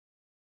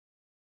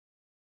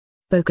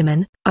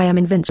Pokemon, I am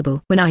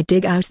invincible when I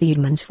dig out the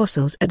Eudemons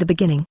fossils at the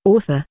beginning.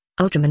 Author,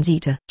 Ultraman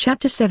Zeta.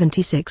 Chapter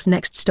 76.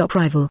 Next stop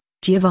rival,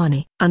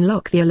 Giovanni.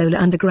 Unlock the Alola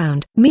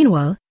Underground.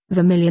 Meanwhile,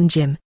 Vermilion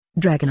Gym,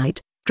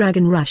 Dragonite,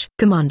 Dragon Rush.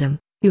 Commandum,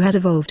 who has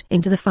evolved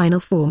into the final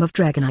form of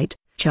Dragonite,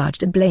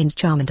 charged at Blaine's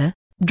Charmander.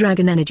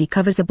 Dragon energy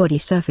covers the body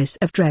surface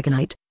of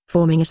Dragonite,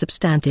 forming a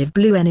substantive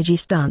blue energy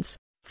stance.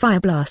 Fire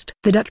Blast.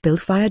 The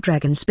duck-billed fire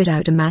dragon spit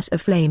out a mass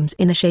of flames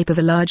in the shape of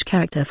a large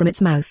character from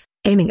its mouth,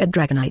 aiming at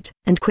Dragonite,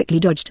 and quickly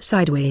dodged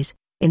sideways.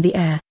 In the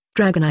air,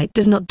 Dragonite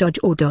does not dodge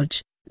or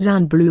dodge.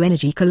 Zan blue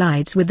energy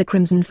collides with the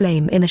crimson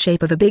flame in the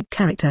shape of a big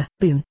character.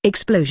 Boom!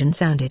 Explosion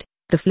sounded.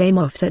 The flame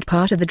offset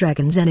part of the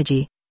dragon's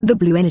energy. The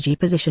blue energy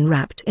position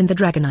wrapped in the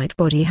Dragonite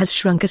body has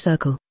shrunk a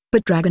circle,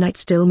 but Dragonite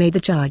still made the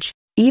charge.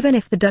 Even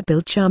if the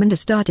duck-billed Charmander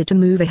started to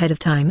move ahead of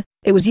time,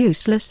 it was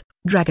useless.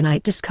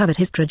 Dragonite discovered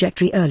his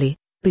trajectory early.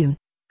 Boom!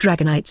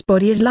 Dragonite's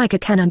body is like a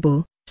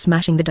cannonball,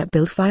 smashing the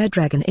duck-billed fire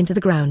dragon into the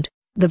ground.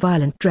 The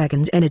violent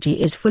dragon's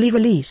energy is fully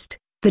released.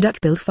 The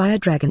duck-billed fire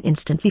dragon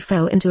instantly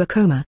fell into a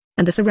coma,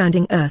 and the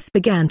surrounding earth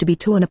began to be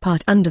torn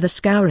apart under the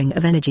scouring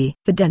of energy.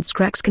 The dense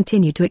cracks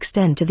continued to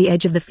extend to the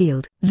edge of the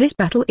field. This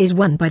battle is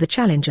won by the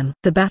challenger.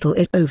 The battle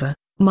is over.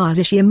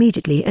 Masashi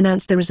immediately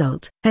announced the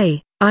result.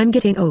 Hey, I'm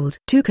getting old.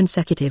 2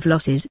 consecutive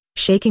losses.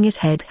 Shaking his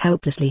head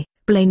helplessly,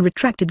 Blaine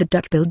retracted the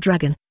duck-billed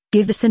dragon.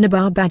 Give the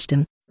Cinnabar badge to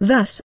him.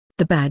 Thus,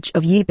 the badge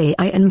of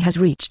Ming has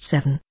reached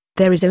 7.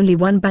 There is only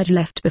 1 badge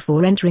left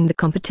before entering the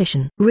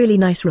competition. Really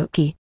nice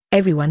rookie.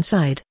 Everyone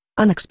sighed.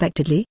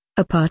 Unexpectedly,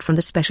 apart from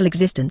the special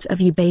existence of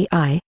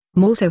Ming,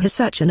 also has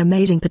such an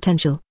amazing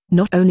potential.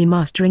 Not only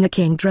mastering a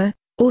Kingdra,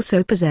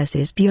 also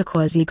possesses pure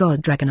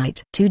quasi-god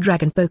Dragonite. 2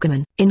 dragon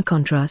Pokemon. In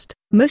contrast,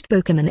 most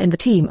Pokemon in the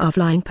team are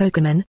flying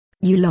Pokemon.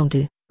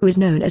 Yulongdu, who is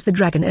known as the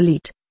Dragon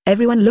Elite.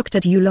 Everyone looked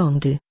at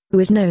Yulongdu, who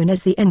is known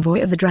as the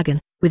Envoy of the Dragon,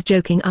 with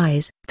joking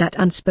eyes. That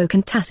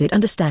unspoken tacit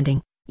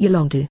understanding.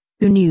 Yulongdu,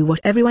 who knew what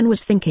everyone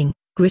was thinking,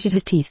 gritted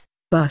his teeth.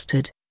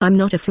 Bastard, I'm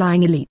not a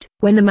flying elite.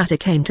 When the matter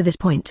came to this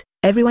point,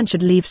 everyone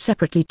should leave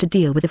separately to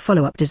deal with the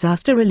follow-up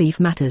disaster relief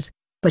matters.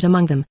 But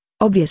among them,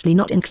 obviously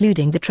not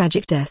including the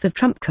tragic death of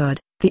Trump Card,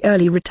 the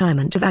early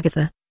retirement of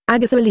Agatha.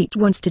 Agatha Elite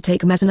wants to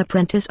take him as an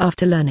apprentice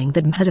after learning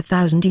that M has a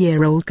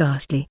 1,000-year-old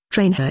ghastly.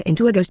 Train her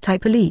into a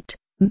ghost-type elite.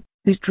 M,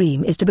 whose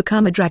dream is to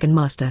become a dragon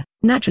master,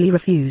 naturally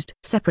refused.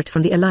 Separate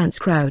from the alliance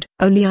crowd,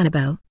 only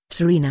Annabelle,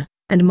 Serena,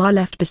 and Ma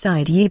left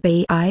beside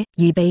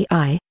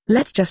Yi-Bei.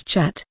 Let's just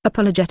chat.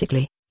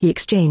 Apologetically, he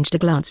exchanged a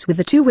glance with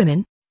the 2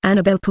 women.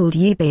 Annabelle pulled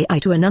Yi-Bei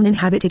to an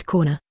uninhabited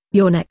corner.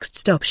 Your next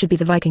stop should be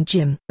the Viking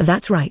Gym.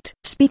 That's right.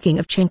 Speaking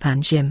of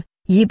Changpan Gym,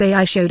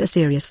 Yi-Bei showed a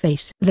serious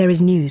face. There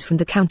is news from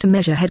the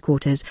countermeasure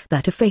headquarters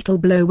that a fatal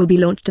blow will be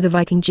launched to the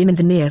Viking Gym in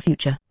the near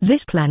future.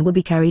 This plan will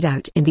be carried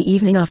out in the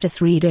evening after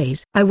 3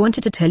 days. I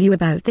wanted to tell you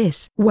about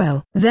this.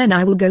 Well, then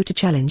I will go to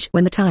challenge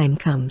when the time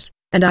comes,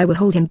 and I will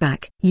hold him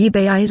back.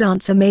 Yi-Bei's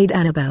answer made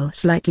Annabelle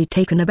slightly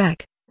taken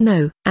aback.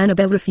 No,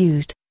 Annabelle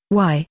refused.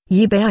 Why?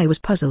 Yi-Bei was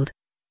puzzled.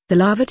 The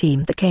lava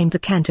team that came to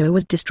Kanto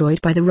was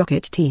destroyed by the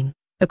rocket team,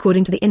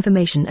 according to the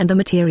information and the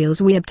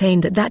materials we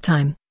obtained at that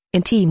time.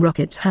 In Team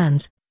Rocket's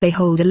hands, they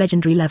hold a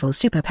legendary level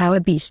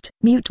superpower beast.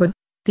 Mewtwo.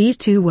 These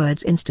 2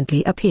 words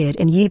instantly appeared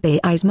in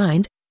Yi-Bei's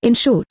mind. In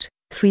short,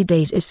 3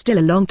 days is still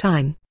a long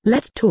time.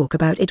 Let's talk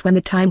about it when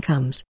the time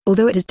comes.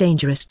 Although it is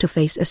dangerous to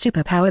face a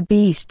superpower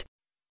beast.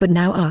 But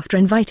now after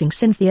inviting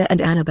Cynthia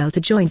and Annabelle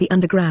to join the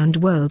underground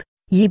world,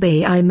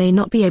 Yi-Bei may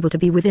not be able to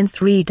be within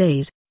 3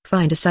 days.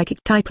 Find a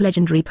psychic-type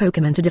legendary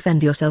Pokemon to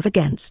defend yourself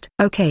against.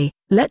 Okay,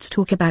 let's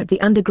talk about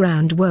the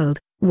underground world.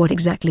 What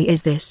exactly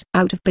is this?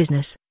 Out of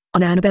business.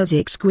 On Annabelle's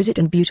exquisite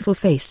and beautiful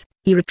face,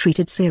 he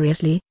retreated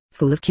seriously,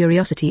 full of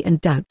curiosity and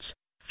doubts.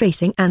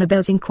 Facing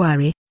Annabelle's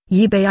inquiry,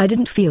 Yi-Bei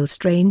didn't feel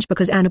strange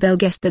because Annabelle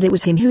guessed that it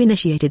was him who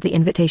initiated the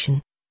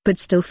invitation. But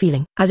still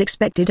feeling as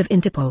expected of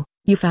Interpol,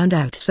 you found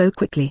out so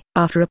quickly.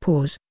 After a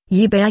pause,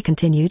 Yi-Bei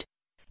continued.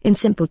 In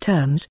simple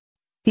terms,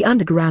 the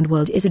underground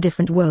world is a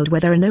different world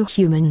where there are no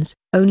humans,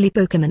 only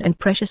Pokemon and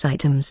precious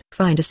items.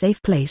 Find a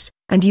safe place,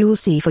 and you'll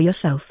see for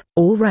yourself.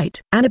 All right.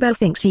 Annabelle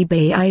thinks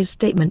Yi-Bei's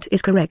statement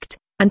is correct,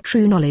 and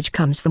true knowledge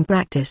comes from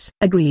practice.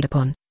 Agreed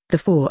upon, the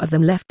 4 of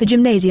them left the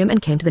gymnasium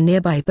and came to the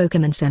nearby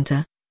Pokemon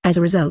Center. As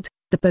a result,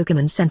 the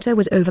Pokemon Center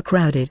was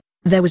overcrowded.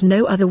 There was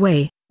no other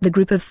way. The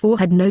group of 4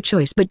 had no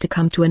choice but to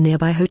come to a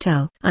nearby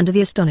hotel. Under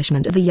the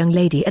astonishment of the young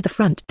lady at the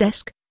front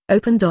desk,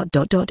 open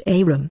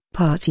a room.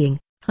 Partying.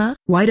 Huh?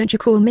 Why don't you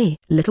call me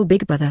Little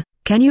Big Brother?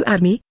 Can you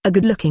add me? A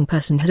good-looking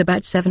person has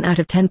about 7 out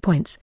of 10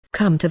 points.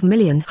 Come to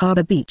Vermilion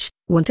Harbor Beach.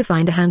 Want to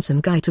find a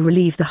handsome guy to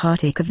relieve the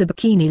heartache of the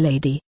bikini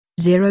lady.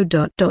 0.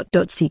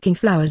 Seeking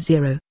flowers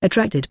 0.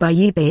 Attracted by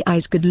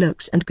Yi-Bei's good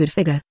looks and good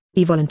figure,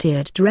 he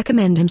volunteered to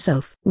recommend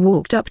himself.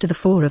 Walked up to the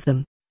 4 of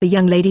them. The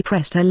young lady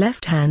pressed her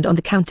left hand on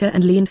the counter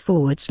and leaned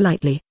forward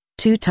slightly.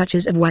 2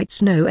 touches of white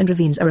snow and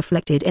ravines are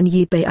reflected in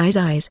Yi-Bei's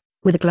eyes.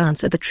 With a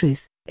glance at the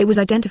truth, it was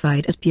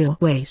identified as pure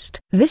waste.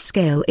 This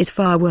scale is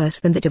far worse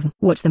than that of M.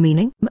 What's the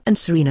meaning? M and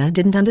Serena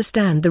didn't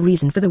understand the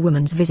reason for the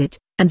woman's visit,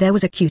 and there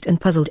was a cute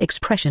and puzzled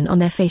expression on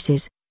their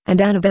faces,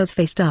 and Annabelle's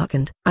face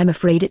darkened. I'm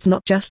afraid it's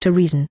not just a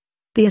reason.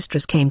 The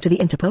Istras came to the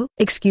Interpol.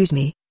 Excuse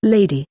me,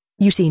 lady,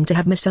 you seem to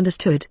have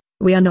misunderstood.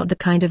 We are not the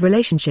kind of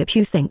relationship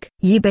you think.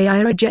 Yi-Bei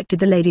rejected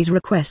the lady's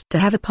request to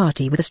have a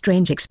party with a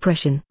strange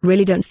expression.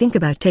 Really don't think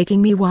about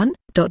taking me one?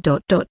 A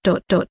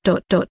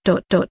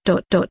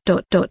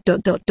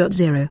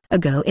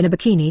girl in a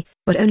bikini,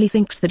 but only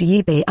thinks that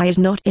Yi-Bei is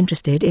not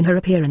interested in her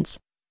appearance.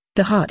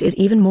 The heart is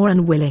even more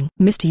unwilling.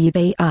 Mr.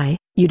 Yi-Bei,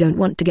 you don't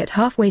want to get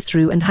halfway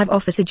through and have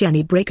Officer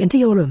Jenny break into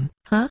your room,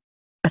 huh?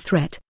 A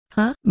threat,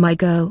 huh? My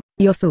girl,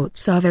 your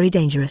thoughts are very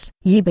dangerous.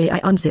 Yi-Bei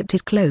unzipped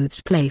his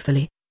clothes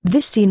playfully.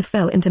 This scene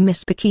fell into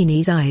Miss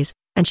Bikini's eyes,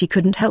 and she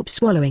couldn't help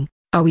swallowing.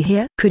 Are we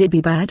here? Could it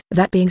be bad?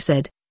 That being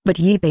said, but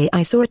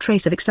Yi-Bei saw a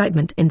trace of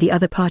excitement in the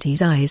other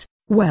party's eyes.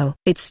 Well,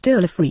 it's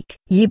still a freak.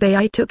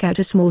 Yi-Bei took out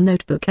a small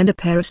notebook and a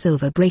pair of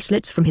silver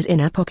bracelets from his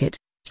inner pocket.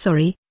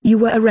 Sorry, you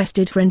were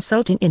arrested for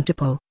insulting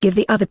Interpol. Give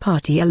the other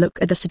party a look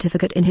at the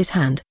certificate in his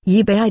hand.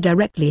 Yi-Bei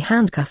directly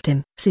handcuffed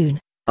him. Soon,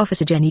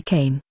 Officer Jenny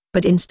came,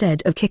 but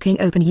instead of kicking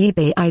open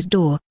Yi-Bei's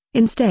door,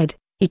 instead,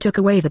 he took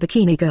away the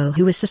bikini girl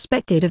who was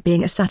suspected of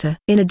being a satyr.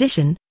 In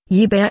addition,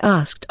 Yi-Bei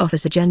asked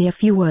Officer Jenny a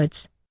few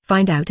words.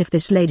 Find out if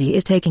this lady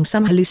is taking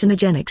some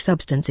hallucinogenic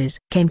substances.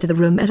 Came to the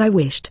room as I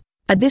wished.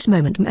 At this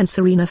moment and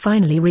Serena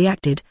finally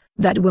reacted.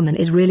 That woman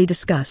is really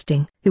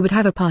disgusting. Who would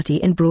have a party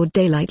in broad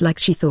daylight like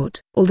she thought?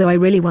 Although I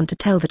really want to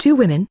tell the two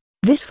women,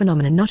 this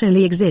phenomenon not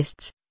only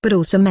exists, but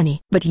also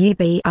many. But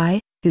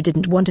Yi-Bei, who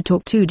didn't want to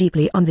talk too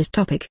deeply on this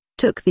topic,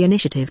 took the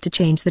initiative to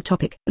change the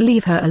topic.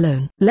 Leave her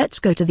alone. Let's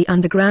go to the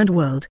underground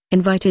world.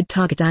 Invited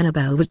target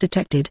Annabelle was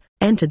detected,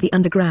 entered the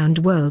underground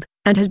world,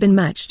 and has been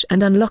matched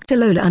and unlocked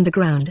Alola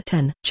Underground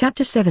 10.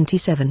 Chapter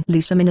 77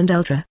 Lusamine and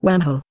Ultra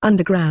Wormhole.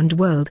 Underground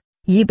world.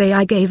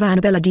 Yi-Bei gave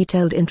Annabelle a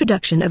detailed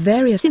introduction of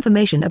various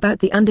information about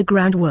the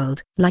underground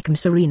world. Like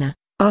Serena,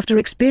 after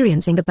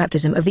experiencing the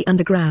baptism of the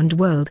underground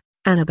world,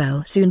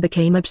 Annabelle soon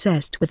became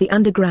obsessed with the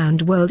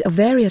underground world of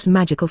various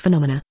magical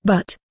phenomena.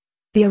 But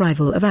the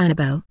arrival of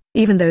Annabelle,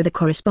 even though the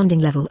corresponding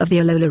level of the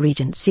Alola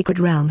Regent's secret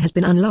realm has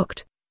been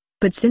unlocked.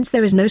 But since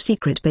there is no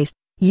secret base,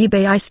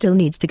 Yi-Bei still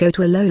needs to go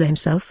to Alola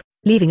himself,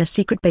 leaving a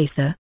secret base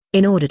there.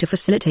 In order to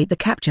facilitate the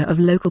capture of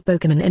local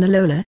Pokémon in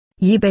Alola,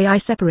 Yi-Bei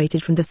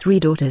separated from the three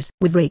daughters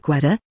with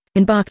Rayquaza,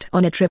 embarked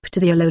on a trip to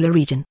the Alola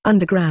region.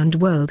 Underground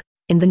world.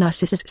 In the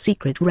Narcissus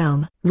secret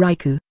realm,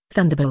 Raikou,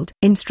 Thunderbolt.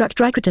 Instruct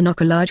Raikou to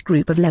knock a large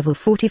group of level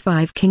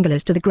 45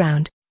 Kingalas to the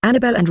ground.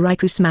 Annabelle and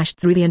Raikou smashed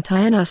through the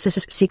entire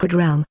Narcissus secret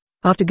realm.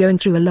 After going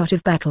through a lot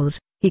of battles,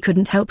 he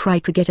couldn't help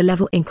Raikou get a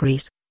level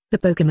increase. The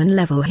Pokémon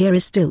level here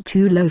is still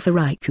too low for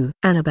Raikou.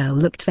 Annabelle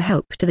looked for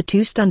help to the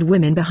two stunned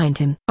women behind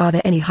him. Are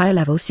there any higher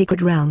level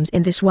secret realms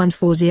in this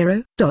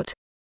 140?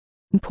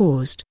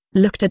 Paused,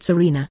 looked at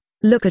Serena,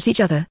 look at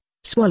each other,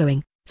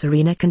 swallowing.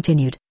 Serena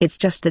continued. It's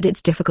just that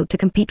it's difficult to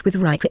compete with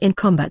Raikou in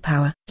combat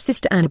power.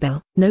 Sister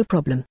Annabelle, no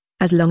problem,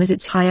 as long as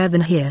it's higher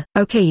than here.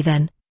 Okay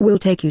then, we'll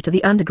take you to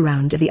the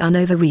underground of the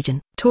Unova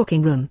region.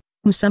 Talking room.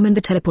 Summon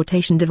the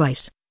teleportation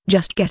device.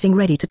 Just getting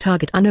ready to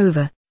target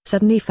Unova,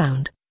 suddenly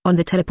found, on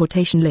the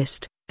teleportation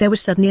list, there was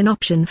suddenly an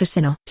option for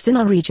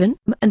Sinnoh region.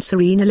 And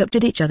Serena looked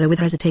at each other with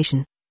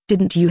hesitation.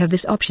 Didn't you have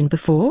this option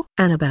before?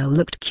 Annabelle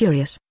looked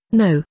curious.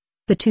 No.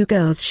 The two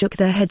girls shook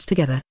their heads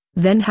together.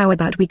 Then how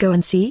about we go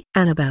and see?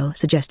 Annabelle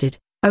suggested.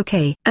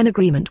 Okay. An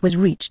agreement was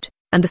reached,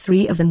 and the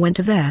three of them went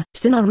to their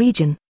Sinnoh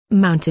region.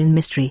 Mountain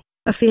Mystery.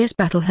 A fierce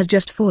battle has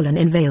just fallen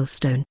in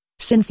Veilstone.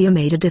 Cynthia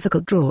made a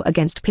difficult draw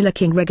against Pillar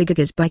King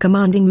Regigigas by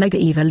commanding Mega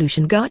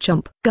Evolution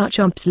Garchomp.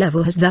 Garchomp's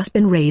level has thus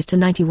been raised to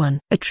 91.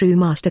 A true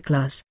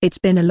masterclass. It's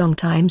been a long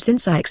time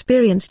since I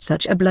experienced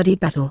such a bloody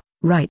battle,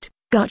 right,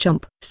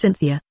 Garchomp?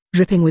 Cynthia,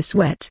 dripping with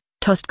sweat,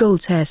 tossed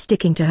Gold's hair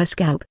sticking to her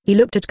scalp. He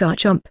looked at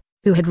Garchomp,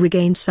 who had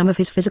regained some of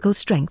his physical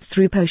strength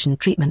through potion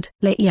treatment.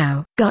 Lei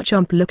Yao.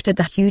 Garchomp looked at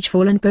the huge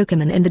fallen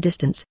Pokémon in the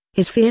distance.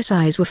 His fierce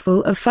eyes were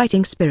full of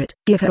fighting spirit.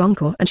 Give her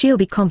Encore and she'll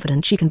be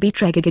confident she can beat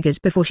Regigigas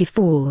before she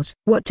falls.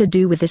 What to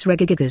do with this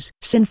Regigigas?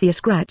 Cynthia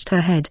scratched her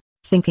head,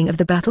 thinking of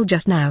the battle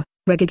just now.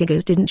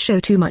 Regigigas didn't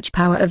show too much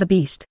power of a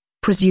beast.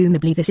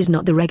 Presumably this is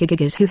not the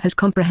Regigigas who has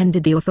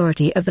comprehended the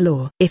authority of the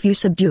law. If you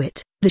subdue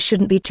it, this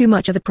shouldn't be too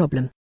much of a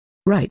problem.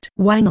 Right.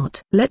 Why not?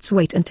 Let's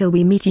wait until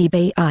we meet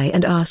Yi-Bei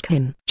and ask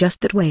him.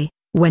 Just that way,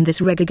 when this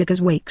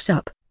Regigigas wakes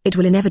up, it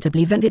will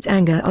inevitably vent its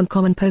anger on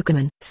common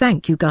Pokémon.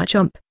 Thank you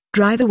Garchomp.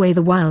 Drive away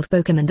the wild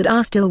Pokémon that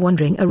are still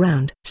wandering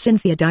around.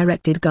 Cynthia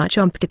directed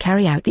Garchomp to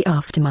carry out the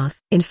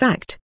aftermath. In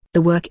fact,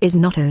 the work is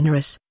not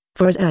onerous,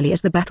 for as early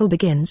as the battle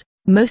begins,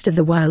 most of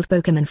the wild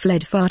Pokémon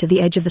fled far to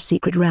the edge of the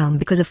secret realm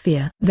because of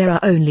fear. There are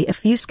only a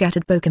few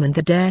scattered Pokémon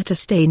that dare to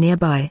stay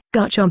nearby.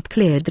 Garchomp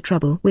cleared the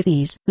trouble with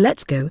ease.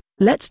 Let's go.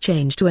 Let's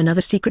change to another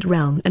secret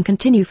realm and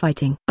continue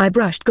fighting. I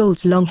brushed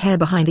Gold's long hair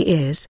behind the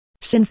ears.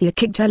 Cynthia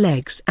kicked her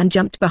legs and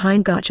jumped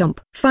behind Garchomp.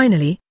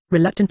 Finally,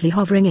 reluctantly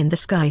hovering in the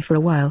sky for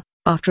a while,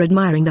 after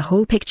admiring the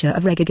whole picture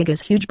of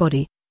Regigigas' huge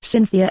body,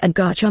 Cynthia and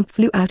Garchomp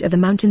flew out of the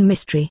Mountain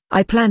Mystery.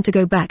 I plan to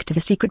go back to the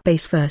secret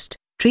base first,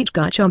 treat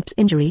Garchomp's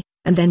injury,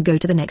 and then go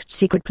to the next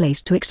secret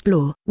place to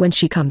explore. When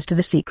she comes to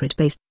the secret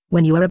base,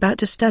 when you are about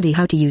to study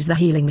how to use the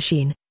healing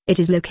machine, It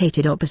is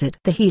located opposite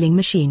the healing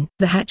machine.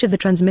 The hatch of the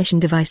transmission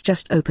device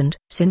just opened.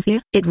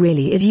 Cynthia, it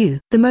really is you.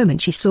 The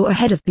moment she saw a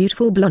head of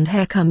beautiful blonde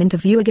hair come into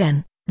view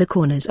again, the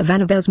corners of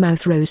Annabelle's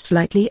mouth rose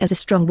slightly as a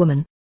strong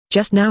woman.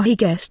 Just now he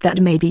guessed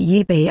that maybe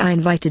Yi-Bei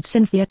invited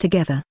Cynthia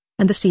together,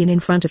 and the scene in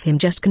front of him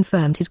just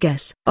confirmed his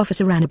guess.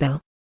 Officer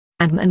Annabelle.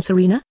 And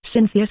Serena?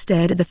 Cynthia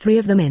stared at the three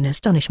of them in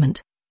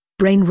astonishment.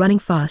 Brain running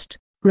fast.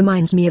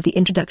 Reminds me of the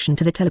introduction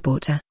to the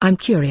teleporter. I'm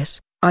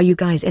curious, are you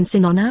guys in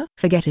Sinnoh now?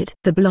 Forget it.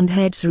 The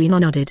blonde-haired Serena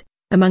nodded.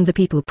 Among the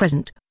people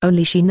present,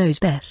 only she knows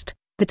best.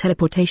 The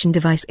teleportation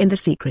device in the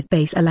secret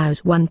base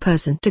allows one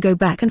person to go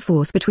back and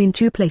forth between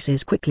two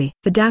places quickly.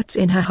 The doubts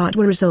in her heart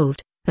were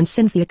resolved, and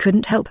Cynthia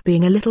couldn't help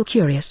being a little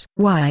curious.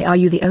 Why are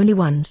you the only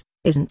ones?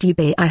 Isn't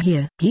Yi-Bei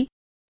here?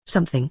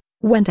 Something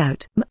went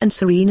out. And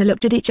Serena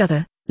looked at each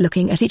other,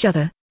 looking at each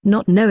other,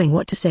 not knowing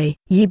what to say.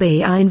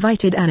 Yi-Bei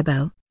invited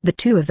Annabelle. The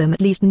two of them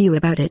at least knew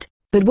about it,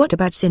 but what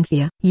about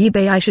Cynthia?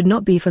 Yi-Bei should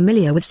not be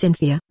familiar with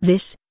Cynthia.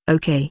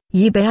 Okay.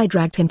 Yi-Bei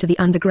dragged him to the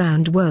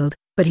underground world,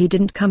 but he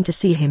didn't come to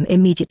see him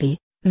immediately.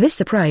 This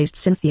surprised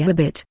Cynthia a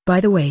bit. By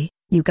the way,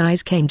 you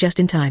guys came just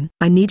in time.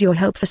 I need your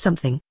help for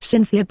something.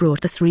 Cynthia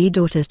brought the three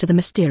daughters to the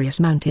mysterious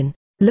mountain.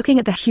 Looking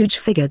at the huge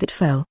figure that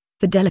fell,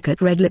 the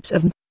delicate red lips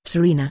of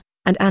Serena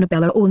and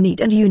Annabelle are all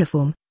neat and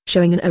uniform,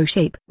 showing an O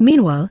shape.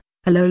 Meanwhile,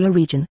 Alola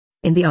region,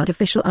 in the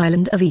artificial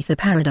island of Ether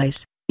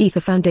Paradise, Ether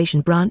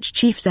Foundation branch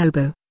chief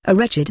Zobo, a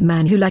wretched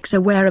man who likes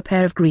to wear a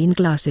pair of green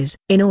glasses.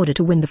 In order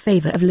to win the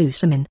favor of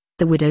Lusamine,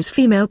 the widow's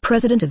female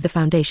president of the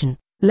foundation,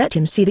 let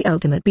him see the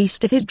ultimate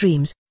beast of his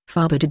dreams.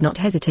 Faber did not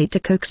hesitate to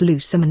coax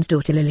Lusamine's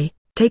daughter Lillie,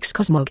 takes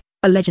Cosmog,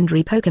 a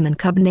legendary Pokemon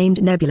cub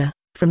named Nebula,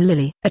 from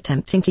Lillie,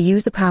 attempting to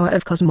use the power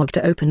of Cosmog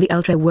to open the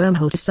Ultra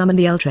Wormhole to summon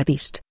the Ultra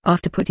Beast.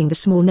 After putting the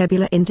small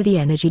Nebula into the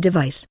energy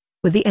device,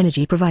 with the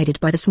energy provided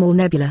by the small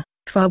Nebula,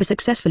 Faber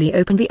successfully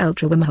opened the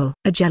Ultra Wormhole.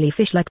 A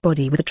jellyfish-like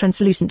body with a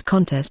translucent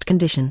contest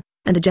condition,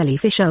 and a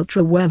jellyfish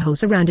Ultra Wormhole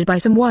surrounded by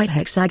some white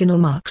hexagonal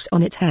marks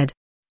on its head,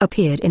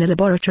 appeared in a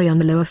laboratory on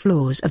the lower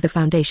floors of the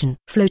Foundation.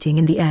 Floating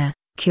in the air,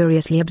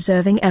 curiously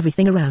observing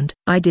everything around.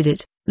 I did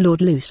it,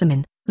 Lord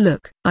Lusamine.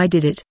 Look, I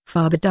did it.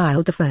 Faber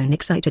dialed the phone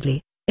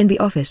excitedly. In the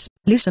office,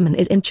 Lusamine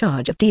is in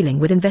charge of dealing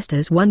with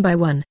investors one by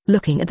one.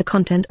 Looking at the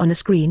content on the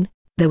screen,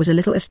 there was a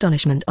little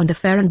astonishment on the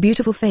fair and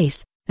beautiful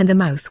face, and the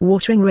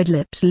mouth-watering red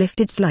lips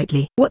lifted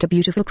slightly. What a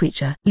beautiful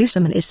creature.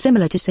 Lusamine is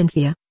similar to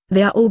Cynthia.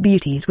 They are all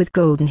beauties with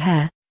golden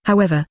hair.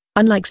 However,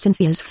 unlike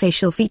Cynthia's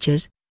facial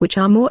features, which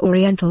are more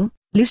oriental,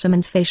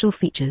 Lusamine's facial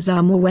features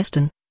are more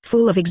western,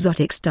 full of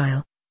exotic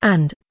style.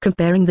 And,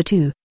 comparing the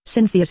two,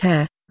 Cynthia's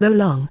hair, though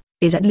long,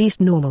 is at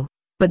least normal.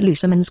 But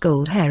Lusamine's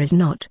gold hair is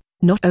not.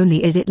 Not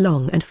only is it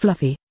long and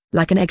fluffy,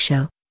 like an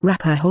eggshell,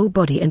 wrap her whole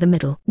body in the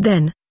middle.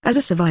 Then, as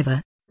a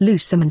survivor,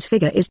 Lusamine's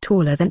figure is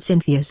taller than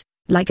Cynthia's,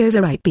 like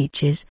overripe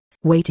peaches,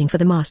 waiting for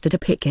the master to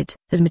pick it.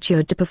 Has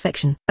matured to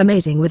perfection.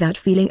 Amazing without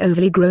feeling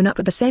overly grown up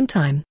at the same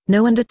time.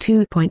 No under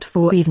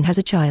 2.4 even has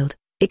a child.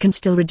 It can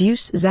still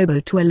reduce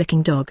Zobo to a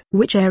licking dog.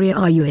 Which area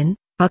are you in?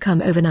 I'll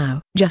come over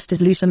now. Just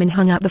as Lusamine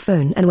hung up the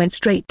phone and went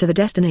straight to the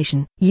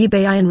destination.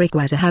 Yi-Bei and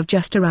Rayquaza have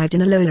just arrived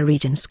in Alola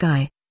region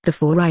sky. The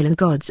four island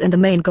gods and the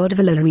main god of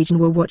Alola region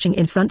were watching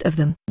in front of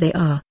them. They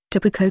are,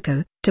 Tapu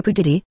Koko, Tapu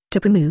Didi,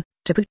 Tapu Mu,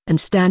 Tapu, and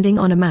standing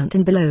on a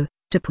mountain below,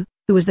 Tapu,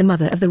 who was the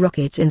mother of the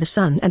rockets in the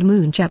Sun and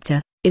Moon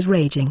chapter, is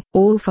raging.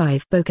 All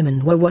five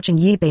Pokemon were watching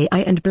Yi-Bei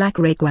and Black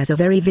Rayquaza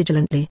very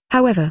vigilantly.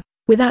 However,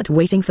 without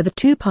waiting for the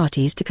two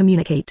parties to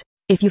communicate,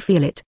 if you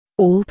feel it,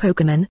 all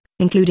Pokemon,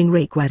 including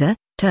Rayquaza,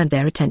 turned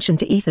their attention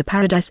to Ether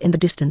Paradise in the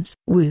distance.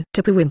 Woo!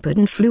 Tapu whimpered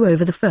and flew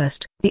over the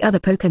first. The other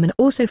Pokemon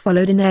also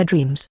followed in their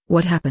dreams.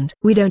 What happened?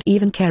 We don't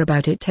even care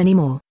about it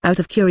anymore. Out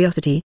of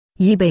curiosity,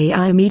 Yi-Bei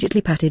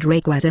immediately patted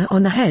Rayquaza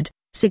on the head,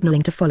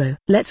 signaling to follow.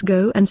 Let's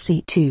go and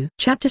see too.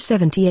 Chapter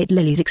 78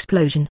 Lillie's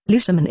explosion.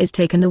 Lusamine is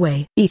taken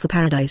away. Ether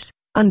Paradise,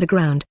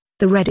 underground,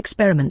 the red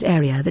experiment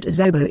area that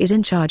Zobo is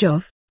in charge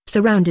of,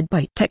 surrounded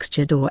by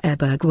textured or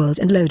airberg walls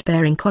and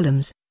load-bearing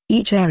columns.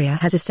 Each area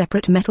has a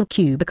separate metal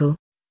cubicle.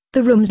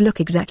 The rooms look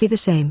exactly the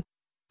same.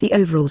 The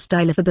overall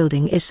style of the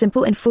building is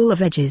simple and full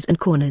of edges and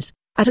corners.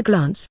 At a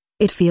glance,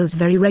 it feels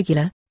very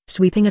regular,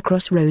 sweeping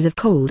across rows of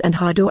cold and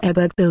hard or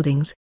airberg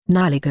buildings.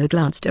 Nihiligo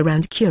glanced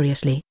around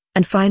curiously,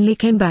 and finally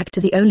came back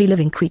to the only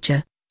living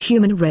creature,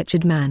 human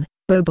wretched man,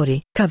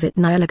 Bobody. Covet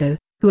Nihiligo,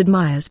 who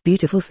admires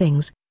beautiful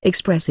things,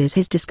 expresses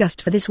his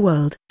disgust for this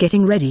world.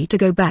 Getting ready to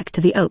go back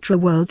to the Ultra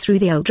World through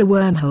the Ultra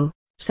Wormhole.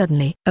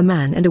 Suddenly, a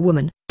man and a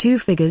woman, two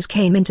figures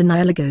came into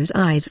Nihiligo's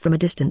eyes from a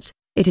distance.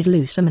 It is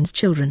Lusamine's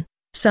children,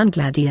 son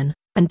Gladion,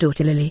 and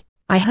daughter Lillie.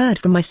 I heard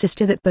from my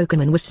sister that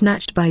Pokemon was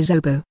snatched by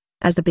Zobo.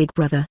 As the big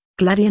brother,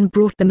 Gladion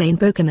brought the main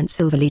Pokemon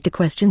Silverly to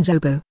question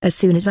Zobo. As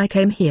soon as I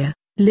came here,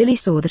 Lillie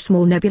saw the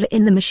small Nebula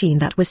in the machine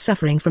that was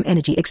suffering from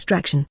energy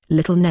extraction.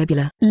 Little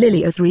Nebula.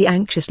 Lillie 03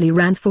 anxiously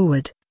ran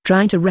forward,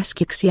 trying to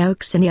rescue Xiao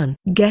Xinyan.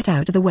 Get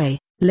out of the way,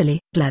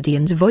 Lillie.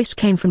 Gladion's voice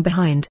came from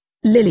behind.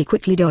 Lillie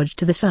quickly dodged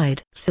to the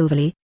side.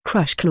 Silverly,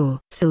 Crush Claw.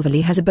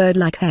 Silverly has a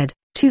bird-like head,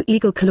 two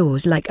eagle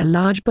claws like a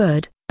large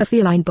bird, a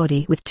feline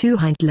body with two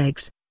hind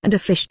legs, and a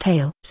fish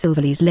tail.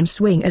 Silverlie's limbs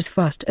swing as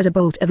fast as a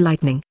bolt of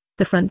lightning.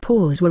 The front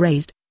paws were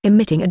raised,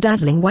 emitting a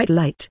dazzling white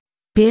light,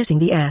 piercing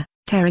the air,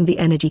 tearing the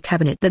energy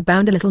cabinet that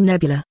bound the little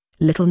nebula.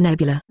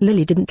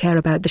 Lillie didn't care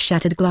about the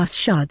shattered glass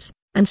shards,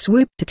 and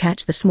swooped to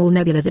catch the small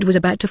nebula that was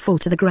about to fall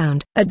to the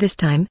ground. At this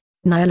time,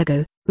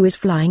 Nihilego, who is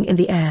flying in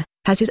the air,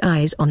 has his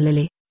eyes on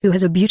Lillie, who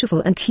has a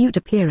beautiful and cute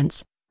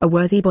appearance, a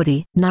worthy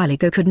body.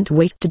 Nihilego couldn't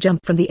wait to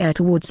jump from the air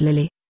towards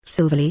Lillie.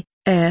 Silverlie,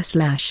 air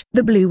slash.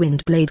 The blue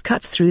wind blade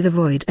cuts through the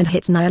void and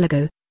hits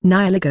Nihilego.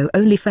 Nihilego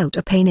only felt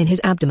a pain in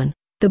his abdomen.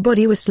 The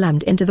body was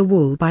slammed into the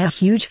wall by a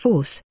huge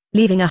force,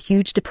 leaving a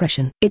huge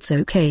depression. It's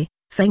okay,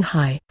 Feng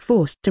Hai.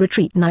 Forced to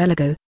retreat,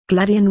 Nihilego,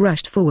 Groudon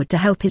rushed forward to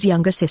help his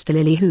younger sister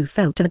Lillie, who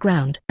fell to the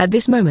ground. At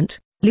this moment,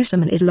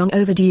 Lusamine is long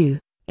overdue.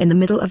 In the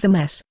middle of the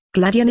mess,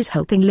 Groudon is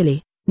helping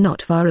Lillie.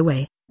 Not far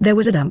away, there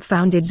was a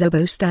dumbfounded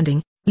Zobo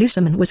standing.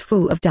 Lusamine was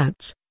full of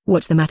doubts.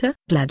 What's the matter,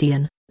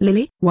 Groudon?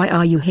 Lillie, why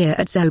are you here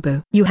at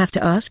Zobo? You have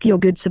to ask your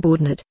good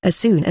subordinate. As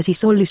soon as he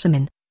saw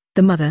Lusamine,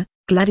 the mother,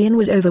 Groudon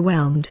was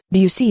overwhelmed. Do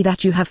you see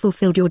that you have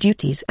fulfilled your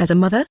duties as a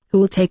mother? Who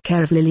will take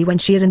care of Lillie when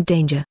she is in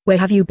danger? Where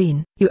have you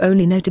been? You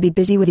only know to be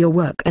busy with your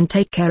work and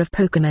take care of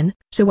Pokemon,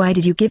 so why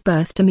did you give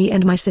birth to me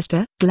and my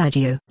sister?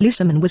 Gladio.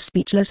 Lusamine was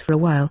speechless for a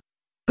while,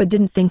 but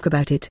didn't think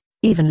about it.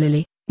 Even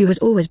Lillie, who has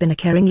always been a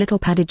caring little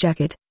padded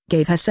jacket,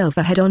 gave herself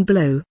a head-on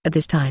blow. At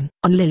this time,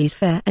 on Lily's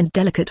fair and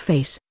delicate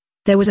face,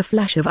 there was a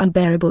flash of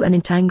unbearable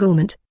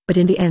entanglement, but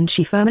in the end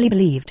she firmly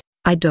believed,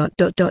 I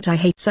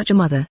hate such a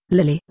mother.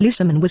 Lillie.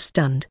 Lusamine was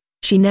stunned.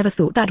 She never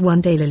thought that one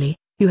day Lillie,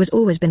 who has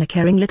always been a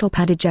caring little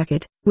padded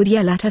jacket, would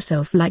yell at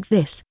herself like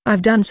this.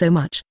 I've done so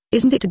much.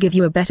 Isn't it to give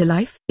you a better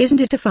life?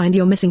 Isn't it to find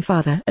your missing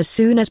father as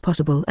soon as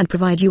possible and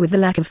provide you with the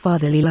lack of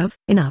fatherly love?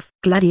 Enough.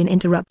 Groudon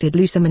interrupted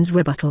Lusamine's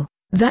rebuttal.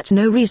 That's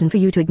no reason for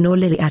you to ignore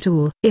Lillie at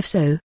all. If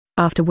so,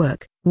 after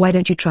work, why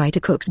don't you try to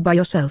cook by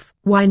yourself?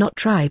 Why not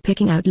try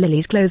picking out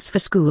Lily's clothes for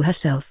school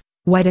herself?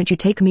 Why don't you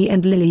take me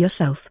and Lillie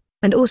yourself,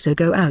 and also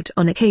go out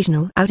on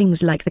occasional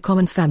outings like the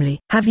common family?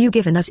 Have you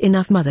given us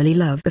enough motherly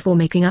love before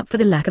making up for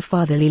the lack of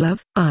fatherly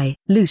love?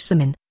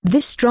 Lusamine,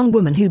 this strong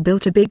woman who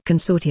built a big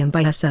consortium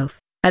by herself.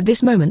 At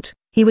this moment,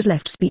 he was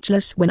left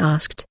speechless when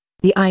asked.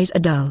 The eyes are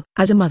dull.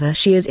 As a mother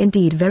she is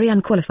indeed very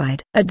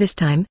unqualified. At this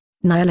time,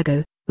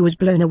 Nihilego, who was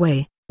blown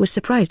away, was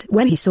surprised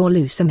when he saw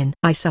Lusamine.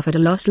 I suffered a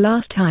loss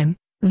last time.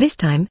 This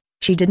time,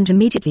 she didn't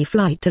immediately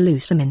fly to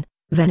Lusamine.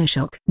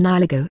 Venoshock.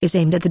 Nihilego is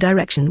aimed at the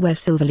direction where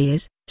Silverlie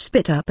is,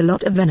 spit up a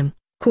lot of venom,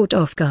 caught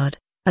off guard.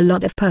 A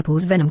lot of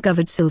purple's venom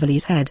covered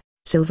Silverlie's head.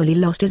 Silverlie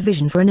lost his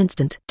vision for an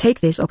instant. Take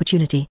this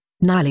opportunity.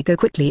 Nihilego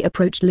quickly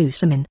approached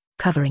Lusamine,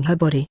 covering her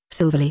body.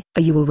 Silverlie,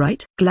 are you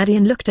alright?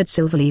 Groudon looked at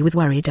Silverlie with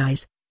worried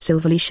eyes.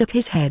 Silverlie shook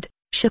his head,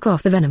 shook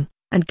off the venom,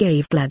 and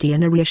gave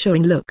Groudon a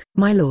reassuring look.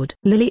 My lord,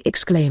 Lillie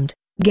exclaimed.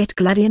 Get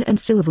Groudon and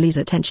Silverlie's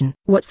attention.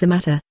 What's the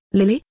matter,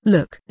 Lillie?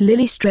 Look.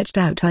 Lillie stretched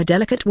out her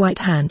delicate white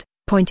hand,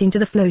 pointing to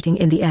the floating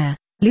in the air,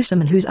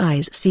 Lusamine, whose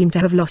eyes seemed to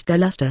have lost their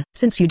luster.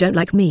 Since you don't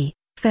like me,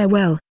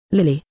 farewell,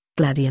 Lillie.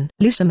 Groudon.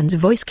 Lusamine's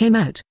voice came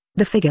out,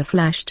 the figure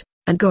flashed,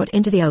 and got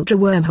into the ultra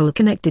wormhole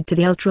connected to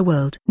the ultra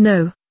world.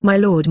 No, my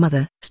lord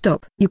mother.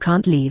 Stop. You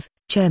can't leave,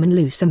 Chairman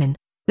Lusamine.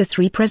 The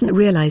three present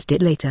realized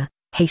it later,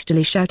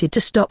 hastily shouted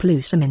to stop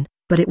Lusamine,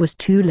 but it was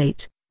too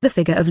late. The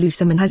figure of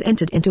Lusamine has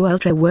entered into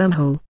ultra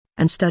wormhole,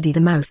 and study the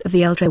mouth of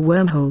the ultra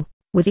wormhole.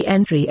 With the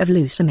entry of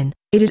Lusamine,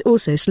 it is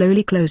also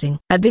slowly closing.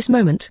 At this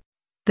moment,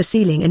 the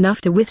ceiling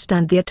enough to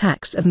withstand the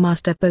attacks of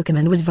Master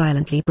Pokemon was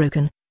violently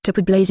broken.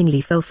 Tapu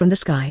blazingly fell from the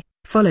sky,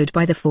 followed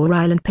by the 4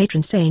 island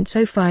patron saints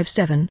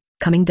 057,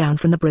 coming down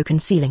from the broken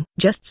ceiling.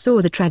 Just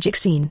saw the tragic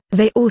scene.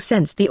 They all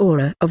sensed the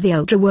aura of the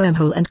ultra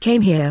wormhole and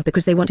came here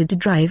because they wanted to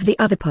drive the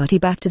other party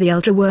back to the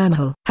ultra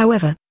wormhole.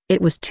 However,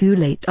 it was too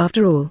late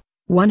after all.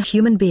 One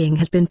human being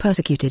has been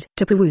persecuted.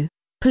 Tapu,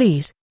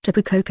 please.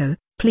 Tapu Koko,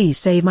 please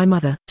save my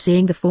mother.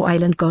 Seeing the 4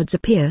 island gods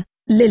appear,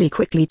 Lillie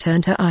quickly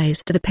turned her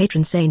eyes to the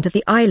patron saint of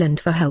the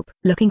island for help,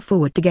 looking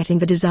forward to getting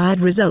the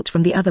desired result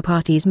from the other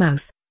party's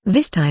mouth.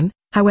 This time,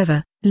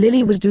 however,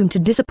 Lillie was doomed to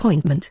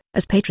disappointment.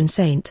 As patron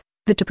saint,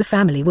 the Tapu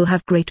family will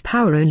have great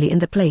power only in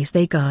the place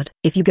they guard.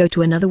 If you go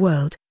to another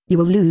world, you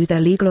will lose their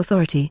legal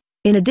authority.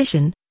 In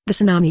addition, the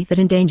tsunami that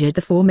endangered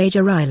the 4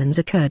 major islands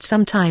occurred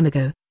some time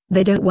ago.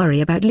 They don't worry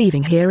about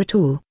leaving here at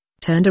all.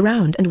 Turned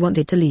around and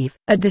wanted to leave.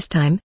 At this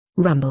time,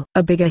 rumble.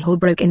 A bigger hole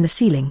broke in the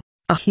ceiling.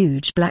 A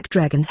huge black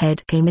dragon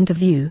head came into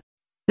view.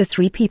 The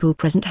 3 people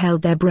present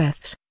held their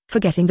breaths,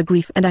 forgetting the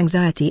grief and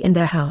anxiety in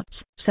their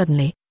hearts.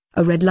 Suddenly,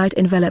 a red light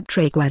enveloped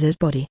Rayquaz's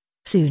body.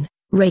 Soon,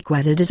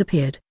 Rayquaza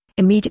disappeared.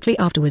 Immediately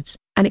afterwards,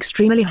 an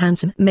extremely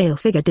handsome male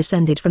figure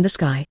descended from the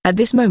sky. At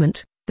this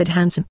moment, that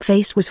handsome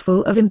face was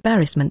full of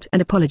embarrassment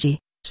and apology.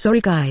 Sorry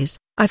guys,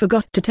 I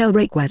forgot to tell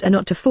Rayquaza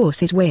not to force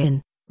his way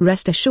in.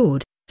 Rest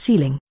assured,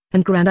 ceiling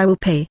and ground I will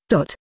pay.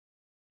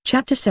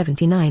 Chapter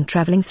 79.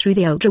 Traveling through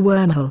the Ultra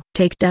Wormhole.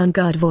 Take down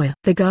Gardevoir.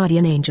 The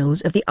guardian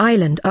angels of the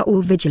island are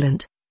all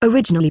vigilant.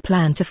 Originally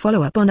planned to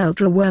follow up on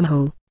Ultra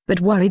Wormhole,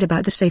 but worried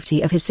about the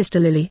safety of his sister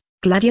Lillie,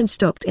 Groudon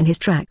stopped in his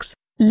tracks.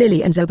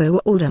 Lillie and Zobo were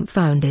all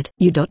dumbfounded.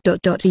 You.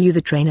 Are you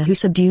the trainer who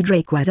subdued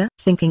Rayquaza?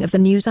 Thinking of the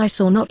news I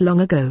saw not long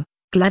ago,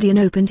 Gladion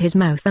opened his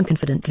mouth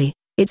unconfidently.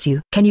 It's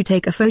you. Can you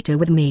take a photo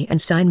with me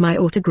and sign my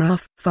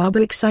autograph?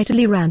 Farbo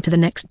excitedly ran to the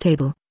next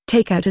table,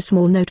 take out a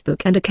small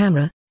notebook and a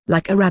camera.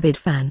 Like a rabid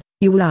fan,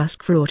 you will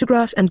ask for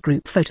autographs and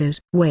group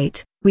photos.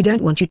 Wait, we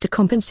don't want you to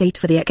compensate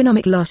for the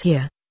economic loss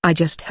here. I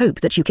just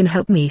hope that you can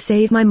help me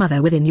save my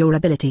mother within your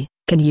ability.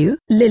 Can you?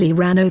 Lillie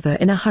ran over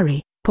in a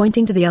hurry,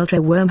 pointing to the ultra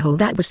wormhole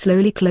that was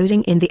slowly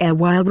closing in the air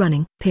while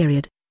running.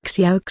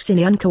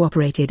 Xiaoxin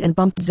uncooperated and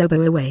bumped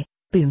Zobo away.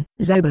 Boom.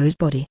 Zobo's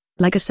body,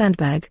 like a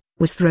sandbag,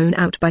 was thrown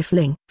out by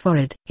Fling.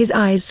 Forward. His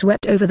eyes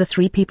swept over the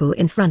three people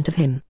in front of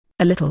him.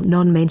 A little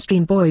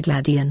non-mainstream boy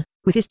Gladion,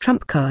 with his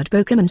trump card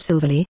Pokemon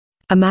Silverly,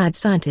 a mad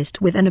scientist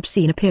with an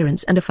obscene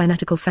appearance and a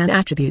fanatical fan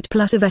attribute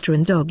plus a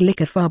veteran dog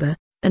licker Farbo,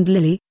 and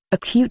Lillie, a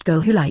cute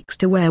girl who likes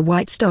to wear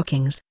white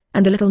stockings,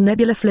 and the little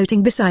nebula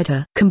floating beside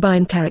her.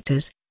 Combined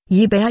characters.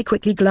 Yibei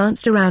quickly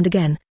glanced around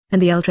again,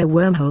 and the ultra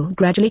wormhole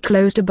gradually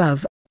closed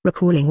above.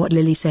 Recalling what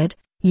Lillie said,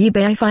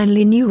 Yibei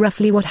finally knew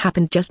roughly what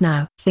happened just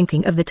now.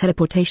 Thinking of the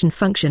teleportation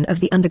function of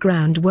the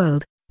underground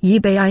world,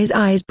 Yibei's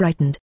eyes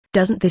brightened.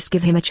 Doesn't this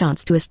give him a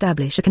chance to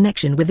establish a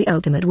connection with the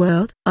ultimate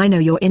world? I know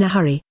you're in a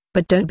hurry,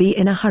 but don't be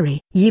in a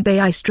hurry.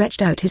 Yibei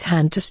stretched out his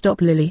hand to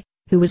stop Lillie,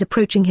 who was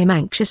approaching him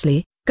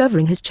anxiously,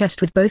 covering his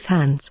chest with both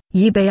hands.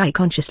 Yibei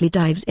consciously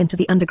dives into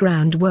the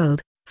underground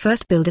world.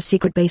 First build a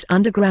secret base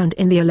underground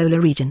in the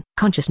Alola region.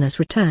 Consciousness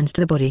returns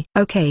to the body.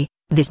 Okay,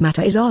 this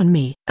matter is on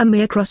me. A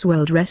mere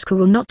cross-world rescue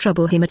will not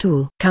trouble him at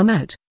all. Come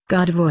out,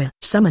 Gardevoir.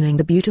 Summoning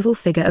the beautiful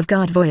figure of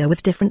Gardevoir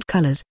with different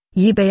colors,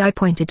 Yibei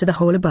pointed to the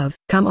hole above.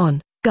 Come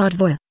on,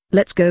 Gardevoir,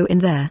 let's go in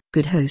there.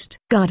 Good host.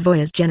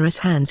 Gardevoir's generous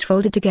hands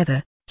folded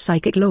together.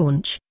 Psychic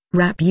launch.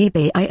 Wrap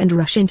Yibei and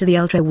rush into the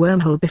ultra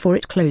wormhole before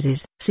it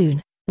closes.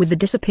 Soon, with the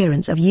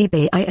disappearance of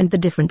Yibei and the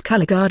different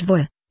color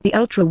Gardevoir, the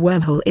ultra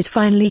wormhole is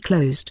finally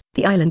closed.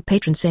 The island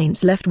patron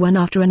saints left one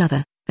after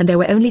another, and there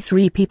were only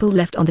 3 people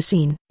left on the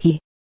scene. He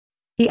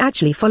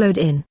actually followed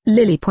in.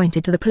 Lillie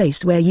pointed to the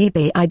place where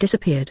Yibei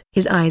disappeared.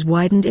 His eyes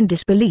widened in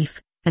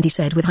disbelief, and he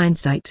said with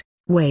hindsight,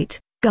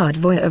 wait,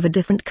 Gardevoir of a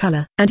different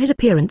color. And his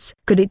appearance,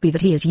 could it be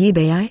that he is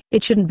Yibei?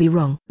 It shouldn't be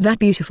wrong. That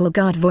beautiful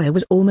Gardevoir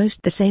was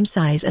almost the same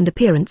size and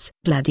appearance.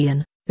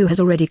 Gladion, who has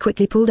already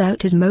quickly pulled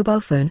out his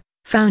mobile phone,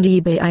 found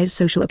Yibei's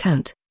social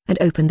account, and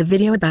opened the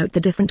video about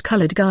the different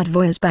colored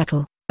Gardevoir's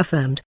battle,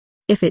 affirmed.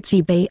 If it's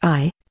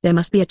Yibei, there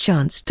must be a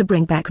chance to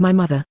bring back my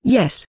mother.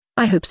 Yes,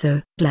 I hope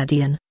so.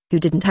 Gladion, who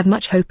didn't have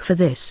much hope for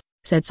this,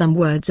 said some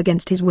words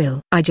against his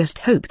will. I just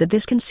hope that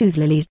this can soothe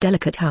Lillie's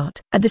delicate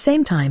heart. At the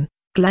same time,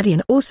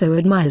 Gladion also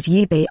admires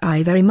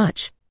Yibei very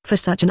much. For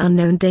such an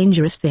unknown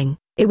dangerous thing,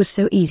 it was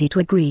so easy to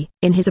agree.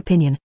 In his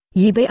opinion,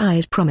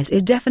 Yibei's promise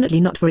is definitely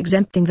not for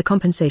exempting the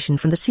compensation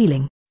from the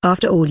ceiling.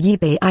 After all,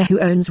 Yibei who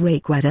owns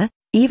Rayquaza,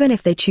 even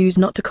if they choose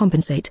not to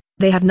compensate,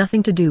 they have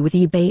nothing to do with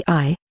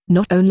Yibei,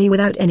 not only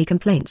without any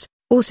complaints,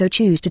 also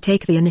choose to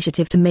take the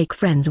initiative to make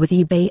friends with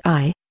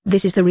Yibei.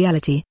 This is the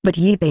reality. But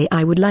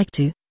Yibei would like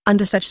to,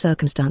 under such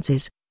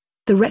circumstances.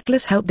 The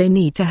reckless help they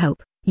need to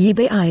help.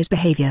 Yibei's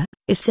behavior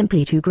is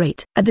simply too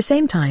great. At the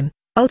same time,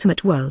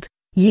 Ultimate World,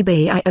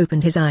 Yibei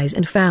opened his eyes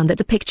and found that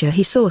the picture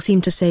he saw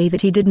seemed to say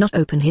that he did not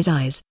open his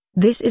eyes.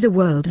 This is a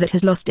world that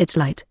has lost its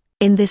light.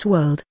 In this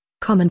world,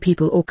 common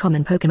people or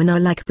common Pokemon are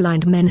like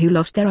blind men who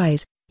lost their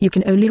eyes. You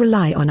can only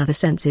rely on other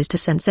senses to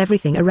sense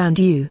everything around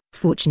you.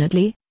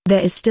 Fortunately,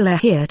 there is still air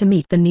here to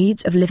meet the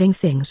needs of living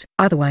things.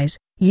 Otherwise,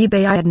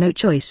 Yibei had no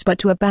choice but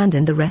to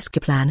abandon the rescue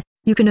plan.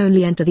 You can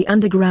only enter the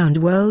underground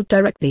world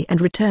directly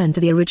and return to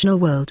the original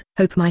world.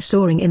 Hope my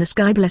soaring in the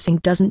sky blessing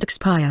doesn't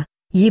expire.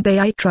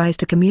 Yibei tries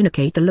to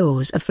communicate the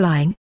laws of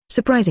flying.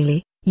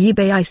 Surprisingly,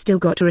 Yibei still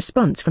got a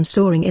response from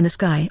soaring in the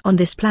sky on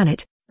this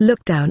planet.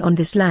 Look down on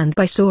this land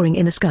by soaring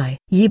in the sky.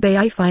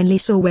 Yibei finally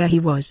saw where he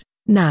was.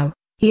 Now,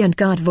 he and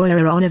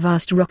Gardevoir are on a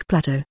vast rock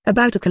plateau.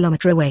 About a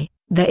kilometer away,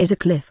 there is a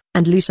cliff.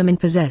 And Lusamine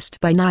possessed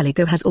by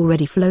Nihilego has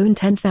already flown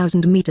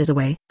 10,000 meters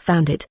away.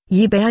 Found it.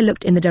 Yibei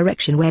looked in the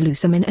direction where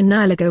Lusamine and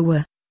Nihilego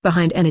were,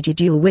 behind Energy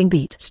Dual Wing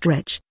Beat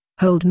Stretch.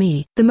 Hold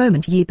me. The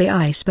moment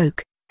Yibei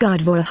spoke,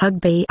 Gardevoir hugged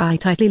Bei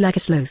tightly like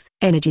a sloth.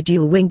 Energy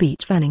Dual Wing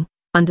Beat Fanning.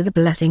 Under the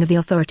blessing of the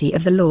authority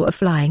of the law of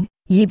flying,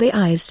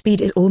 Yibei's speed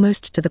is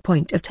almost to the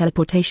point of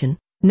teleportation.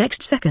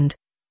 Next second,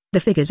 the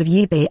figures of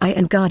Yibei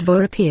and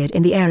Gardevoir appeared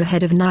in the air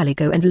ahead of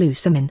Nihilego and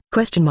Lusamine.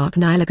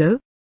 Nihilego?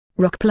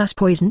 Rock plus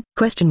poison?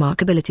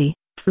 Ability,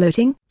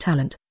 floating,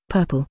 talent,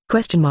 purple.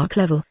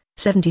 Level,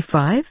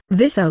 75?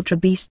 This Ultra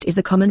Beast is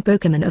the common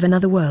Pokemon of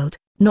another world,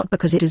 not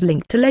because it is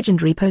linked to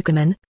legendary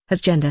Pokemon, has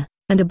gender,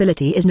 and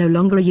ability is no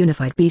longer a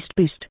unified beast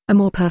boost. A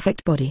more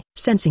perfect body.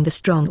 Sensing the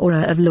strong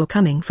aura of law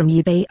coming from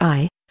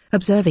Yibei,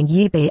 observing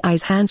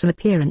Yibei's handsome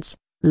appearance,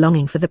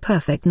 longing for the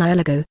perfect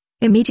Nihilego,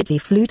 immediately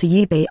flew to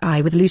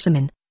Yibei with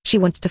Lusamine. She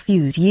wants to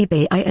fuse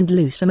Yibei and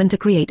Lusamine to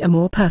create a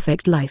more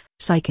perfect life.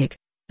 Psychic.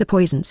 The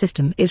poison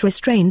system is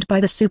restrained by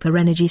the super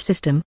energy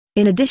system.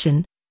 In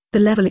addition, the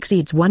level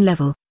exceeds one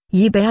level.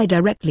 Yi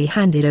directly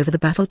handed over the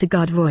battle to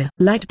God Voya.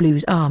 Light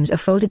Blue's arms are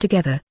folded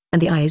together, and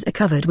the eyes are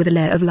covered with a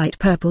layer of light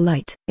purple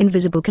light.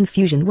 Invisible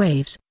confusion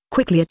waves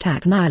quickly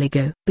attack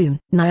Nihilego. Boom!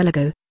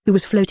 Nihilego, who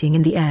was floating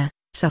in the air,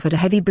 suffered a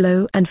heavy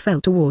blow and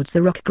fell towards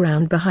the rock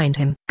ground behind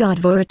him. God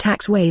Voya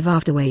attacks wave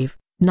after wave.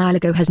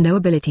 Nihilego has no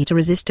ability to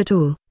resist at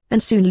all,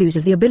 and soon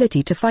loses the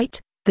ability to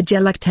fight. The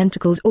gel-like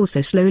tentacles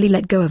also slowly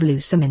let go of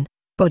Lusamine.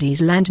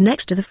 Bodies land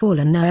next to the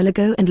fallen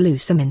Nihilego and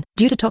Lusamine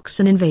due to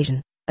toxin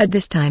invasion. At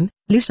this time,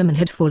 Lusamine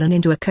had fallen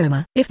into a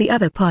coma. If the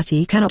other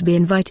party cannot be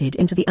invited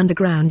into the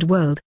underground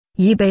world,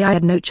 Yi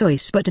had no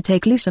choice but to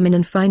take Lusamine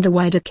and find a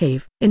wider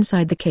cave.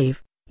 Inside the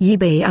cave,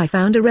 Yi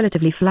found a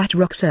relatively flat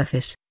rock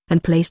surface,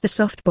 and placed the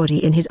soft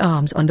body in his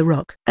arms on the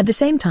rock. At the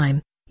same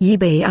time, Yi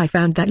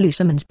found that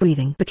Lusamine's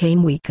breathing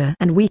became weaker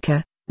and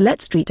weaker.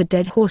 Let's treat a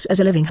dead horse as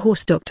a living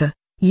horse, doctor.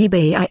 Yi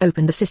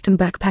opened the system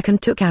backpack and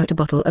took out a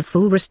bottle of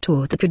full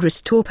restore that could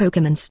restore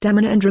Pokemon's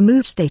stamina and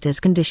remove status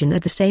condition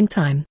at the same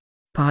time.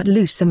 Part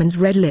Lusamine's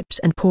red lips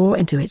and pour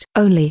into it.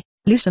 Only,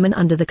 Lusamine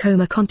under the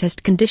coma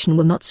contest condition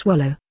will not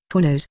swallow,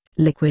 or nose,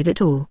 liquid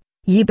at all.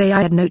 Yi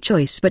had no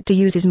choice but to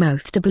use his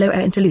mouth to blow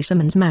air into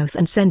Lusamine's mouth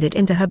and send it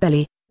into her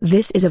belly.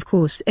 This is of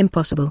course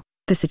impossible.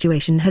 The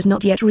situation has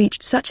not yet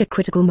reached such a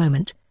critical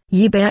moment.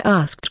 Yi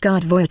asked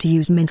God Voya to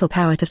use mental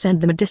power to send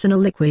the medicinal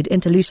liquid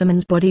into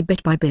Lusamine's body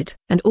bit by bit,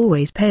 and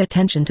always pay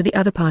attention to the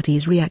other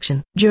party's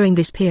reaction. During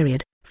this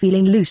period,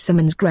 feeling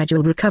Lusamine's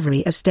gradual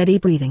recovery of steady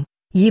breathing,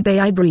 Yi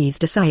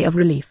breathed a sigh of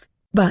relief.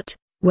 But,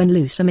 when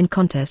Lusamine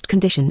contest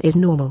condition is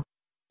normal,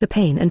 the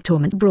pain and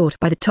torment brought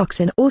by the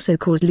toxin also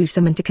caused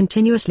Lusamine to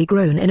continuously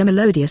groan in a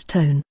melodious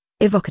tone.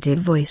 Evocative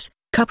voice,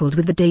 coupled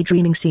with the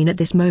daydreaming scene at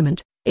this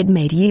moment, it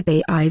made Yi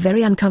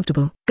very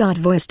uncomfortable. God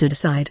Voya stood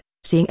aside,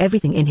 seeing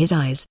everything in his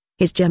eyes.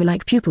 His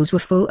gem-like pupils were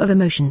full of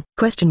emotion.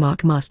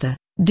 Master,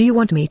 do you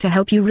want me to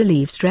help you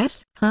relieve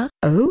stress, huh?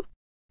 Oh?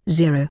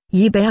 Zero.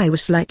 Yi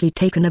was slightly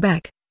taken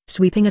aback,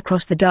 sweeping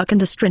across the dark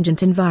and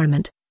astringent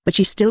environment, but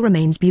she still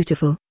remains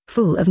beautiful,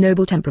 full of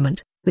noble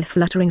temperament, with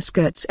fluttering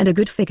skirts and a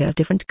good figure of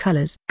different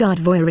colors. God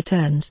Voya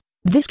returns.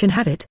 This can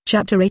have it.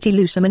 Chapter 80.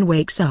 Lusamine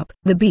wakes up.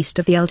 The beast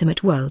of the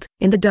ultimate world.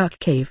 In the dark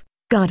cave,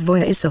 God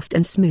Voya is soft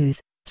and smooth.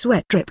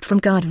 Sweat dripped from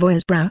God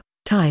Voya's brow.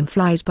 Time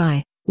flies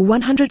by.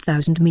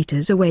 100,000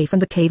 meters away from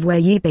the cave where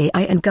Yi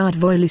and God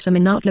Voya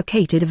Lusamine are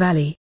located a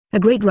valley. A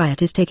great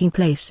riot is taking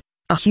place.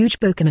 A huge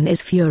Pokemon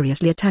is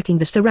furiously attacking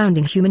the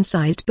surrounding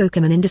human-sized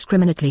Pokemon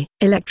indiscriminately.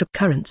 Electric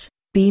currents,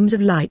 beams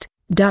of light,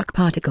 dark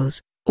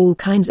particles, all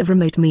kinds of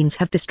remote means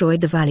have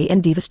destroyed the valley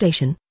in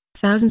devastation.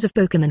 Thousands of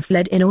Pokemon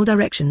fled in all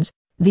directions.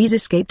 These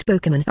escaped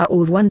Pokemon are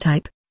all one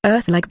type,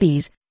 Earth-like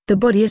bees. The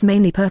body is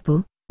mainly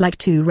purple, like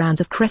two rounds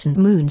of crescent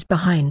moons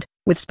behind,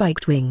 with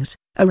spiked wings,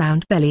 a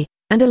round belly,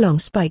 and a long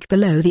spike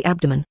below the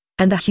abdomen.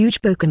 And the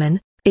huge Pokemon,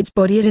 its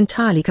body is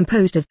entirely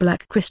composed of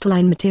black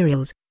crystalline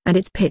materials, and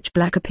its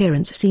pitch-black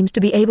appearance seems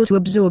to be able to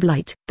absorb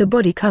light. The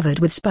body covered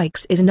with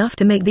spikes is enough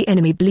to make the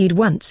enemy bleed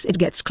once it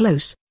gets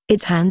close.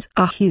 Its hands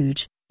are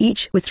huge,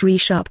 each with 3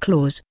 sharp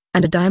claws,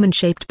 and a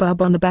diamond-shaped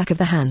barb on the back of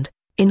the hand.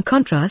 In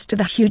contrast to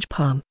the huge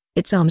palm,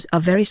 its arms are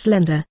very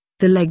slender.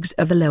 The legs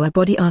of the lower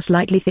body are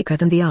slightly thicker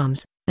than the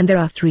arms, and there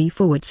are 3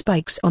 forward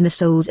spikes on the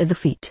soles of the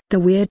feet. The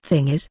weird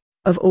thing is,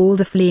 of all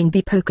the fleeing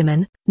bee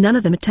Pokemon, none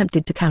of them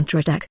attempted to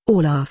counterattack.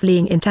 All are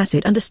fleeing in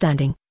tacit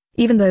understanding.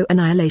 Even though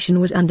Annihilation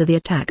was under the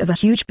attack of a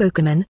huge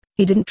Pokemon,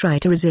 he didn't try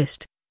to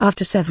resist.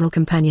 After several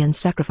companions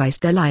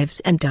sacrificed their lives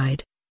and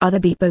died, other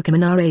bee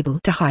Pokemon are able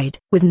to hide.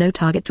 With no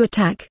target to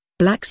attack,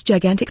 Black's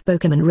gigantic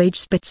Pokemon Rage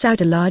spits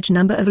out a large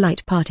number of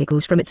light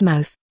particles from its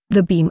mouth.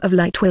 The beam of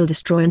light will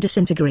destroy and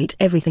disintegrate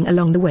everything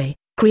along the way,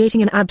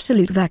 creating an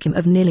absolute vacuum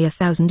of nearly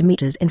 1,000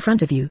 meters in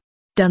front of you.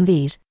 Done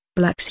these,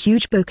 Black's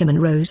huge Pokemon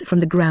rose from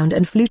the ground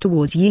and flew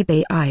towards Yi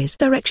Bei's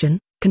direction,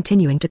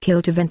 continuing to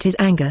kill to vent his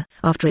anger.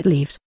 After it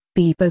leaves,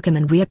 bee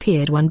Pokemon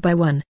reappeared one by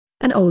one.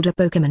 An older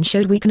Pokemon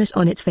showed weakness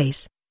on its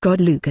face,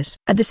 God Lucas.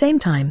 At the same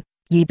time,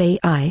 Yi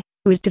Bei,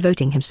 who is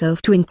devoting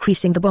himself to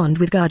increasing the bond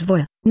with God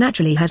Voya,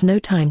 naturally has no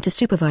time to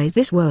supervise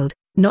this world,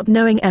 not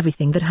knowing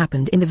everything that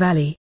happened in the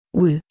valley.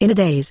 Woo! In a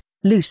daze,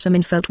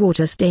 Lusamine felt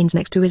water stains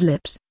next to his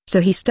lips,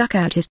 so he stuck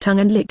out his tongue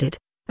and licked it.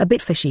 A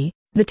bit fishy,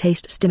 the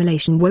taste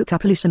stimulation woke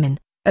up Lusamine.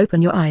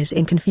 Open your eyes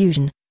in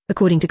confusion.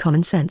 According to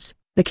common sense,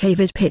 the cave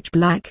is pitch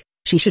black,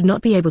 she should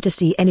not be able to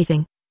see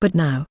anything, but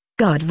now,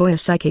 God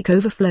Voya's psychic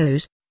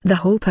overflows, the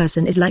whole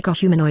person is like a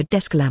humanoid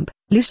desk lamp.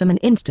 Lusamine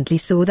instantly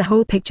saw the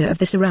whole picture of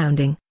the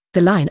surrounding.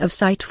 The line of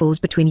sight falls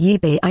between Yi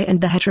Bei and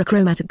the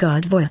heterochromatic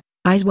God Voya.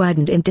 Eyes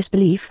widened in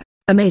disbelief.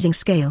 Amazing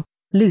scale.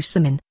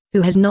 Lusamine,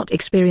 who has not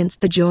experienced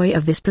the joy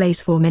of this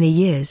place for many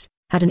years,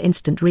 had an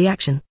instant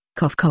reaction.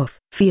 Cough cough.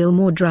 Feel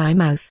more dry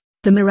mouth.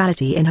 The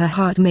morality in her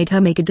heart made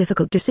her make a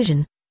difficult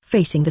decision.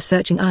 Facing the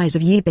searching eyes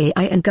of Yi Bei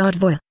and God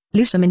Voya,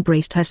 Lusamine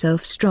braced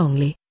herself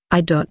strongly.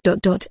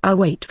 I'll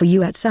wait for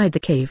you outside the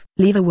cave.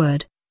 Leave a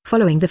word.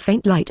 Following the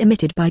faint light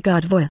emitted by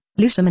God Voya,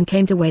 Lusamine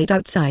came to wait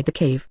outside the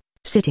cave.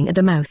 Sitting at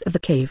the mouth of the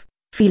cave,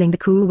 feeling the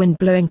cool wind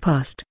blowing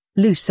past,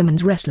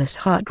 Lusamine's restless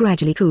heart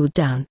gradually cooled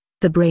down.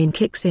 The brain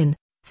kicks in,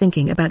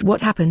 thinking about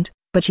what happened,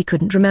 but she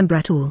couldn't remember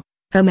at all.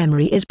 Her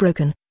memory is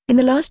broken. In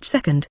the last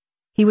second,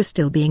 he was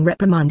still being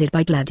reprimanded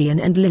by Gladion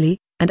and Lillie,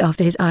 and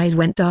after his eyes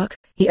went dark,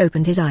 he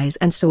opened his eyes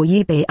and saw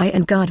Yi-Bei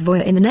and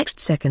Guardvoya in the next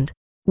second.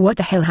 What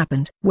the hell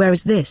happened? Where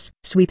is this?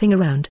 Sweeping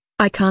around,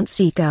 I can't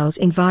see Gal's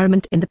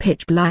environment in the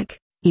pitch black.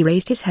 He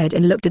raised his head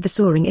and looked at the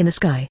soaring in the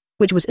sky,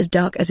 which was as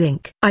dark as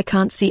ink. I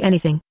can't see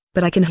anything,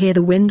 but I can hear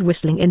the wind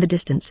whistling in the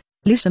distance.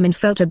 Lusamine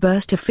felt a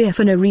burst of fear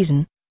for no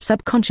reason,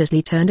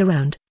 subconsciously turned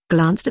around,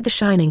 glanced at the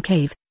shining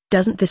cave.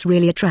 Doesn't this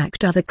really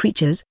attract other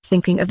creatures?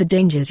 Thinking of the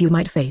dangers you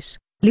might face,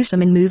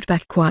 Lusamine moved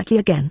back quietly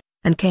again,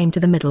 and came to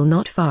the middle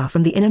not far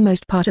from the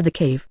innermost part of the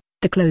cave.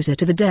 The closer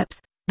to the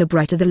depth, the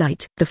brighter the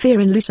light. The fear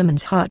in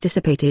Lusamine's heart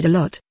dissipated a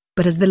lot,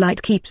 but as the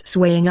light keeps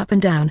swaying up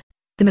and down,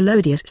 the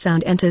melodious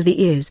sound enters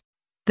the ears.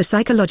 The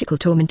psychological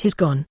torment is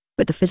gone,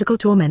 but the physical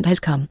torment has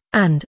come.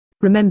 And,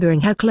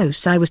 remembering how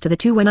close I was to the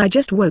two when I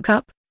just woke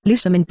up,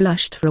 Lusamine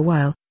blushed for a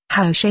while.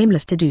 How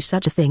shameless to do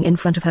such a thing in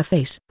front of her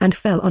face, and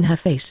fell on her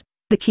face.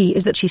 The key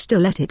is that she still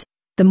let it.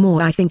 The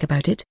more I think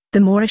about it, the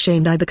more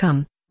ashamed I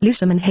become.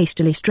 Lusamine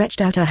hastily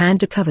stretched out her hand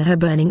to cover her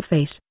burning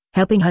face,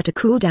 helping her to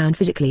cool down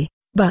physically.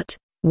 But,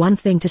 one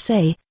thing to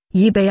say,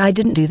 Yi-Bei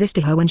didn't do this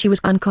to her when she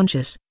was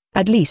unconscious.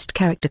 At least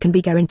character can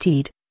be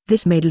guaranteed.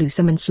 This made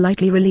Lusamine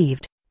slightly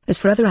relieved. As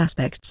for other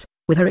aspects,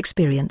 with her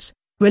experience,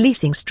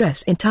 releasing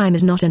stress in time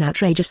is not an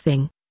outrageous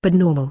thing, but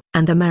normal.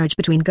 And the marriage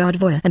between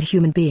Guardvoya and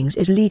human beings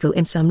is legal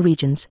in some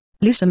regions.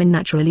 Lusamine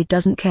naturally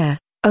doesn't care.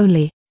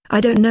 Only, I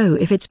don't know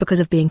if it's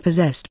because of being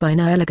possessed by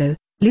Nihilego.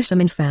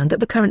 Lusamine found that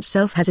the current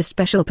self has a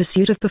special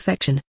pursuit of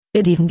perfection.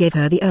 It even gave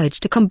her the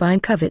urge to combine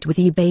covet with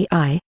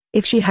Yi-Bei.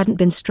 If she hadn't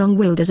been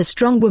strong-willed as a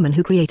strong woman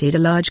who created a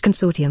large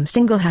consortium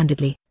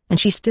single-handedly, and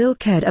she still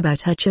cared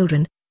about her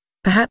children,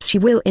 perhaps she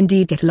will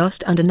indeed get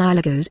lost under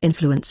Nihilego's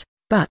influence.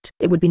 But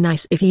it would be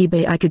nice if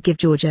Yi-Bei could give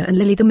Georgia and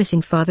Lillie the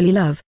missing fatherly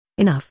love.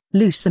 Enough.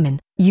 Lusamine,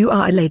 you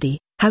are a lady.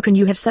 How can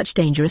you have such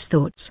dangerous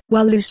thoughts?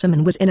 While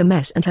Lusamine was in a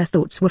mess and her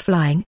thoughts were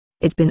flying,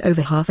 it's been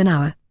over half an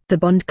hour. The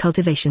bond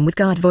cultivation with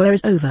Guardvoya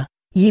is over.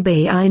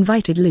 Yi-Bei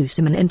invited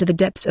Lusamine into the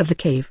depths of the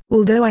cave.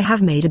 Although I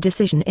have made a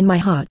decision in my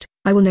heart,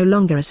 I will no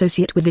longer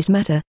associate with this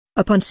matter.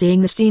 Upon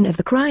seeing the scene of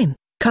the crime,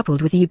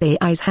 coupled with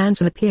Yi-Bei's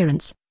handsome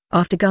appearance,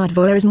 after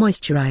Guardvoya is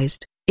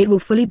moisturized, it will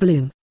fully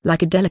bloom,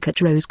 like a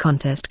delicate rose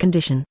contest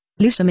condition.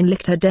 Lusamine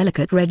licked her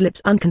delicate red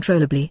lips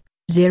uncontrollably.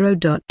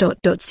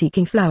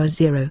 Seeking flowers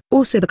 0.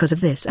 Also because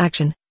of this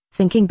action,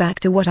 thinking back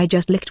to what I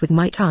just licked with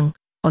my tongue,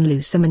 on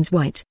Lusamine's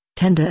white,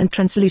 tender and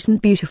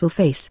translucent beautiful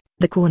face,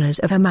 the corners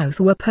of her mouth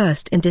were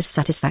pursed in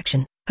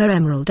dissatisfaction. Her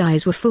emerald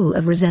eyes were full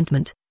of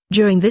resentment.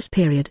 During this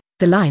period,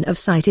 the line of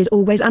sight is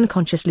always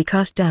unconsciously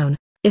cast down.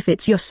 If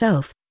it's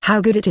yourself,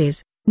 how good it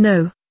is.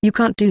 No, you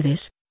can't do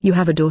this. You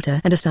have a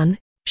daughter and a son.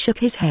 Shook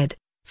his head,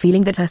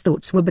 feeling that her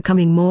thoughts were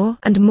becoming more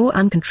and more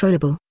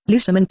uncontrollable.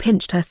 Lusamine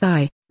pinched her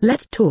thigh.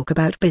 Let's talk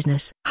about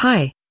business.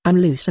 Hi, I'm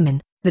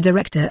Lusamine, the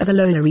director of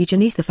Alola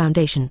Region Ether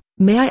Foundation.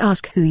 May I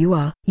ask who you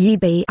are?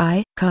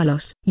 Yi-Bei,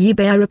 Carlos.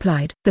 Yi-Bei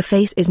replied. The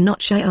face is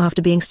not shy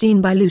after being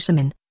seen by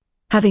Lusamine.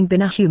 Having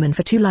been a human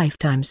for 2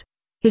 lifetimes,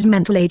 his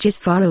mental age is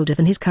far older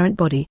than his current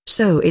body.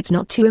 So it's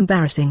not too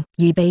embarrassing.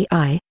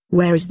 Yi-Bei,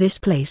 where is this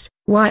place?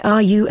 Why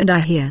are you and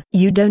I here?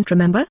 You don't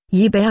remember?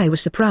 Yi-Bei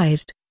was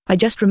surprised. I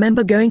just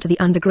remember going to the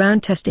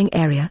underground testing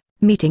area,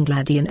 meeting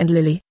Gladion and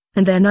Lillie,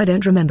 and then I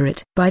don't remember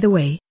it. By the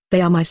way,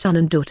 they are my son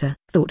and daughter.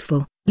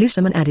 Thoughtful,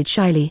 Lusamine added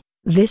shyly.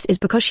 This is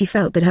because she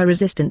felt that her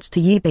resistance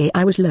to Yi-Bei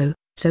was low,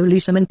 so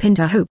Lusamine pinned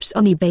her hopes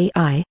on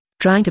Yi-Bei,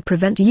 trying to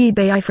prevent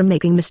Yi-Bei from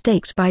making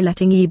mistakes by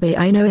letting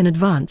Yi-Bei know in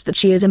advance that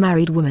she is a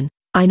married woman.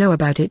 I know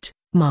about it,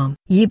 Mom.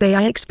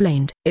 Yi-Bei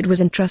explained. It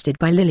was entrusted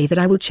by Lillie that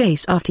I will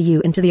chase after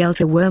you into the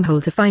Ultra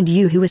Wormhole to find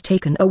you who was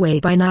taken away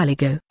by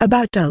Nihilego.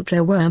 About Ultra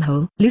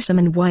Wormhole.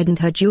 Lusamine widened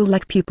her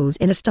jewel-like pupils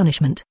in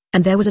astonishment,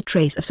 and there was a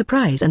trace of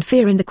surprise and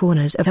fear in the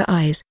corners of her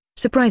eyes.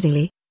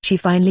 Surprisingly, she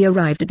finally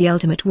arrived at the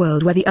ultimate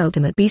world where the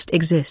ultimate beast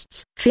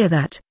exists. Fear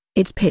that,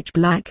 it's pitch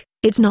black,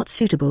 it's not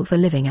suitable for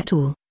living at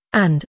all,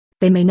 and,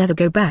 they may never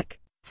go back.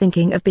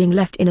 Thinking of being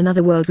left in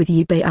another world with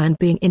Yi-Bei and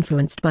being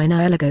influenced by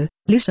Nihilego,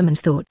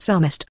 Lusamine's thoughts are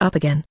messed up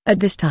again.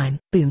 At this time,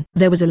 boom,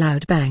 there was a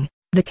loud bang.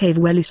 The cave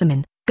where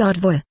Lusamine,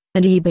 Guardvoya,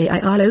 and Yi-Bei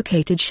are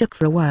located shook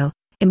for a while.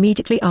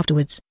 Immediately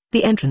afterwards,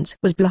 the entrance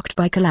was blocked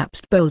by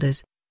collapsed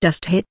boulders.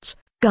 Dust hits,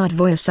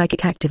 Guardvoya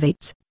psychic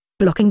activates,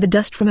 blocking the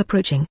dust from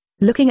approaching.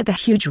 Looking at the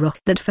huge rock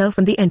that fell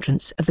from the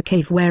entrance of the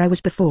cave where I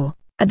was before.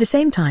 At the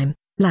same time,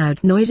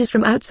 loud noises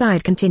from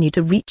outside continued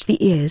to reach the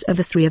ears of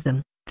the 3 of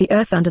them. The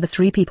earth under the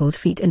 3 people's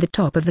feet and the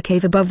top of the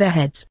cave above their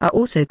heads are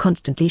also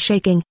constantly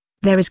shaking.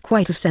 There is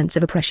quite a sense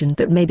of oppression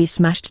that may be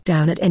smashed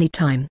down at any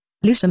time.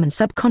 Lusamine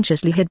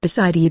subconsciously hid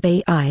beside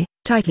Yi-Bei,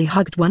 tightly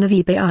hugged one of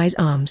Yi-Bei's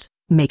arms,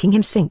 making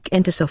him sink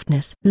into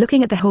softness.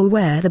 Looking at the hole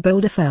where the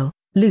boulder fell,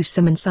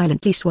 Lusamine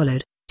silently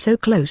swallowed. So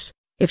close,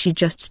 if she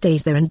just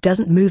stays there and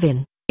doesn't move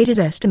in. It is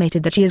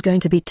estimated that she is going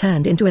to be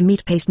turned into a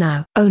meat paste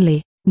now.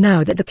 Only,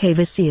 now that the cave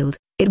is sealed,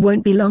 it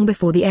won't be long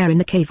before the air in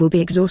the cave will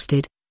be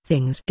exhausted.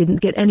 Things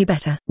didn't get any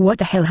better. What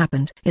the hell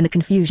happened? In the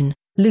confusion,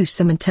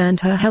 Lusamine turned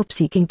her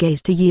help-seeking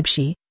gaze to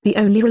Yi-Bei, the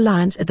only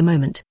reliance at the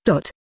moment.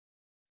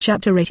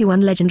 Chapter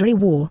 81 Legendary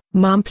War.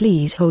 Mom,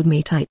 please hold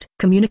me tight.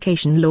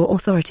 Communication Law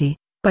Authority.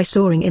 By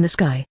soaring in the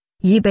sky,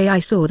 Yi-Bei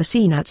saw the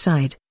scene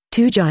outside.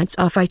 Two giants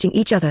are fighting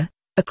each other.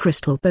 A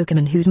crystal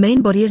Pokemon whose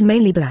main body is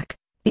mainly black.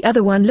 The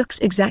other one looks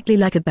exactly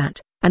like a bat,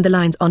 and the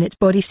lines on its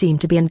body seem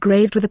to be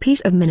engraved with a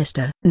piece of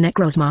Minister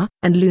Necrozma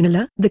and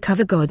Lunala, the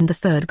cover god and the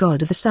third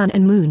god of the Sun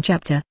and Moon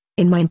chapter.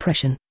 In my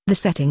impression, the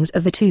settings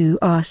of the two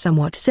are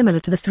somewhat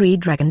similar to the three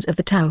dragons of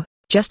the Tao,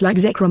 just like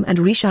Zekrom and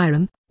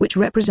Reshiram, which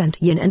represent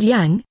Yin and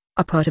Yang,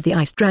 are part of the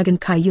ice dragon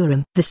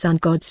Kyurem. The sun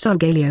god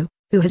Solgaleo,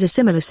 who has a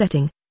similar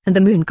setting, and the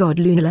moon god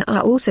Lunala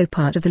are also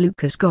part of the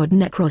Lucas god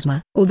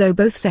Necrozma. Although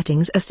both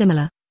settings are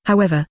similar,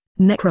 however,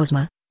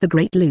 Necrozma, the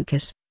great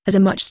Lucas, has a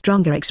much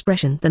stronger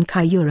expression than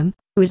Kyurem,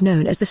 who is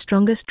known as the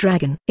strongest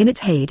dragon. In its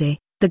heyday,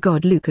 the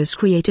god Lucas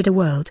created a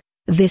world.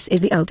 This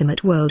is the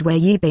ultimate world where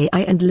Yi-Bei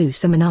and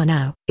Lusamine are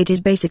now. It is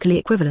basically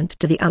equivalent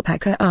to the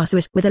Alpaca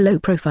Arceus with a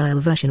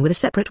low-profile version with a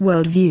separate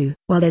world view.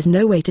 While there's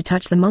no way to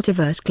touch the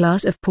multiverse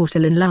class of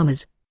porcelain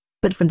llamas.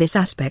 But from this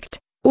aspect,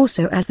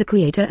 also as the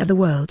creator of the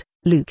world,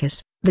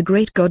 Lucas, the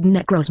great god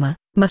Necrozma,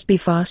 must be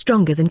far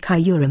stronger than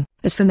Kyurem.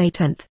 As for May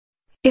 10th,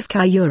 if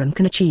Kyurem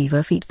can achieve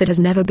a feat that has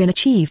never been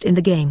achieved in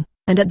the game,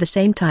 and at the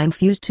same time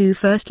fuse two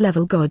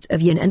first-level gods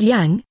of Yin and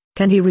Yang,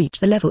 can he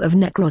reach the level of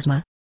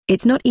Necrozma?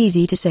 It's not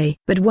easy to say,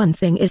 but one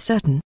thing is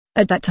certain,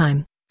 at that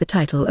time, the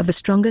title of the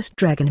strongest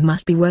dragon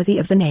must be worthy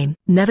of the name.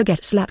 Never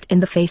get slapped in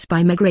the face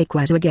by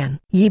Megrayquazu again.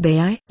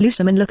 Yi-Bei.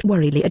 Lusamine looked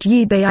worriedly at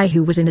Yi-Bei,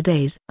 who was in a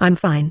daze. I'm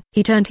fine.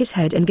 He turned his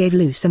head and gave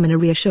Lusamine a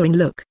reassuring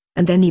look,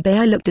 and then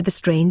Yi-Bei looked at the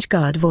strange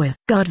Gardevoir.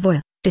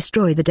 Gardevoir,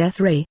 destroy the death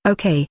ray.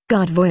 Okay.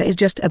 Gardevoir is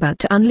just about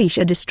to unleash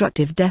a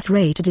destructive death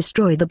ray to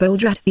destroy the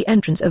boulder at the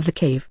entrance of the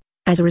cave.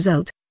 As a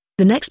result,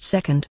 the next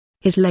second,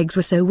 his legs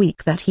were so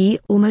weak that he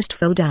almost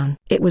fell down.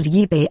 It was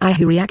Yi-Bei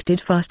who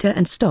reacted faster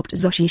and stopped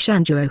Zoshi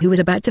Shanjuo, who was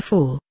about to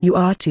fall. You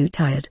are too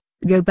tired.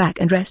 Go back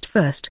and rest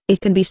first.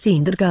 It can be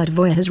seen that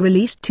Gardevoir has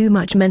released too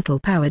much mental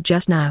power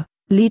just now,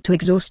 lead to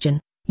exhaustion.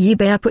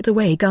 Yi-Bei put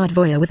away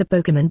Gardevoir with a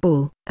Pokemon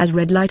ball. As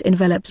red light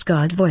envelops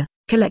Gardevoir,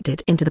 collect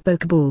it into the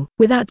Pokeball.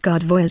 Without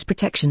Gardevoir's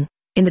protection,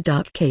 in the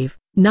dark cave,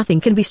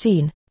 nothing can be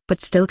seen,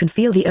 but still can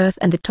feel the earth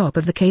and the top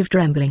of the cave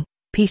trembling.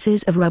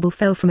 Pieces of rubble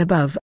fell from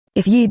above.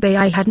 If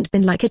Yi-Bei hadn't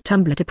been like a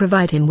tumbler to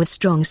provide him with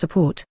strong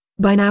support,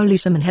 by now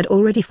Lusamine had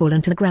already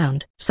fallen to the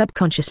ground.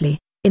 Subconsciously,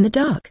 in the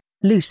dark,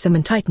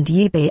 Lusamine tightened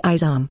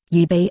Yi-Bei's arm.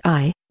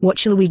 Yi-Bei, what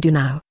shall we do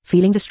now?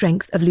 Feeling the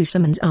strength of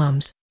Lusamine's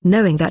arms,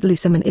 knowing that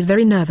Lusamine is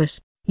very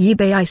nervous,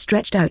 Yi-Bei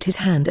stretched out his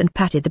hand and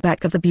patted the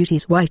back of the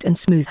beauty's white and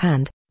smooth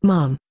hand.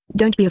 Mom,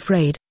 don't be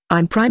afraid,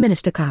 I'm Prime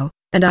Minister Kao,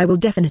 and I will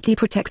definitely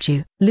protect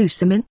you.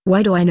 Lusamine,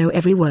 why do I know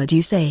every word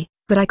you say,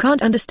 but I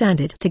can't understand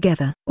it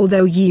together?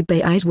 Although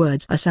Yi-Bei's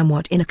words are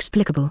somewhat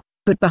inexplicable,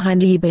 but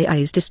behind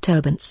Yi-Bei's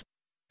disturbance,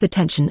 the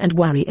tension and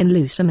worry in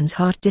Lusamine's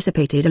heart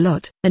dissipated a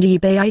lot, and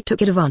Yi-Bei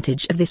took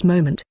advantage of this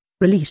moment,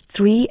 released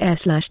 3 air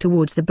slash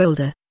towards the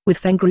boulder, with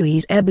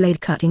Fengrui's air blade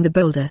cutting the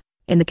boulder.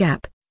 In the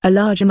gap, a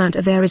large amount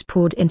of air is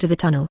poured into the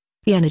tunnel.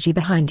 The energy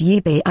behind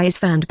Yi-Bei is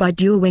fanned by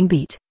dual wing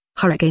beat.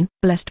 Hurricane.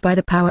 Blessed by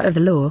the power of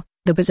the law,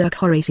 the Berserk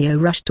Horatio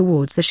rushed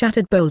towards the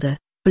shattered boulder,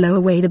 blow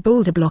away the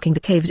boulder blocking the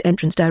cave's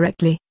entrance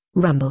directly.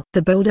 Rumble.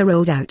 The boulder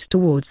rolled out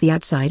towards the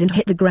outside and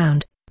hit the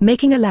ground,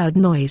 making a loud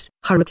noise.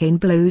 Hurricane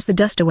blows the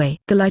dust away.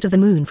 The light of the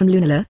moon from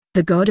Lunala,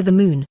 the god of the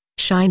moon,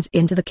 shines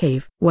into the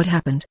cave. What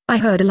happened? I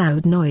heard a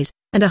loud noise,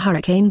 and a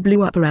hurricane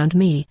blew up around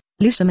me.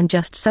 Lusamine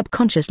just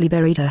subconsciously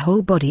buried her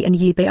whole body in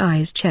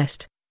Yi-Bei's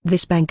chest.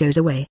 This bang goes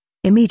away.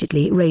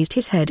 Immediately raised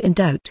his head in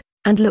doubt,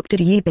 and looked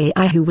at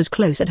Yi-Bei who was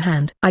close at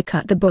hand. I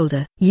cut the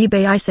boulder.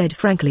 Yi-Bei said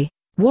frankly.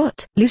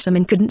 What?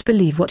 Lusamine couldn't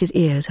believe what his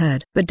ears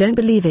heard. But don't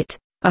believe it.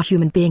 A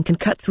human being can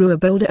cut through a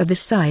boulder of this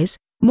size.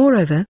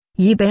 Moreover,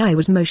 Yi-Bei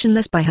was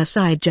motionless by her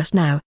side just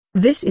now.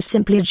 This is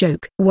simply a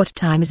joke. What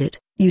time is it?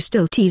 You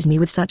still tease me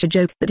with such a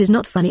joke that is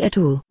not funny at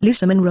all.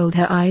 Lusamine rolled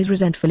her eyes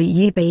resentfully.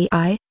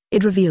 Yi-Bei,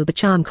 it revealed the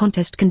charm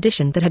contest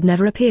condition that had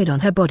never appeared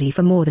on her body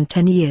for more than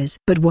 10 years.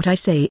 But what I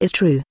say is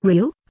true.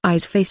 Real?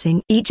 Eyes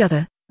facing each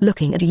other,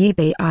 looking at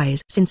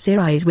Yi-Bei's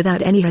sincere eyes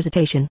without any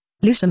hesitation,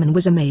 Lusamine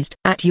was amazed.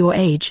 At your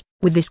age,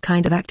 with this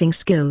kind of acting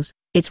skills,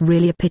 it's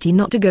really a pity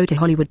not to go to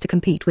Hollywood to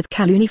compete with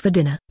Kaluni for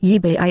dinner.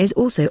 Yi-Bei is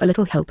also a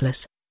little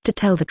helpless. To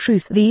tell the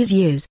truth, these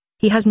years,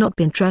 he has not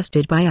been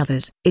trusted by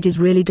others. It is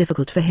really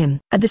difficult for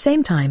him. At the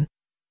same time,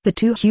 the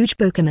two huge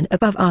Pokemon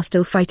above are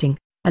still fighting.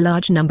 A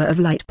large number of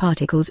light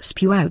particles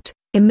spew out,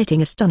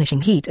 emitting astonishing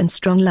heat and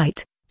strong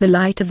light. The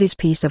light of this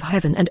piece of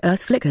heaven and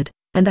earth flickered,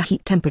 and the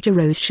heat temperature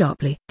rose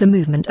sharply. The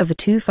movement of the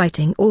two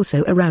fighting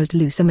also aroused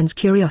Lusamine's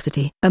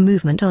curiosity. A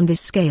movement on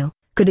this scale.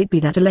 Could it be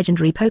that a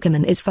legendary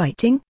Pokemon is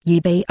fighting?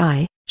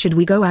 Yi-Bei, should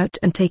we go out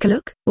and take a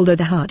look? Although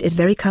the heart is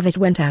very covet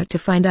went out to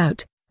find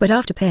out, but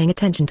after paying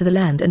attention to the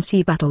land and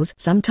sea battles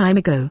some time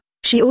ago,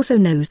 she also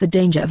knows the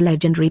danger of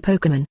legendary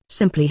Pokemon.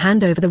 Simply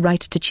hand over the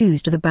right to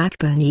choose to the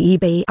backbone.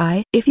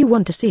 Yi-Bei, if you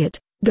want to see it,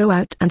 go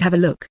out and have a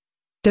look.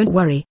 Don't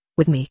worry,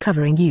 with me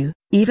covering you,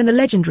 even the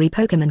legendary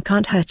Pokemon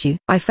can't hurt you.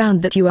 I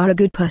found that you are a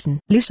good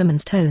person.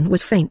 Lusamine's tone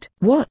was faint.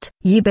 What?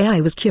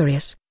 Yi-Bei was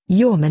curious.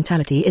 Your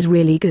mentality is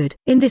really good.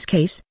 In this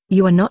case,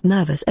 you are not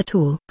nervous at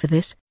all. For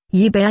this,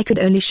 Yibei could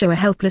only show a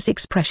helpless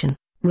expression.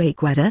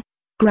 Rayquaza,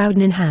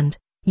 Groudon in hand,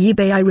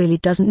 Yibei really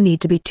doesn't need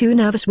to be too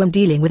nervous when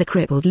dealing with a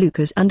crippled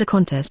Lucas under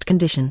contest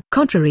condition.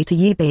 Contrary to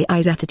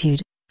Yibei's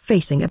attitude,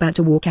 facing about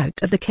to walk out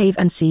of the cave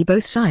and see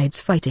both sides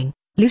fighting,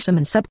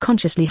 Lusamine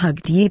subconsciously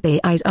hugged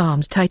Yibei's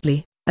arms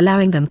tightly,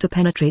 allowing them to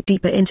penetrate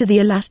deeper into the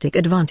elastic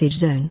advantage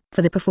zone.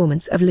 For the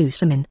performance of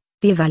Lusamine,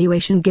 the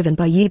evaluation given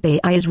by Yibei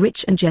is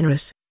rich and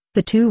generous.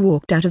 The two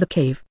walked out of the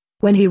cave.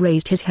 When he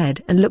raised his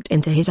head and looked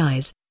into his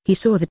eyes, he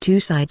saw the two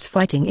sides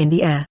fighting in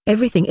the air.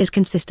 Everything is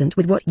consistent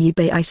with what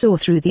Yibei saw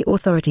through the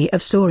authority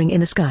of soaring in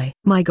the sky.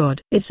 My god,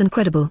 it's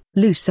incredible.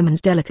 Lusamine's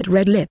delicate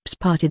red lips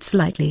parted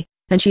slightly,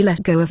 and she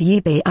let go of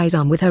Yibei's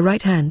arm with her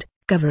right hand,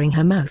 covering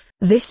her mouth.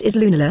 This is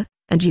Lunala,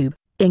 and Jube,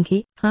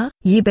 Inky, huh?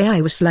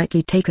 Yibei was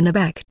slightly taken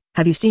aback.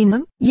 Have you seen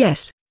them?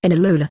 Yes, in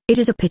Alola. It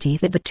is a pity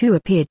that the two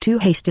appeared too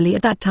hastily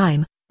at that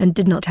time, and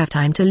did not have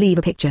time to leave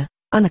a picture.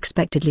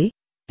 Unexpectedly,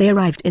 they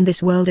arrived in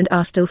this world and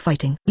are still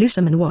fighting.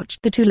 Lusamine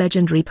watched the two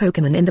legendary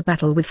Pokémon in the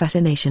battle with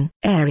fascination.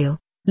 Ariel,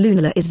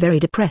 Lunala is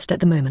very depressed at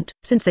the moment.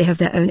 Since they have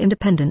their own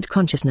independent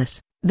consciousness,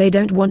 they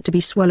don't want to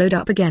be swallowed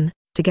up again.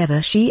 Together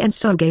she and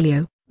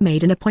Solgaleo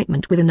made an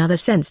appointment with another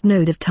sense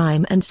node of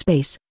time and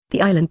space,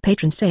 the island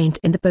patron saint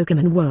in the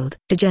Pokémon world.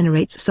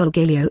 Degenerates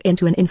Solgaleo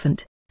into an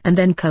infant, and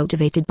then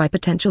cultivated by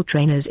potential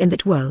trainers in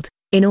that world,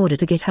 in order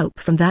to get help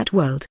from that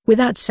world.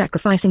 Without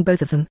sacrificing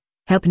both of them,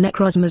 help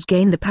Necrozma's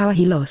gain the power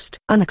he lost.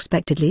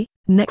 Unexpectedly,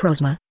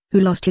 Necrozma,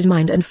 who lost his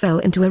mind and fell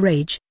into a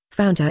rage,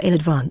 found her in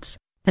advance,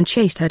 and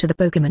chased her to the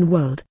Pokémon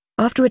world.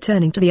 After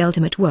returning to the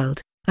Ultimate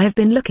world, I have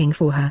been looking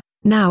for her.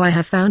 Now I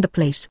have found a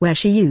place where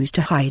she used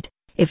to hide.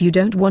 If you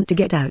don't want to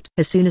get out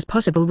as soon as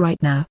possible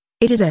right now,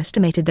 it is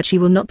estimated that she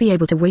will not be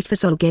able to wait for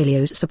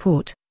Solgaleo's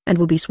support, and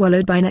will be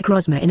swallowed by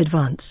Necrozma in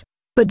advance.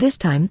 But this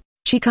time,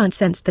 she can't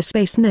sense the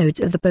space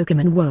nodes of the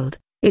Pokémon world.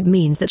 It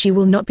means that she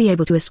will not be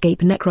able to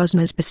escape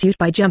Necrozma's pursuit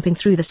by jumping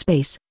through the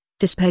space.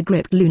 Despair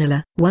gripped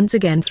Lunala once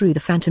again through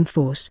the phantom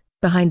force,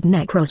 behind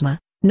Necrozma,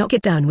 knock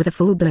it down with a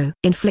full blow.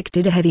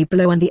 Inflicted a heavy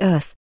blow on the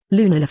earth,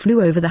 Lunala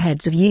flew over the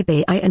heads of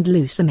Yibei and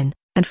Lusamine,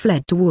 and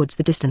fled towards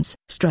the distance.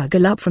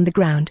 Struggle up from the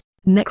ground,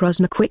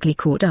 Necrozma quickly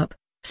caught up.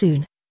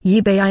 Soon,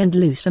 Yibei and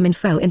Lusamine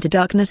fell into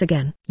darkness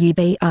again.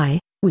 Yibei,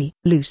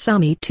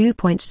 Lusamine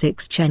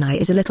 2.6 Chennai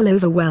is a little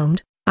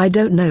overwhelmed. I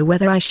don't know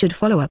whether I should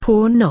follow up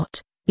or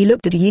not. He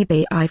looked at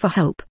Yibei for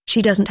help.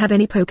 She doesn't have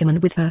any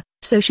Pokémon with her,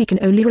 so she can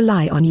only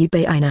rely on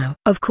Yibei now.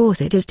 Of course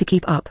it is to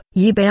keep up.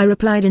 Yibei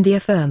replied in the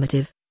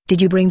affirmative.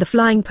 Did you bring the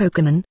flying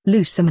Pokémon?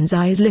 Lusamine's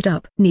eyes lit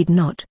up. Need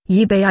not.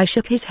 Yibei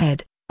shook his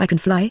head. I can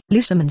fly.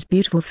 Lusamine's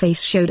beautiful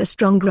face showed a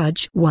strong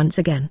grudge once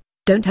again.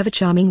 Don't have a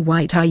charming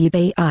white eye,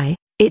 Yibei.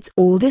 It's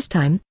all this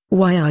time.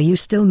 Why are you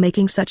still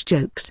making such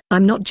jokes?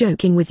 I'm not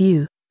joking with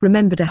you.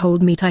 Remember to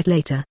hold me tight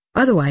later.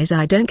 Otherwise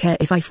I don't care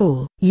if I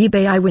fall.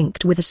 Yibei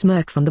winked with a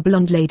smirk from the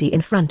blonde lady in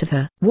front of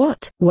her.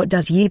 What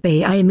does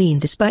Yibei mean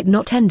despite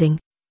not ending?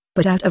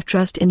 But out of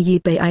trust in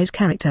Yibei's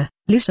character,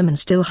 Lusamine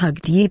still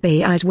hugged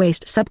Yibei's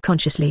waist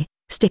subconsciously,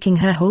 sticking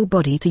her whole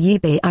body to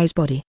Yibei's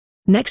body.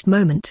 Next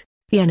moment,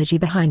 the energy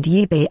behind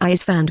Yibei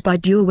is fanned by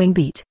dual wing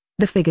beat.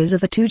 The figures of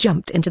the two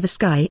jumped into the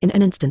sky in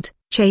an instant,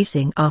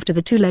 chasing after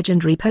the two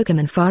legendary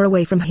Pokémon far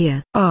away from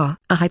here. A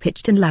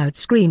high-pitched and loud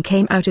scream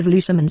came out of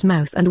Lusamine's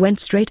mouth and went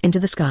straight into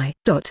the sky.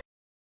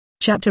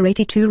 Chapter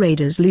 82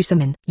 Raiders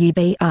Lusamine.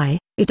 Yibei,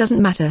 it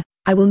doesn't matter,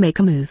 I will make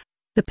a move.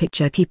 The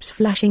picture keeps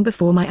flashing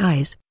before my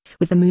eyes.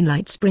 With the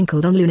moonlight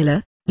sprinkled on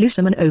Lunala,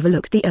 Lusamine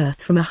overlooked the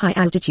earth from a high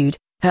altitude.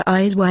 Her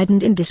eyes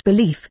widened in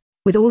disbelief,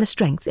 with all the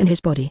strength in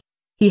his body.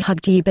 He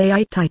hugged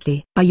Yibei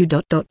tightly. Are you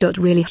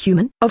really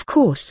human? Of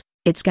course.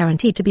 It's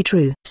guaranteed to be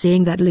true.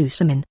 Seeing that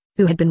Lusamine,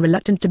 who had been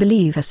reluctant to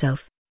believe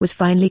herself, was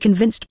finally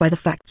convinced by the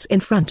facts in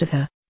front of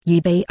her,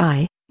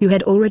 Yibei, who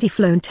had already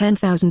flown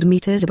 10,000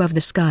 meters above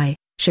the sky,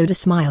 showed a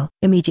smile.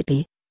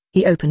 Immediately,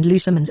 he opened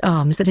Lusamine's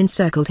arms that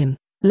encircled him,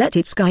 let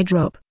its sky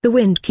drop. The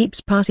wind keeps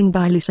passing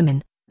by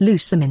Lusamine.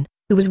 Lusamine,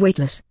 who was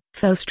weightless,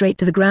 fell straight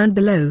to the ground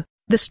below.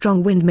 The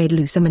strong wind made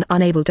Lusamine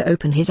unable to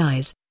open his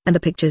eyes, and the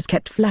pictures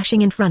kept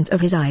flashing in front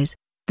of his eyes.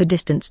 The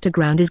distance to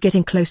ground is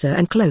getting closer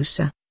and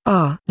closer.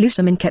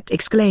 Lusamine kept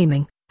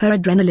exclaiming. Her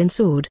adrenaline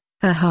soared,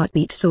 her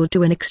heartbeat soared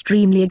to an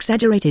extremely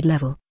exaggerated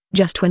level.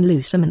 Just when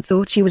Lusamine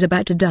thought she was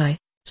about to die,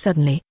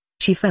 suddenly,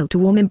 she felt a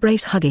warm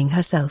embrace hugging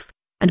herself,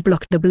 and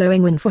blocked the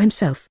blowing wind for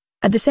himself.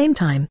 At the same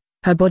time,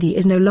 her body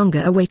is no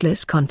longer a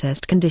weightless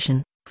contest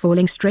condition,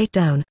 falling straight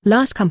down.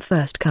 Last come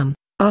first come.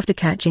 After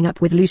catching up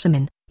with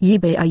Lusamine,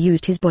 Yibei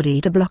used his body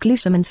to block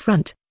Lusamine's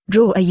front,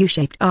 draw a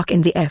U-shaped arc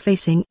in the air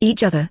facing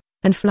each other,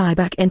 and fly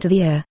back into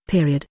the air.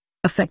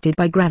 Affected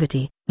by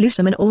gravity,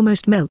 Lusamine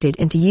almost melted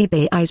into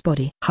Yibei's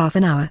body. Half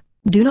an hour,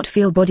 do not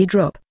feel body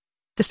drop.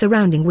 The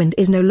surrounding wind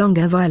is no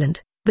longer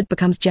violent, but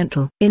becomes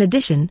gentle. In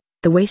addition,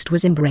 the waist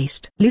was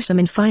embraced.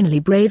 Lusamine finally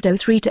braved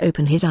O3 to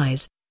open his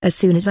eyes. As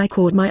soon as I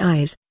caught my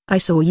eyes, I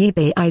saw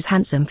Yibei's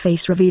handsome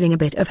face revealing a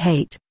bit of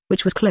hate,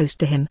 which was close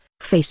to him,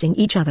 facing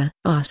each other.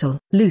 Arsehole.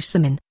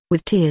 Lusamine,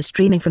 with tears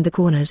streaming from the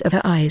corners of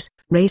her eyes,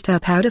 raised her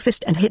powder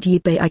fist and hit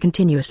Yubei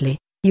continuously.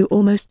 You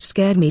almost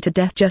scared me to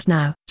death just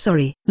now.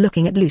 Sorry.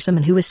 Looking at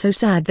Lusamine, who was so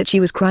sad that she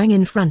was crying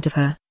in front of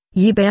her,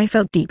 Yubei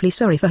felt deeply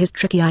sorry for his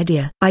tricky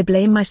idea. I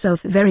blame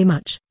myself very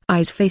much.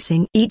 Eyes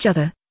facing each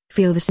other,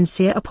 feel the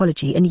sincere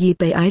apology in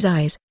Yubei's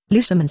eyes.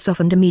 Lusamine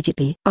softened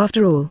immediately.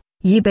 After all,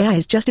 Yubei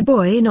is just a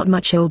boy not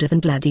much older than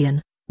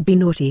Gladion. Be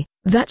naughty,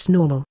 that's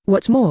normal.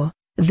 What's more,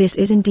 this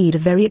is indeed a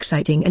very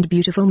exciting and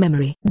beautiful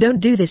memory. Don't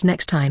do this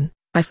next time,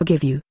 I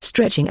forgive you.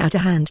 Stretching out a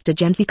hand to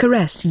gently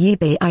caress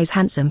Yubei's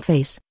handsome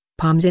face,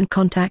 palms in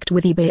contact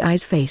with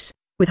Yubei's face.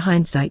 With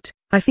hindsight,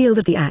 I feel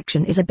that the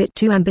action is a bit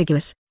too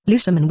ambiguous.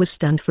 Lusamine was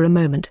stunned for a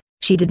moment.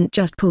 She didn't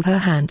just pull her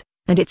hand,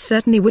 and it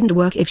certainly wouldn't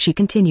work if she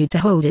continued to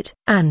hold it.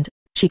 And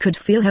she could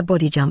feel her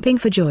body jumping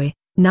for joy.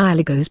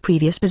 Nihilgo's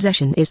previous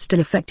possession is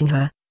still affecting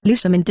her.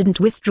 Lusamine didn't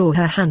withdraw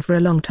her hand for a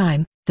long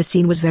time. The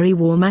scene was very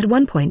warm at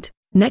one point.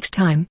 Next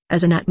time,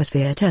 as an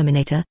atmosphere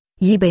terminator,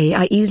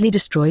 Yubei easily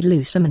destroyed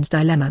Lusamine's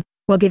dilemma,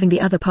 while giving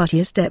the other party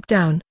a step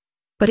down.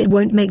 But it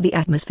won't make the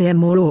atmosphere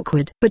more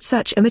awkward. But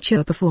such a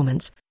mature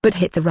performance, but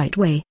hit the right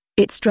way.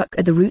 It struck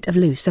at the root of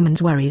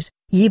Lusamine's worries.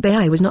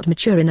 Yubei was not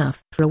mature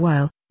enough. For a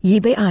while,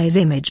 Yubei's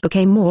image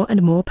became more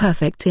and more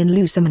perfect in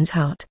Lusamine's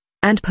heart.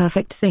 And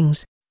perfect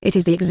things. It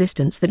is the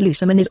existence that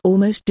Lusamine is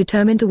almost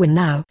determined to win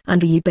now.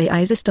 Under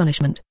Yubei's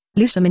astonishment,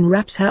 Lusamine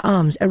wraps her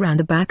arms around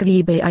the back of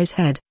Yubei's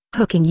head,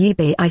 hooking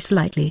Yubei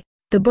slightly.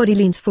 The body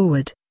leans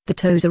forward, the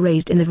toes are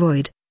raised in the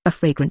void. A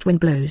fragrant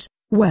wind blows.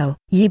 Well,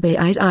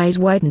 Yubei's eyes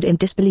widened in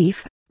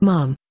disbelief.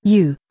 Mom,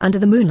 you. Under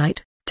the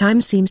moonlight,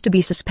 time seems to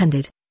be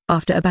suspended.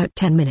 After about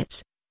 10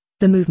 minutes.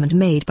 The movement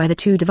made by the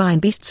two divine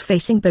beasts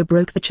facing Bo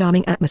broke the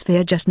charming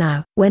atmosphere just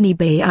now. When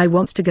Yubei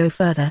wants to go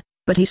further,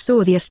 but he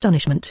saw the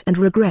astonishment and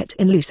regret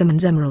in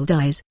Lusamine's emerald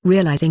eyes.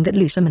 Realizing that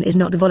Lusamine is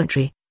not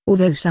voluntary,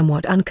 although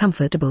somewhat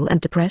uncomfortable and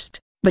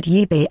depressed, but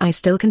Yubei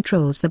still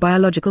controls the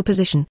biological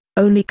position,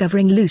 only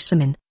covering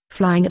Lusamine,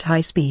 flying at high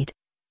speed.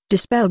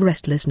 Dispel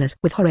restlessness.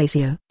 With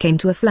Horatio came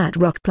to a flat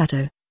rock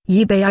plateau.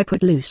 Yubei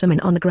put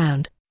Lusamine on the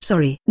ground.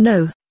 Sorry.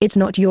 No, it's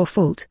not your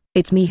fault,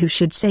 it's me who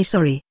should say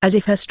sorry. As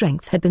if her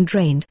strength had been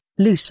drained,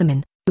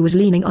 Lusamine, who was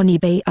leaning on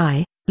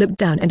Yubei, looked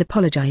down and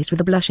apologized with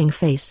a blushing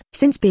face.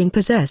 Since being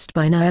possessed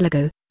by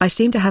Nihilgo, I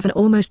seem to have an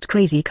almost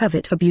crazy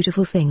covet for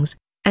beautiful things,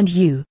 and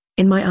you,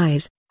 in my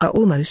eyes, are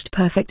almost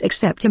perfect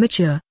except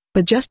immature,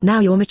 but just now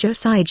your mature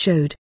side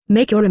showed.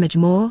 Make your image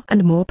more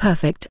and more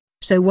perfect.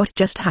 So what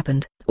just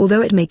happened?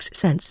 Although it makes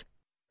sense.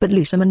 But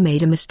Lusamine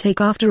made a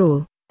mistake after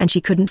all, and she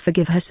couldn't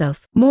forgive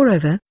herself.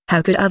 Moreover,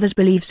 how could others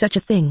believe such a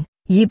thing?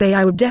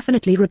 Yubei would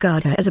definitely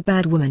regard her as a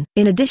bad woman.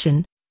 In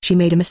addition, she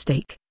made a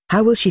mistake.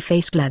 How will she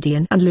face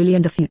Gladion and Lillie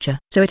in the future?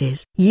 So it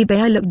is.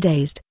 Yubei looked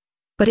dazed.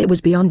 But it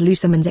was beyond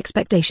Lusamine's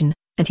expectation,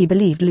 and he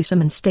believed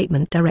Lusamine's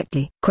statement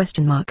directly.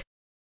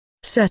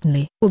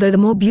 Certainly. Although the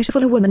more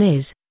beautiful a woman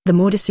is, the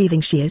more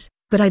deceiving she is,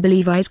 but I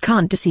believe eyes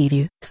can't deceive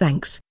you.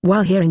 Thanks.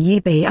 While hearing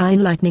Yubei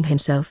enlightening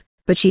himself,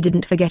 but she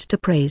didn't forget to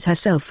praise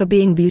herself for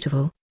being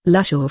beautiful,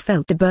 Lushaw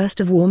felt a burst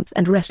of warmth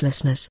and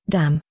restlessness.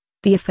 Damn.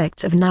 The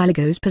effects of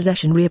Nihilgo's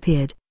possession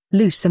reappeared.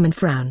 Lusamine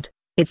frowned.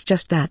 It's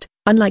just that,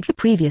 unlike the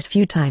previous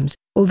few times,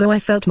 although I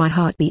felt my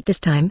heartbeat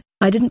this time,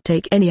 I didn't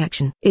take any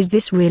action. Is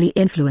this really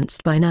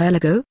influenced by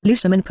Nihilgo?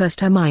 Lusamine pursed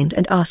her mind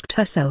and asked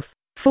herself,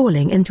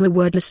 falling into a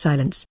wordless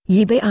silence.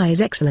 Yubei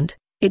is excellent.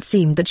 It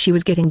seemed that she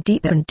was getting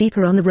deeper and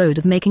deeper on the road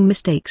of making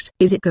mistakes.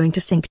 Is it going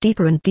to sink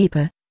deeper and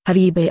deeper? Have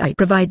Yubei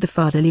provide the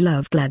fatherly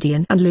love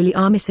Gladion and Lillie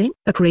are missing?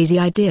 A crazy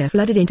idea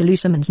flooded into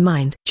Lusamine's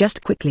mind.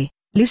 Just quickly,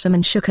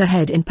 Lusamine shook her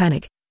head in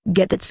panic.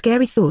 Get that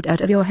scary thought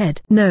out of your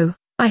head. No,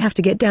 I have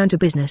to get down to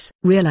business.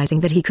 Realizing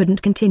that he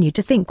couldn't continue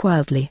to think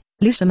wildly,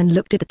 Lusamine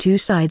looked at the two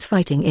sides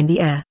fighting in the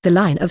air. The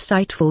line of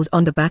sight falls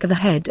on the back of the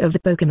head of the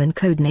Pokemon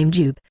codenamed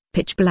Jube,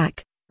 pitch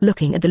black.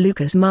 Looking at the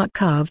Lucas mark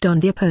carved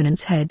on the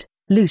opponent's head,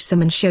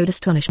 Lusamine showed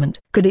astonishment.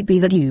 Could it be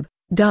that Jube,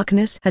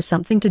 darkness has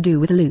something to do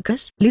with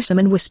Lucas?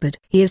 Lusamine whispered.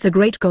 He is the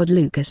great god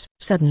Lucas.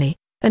 Suddenly,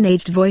 an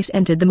aged voice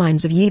entered the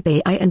minds of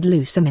Yubei and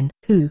Lusamine.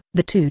 Who?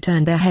 The two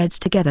turned their heads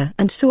together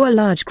and saw a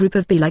large group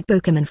of bee-like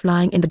Pokemon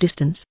flying in the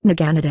distance.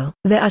 Naganadel.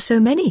 There are so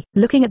many.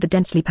 Looking at the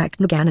densely packed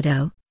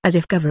Naganadel, as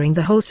if covering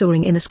the whole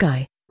soaring in the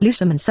sky,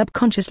 Lusamine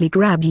subconsciously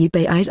grabbed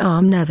Yubei's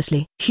arm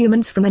nervously.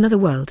 Humans from another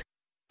world.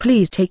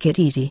 Please take it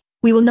easy,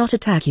 we will not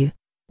attack you.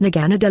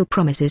 Naganadel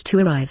promises to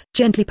arrive.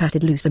 Gently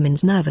patted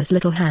Lusamine's nervous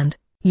little hand.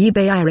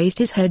 Yubei raised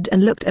his head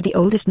and looked at the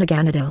oldest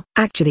Naganadel.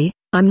 Actually,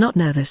 I'm not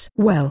nervous.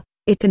 Well,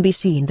 it can be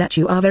seen that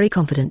you are very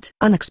confident.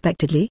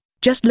 Unexpectedly,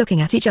 just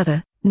looking at each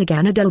other,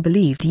 Naganadel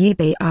believed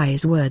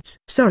Yubei's words.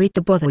 Sorry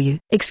to bother you.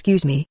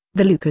 Excuse me,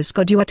 the Lucas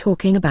god you are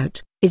talking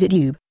about, is it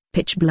Jube,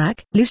 pitch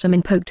black?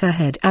 Lusamine poked her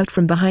head out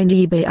from behind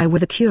Yubei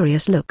with a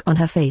curious look on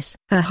her face.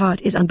 Her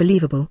heart is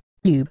unbelievable.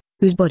 Jube,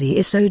 whose body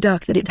is so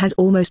dark that it has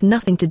almost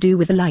nothing to do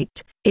with the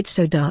light. It's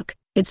so dark,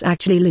 it's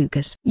actually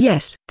Lucas.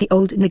 Yes. The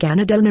old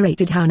Naganadel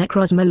narrated how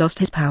Necrozma lost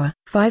his power.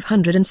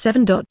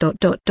 507.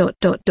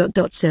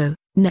 So,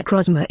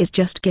 Necrozma is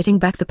just getting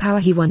back the power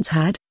he once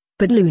had?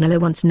 But Lunala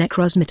wants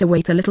Necrozma to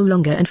wait a little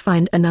longer and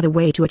find another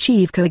way to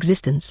achieve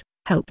coexistence.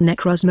 Help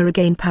Necrozma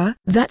regain power?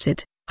 That's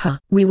it, huh?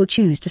 We will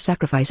choose to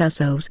sacrifice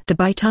ourselves to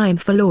buy time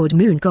for Lord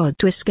Moon God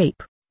to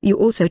escape. You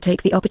also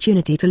take the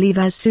opportunity to leave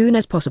as soon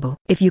as possible.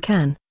 If you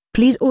can,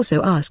 please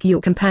also ask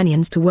your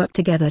companions to work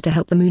together to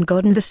help the Moon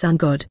God and the Sun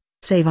God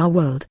save our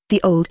world.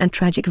 The old and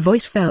tragic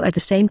voice fell at the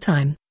same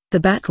time. The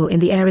battle in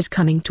the air is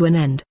coming to an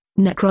end.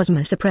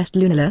 Necrozma suppressed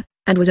Lunala,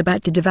 and was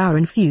about to devour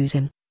and fuse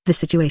him. The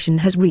situation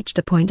has reached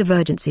a point of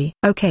urgency.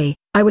 Okay,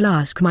 I will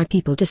ask my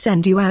people to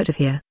send you out of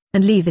here,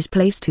 and leave this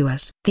place to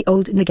us. The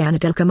old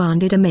Naganadel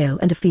commanded a male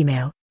and a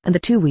female, and the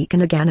two weak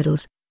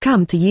Naganadels,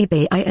 come to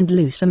Yibai and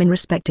Lusamine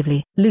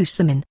respectively.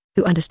 Lusamine,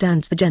 who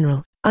understands the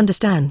general,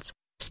 understands.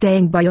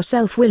 Staying by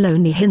yourself will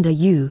only hinder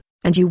you,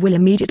 and you will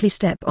immediately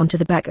step onto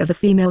the back of the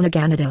female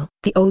Naganadel.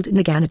 The old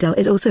Naganadel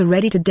is also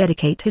ready to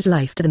dedicate his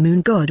life to the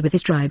Moon God with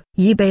his tribe.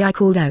 Yibai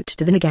called out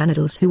to the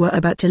Naganadels who were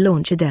about to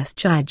launch a death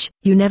charge.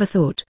 You never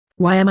thought,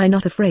 why am I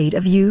not afraid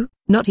of you?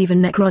 Not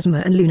even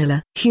Necrozma and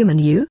Lunala. Human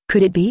you?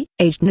 Could it be?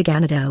 Aged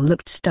Naganadel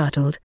looked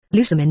startled.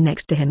 Lusamine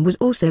next to him was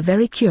also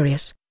very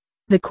curious.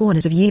 The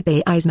corners of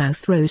Yibei's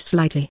mouth rose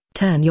slightly.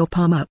 Turn your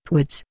palm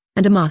upwards,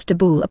 and a Master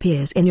Ball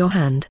appears in your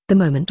hand. The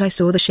moment I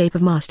saw the shape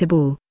of Master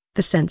Ball,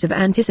 the sense of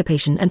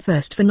anticipation and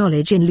thirst for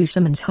knowledge in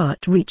Lusamine's heart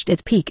reached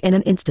its peak in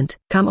an instant.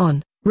 Come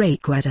on,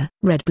 Rayquaza.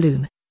 Red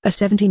Bloom, a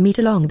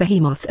 70-meter-long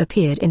behemoth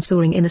appeared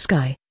soaring in the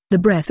sky. The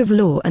breath of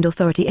law and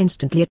authority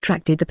instantly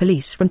attracted the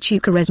police from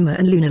Chukaresma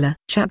and Lunala.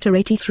 Chapter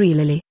 83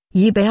 Lillie,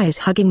 Yibai is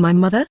hugging my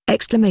mother!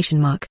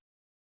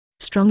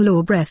 Strong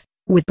law breath,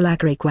 with Black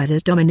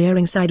Rayquaza's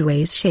domineering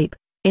sideways shape,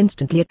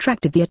 instantly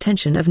attracted the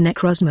attention of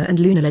Necrozma and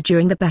Lunala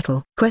during the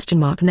battle.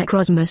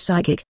 Necrozma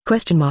Psychic.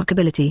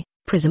 Ability,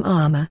 Prism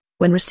Armor.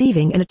 When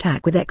receiving an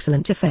attack with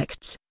excellent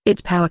effects,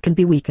 its power can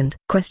be weakened.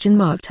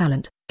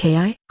 Talent,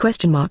 Ki?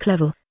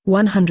 Level,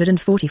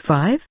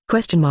 145?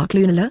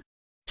 Lunala?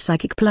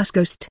 Psychic plus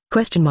Ghost?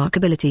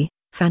 Ability,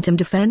 Phantom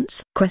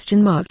Defense?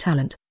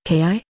 Talent,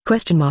 Ki?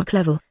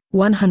 Level,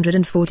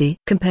 140.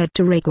 Compared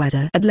to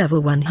Rayquaza at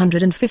level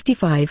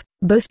 155,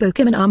 both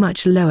Pokemon are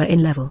much lower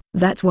in level.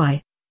 That's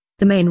why.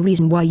 The main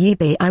reason why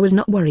Yibai was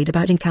not worried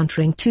about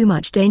encountering too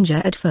much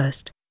danger at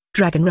first.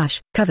 Dragon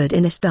Rush. Covered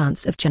in a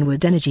stance of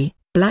Chenwood energy,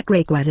 Black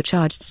Rayquaza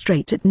charged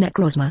straight at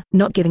Necrozma.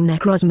 Not giving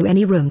Necrozma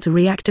any room to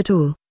react at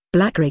all,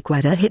 Black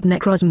Rayquaza hit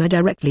Necrozma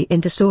directly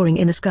into soaring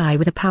in the sky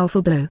with a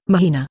powerful blow.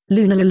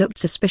 Lunala looked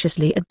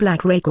suspiciously at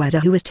Black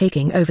Rayquaza who was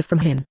taking over from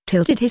him.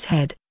 Tilted his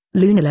head.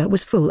 Lunala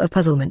was full of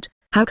puzzlement.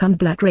 How come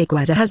Black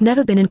Rayquaza has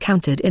never been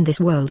encountered in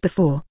this world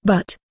before?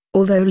 But,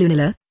 although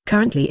Lunala,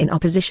 currently in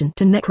opposition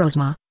to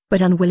Necrozma,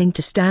 but unwilling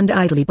to stand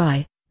idly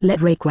by, let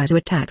Rayquaza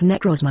attack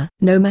Necrozma.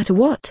 No matter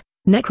what,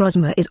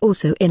 Necrozma is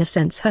also in a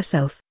sense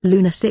herself.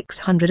 Luna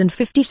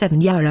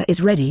 657 Yara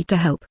is ready to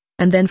help,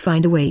 and then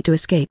find a way to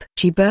escape.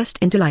 She burst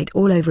into light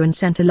all over and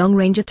sent a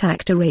long-range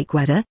attack to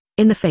Rayquaza,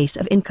 in the face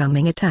of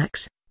incoming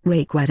attacks.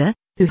 Rayquaza,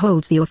 who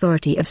holds the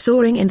authority of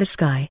soaring in the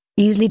sky,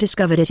 easily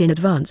discovered it in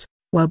advance,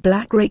 while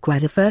Black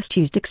Rayquaza first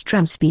used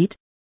extreme speed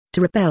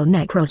to repel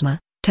Necrozma,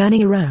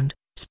 turning around,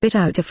 spit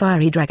out a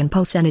fiery dragon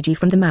pulse energy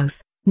from the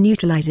mouth,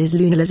 neutralizes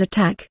Lunala's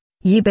attack.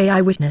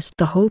 Yibai witnessed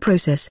the whole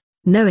process,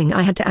 knowing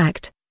I had to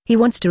act. He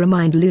wants to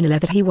remind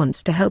Lunala that he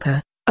wants to help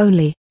her,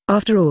 only,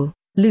 after all,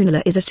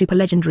 Lunala is a super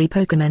legendary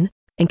Pokemon.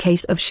 In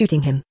case of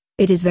shooting him,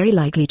 it is very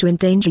likely to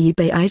endanger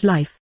Yibei's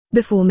life.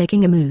 Before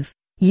making a move,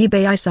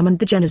 Yibai summoned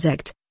the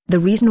Genesect. The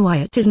reason why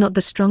it is not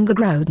the stronger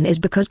Groudon is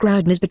because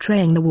Groudon is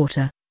betraying the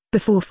water.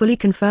 Before fully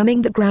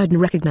confirming that Groudon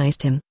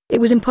recognized him, it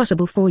was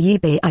impossible for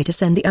Yibai to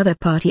send the other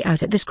party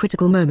out at this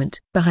critical moment.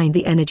 Behind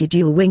the energy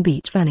dual wing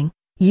beat fanning,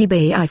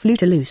 Yibai flew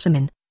to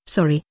Lusamine.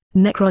 Sorry,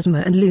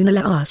 Necrozma and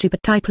Lunala are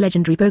super-type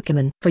legendary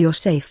Pokemon. For your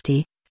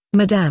safety,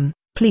 Madame,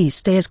 please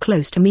stay as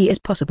close to me as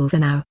possible for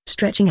now.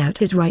 Stretching out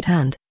his right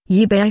hand,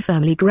 Yibai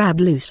firmly grabbed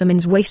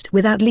Lusamine's waist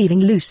without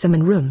leaving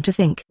Lusamine room to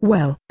think.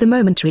 Well, the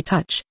momentary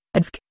touch,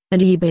 and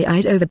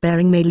Yibai's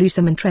overbearing made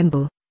Lusamine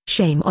tremble.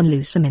 Shame on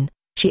Lusamine.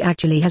 She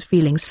actually has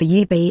feelings for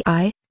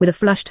Yibai. With a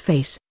flushed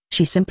face,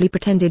 she simply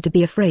pretended to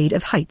be afraid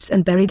of heights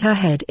and buried her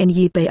head in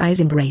Yibai's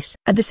embrace.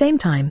 At the same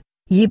time,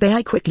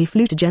 Yibai quickly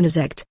flew to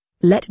Genesect.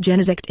 Let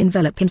Genesect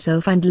envelop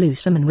himself and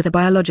Lusamine with a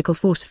biological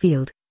force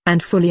field,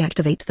 and fully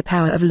activate the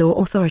power of law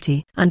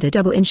authority. Under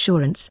double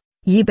insurance,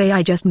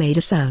 Yibai just made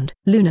a sound.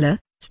 Lunala,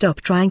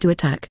 stop trying to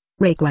attack.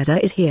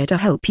 Rayquaza is here to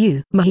help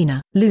you.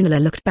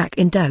 Lunala looked back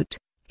in doubt.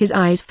 His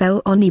eyes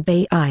fell on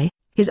Yibai,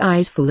 his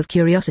eyes full of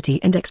curiosity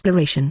and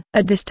exploration.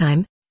 At this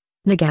time,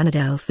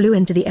 Naganadel flew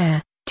into the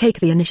air. Take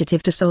the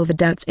initiative to solve the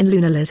doubts in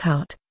Lunala's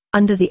heart.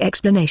 Under the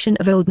explanation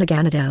of old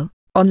Naganadel,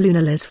 on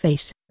Lunala's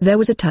face, there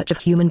was a touch of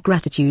human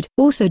gratitude.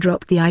 Also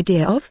dropped the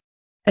idea of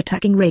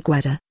attacking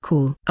Rayquaza.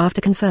 Cool.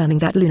 After confirming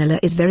that Lunala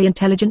is very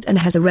intelligent and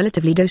has a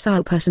relatively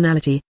docile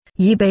personality,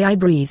 Yibai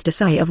breathed a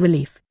sigh of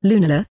relief.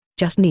 Lunala,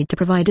 just need to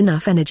provide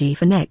enough energy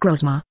for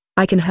Necrozma.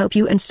 I can help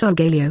you and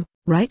Solgaleo,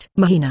 right?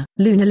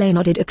 Lunala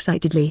nodded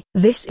excitedly.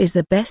 This is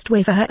the best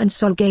way for her and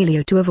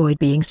Solgaleo to avoid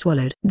being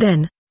swallowed.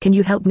 Then, Can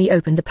you help me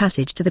open the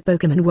passage to the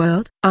Pokemon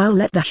world? I'll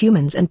let the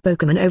humans and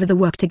Pokemon over the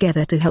work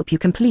together to help you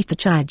complete the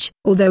charge.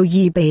 Although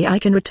I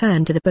can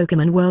return to the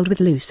Pokemon world with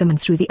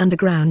Lusamine through the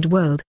underground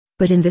world,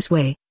 but in this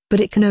way, but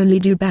it can only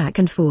do back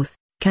and forth,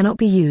 cannot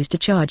be used to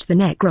charge the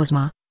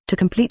Necrozma. To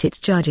complete its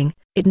charging,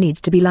 it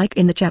needs to be like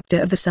in the chapter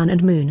of the Sun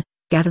and Moon,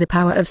 gather the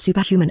power of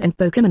superhuman and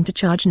Pokemon to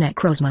charge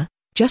Necrozma,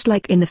 just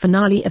like in the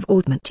finale of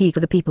Ultimate Tiga,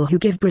 the people who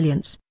give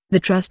brilliance, the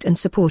trust and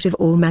support of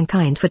all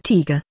mankind for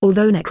Tiga.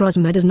 Although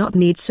Necrozma does not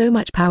need so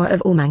much power of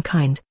all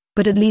mankind,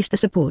 but at least the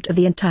support of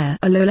the entire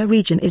Alola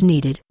region is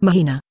needed.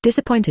 Mahina.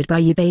 Disappointed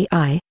by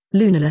Yubai,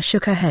 Lunala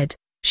shook her head.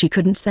 She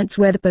couldn't sense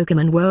where the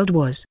Pokemon world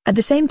was. At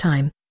the same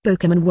time,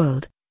 Pokemon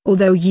world,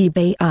 although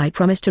Yubai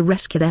promised to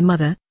rescue their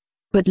mother,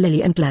 but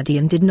Lillie and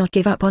Gladion did not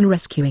give up on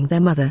rescuing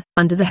their mother.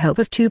 Under the help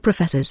of two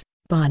professors,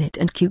 Barnet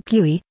and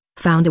Kukui,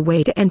 found a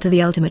way to enter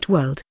the ultimate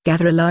world.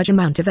 Gather a large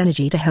amount of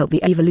energy to help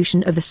the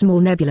evolution of the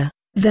small nebula.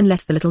 Then let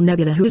the little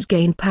nebula who has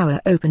gained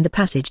power open the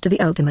passage to the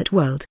ultimate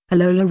world.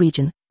 Alola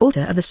region,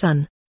 altar of the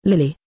sun,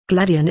 Lillie,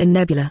 Gladion and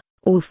Nebula,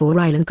 all four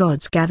island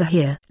gods gather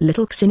here.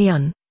 Little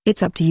Xinian,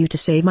 it's up to you to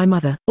save my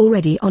mother.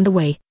 Already on the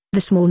way, the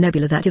small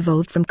nebula that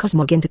evolved from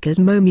Cosmogintica's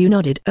Momu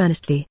nodded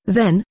earnestly.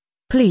 Then,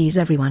 please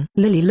everyone.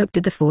 Lillie looked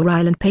at the four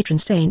island patron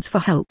saints for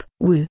help.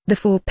 Woo. The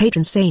four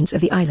patron saints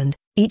of the island,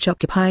 each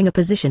occupying a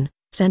position,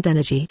 sent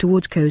energy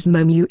towards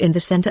Cosmomu in the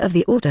center of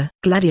the altar.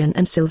 Gladion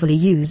and Silverly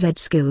used Z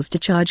skills to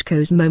charge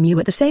Cosmomu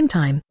at the same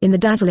time. In the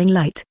dazzling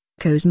light,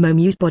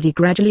 Cosmomu's body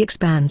gradually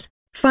expands.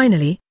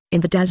 Finally, in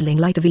the dazzling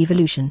light of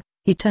evolution,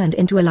 he turned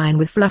into a lion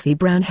with fluffy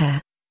brown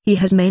hair. He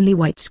has mainly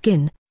white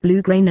skin,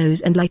 blue-gray nose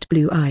and light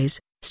blue eyes,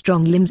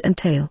 strong limbs and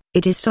tail.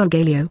 It is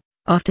Solgaleo.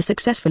 After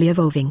successfully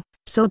evolving,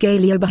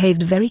 Solgaleo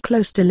behaved very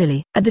close to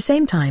Lillie. At the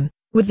same time,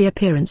 with the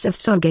appearance of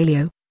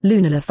Solgaleo,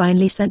 Lunala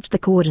finally sensed the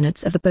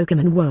coordinates of the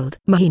Pokemon world.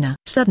 Mahina.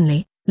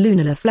 Suddenly,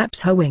 Lunala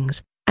flaps her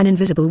wings. An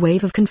invisible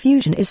wave of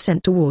confusion is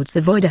sent towards the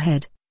void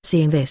ahead.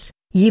 Seeing this,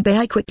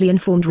 Yubai quickly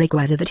informed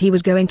Rayquaza that he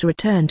was going to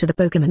return to the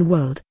Pokemon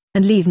world,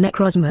 and leave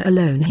Necrozma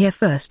alone here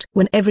first.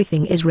 When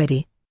everything is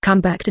ready,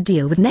 come back to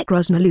deal with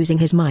Necrozma losing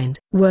his mind.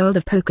 World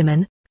of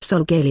Pokemon,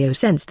 Solgaleo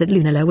sensed that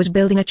Lunala was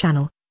building a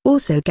channel,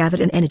 also gathered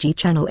an energy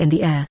channel in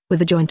the air. With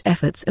the joint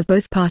efforts of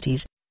both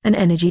parties, an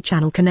energy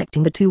channel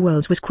connecting the two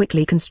worlds was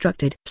quickly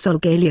constructed.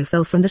 Solgaleo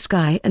fell from the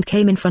sky and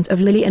came in front of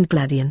Lillie and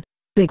Gladion.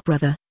 Big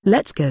brother,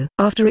 let's go.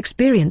 After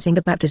experiencing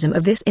the baptism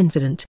of this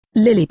incident,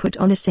 Lillie put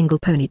on a single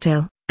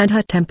ponytail, and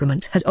her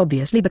temperament has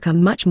obviously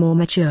become much more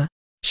mature.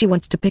 She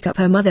wants to pick up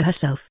her mother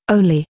herself.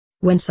 Only,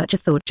 when such a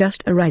thought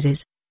just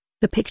arises,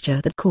 the picture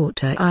that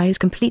caught her eyes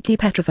completely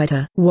petrified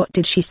her. What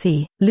did she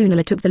see?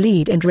 Lunala took the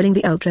lead in drilling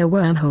the ultra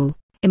wormhole.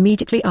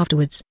 Immediately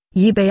afterwards,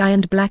 Yubai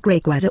and Black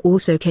Rayquaza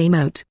also came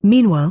out.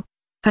 Meanwhile,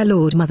 her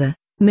lord mother,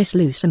 Miss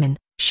Lusamine,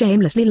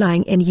 shamelessly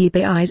lying in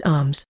Yubai's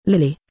arms.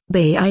 Lillie,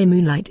 Bai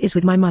Moonlight is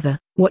with my mother.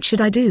 What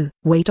should I do?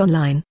 Wait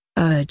online.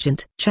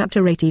 Urgent.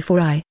 Chapter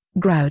 84.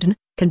 Groudon,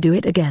 can do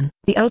it again.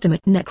 The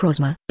ultimate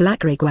Necrozma. Black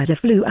Rayquaza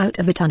flew out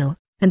of the tunnel,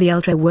 and the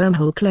ultra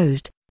wormhole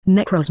closed.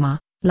 Necrozma,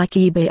 like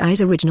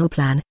Yubai's original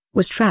plan,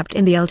 was trapped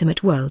in the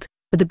ultimate world,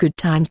 but the good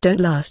times don't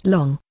last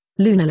long.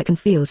 Lunala can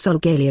feel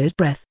Solgaleo's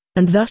breath,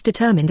 and thus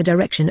determine the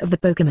direction of the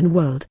Pokemon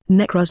world.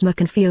 Necrozma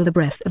can feel the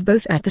breath of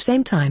both at the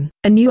same time.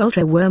 A new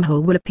ultra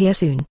wormhole will appear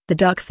soon. The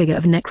dark figure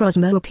of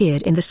Necrozma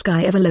appeared in the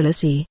sky of Alola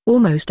Sea.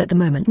 Almost at the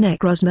moment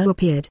Necrozma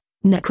appeared,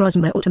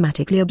 Necrozma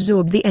automatically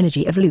absorbed the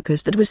energy of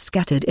Lucas that was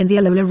scattered in the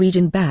Alola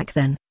region back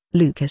then.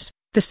 Lucas,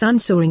 the sun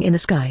soaring in the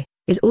sky,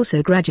 is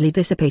also gradually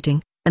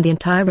dissipating, and the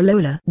entire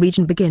Alola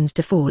region begins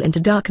to fall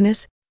into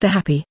darkness. The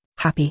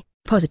happy,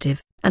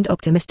 positive, and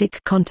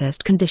optimistic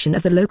contest condition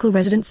of the local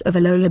residents of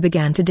Alola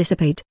began to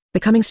dissipate,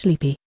 becoming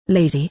sleepy,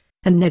 lazy,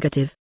 and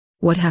negative.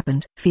 What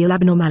happened? Feel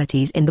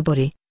abnormalities in the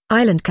body.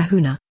 Island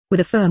Kahuna,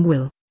 with a firm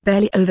will,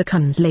 barely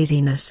overcomes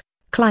laziness,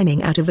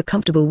 climbing out of the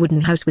comfortable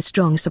wooden house with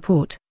strong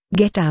support.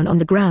 Get down on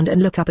the ground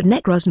and look up at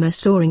Necrozma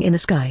soaring in the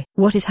sky.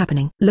 What is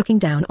happening? Looking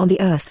down on the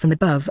earth from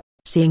above,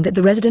 seeing that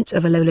the residents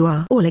of Alola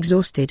are all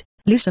exhausted,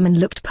 Lusamine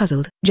looked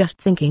puzzled.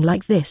 Just thinking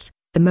like this,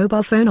 the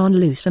mobile phone on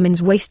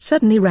Lusamine's waist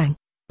suddenly rang.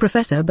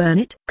 Professor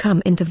Burnett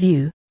come into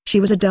view. She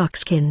was a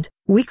dark-skinned,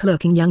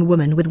 weak-looking young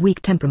woman with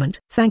weak temperament.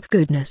 Thank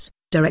goodness,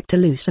 Director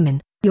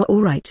Lusamine, you're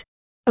all right.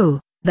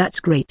 Oh, that's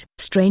great.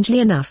 Strangely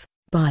enough,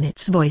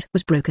 Barnett's voice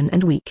was broken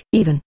and weak.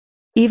 Even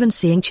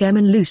seeing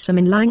Chairman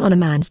Lusamine lying on a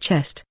man's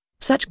chest,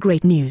 such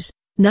great news,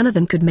 none of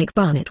them could make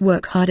Barnett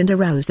work hard and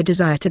arouse the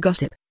desire to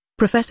gossip.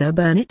 Professor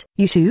Burnett,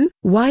 you too?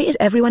 Why is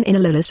everyone in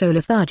Alola so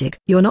lethargic?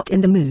 You're not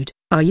in the mood,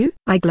 are you?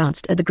 I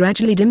glanced at the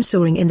gradually dim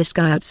soaring in the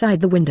sky outside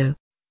the window.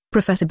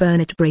 Professor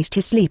Burnett braced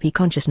his sleepy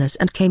consciousness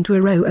and came to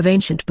a row of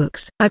ancient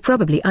books. I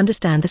probably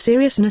understand the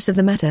seriousness of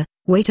the matter.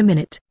 Wait a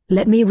minute,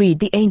 let me read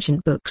the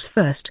ancient books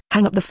first.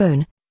 Hang up the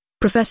phone.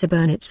 Professor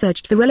Burnett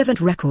searched the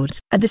relevant records.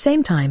 At the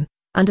same time,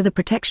 under the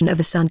protection of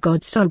the sun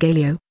gods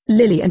Solgaleo,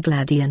 Lillie and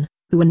Gladion,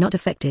 who were not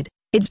affected,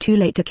 it's too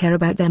late to care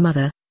about their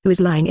mother, who is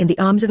lying in the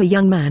arms of a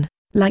young man,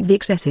 like the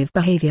excessive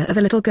behavior of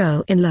a little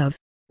girl in love.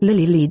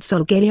 Lillie leads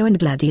Solgaleo and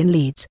Gladion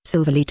leads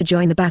Silverly to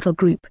join the battle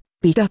group.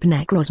 Beat up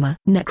Necrozma.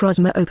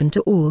 Necrozma open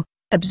to all,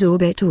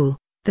 absorb it all.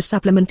 The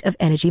supplement of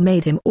energy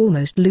made him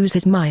almost lose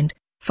his mind.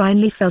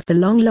 Finally felt the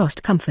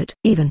long-lost comfort.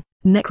 Even,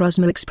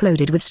 Necrozma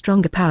exploded with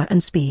stronger power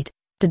and speed,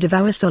 to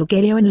devour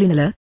Solgaleo and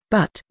Lunala,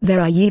 but there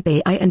are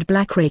Yibei and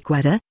Black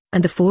Rayquaza,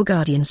 and the 4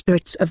 guardian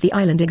spirits of the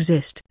island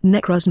exist.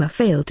 Necrozma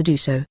failed to do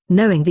so.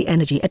 Knowing the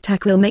energy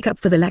attack will make up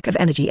for the lack of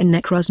energy in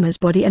Necrozma's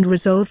body and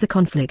resolve the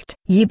conflict.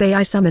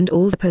 Yibei summoned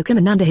all the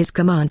Pokémon under his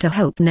command to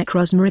help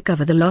Necrozma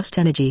recover the lost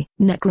energy.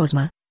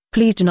 Necrozma,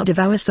 please do not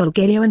devour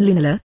Solgaleo and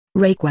Lunala.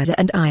 Rayquaza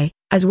and I,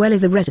 as well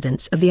as the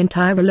residents of the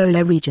entire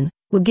Alola region,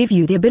 will give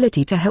you the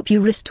ability to help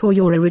you restore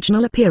your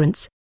original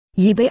appearance.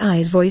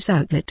 Yibei's voice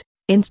outlet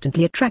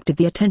instantly attracted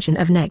the attention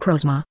of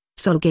Necrozma,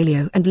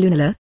 Solgaleo and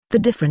Lunala. The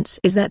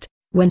difference is that,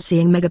 when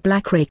seeing Mega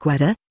Black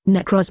Rayquaza,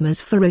 Necrozma's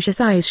ferocious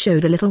eyes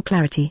showed a little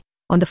clarity.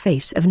 On the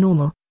face of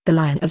Normal, the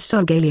lion of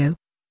Solgaleo,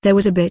 there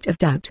was a bit of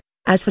doubt.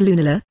 As for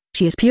Lunala,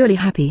 she is purely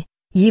happy.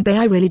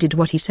 Yibei really did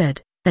what he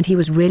said, and he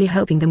was really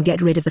helping them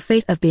get rid of the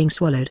fate of being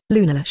swallowed.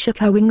 Lunala shook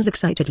her wings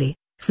excitedly,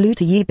 flew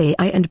to Yibei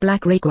and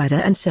Black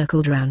Rayquaza and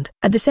circled round.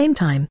 At the same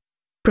time,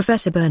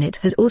 Professor Burnett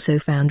has also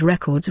found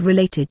records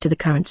related to the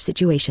current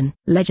situation.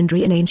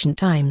 Legendary in ancient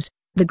times,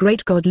 the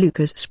great god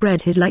Lucas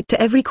spread his light to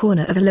every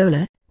corner of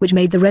Alola, which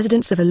made the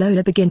residents of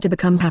Alola begin to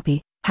become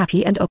happy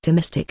and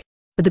optimistic.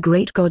 But the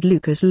great god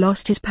Lucas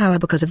lost his power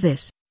because of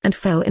this, and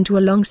fell into a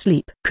long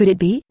sleep. Could it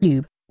be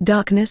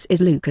darkness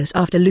is Lucas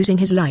after losing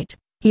his light?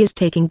 He is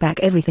taking back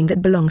everything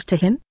that belongs to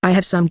him? I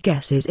have some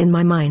guesses in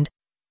my mind.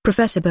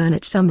 Professor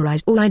Burnett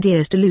summarized all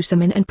ideas to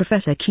Lusamine and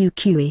Professor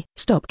QQE.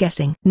 Stop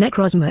guessing.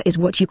 Necrozma is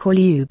what you call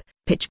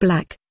pitch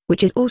black,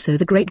 which is also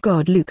the great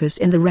god Lucas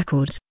in the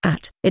records.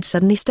 It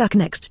suddenly stuck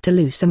next to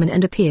Lusamine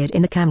and appeared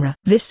in the camera.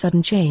 This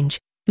sudden change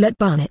let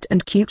Burnett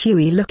and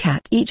QQE look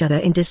at each other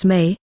in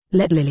dismay.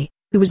 Let Lillie,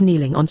 who was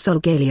kneeling on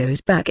Solgaleo's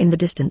back in the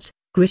distance,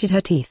 gritted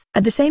her teeth.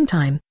 At the same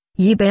time,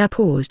 Yibei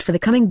paused for the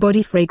coming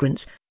body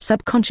fragrance,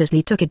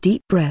 subconsciously took a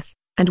deep breath,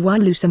 and while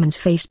Lusamine's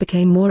face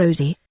became more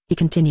rosy, he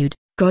continued,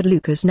 God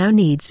Lucas now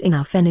needs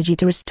enough energy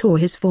to restore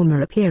his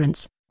former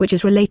appearance, which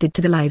is related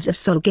to the lives of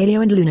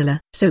Solgaleo and Lunala.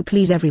 So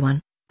please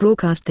everyone,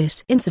 broadcast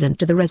this incident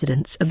to the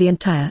residents of the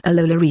entire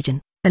Alola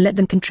region, and let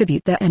them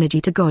contribute their energy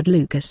to God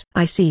Lucas.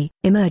 I see.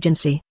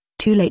 Emergency.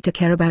 Too late to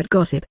care about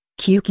gossip.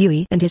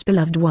 QQE and his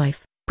beloved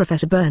wife,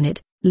 Professor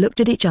Burnett, looked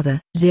at each other.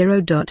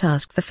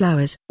 Ask for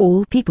flowers.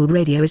 All people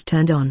radio is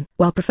turned on.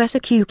 While Professor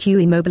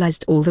QQE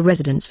mobilized all the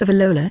residents of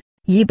Alola,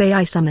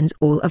 Yibei summons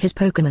all of his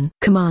Pokémon.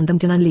 Command them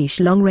to unleash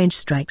long-range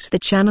strikes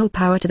that channel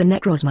power to the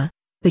Necrozma.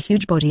 The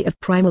huge body of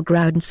primal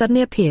Groudon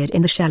suddenly appeared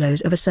in the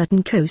shallows of a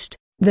certain coast.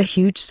 The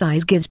huge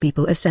size gives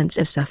people a sense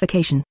of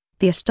suffocation.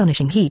 The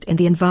astonishing heat in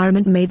the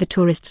environment made the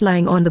tourists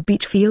lying on the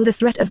beach feel the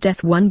threat of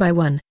death one by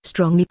one.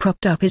 Strongly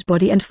propped up his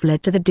body and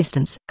fled to the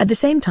distance. At the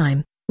same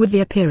time, with the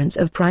appearance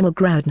of primal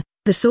Groudon,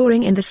 the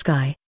soaring in the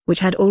sky,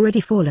 which had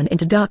already fallen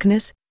into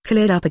darkness,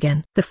 cleared up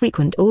again. The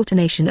frequent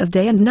alternation of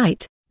day and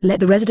night let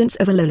the residents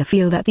of Alola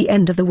feel that the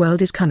end of the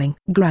world is coming.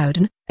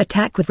 Groudon,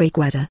 attack with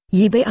Rayquaza.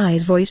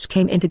 Yibei's voice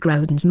came into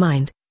Groudon's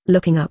mind.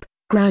 Looking up,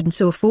 Groudon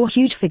saw 4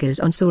 huge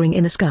figures soaring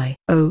in the sky.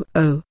 Oh,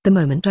 the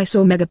moment I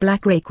saw Mega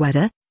Black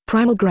Rayquaza,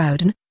 primal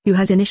Groudon, who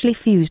has initially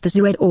fused the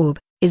Z-Red Orb,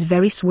 is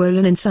very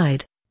swollen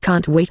inside.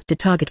 Can't wait to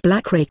target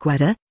Black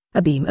Rayquaza.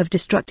 A beam of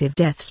destructive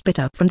death spit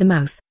up from the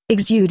mouth,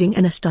 exuding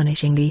an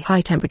astonishingly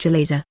high-temperature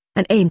laser,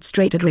 and aimed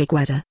straight at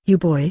Rayquaza. You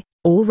boy,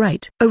 all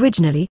right.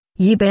 Originally,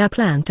 Yibei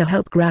planned to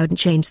help Groudon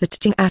change the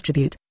teaching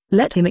attribute,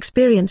 let him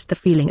experience the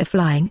feeling of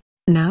flying.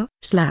 Now,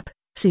 slap,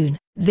 soon,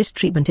 this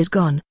treatment is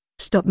gone.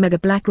 Stop Mega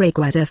Black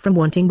Rayquaza from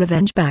wanting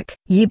revenge back.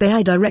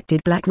 Yibei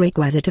directed Black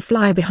Rayquaza to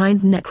fly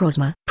behind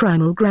Necrozma.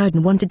 Primal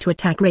Groudon wanted to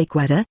attack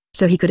Rayquaza,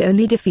 so he could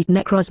only defeat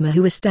Necrozma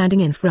who was standing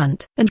in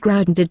front. And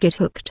Groudon did get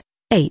hooked.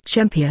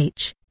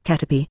 HMPH.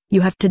 Caterpie.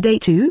 You have today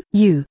too?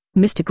 You,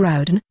 Mr.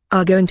 Groudon,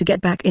 are going to get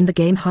back in the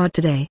game hard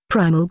today.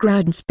 Primal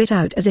Groudon spit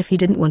out as if he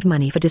didn't want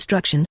money for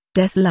destruction,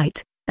 death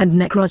light, and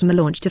Necrozma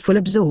launched to full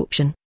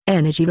absorption,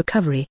 energy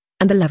recovery,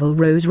 and the level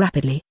rose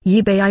rapidly.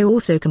 Yibei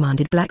also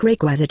commanded Black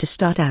Rayquaza to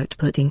start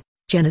outputting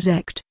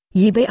Genesect.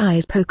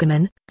 Yibei's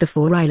Pokémon, the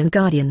 4 Island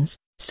Guardians,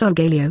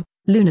 Solgaleo,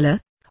 Lunala,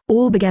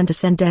 all began to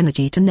send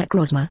energy to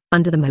Necrozma.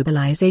 Under the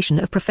mobilization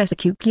of Professor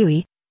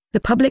QQE,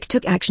 the public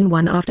took action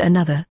one after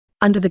another.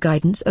 Under the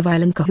guidance of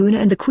Island Kahuna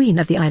and the Queen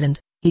of the Island,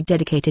 he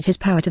dedicated his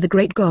power to the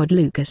great god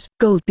Lucas.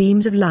 Gold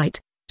beams of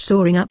light,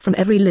 soaring up from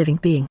every living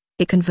being,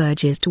 it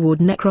converges toward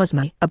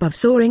Necrozma. Above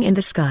soaring in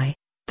the sky,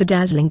 the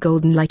dazzling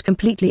golden light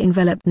completely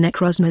enveloped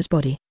Necrozma's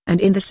body, and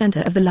in the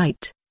center of the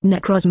light,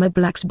 Necrozma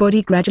Black's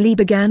body gradually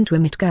began to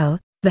emit gal.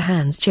 The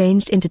hands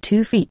changed into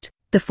 2 feet,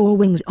 the 4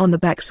 wings on the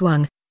back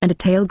swung, and a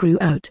tail grew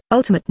out.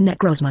 Ultimate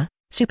Necrozma,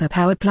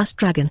 Superpowered Plus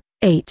Dragon,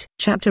 8.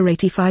 Chapter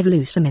 85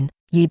 Lusamine,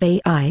 Yibei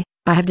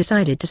I have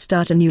decided to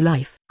start a new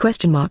life.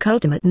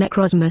 Ultimate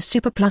Necrozma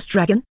Super Plus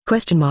Dragon?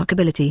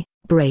 Ability,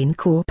 Brain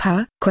Core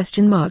Power?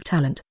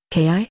 Talent,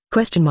 KI?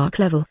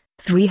 Level,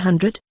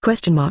 300?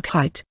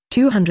 Height,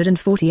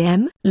 240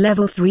 m?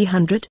 Level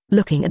 300?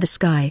 Looking at the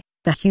sky,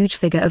 The huge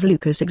figure of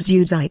Lucas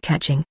exudes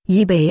eye-catching.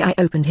 Yi-Bei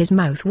opened his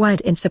mouth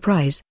wide in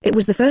surprise. It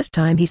was the first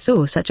time he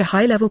saw such a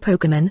high-level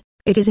Pokémon.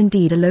 It is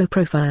indeed a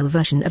low-profile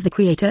version of the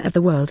creator of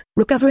the world.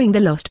 Recovering the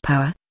lost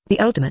power, the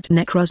ultimate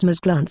Necrozmas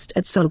glanced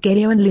at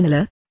Solgaleo and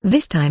Lunala.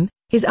 This time,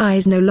 his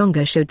eyes no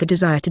longer showed the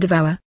desire to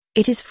devour.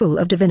 It is full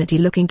of divinity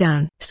looking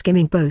down.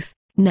 Skimming both,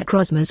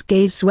 Necrozma's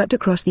gaze swept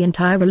across the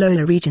entire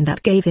Alola region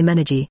that gave him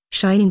energy.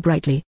 Shining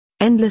brightly,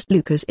 endless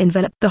Lucas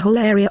enveloped the whole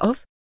area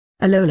of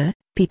Alola.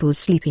 People's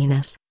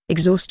sleepiness,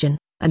 exhaustion,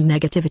 and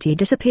negativity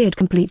disappeared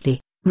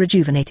completely.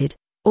 Rejuvenated,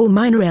 all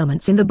minor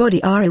ailments in the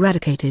body are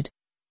eradicated.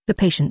 The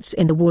patients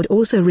in the ward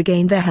also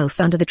regained their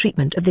health under the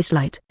treatment of this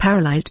light.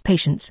 Paralyzed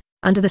patients,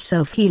 under the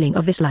self-healing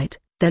of this light,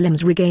 their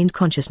limbs regained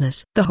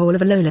consciousness. The whole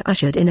of Alola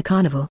ushered in a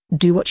carnival.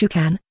 Do what you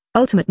can.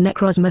 Ultimate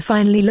Necrozma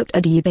finally looked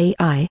at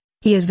Yi-Bei.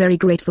 He is very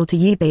grateful to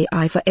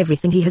Yi-Bei for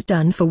everything he has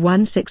done for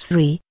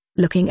 163.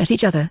 Looking at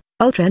each other,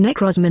 Ultra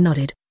Necrozma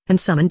nodded, and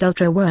summoned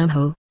Ultra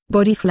Wormhole,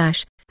 Body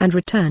Flash, and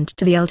returned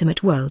to the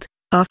ultimate world.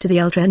 After the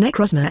Ultra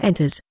Necrozma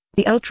enters,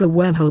 the Ultra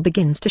Wormhole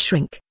begins to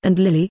shrink. And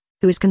Lillie,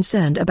 who is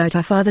concerned about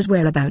her father's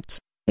whereabouts,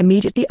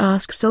 immediately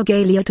asks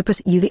Solgaleo to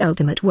pursue the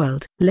ultimate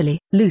world. Lillie.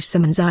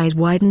 Lusamine's eyes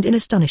widened in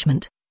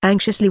astonishment,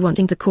 anxiously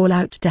wanting to call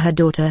out to her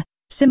daughter.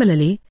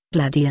 Similarly,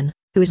 Gladion,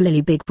 who is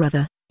Lily's big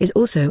brother, is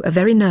also a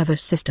very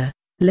nervous sister.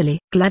 Lillie.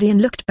 Gladion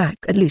looked back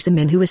at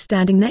Lusamine, who was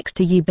standing next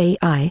to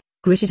Yi-Bei,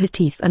 gritted his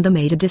teeth and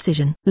made a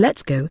decision.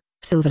 Let's go,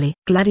 Silverly.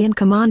 Gladion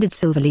commanded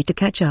Silverly to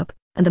catch up,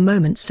 and the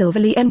moment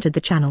Silverly entered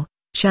the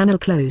channel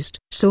closed.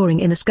 Soaring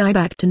in the sky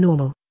back to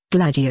normal,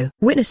 Gladio.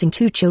 Witnessing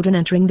two children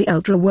entering the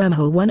Ultra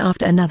Wormhole one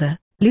after another,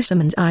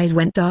 Lusamine's eyes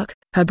went dark,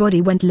 her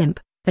body went limp,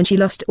 and she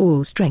lost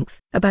all strength.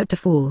 About to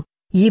fall,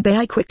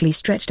 Yi-Bei quickly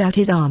stretched out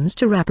his arms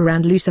to wrap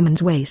around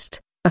Lusamine's waist.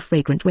 A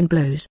fragrant wind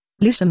blows.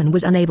 Lusamine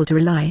was unable to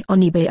rely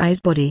on Yi-Bei's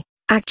body.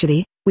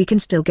 Actually, we can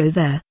still go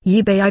there.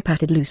 Yi-Bei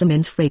patted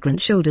Lusamine's fragrant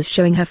shoulders,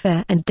 showing her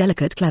fair and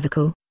delicate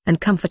clavicle,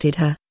 and comforted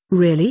her.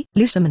 Really?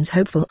 Lusamine's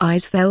hopeful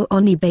eyes fell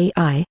on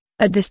Yi-Bei.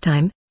 At this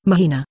time,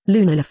 Mahina.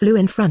 Lunala flew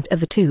in front of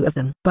the two of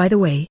them. By the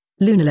way,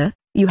 Lunala,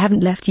 you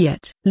haven't left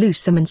yet,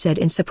 Lusamine said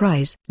in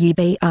surprise.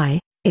 Yi-Bei,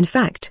 in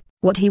fact,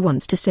 what he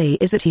wants to say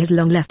is that he has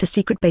long left a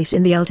secret base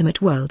in the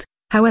ultimate world.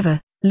 However,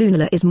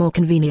 Lunala is more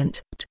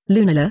convenient.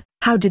 Lunala,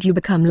 how did you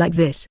become like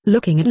this?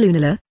 Looking at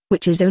Lunala,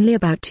 which is only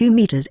about 2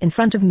 meters in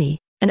front of me,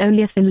 and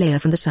only a thin layer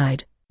from the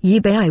side,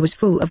 Yi-Bei was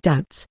full of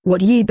doubts.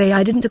 What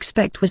Yi-Bei didn't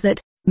expect was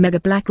that Mega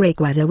Black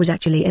Rayquaza was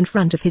actually in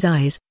front of his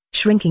eyes,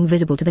 shrinking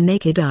visible to the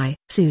naked eye.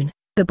 Soon,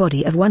 the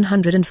body of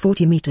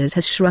 140 meters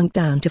has shrunk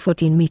down to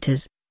 14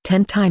 meters,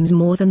 10 times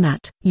more than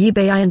that.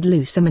 Yi-Bei and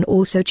Lusamine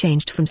also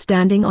changed from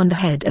standing on the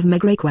head of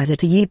Mega Rayquaza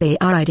to Yi-Bei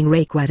riding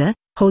Rayquaza,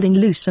 holding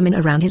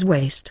Lusamine around his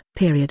waist.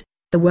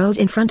 The world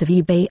in front of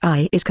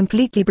Yi-Bei is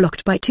completely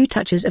blocked by 2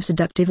 touches of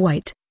seductive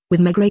white, with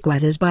Mega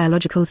Rayquaza's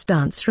biological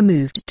stance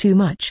removed too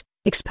much,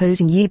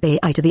 exposing Yi-Bei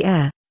to the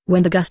air.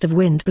 When the gust of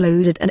wind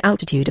blows at an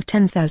altitude of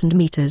 10,000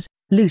 meters,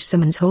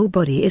 Lusamine's whole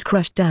body is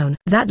crushed down.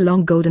 That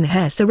long golden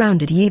hair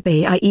surrounded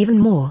Yi-Bei even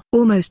more.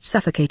 Almost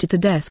suffocated to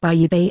death by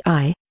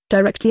Yi-Bei,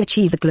 directly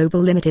achieve the global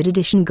limited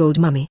edition gold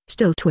mummy.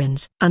 Still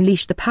twins.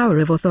 Unleash the power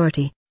of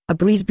authority. A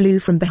breeze blew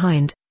from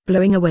behind,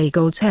 blowing away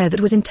Gold's hair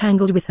that was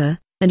entangled with her,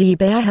 and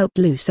Yi-Bei helped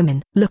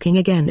Lusamine. Looking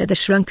again at the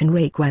shrunken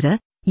Rayquaza,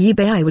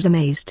 Yi-Bei was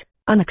amazed.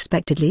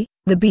 Unexpectedly,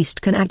 the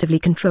beast can actively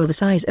control the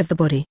size of the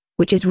body,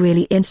 which is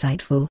really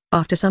insightful.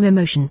 After some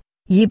emotion,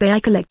 Yi-Bei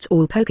collects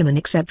all Pokémon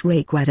except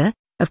Rayquaza,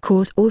 of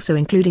course also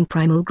including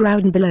Primal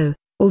Groudon below.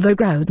 Although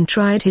Groudon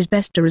tried his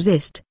best to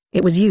resist,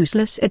 it was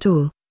useless at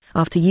all.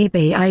 After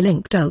Yi-Bei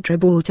linked Ultra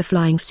Ball to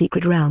Flying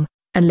Secret Realm,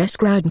 unless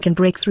Groudon can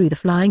break through the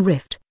Flying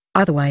Rift,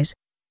 otherwise,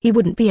 he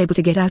wouldn't be able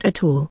to get out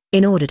at all.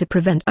 In order to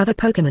prevent other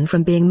Pokémon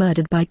from being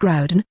murdered by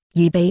Groudon,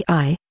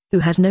 Yi-Bei, who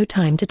has no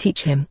time to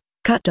teach him,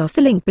 cut off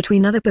the link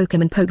between other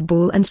Pokémon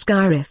Pokeball and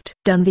Sky Rift.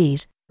 Done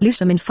these,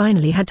 Lusamine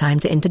finally had time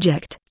to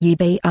interject.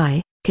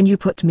 Yi-Bei, can you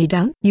put me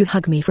down? You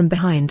hug me from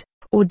behind,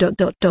 or ...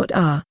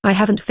 I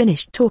haven't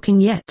finished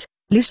talking yet.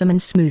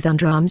 Lusamine's smooth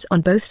underarms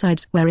on both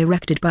sides were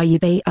erected by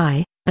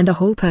Yi-Bei, and the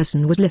whole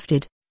person was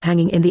lifted,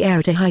 hanging in the air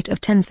at a height of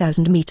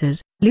 10,000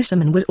 meters.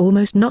 Lusamine was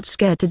almost not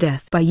scared to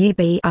death by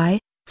Yi-Bei.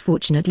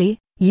 Fortunately,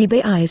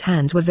 Yi-Bei's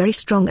hands were very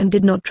strong and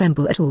did not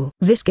tremble at all.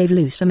 This gave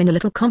Lusamine a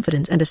little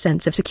confidence and a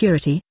sense of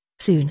security.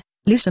 Soon,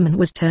 Lusamine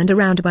was turned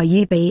around by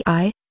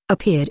Yi-Bei,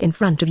 appeared in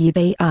front of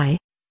Yi-Bei.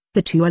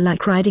 The two are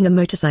like riding a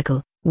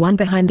motorcycle, one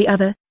behind the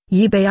other.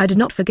 Yi-Bei did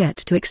not forget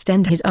to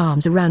extend his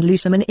arms around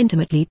Lusamine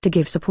intimately to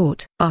give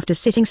support. After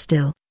sitting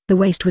still, the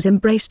waist was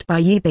embraced by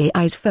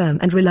Yi-Bei's firm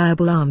and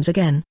reliable arms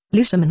again.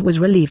 Lusamine was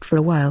relieved for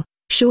a while,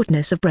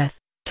 shortness of breath,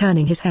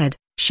 turning his head,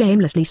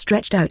 shamelessly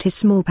stretched out his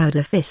small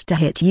powder fist to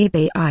hit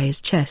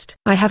Yi-Bei's chest.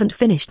 I haven't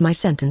finished my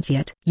sentence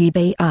yet.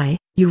 Yi-Bei,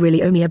 you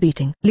really owe me a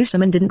beating.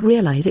 Lusamine didn't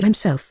realize it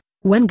himself.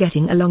 When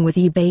getting along with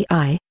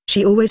Yi-Bei,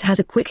 she always has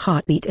a quick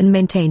heartbeat and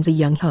maintains a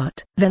young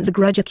heart. Vent the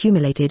grudge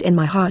accumulated in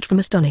my heart from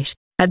Astonish.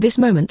 At this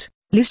moment,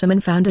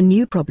 Lusamine found a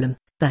new problem,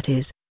 that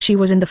is, she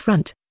was in the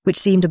front, which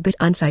seemed a bit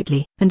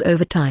unsightly. And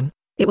over time,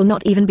 it will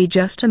not even be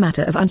just a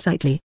matter of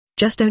unsightly.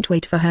 Just don't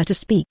wait for her to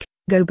speak.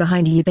 Go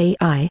behind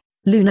Yubai.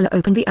 Lunala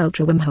opened the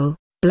ultra wormhole.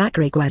 Black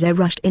Rayquaza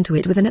rushed into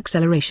it with an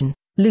acceleration.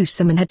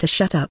 Lusamine had to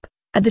shut up.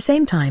 At the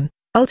same time,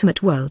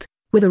 Ultimate World,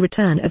 with a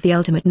return of the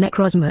ultimate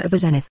Necrozma of a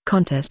Zenith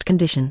contest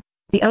condition,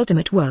 the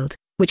Ultimate World,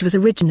 which was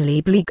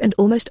originally bleak and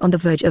almost on the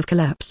verge of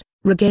collapse,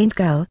 regained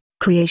Gal,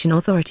 creation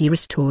authority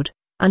restored.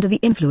 Under the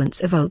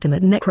influence of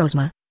Ultimate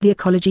Necrozma, the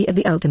ecology of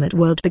the Ultimate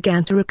World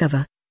began to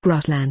recover.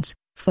 Grasslands,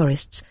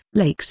 forests,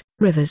 lakes,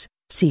 rivers,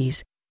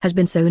 seas, has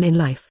been sown in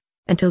life.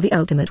 Until the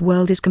Ultimate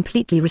World is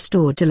completely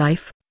restored to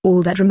life,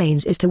 all that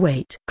remains is to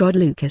wait. God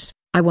Lucas,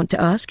 I want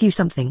to ask you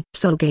something.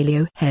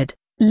 Solgaleo head.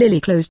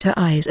 Lillie closed her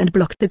eyes and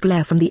blocked the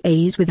glare from the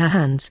A's with her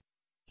hands.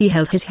 He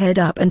held his head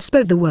up and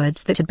spoke the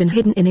words that had been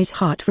hidden in his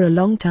heart for a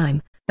long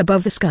time.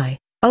 Above the sky,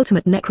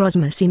 Ultimate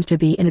Necrozma seems to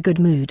be in a good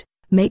mood.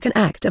 Make an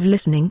act of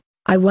listening.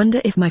 I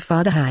wonder if my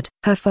father had.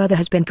 Her father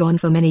has been gone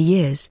for many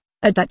years.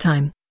 At that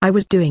time, I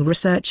was doing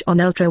research on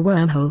Ultra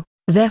Wormhole.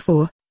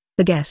 Therefore,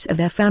 the guess of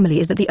their family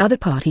is that the other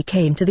party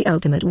came to the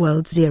Ultimate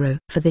World Zero.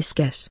 For this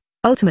guess,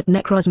 Ultimate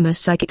Necrozma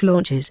psychic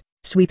launches,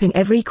 sweeping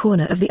every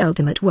corner of the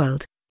Ultimate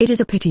World. It is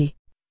a pity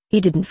he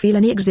didn't feel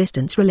any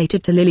existence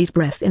related to Lillie's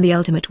breath in the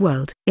Ultimate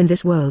World. In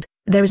this world,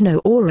 there is no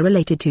aura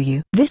related to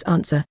you. This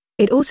answer,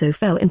 it also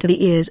fell into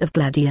the ears of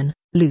Gladion,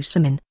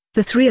 Lusamine.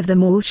 The three of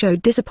them all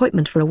showed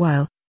disappointment for a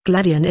while.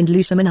 Gladion and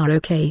Lusamine are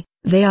okay,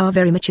 they are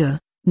very mature.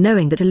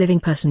 Knowing that a living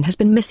person has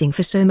been missing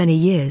for so many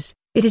years,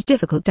 it is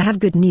difficult to have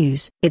good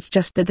news. It's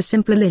just that the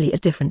simpler Lillie is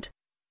different.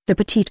 The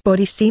petite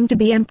body seemed to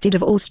be emptied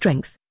of all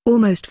strength,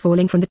 almost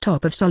falling from the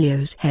top of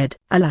Solio's head.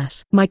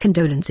 Alas, my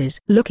condolences.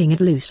 Looking at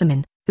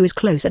Lusamine, who is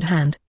close at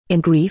hand, in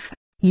grief,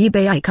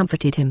 Yubai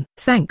comforted him.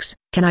 Thanks.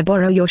 Can I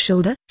borrow your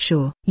shoulder?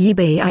 Sure.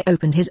 Yubai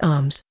opened his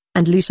arms,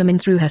 and Lusamine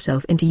threw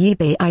herself into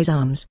Yubai's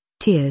arms.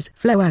 Tears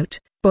flow out,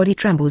 body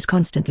trembles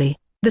constantly.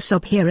 The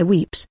sob hero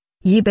weeps.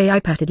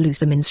 Yubai patted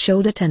Lusamine's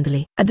shoulder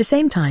tenderly. At the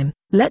same time,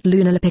 let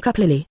Lunala pick up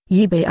Lillie.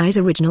 Yubai's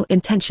original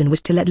intention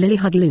was to let Lillie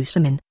hug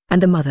Lusamine,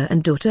 and the mother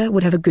and daughter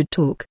would have a good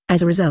talk.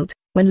 As a result,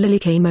 when Lillie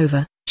came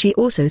over, she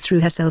also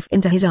threw herself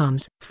into his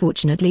arms.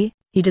 Fortunately,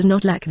 he does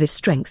not lack this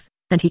strength,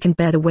 and he can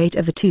bear the weight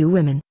of the two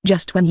women.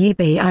 Just when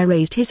Yubai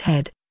raised his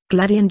head,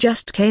 Gladion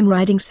just came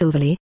riding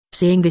silverly.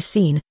 Seeing this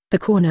scene, the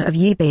corner of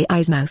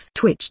Yubai's mouth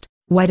twitched.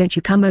 Why don't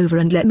you come over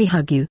and let me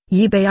hug you?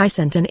 Yubai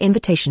sent an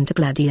invitation to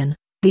Gladion.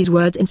 These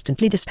words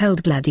instantly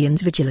dispelled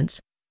Gladion's vigilance.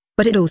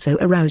 But it also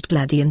aroused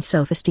Gladion's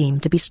self-esteem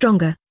to be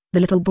stronger. The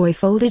little boy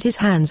folded his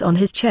hands on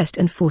his chest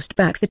and forced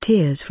back the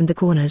tears from the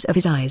corners of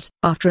his eyes.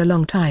 After a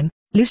long time,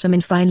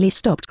 Lusamine finally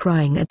stopped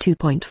crying at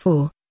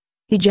 2.4.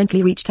 He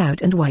gently reached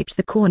out and wiped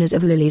the corners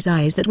of Lillie's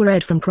eyes that were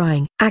red from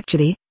crying.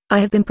 Actually, I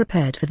have been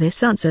prepared for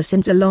this answer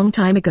since a long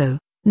time ago.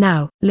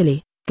 Now,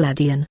 Lillie,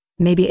 Gladion,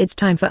 maybe it's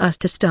time for us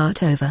to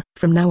start over.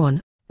 From now on,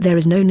 there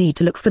is no need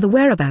to look for the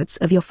whereabouts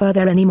of your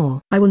father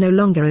anymore. I will no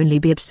longer only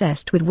be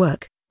obsessed with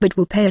work, but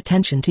will pay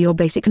attention to your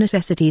basic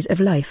necessities of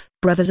life.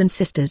 Brothers and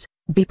sisters,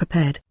 be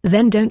prepared.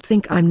 Then don't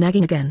think I'm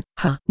nagging again.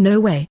 Huh? No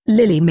way.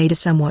 Lillie made a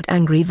somewhat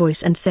angry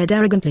voice and said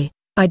arrogantly,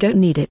 I don't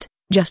need it,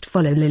 just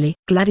follow Lillie.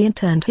 Gladion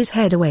turned his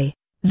head away.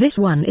 This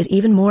one is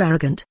even more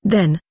arrogant.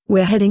 Then,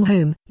 we're heading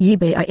home.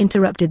 Yubai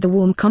interrupted the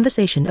warm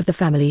conversation of the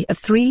family of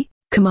three.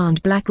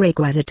 Command Black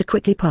Rayquaza to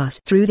quickly pass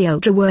through the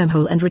Ultra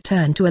Wormhole and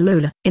return to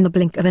Alola. In the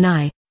blink of an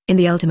eye, in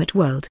the Ultimate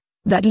World,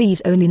 that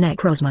leaves only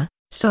Necrozma,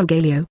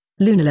 Solgaleo,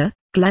 Lunala,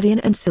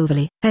 Gladion and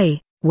Silverly. Hey,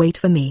 wait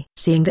for me.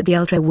 Seeing that the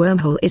Ultra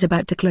Wormhole is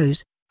about to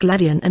close,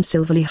 Gladion and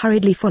Silverly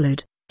hurriedly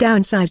followed.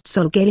 Downsized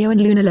Solgaleo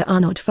and Lunala are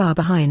not far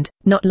behind.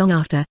 Not long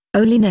after,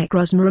 only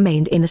Necrozma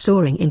remained in the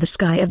soaring in the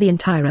sky of the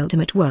entire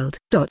Ultimate World.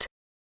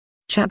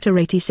 Chapter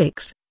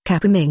 86.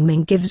 Kappa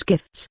Ming gives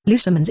gifts.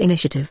 Lusamine's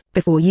initiative.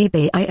 Before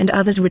Yubai and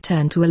others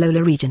returned to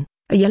Alola region,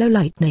 a yellow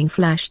lightning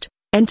flashed,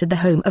 entered the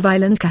home of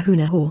Island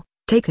Kahuna Hor,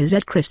 take a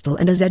Z crystal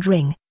and a Z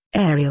ring.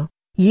 Ariel,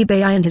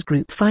 Yubai and his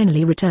group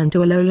finally returned to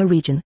Alola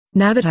region.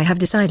 Now that I have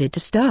decided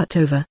to start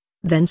over,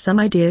 then some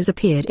ideas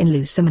appeared in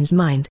Lusamine's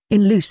mind.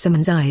 In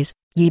Lusamine's eyes,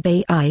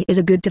 Yubai is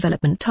a good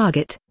development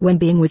target. When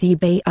being with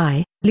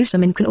Yubai,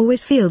 Lusamine can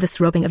always feel the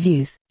throbbing of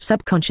youth.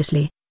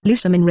 Subconsciously,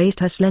 Lusamine raised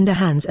her slender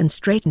hands and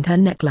straightened her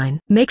neckline.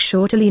 Make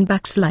sure to lean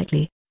back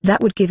slightly,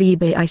 that would give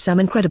Yubai some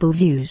incredible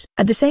views.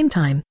 At the same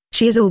time,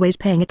 she is always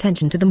paying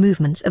attention to the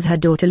movements of her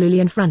daughter Lillie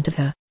in front of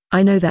her.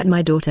 I know that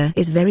my daughter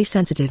is very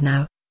sensitive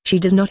now. She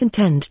does not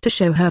intend to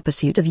show her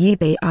pursuit of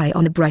Yubai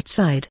on the bright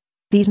side.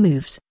 These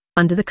moves,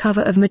 under the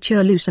cover of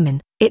mature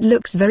Lusamine, it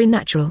looks very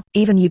natural.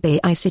 Even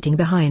Yubai sitting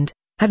behind,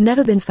 have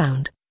never been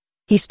found.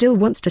 He still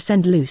wants to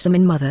send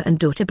Lusamine mother and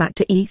daughter back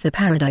to Ether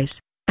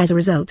Paradise. As a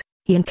result,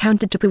 he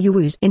encountered Tapu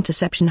Yuwu's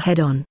interception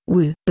head-on.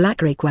 Wu. Black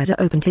Rayquaza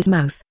opened his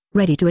mouth,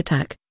 ready to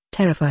attack.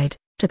 Terrified,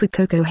 Tapu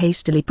Koko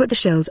hastily put the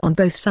shells on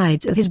both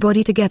sides of his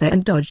body together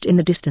and dodged in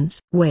the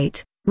distance.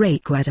 Wait,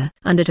 Rayquaza.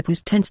 Under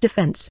Tapu's tense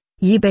defense,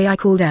 Yubai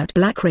called out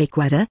Black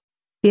Rayquaza.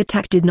 The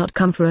attack did not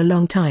come for a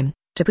long time.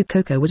 Tapu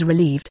Koko was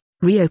relieved,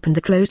 reopened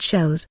the closed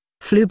shells,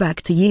 flew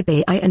back to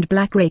Yubai and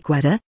Black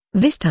Rayquaza.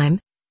 This time,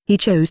 he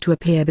chose to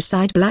appear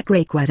beside Black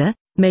Rayquaza.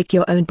 Make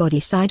your own body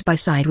side by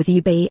side with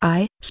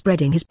Yubei.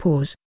 Spreading his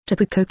paws,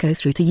 Tapu Koko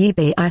threw to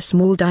Yubei a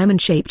small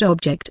diamond-shaped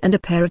object and a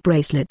pair of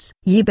bracelets.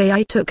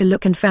 Yubei took a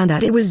look and found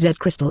out it was Z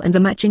crystal and the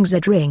matching Z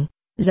ring.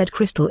 Z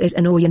crystal is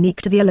an ore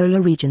unique to the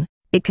Alola region.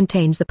 It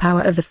contains the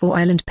power of the 4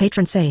 island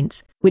patron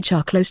saints, which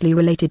are closely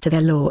related to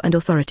their law and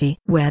authority.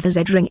 Wear the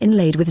Z ring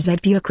inlaid with Z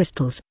pure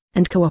crystals,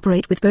 and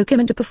cooperate with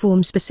Pokemon to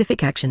perform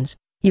specific actions.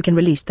 You can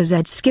release the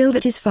Z skill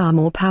that is far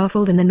more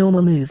powerful than the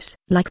normal moves.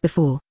 Like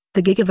before,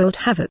 the Gigavolt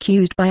Havoc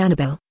used by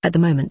Annabelle. At the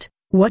moment,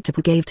 what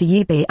Tapu gave to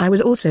Yubei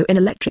was also an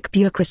electric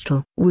pure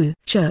crystal. Woo,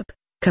 chirp.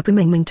 Kapu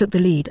Ming took the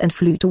lead and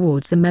flew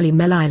towards the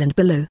Melimel Island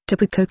below.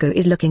 Tapu Koko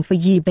is looking for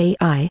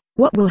Yubei.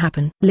 What will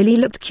happen? Lillie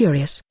looked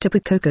curious. Tapu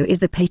Koko is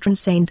the patron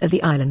saint of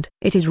the island.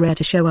 It is rare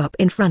to show up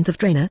in front of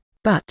trainer,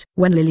 but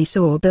when Lillie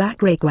saw Black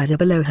Rayquaza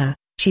below her,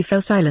 she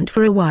fell silent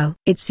for a while.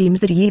 It seems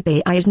that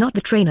Yubei is not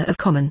the trainer of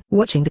common.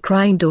 Watching the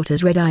crying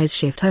daughter's red eyes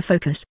shift her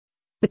focus,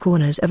 the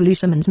corners of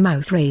Lusamine's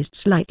mouth raised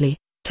slightly.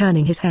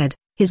 Turning his head,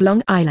 his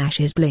long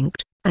eyelashes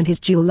blinked, and his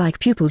jewel-like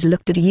pupils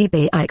looked at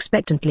Yubei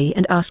expectantly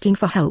and asking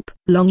for help.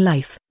 Long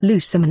life.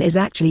 Lusamine is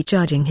actually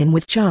charging him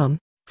with charm.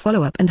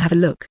 Follow up and have a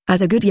look.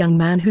 As a good young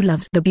man who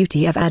loves the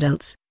beauty of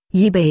adults,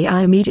 Yubei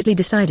immediately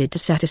decided to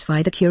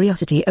satisfy the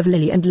curiosity of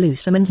Lillie and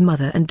Lusamine's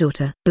mother and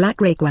daughter. Black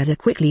Rayquaza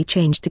quickly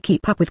changed to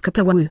keep up with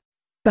Kapawu.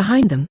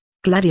 Behind them,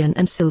 Gladion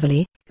and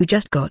Silverly, who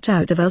just got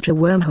out of Ultra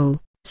Wormhole,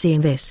 seeing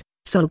this,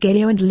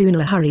 Solgaleo and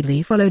Lunala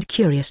hurriedly followed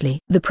curiously.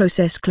 The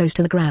process close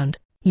to the ground.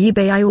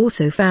 Yubei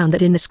also found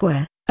that in the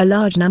square, a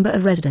large number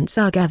of residents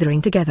are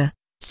gathering together.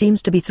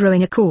 Seems to be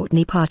throwing a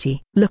Courtney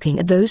party. Looking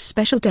at those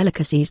special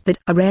delicacies that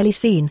are rarely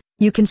seen,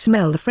 you can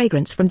smell the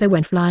fragrance from them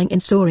when flying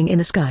and soaring in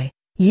the sky.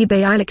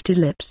 Yubei licked his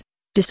lips.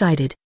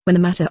 Decided, when the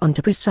matter on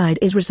Tapu's side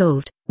is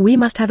resolved, we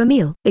must have a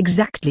meal.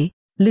 Exactly.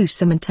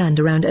 Lusamine turned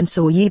around and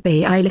saw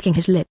Yubei licking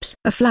his lips.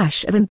 A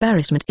flash of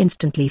embarrassment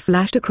instantly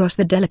flashed across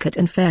the delicate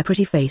and fair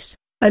pretty face.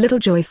 A little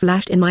joy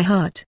flashed in my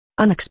heart.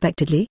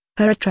 Unexpectedly,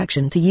 her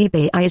attraction to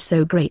Yubei is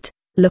so great.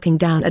 Looking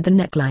down at the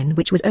neckline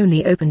which was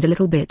only opened a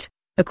little bit,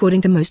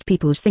 according to most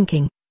people's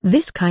thinking,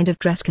 this kind of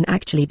dress can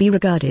actually be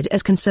regarded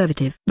as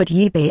conservative. But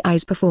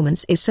Yubei's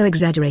performance is so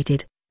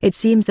exaggerated, it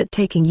seems that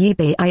taking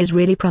Yubei is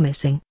really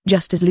promising.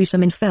 Just as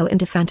Lusamine fell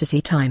into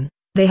fantasy time,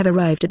 they have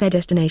arrived at their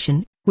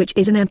destination, which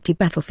is an empty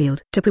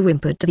battlefield. Tapu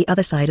whimpered to the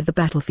other side of the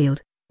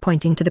battlefield,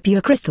 pointing to the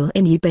pure crystal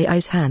in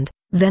Yubei's hand,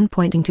 then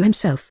pointing to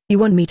himself. You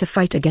want me to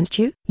fight against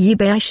you?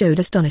 Yubei showed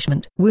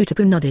astonishment.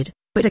 Tapu nodded,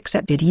 but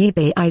accepted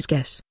Yubei's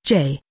guess.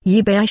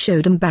 Yubei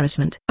showed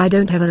embarrassment. I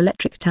don't have an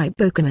electric-type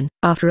Pokemon.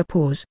 After a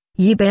pause,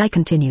 Yubei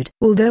continued.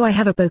 Although I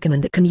have a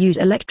Pokemon that can use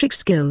electric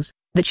skills,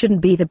 that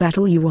shouldn't be the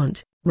battle you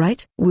want,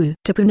 right?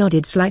 Tapu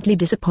nodded, slightly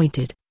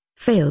disappointed.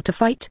 Failed to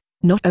fight?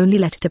 Not only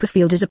let Tapu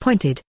feel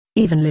disappointed,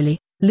 even Lillie,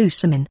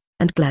 Lusamine,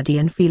 and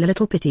Gladion feel a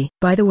little pity.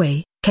 By the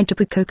way, can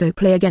Tapu Koko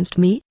play against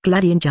me?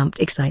 Gladion jumped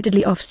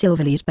excitedly off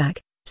Silverly's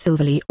back.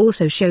 Silverly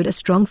also showed a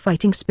strong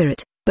fighting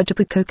spirit, but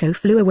Tapu Koko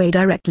flew away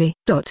directly.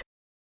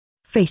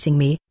 Facing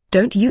me,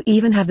 don't you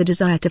even have the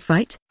desire to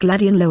fight?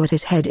 Gladion lowered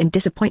his head in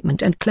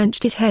disappointment and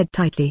clenched his head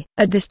tightly.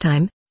 At this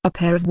time, a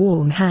pair of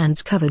warm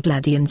hands covered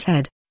Gladion's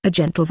head. A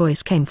gentle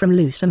voice came from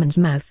Lusamine's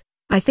mouth.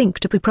 I think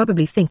Tapu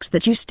probably thinks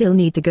that you still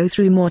need to go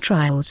through more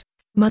trials.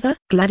 Mother?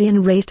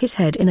 Gladion raised his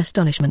head in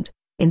astonishment.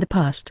 In the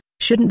past,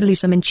 shouldn't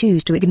Lusamine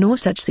choose to ignore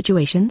such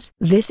situations?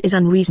 This is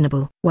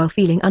unreasonable. While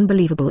feeling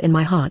unbelievable in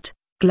my heart,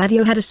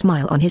 Gladio had a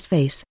smile on his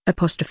face.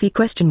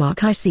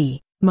 I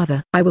see,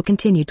 Mother. I will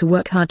continue to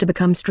work hard to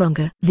become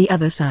stronger. The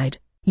other side,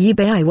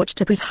 Yubei watched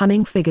Tapu's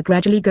humming figure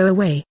gradually go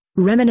away,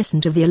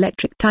 reminiscent of the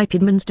electric-type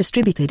Eudemons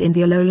distributed in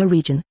the Alola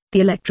region.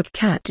 The electric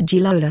cat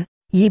Gilola,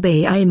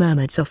 Yubei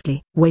murmured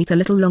softly. Wait a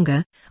little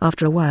longer.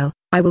 After a while,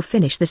 I will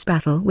finish this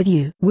battle with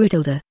you.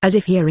 Tilda. As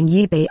if hearing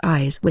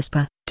Yubei's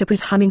whisper,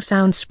 Tapu's humming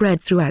sound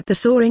spread throughout the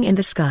soaring in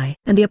the sky.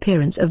 And the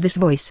appearance of this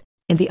voice,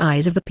 in the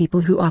eyes of the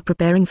people who are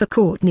preparing for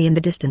Courtney in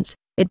the distance,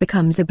 it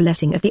becomes the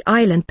blessing of the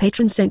island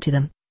patron sent to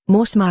them.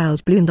 More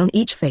smiles bloomed on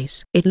each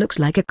face. It looks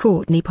like a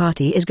Courtney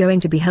party is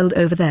going to be held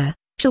over there.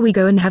 Shall we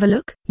go and have a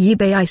look?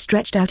 Yubei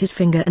stretched out his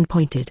finger and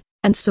pointed,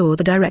 and saw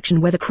the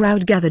direction where the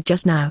crowd gathered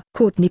just now.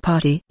 Courtney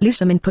party.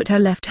 Lusamine put her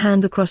left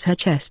hand across her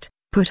chest,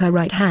 put her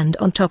right hand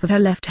on top of her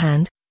left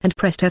hand, and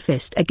pressed her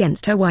fist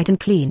against her white and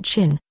clean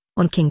chin.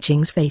 On King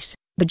Ching's face,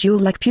 the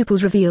jewel-like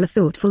pupils reveal a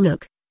thoughtful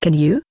look. Can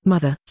you,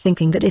 Mother?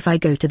 Thinking that if I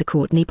go to the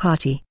Courtney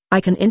party,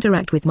 I can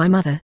interact with my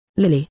mother,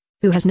 Lillie,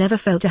 who has never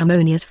felt a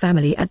harmonious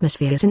family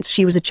atmosphere since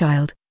she was a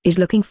child, is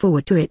looking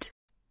forward to it.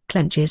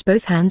 Clenches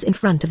both hands in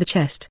front of the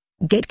chest.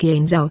 Get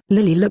Gianzhou.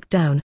 Lillie looked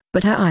down,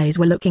 but her eyes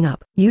were looking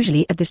up.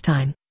 Usually at this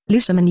time,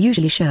 Lusamine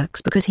usually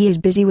shirks because he is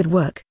busy with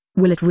work.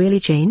 Will it really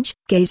change?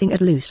 Gazing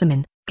at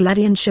Lusamine,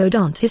 Gladion showed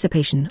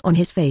anticipation on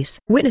his face.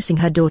 Witnessing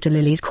her daughter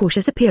Lillie's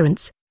cautious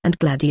appearance, and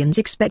Gladion's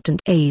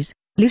expectant gaze,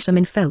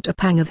 Lusamine felt a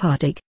pang of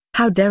heartache.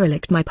 How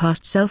derelict my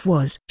past self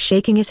was.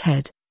 Shaking his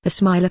head, a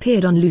smile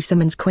appeared on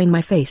Lusamine's coin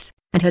my face,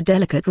 and her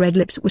delicate red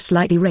lips were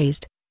slightly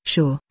raised.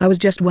 Sure. I was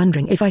just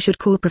wondering if I should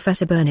call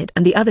Professor Burnett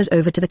and the others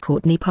over to the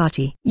Courtney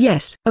party.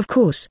 Yes, of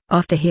course.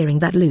 After hearing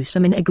that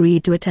Lusamine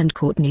agreed to attend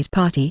Courtney's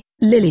party,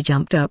 Lillie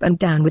jumped up and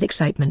down with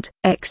excitement.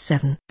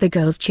 X7. The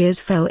girl's cheers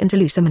fell into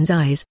Lusamine's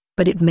eyes,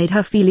 but it made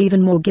her feel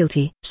even more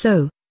guilty.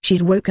 So,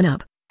 she's woken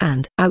up,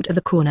 and out of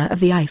the corner of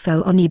the eye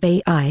fell on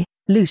eBay eye.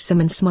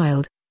 Lusamine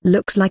smiled.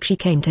 Looks like she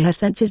came to her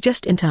senses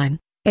just in time.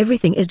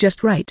 Everything is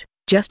just right.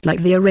 Just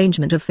like the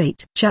arrangement of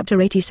fate.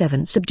 Chapter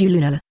 87. Subdue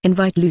Lunala.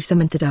 Invite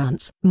Lusamine to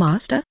dance.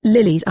 Master?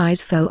 Lillie's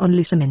eyes fell on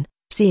Lusamine.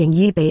 Seeing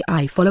Yi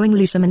Eye following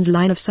Lusamine's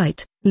line of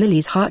sight,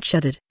 Lillie's heart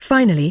shuddered.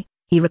 Finally,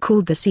 he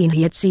recalled the scene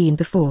he had seen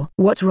before.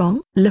 What's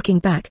wrong? Looking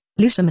back,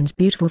 Lusamine's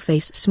beautiful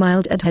face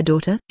smiled at her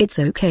daughter. It's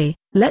okay,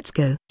 let's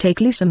go. Take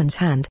Lusamine's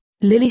hand.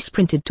 Lillie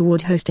sprinted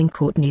toward hosting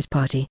Courtney's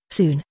party.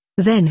 Soon,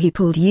 then he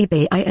pulled Yi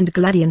Eye and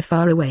Gladion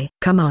far away.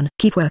 Come on,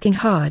 keep working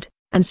hard,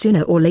 and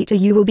sooner or later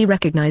you will be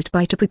recognized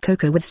by Tapu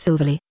Koko with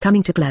Silverly.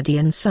 Coming to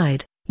Gladion's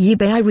side, Yi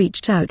Eye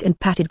reached out and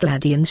patted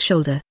Gladion's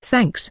shoulder.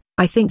 Thanks,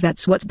 I think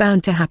that's what's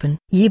bound to happen.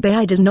 Yi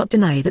Eye does not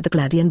deny that the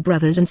Gladion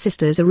brothers and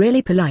sisters are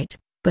really polite,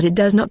 but it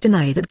does not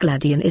deny that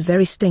Gladion is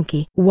very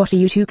stinky. What are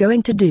you two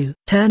going to do?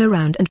 Turn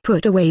around and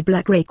put away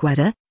Black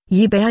Rayquaza?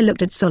 Yi Eye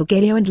looked at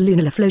Solgaleo and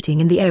Lunala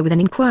floating in the air with an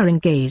inquiring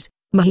gaze.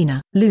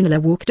 Mahina.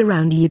 Lunala walked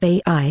around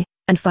Yi Eye,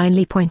 and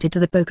finally pointed to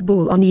the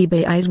Pokeball on Yi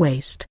Eye's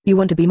waist. You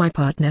want to be my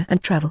partner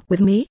and travel with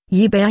me?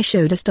 Yi Eye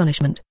showed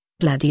astonishment.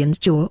 Gladion's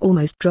jaw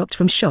almost dropped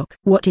from shock.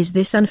 What is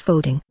this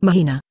unfolding?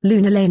 Mahina.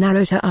 Lunala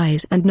narrowed her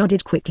eyes and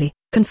nodded quickly,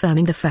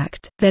 confirming the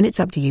fact. Then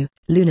it's up to you,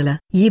 Lunala.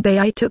 Yi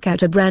Eye took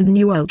out a brand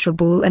new Ultra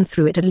Ball and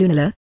threw it at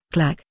Lunala.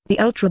 Clack. The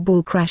Ultra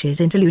Ball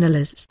crashes into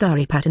Lunala's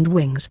starry patterned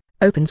wings,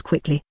 opens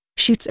quickly,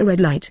 shoots a red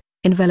light,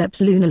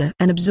 envelops Lunala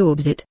and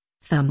absorbs it.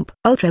 Thump.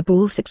 Ultra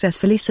Ball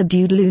successfully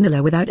subdued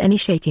Lunala without any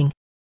shaking.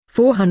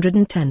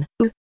 410.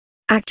 Ooh.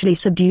 Actually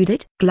subdued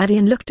it?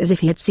 Gladion looked as if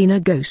he had seen a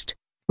ghost.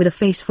 With a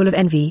face full of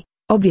envy,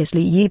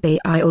 obviously Yi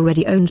Eye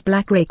already owns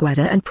Black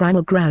Rayquaza and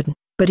Primal Groudon,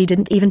 but he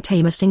didn't even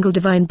tame a single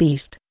divine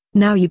beast.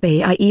 Now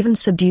Yi Eye even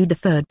subdued the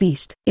third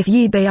beast. If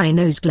Yi Eye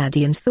knows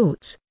Gladion's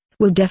thoughts,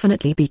 will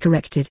definitely be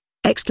corrected.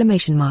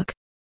 Exclamation mark.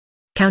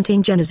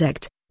 Counting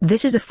Genesect,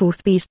 this is the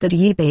fourth beast that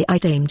Yi Eye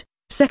tamed.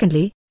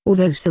 Secondly,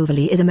 although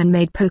Silverly is a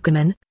man-made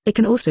Pokemon, it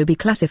can also be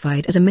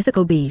classified as a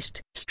mythical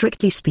beast.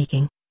 Strictly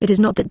speaking, it is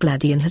not that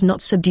Gladion has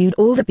not subdued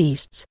all the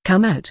beasts.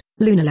 Come out,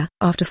 Lunala.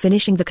 After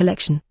finishing the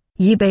collection,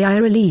 Yi Eye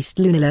released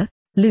Lunala.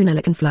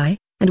 Lunala can fly,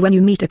 and when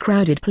you meet a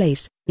crowded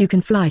place, you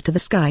can fly to the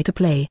sky to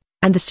play,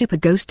 and the Super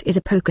Ghost is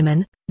a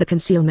Pokemon. The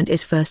concealment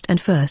is first,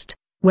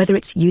 whether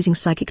it's using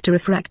Psychic to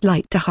refract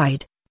light to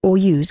hide, or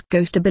use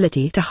Ghost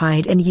ability to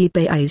hide in Yi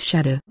Eye's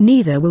shadow.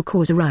 Neither will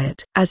cause a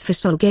riot. As for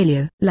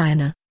Solgaleo,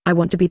 Lionel, I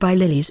want to be by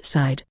Lily's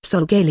side.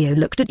 Solgaleo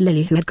looked at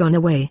Lillie who had gone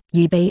away.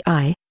 Yi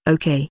Eye,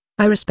 okay,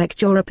 I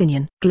respect your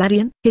opinion.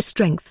 Gladion, his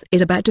strength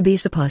is about to be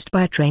surpassed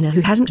by a trainer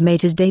who hasn't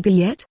made his debut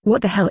yet.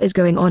 What the hell is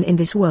going on in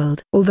this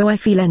world? Although I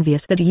feel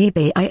envious that Yi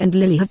Eye and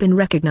Lillie have been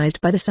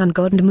recognized by the Sun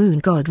God and Moon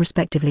God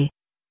respectively.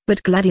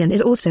 But Gladion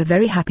is also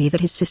very happy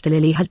that his sister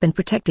Lillie has been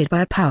protected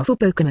by a powerful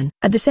Pokemon.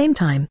 At the same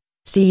time,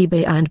 Yi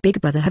Eye and Big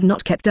Brother have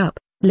not kept up.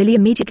 Lillie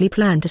immediately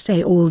planned to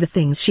say all the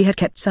things she had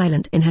kept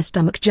silent in her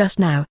stomach just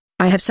now.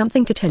 I have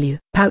something to tell you.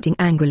 Pouting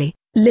angrily,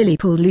 Lillie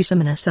pulled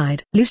Lusamine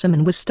aside.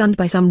 Lusamine was stunned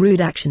by some rude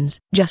actions.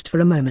 Just for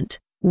a moment,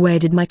 where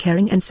did my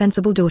caring and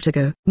sensible daughter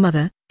go?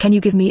 Mother, can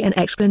you give me an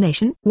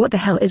explanation? What the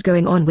hell is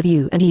going on with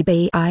you and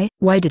Yi Eye?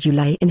 Why did you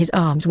lie in his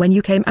arms when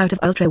you came out of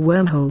Ultra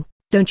Wormhole?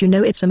 Don't you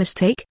know it's a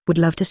mistake? Would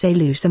love to say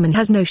Lusamine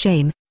has no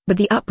shame, but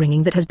the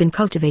upbringing that has been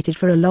cultivated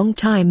for a long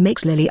time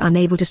makes Lillie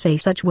unable to say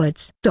such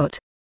words.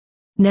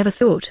 Never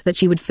thought that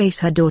she would face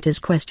her daughter's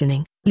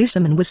questioning.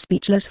 Lusamine was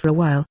speechless for a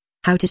while.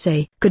 How to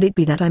say? Could it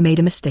be that I made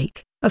a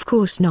mistake? Of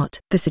course not.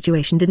 The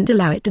situation didn't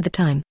allow it at the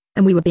time,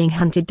 and we were being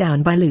hunted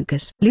down by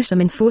Lucas.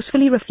 Lusamine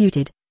forcefully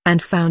refuted,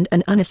 and found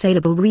an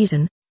unassailable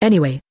reason.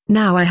 Anyway,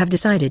 now I have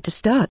decided to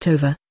start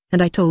over,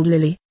 and I told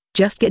Lillie,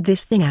 just get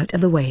this thing out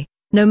of the way.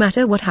 No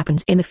matter what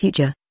happens in the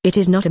future, it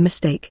is not a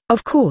mistake.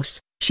 Of course,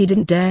 she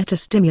didn't dare to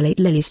stimulate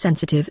Lily's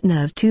sensitive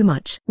nerves too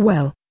much.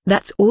 Well,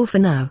 that's all for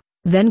now.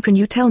 Then can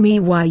you tell me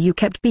why you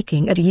kept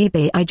peeking at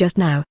Yi Eye just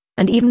now,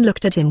 and even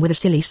looked at him with a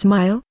silly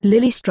smile?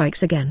 Lillie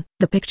strikes again.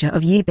 The picture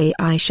of Yi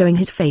Eye showing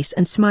his face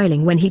and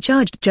smiling when he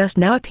charged just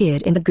now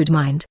appeared in the good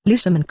mind.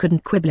 Lusamine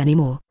couldn't quibble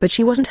anymore. But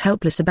she wasn't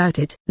helpless about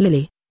it.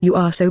 Lillie, you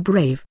are so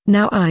brave.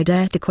 Now I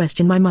dare to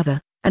question my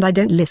mother, and I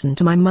don't listen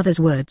to my mother's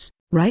words,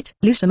 right?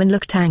 Lusamine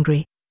looked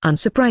angry.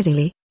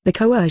 Unsurprisingly, the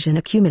coercion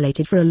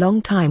accumulated for a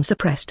long time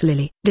suppressed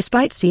Lillie.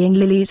 Despite seeing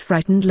Lily's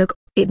frightened look,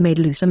 it made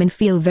Lusamine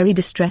feel very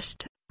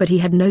distressed, but he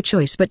had no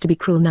choice but to be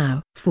cruel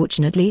now.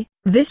 Fortunately,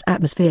 this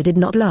atmosphere did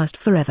not last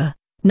forever.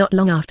 Not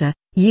long after,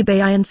 Yi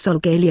Eye and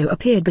Solgaleo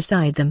appeared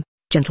beside them.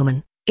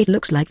 Gentlemen, it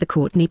looks like the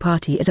Courtney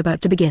party is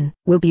about to begin.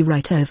 We'll be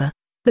right over.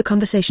 The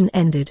conversation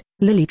ended.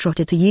 Lillie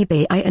trotted to Yi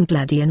Eye and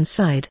Gladion's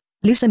side.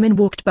 Lusamine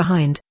walked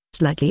behind,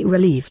 slightly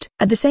relieved.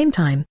 At the same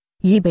time,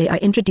 Yi Eye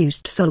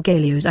introduced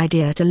Solgaleo's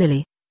idea to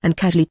Lillie, and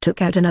casually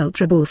took out an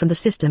Ultra Ball from the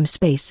system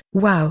space.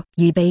 Wow!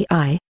 Yi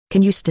Eye,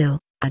 can you still,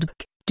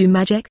 Audiobook? Do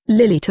magic?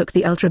 Lillie took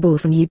the Ultra Ball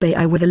from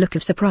Yubai with a look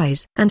of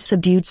surprise and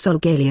subdued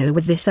Solgaleo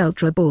with this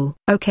Ultra Ball.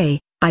 Okay,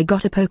 I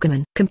got a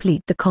Pokemon.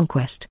 Complete the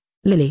conquest.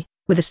 Lillie,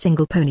 with a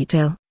single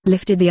ponytail,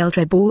 lifted the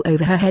Ultra Ball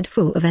over her head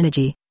full of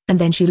energy, and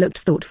then she looked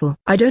thoughtful.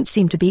 I don't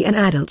seem to be an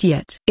adult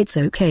yet. It's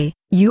okay,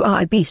 you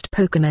are a beast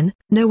Pokemon,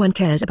 no one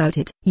cares about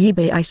it.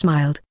 Yubai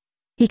smiled.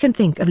 He can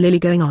think of Lillie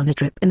going on a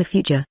trip in the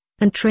future,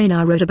 and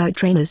Trainer wrote about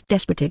Trainer's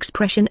desperate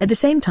expression at the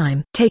same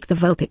time. Take the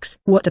Vulpix.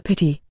 What a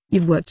pity,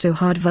 you've worked so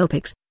hard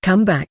Vulpix,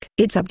 come back.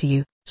 It's up to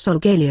you,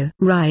 Solgaleo.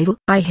 Rival.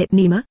 I hit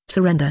Nima.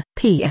 Surrender.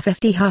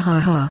 PFFD ha ha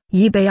ha.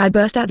 Yubai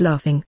burst out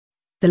laughing.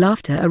 The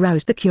laughter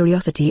aroused the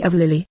curiosity of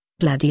Lillie,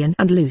 Gladion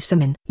and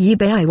Lusamine.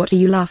 Yubai, what are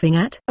you laughing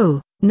at?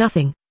 Oh,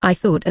 nothing, I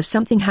thought of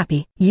something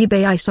happy.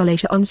 Yubai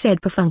Solation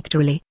said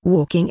perfunctorily.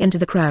 Walking into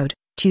the crowd,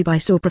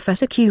 Tubai saw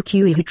Professor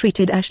QQE, who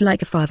treated Ash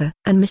like a father,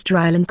 and Mr.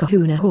 Island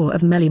Kahuna Hor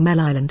of Melly Mel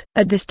Island.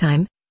 At this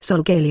time,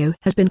 Solgaleo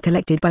has been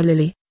collected by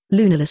Lillie.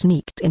 Lunala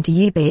sneaked into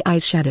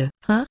Yubai's shadow.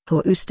 Huh?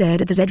 Horu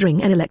stared at the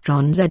Z-ring and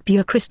Electron Z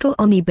pure crystal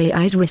on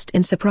Yubai's wrist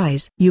in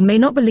surprise. You may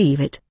not believe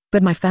it,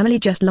 but my family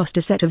just lost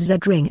a set of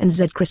Z-ring and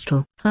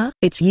Z-crystal. Huh?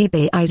 It's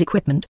Yubai's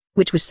equipment,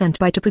 which was sent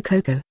by Tapu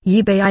Koko.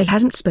 Yubai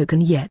hasn't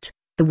spoken yet.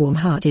 The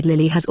warm-hearted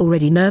Lillie has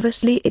already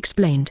nervously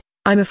explained.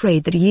 I'm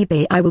afraid that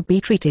Yubai will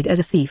be treated as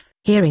a thief.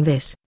 Hearing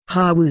this,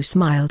 Hawu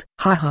smiled.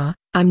 Haha,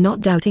 I'm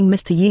not doubting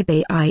Mr.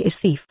 Yubai is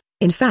thief.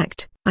 In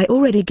fact, I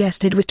already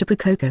guessed it was Tapu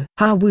Koko.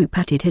 Hawu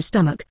patted his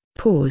stomach,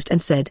 paused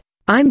and said,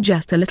 I'm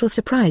just a little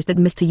surprised that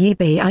Mr.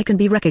 Yubai can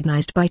be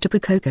recognized by Tapu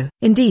Koko.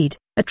 Indeed,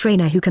 a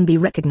trainer who can be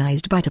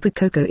recognized by Tapu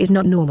Koko is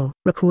not normal.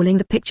 Recalling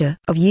the picture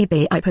of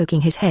Yubai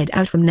poking his head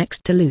out from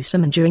next to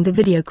Lusamine during the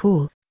video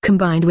call,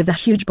 combined with the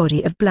huge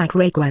body of Black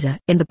Rayquaza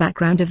in the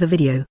background of the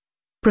video,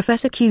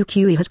 Professor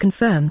QQE has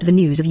confirmed the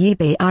news of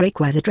Yubai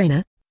Rayquaza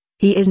trainer.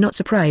 He is not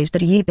surprised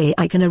that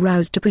Yubai can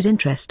arouse Tapu's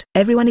interest.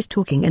 Everyone is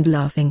talking and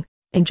laughing.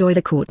 Enjoy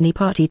the Courtney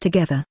party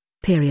together.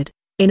 Period.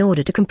 In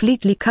order to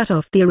completely cut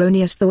off the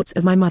erroneous thoughts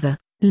of my mother,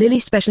 Lillie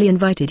specially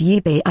invited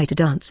Yubai to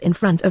dance in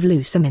front of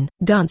Lusamine.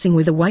 Dancing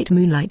with the white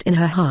moonlight in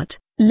her heart,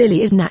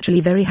 Lillie is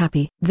naturally very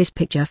happy. This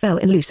picture fell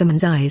in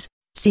Lusamine's eyes.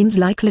 Seems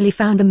like Lillie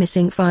found the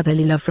missing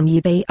fatherly love from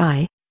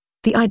Yubai.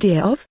 The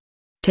idea of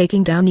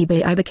taking down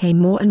Yubai became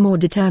more and more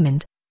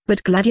determined,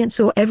 but Gladion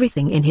saw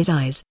everything in his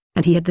eyes,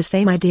 and he had the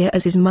same idea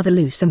as his mother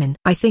Lusamine.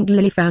 I think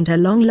Lillie found her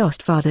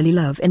long-lost fatherly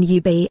love in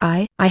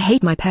Yubai. I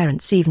hate my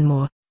parents even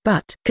more.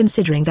 But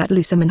considering that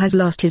Lusamine has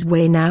lost his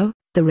way now,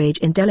 the rage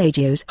in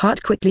Delagio's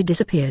heart quickly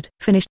disappeared.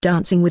 Finished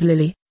dancing with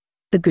Lillie.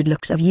 The good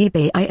looks of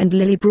Yubai and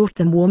Lillie brought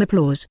them warm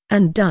applause.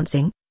 And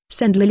dancing,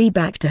 send Lillie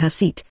back to her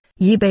seat.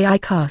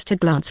 Yubai cast a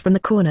glance from the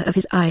corner of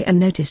his eye and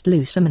noticed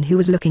Lusamine, who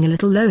was looking a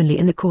little lonely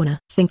in the corner.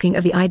 Thinking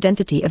of the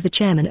identity of the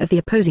chairman of the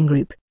opposing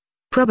group.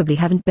 Probably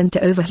haven't been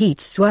to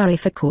Overheat's soiree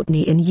for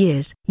Courtney in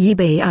years.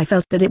 Yubai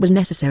felt that it was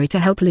necessary to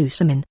help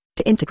Lusamine,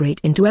 to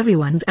integrate into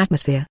everyone's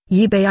atmosphere.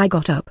 Yubai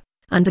got up,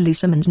 under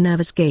Lusamine's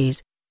nervous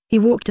gaze. He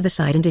walked to the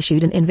side and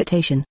issued an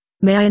invitation.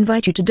 May I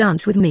invite you to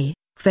dance with me,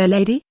 fair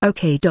lady?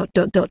 Okay.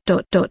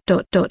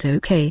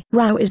 Okay.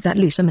 Row is that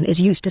Lusamine is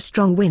used to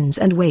strong winds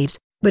and waves,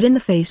 but in the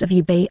face of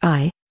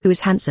Yubai, who is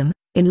handsome,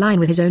 in line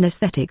with his own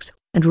aesthetics,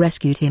 and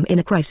rescued him in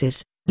a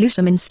crisis,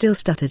 Lusamine still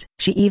stuttered.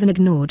 She even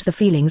ignored the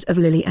feelings of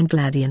Lillie and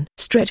Gladion.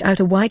 Stretch out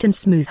a white and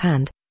smooth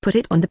hand, put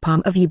it on the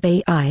palm of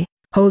Yubai,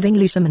 holding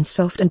Lusamine's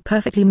soft and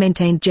perfectly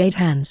maintained jade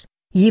hands.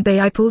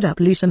 Yubai pulled up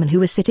Lusamine, who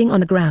was sitting on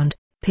the ground.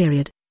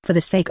 For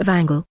the sake of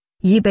angle,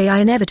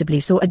 Yubai inevitably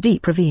saw a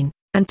deep ravine,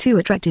 and two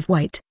attractive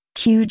white,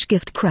 huge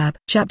gift crab.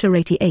 Chapter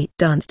 88.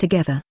 Dance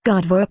together.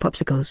 Guard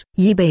popsicles.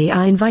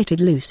 Yubai invited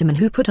Lusamine,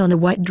 who put on a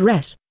white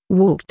dress,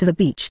 walked to the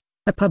beach,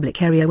 a public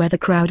area where the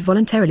crowd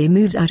voluntarily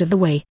moves out of the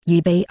way.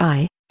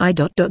 Yubai,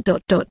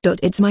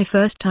 it's my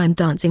first time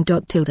dancing.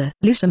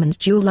 Lusamine's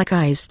jewel-like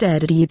eyes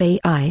stared at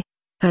Yubai.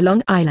 Her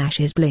long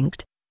eyelashes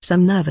blinked.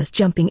 Some nervous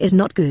jumping is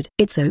not good.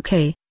 It's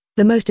okay.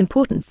 The most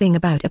important thing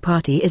about a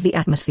party is the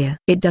atmosphere.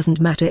 It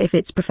doesn't matter if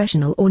it's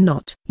professional or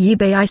not.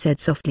 Yubai said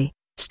softly.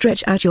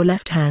 Stretch out your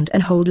left hand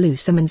and hold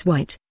Lusamine's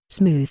white,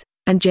 smooth,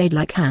 and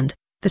jade-like hand.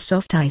 The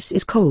soft ice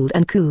is cold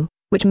and cool,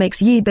 which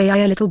makes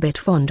Yubai a little bit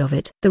fond of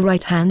it. The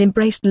right hand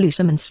embraced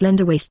Lusamine's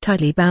slender waist,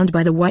 tightly bound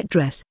by the white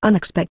dress.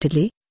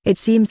 Unexpectedly, it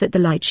seems that the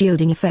light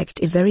shielding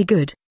effect is very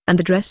good, and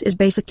the dress is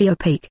basically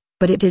opaque,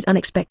 but it is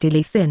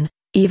unexpectedly thin.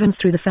 Even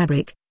through the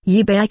fabric,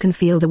 Yubai can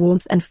feel the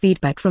warmth and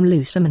feedback from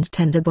Lusamine's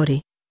tender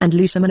body. And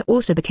Lusamine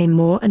also became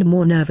more and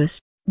more nervous,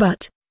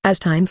 but, as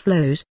time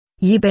flows,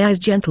 Yubai's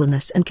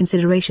gentleness and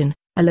consideration,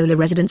 Alola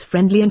residents'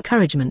 friendly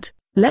encouragement,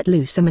 let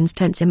Lusamine's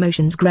tense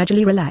emotions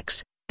gradually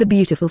relax. The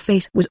beautiful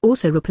face was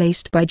also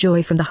replaced by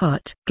joy from the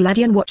heart.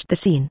 Gladion watched the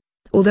scene.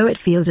 Although it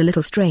feels a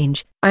little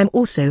strange, I am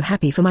also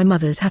happy for my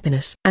mother's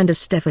happiness. And as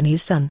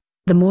Stephanie's son,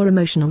 the more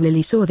emotional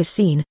Lillie saw this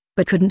scene,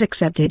 but couldn't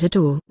accept it at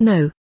all.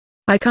 No.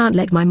 I can't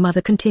let my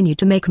mother continue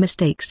to make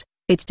mistakes.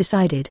 It's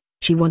decided.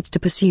 She wants to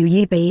pursue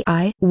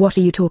Yubai. What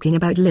are you talking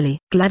about, Lillie?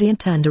 Gladion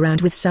turned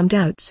around with some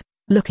doubts,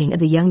 looking at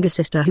the younger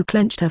sister, who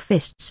clenched her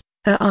fists.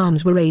 Her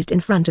arms were raised in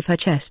front of her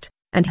chest,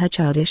 and her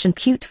childish and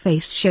cute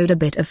face showed a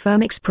bit of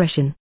firm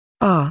expression.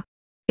 Ah.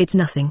 It's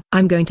nothing.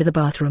 I'm going to the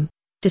bathroom.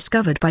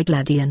 Discovered by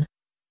Gladion.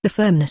 The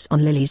firmness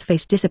on Lillie's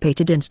face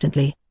dissipated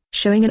instantly,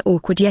 showing an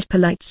awkward yet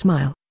polite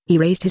smile. He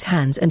raised his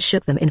hands and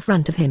shook them in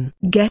front of him.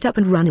 Get up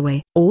and run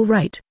away. All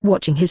right.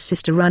 Watching his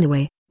sister run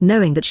away,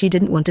 knowing that she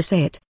didn't want to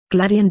say it,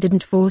 Gladion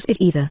didn't force it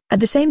either.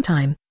 At the same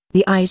time,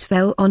 the eyes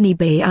fell on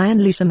Ebai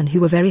and Lusamine, who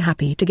were very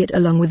happy to get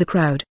along with the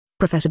crowd.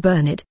 Professor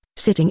Burnett,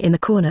 sitting in the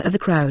corner of the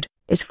crowd,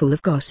 is full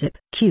of gossip.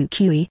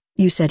 QQE,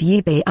 you said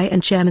Ebai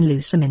and Chairman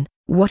Lusamine.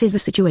 What is the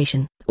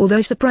situation?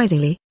 Although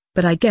surprisingly,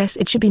 but I guess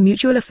it should be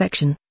mutual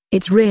affection.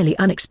 It's really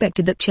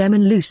unexpected that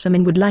Chairman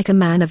Lusamine would like a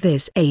man of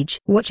this age.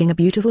 Watching a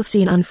beautiful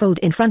scene unfold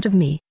in front of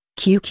me,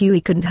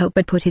 QQE couldn't help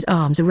but put his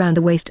arms around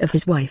the waist of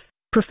his wife,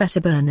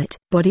 Professor Burnett,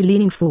 body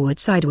leaning forward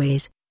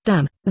sideways.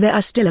 Damn, there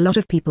are still a lot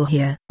of people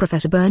here.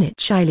 Professor Burnett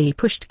shyly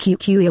pushed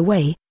QQE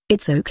away.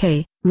 It's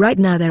okay, right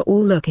now they're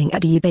all looking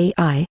at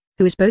Ebai,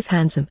 who is both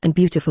handsome and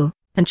beautiful,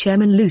 and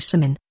Chairman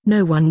Lusamine.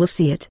 No one will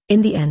see it.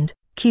 In the end,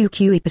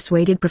 QQE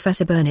persuaded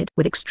Professor Burnett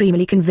with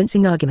extremely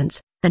convincing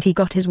arguments, and he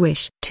got his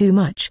wish. Too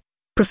much.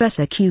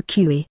 Professor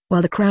QQE.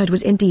 While the crowd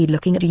was indeed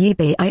looking at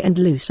Ebai and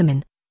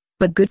Lusamine.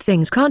 But good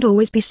things can't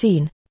always be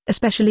seen,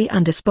 especially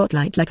under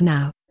spotlight like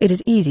now. It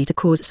is easy to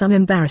cause some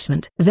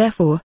embarrassment.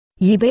 Therefore,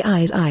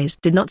 Ebai's eyes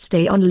did not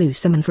stay on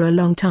Lusamine for a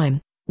long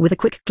time. With a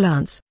quick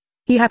glance,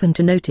 he happened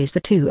to notice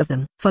the two of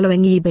them.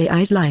 Following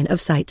Ebai's line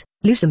of sight,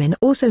 Lusamine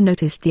also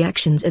noticed the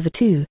actions of the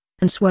two,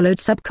 and swallowed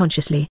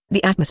subconsciously.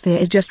 The atmosphere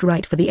is just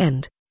right for the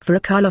end, for a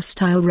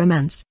Carlos-style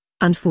romance.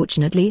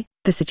 Unfortunately,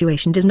 the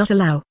situation does not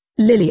allow.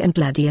 Lillie and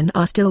Gladion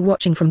are still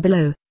watching from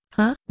below.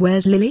 Huh?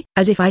 Where's Lillie?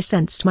 As if I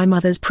sensed my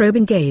mother's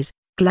probing gaze,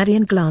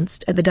 Gladion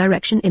glanced at the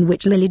direction in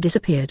which Lillie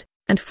disappeared,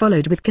 and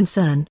followed with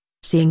concern.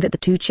 Seeing that the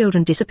two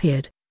children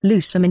disappeared,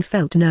 Lusamine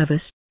felt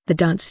nervous. The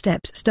dance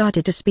steps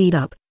started to speed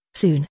up.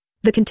 Soon,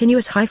 the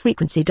continuous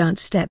high-frequency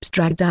dance steps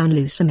dragged down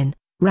Lusamine.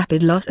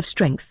 Rapid loss of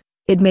strength.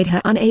 It made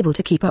her unable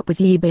to keep up with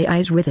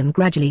Ebai's rhythm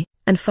gradually,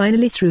 and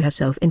finally threw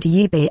herself into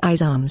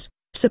Ebai's arms.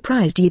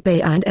 Surprised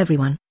Ebai and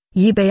everyone,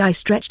 Ebai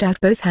stretched out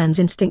both hands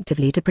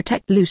instinctively to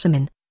protect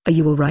Lusamine. Are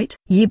you alright?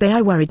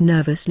 Ebai worried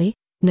nervously.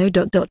 No.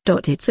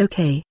 It's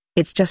okay,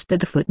 it's just that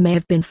the foot may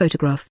have been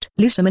photographed.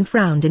 Lusamine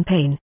frowned in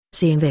pain,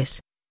 seeing this.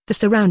 The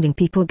surrounding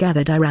people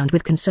gathered around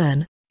with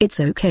concern. It's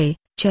okay,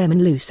 Chairman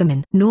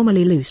Lusamine.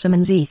 Normally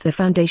Lusamine Zeta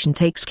Foundation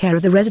takes care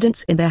of the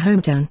residents in their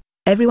hometown.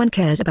 Everyone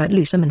cares about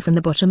Lusamine from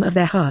the bottom of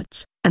their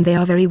hearts, and they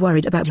are very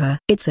worried about her.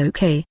 It's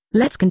okay,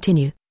 let's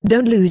continue.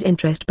 Don't lose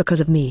interest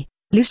because of me.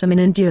 Lusamine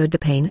endured the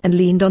pain and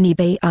leaned on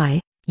Ebai.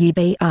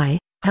 Ebai,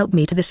 help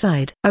me to the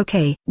side.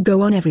 Okay,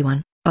 go on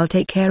everyone, I'll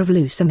take care of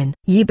Lusamine.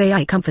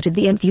 Ebai comforted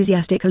the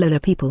enthusiastic Alola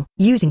people.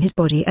 Using his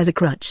body as a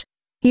crutch,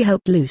 he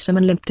helped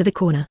Lusamine limp to the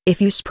corner. If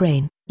you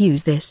sprain,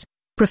 use this.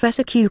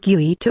 Professor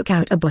QQE took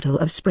out a bottle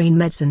of sprain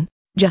medicine.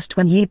 Just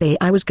when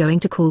Ebai was going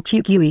to call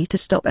QQE to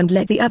stop and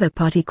let the other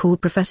party call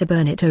Professor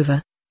Burnett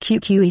over,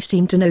 QQE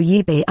seemed to know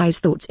Ebai's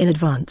thoughts in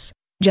advance,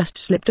 just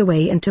slipped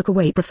away and took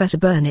away Professor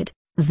Burnett.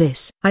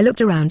 I looked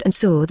around and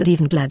saw that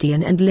even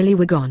Gladion and Lillie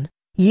were gone.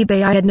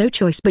 Ebai had no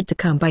choice but to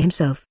come by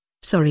himself.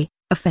 Sorry,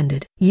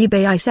 offended.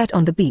 Ebai sat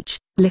on the beach,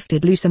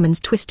 lifted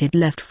Lusamine's twisted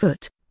left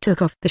foot,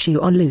 took off the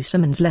shoe on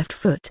Lusamine's left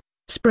foot.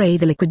 Spray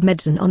the liquid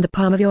medicine on the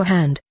palm of your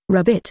hand,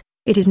 rub it.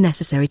 It is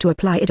necessary to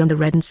apply it on the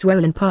red and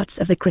swollen parts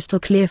of the crystal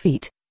clear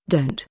feet.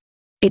 Don't.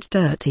 It's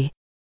dirty.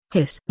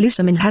 Hiss.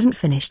 Lusamine hasn't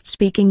finished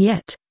speaking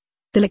yet.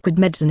 The liquid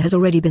medicine has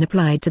already been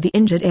applied to the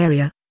injured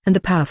area, and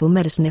the powerful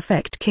medicine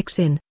effect kicks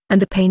in,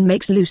 and the pain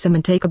makes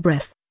Lusamine take a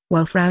breath.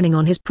 While frowning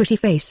on his pretty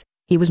face,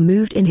 he was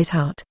moved in his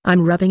heart.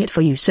 I'm rubbing it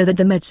for you so that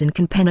the medicine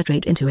can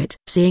penetrate into it.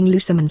 Seeing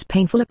Lusamine's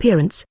painful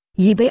appearance,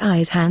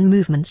 Ebai's hand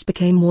movements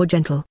became more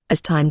gentle.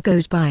 As time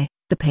goes by,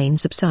 the pain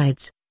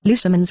subsides.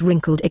 Lusamine's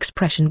wrinkled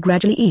expression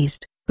gradually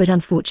eased, but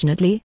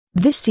unfortunately,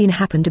 this scene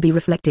happened to be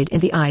reflected in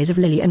the eyes of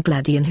Lillie and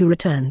Gladion, who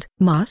returned.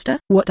 Master?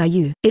 What are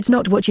you? It's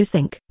not what you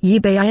think.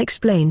 Ebai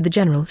explained the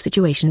general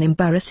situation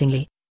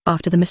embarrassingly.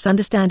 After the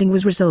misunderstanding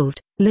was resolved,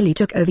 Lillie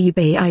took over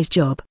Ebai's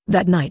job.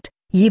 That night,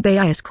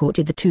 Ebai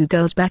escorted the two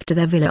girls back to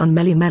their villa on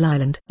Melumel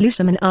Island.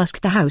 Lusamine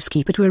asked the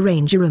housekeeper to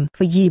arrange a room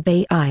for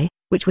Ebai,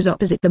 which was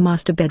opposite the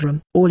master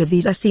bedroom. All of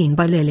these are seen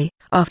by Lillie.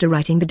 After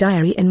writing the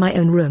diary in my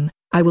own room,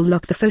 I will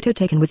lock the photo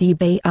taken with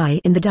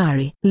Ebai in the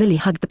diary. Lillie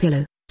hugged the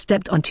pillow,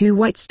 stepped on two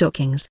white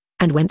stockings,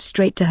 and went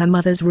straight to her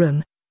mother's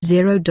room.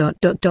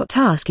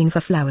 Asking for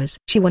flowers.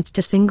 She wants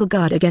to single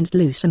guard against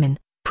Lusamine,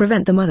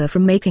 prevent the mother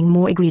from making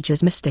more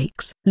egregious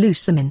mistakes.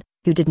 Lusamine,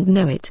 who didn't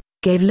know it,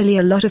 gave Lillie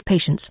a lot of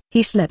patience.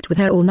 He slept with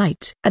her all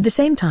night. At the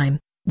same time,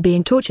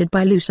 being tortured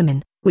by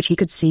Lusamine, which he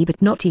could see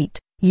but not eat,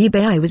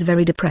 Ebai was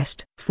very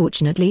depressed.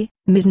 Fortunately,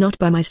 Ms. not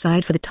by my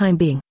side for the time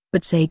being,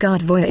 but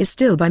Sagard Voya is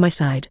still by my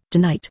side.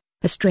 Tonight,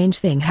 a strange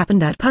thing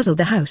happened that puzzled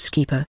the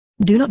housekeeper.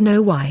 Do not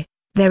know why.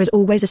 There is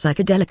always a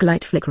psychedelic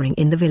light flickering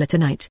in the villa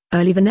tonight.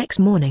 Early the next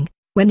morning,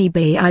 when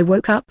Ebai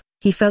woke up,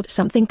 he felt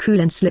something cool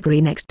and slippery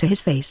next to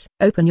his face.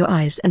 Open your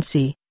eyes and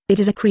see. It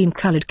is a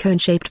cream-colored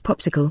cone-shaped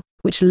popsicle,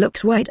 which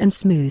looks white and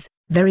smooth,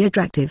 very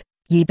attractive.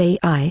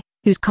 Ebai,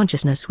 whose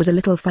consciousness was a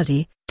little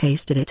fuzzy,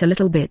 tasted it a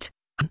little bit.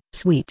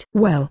 Sweet.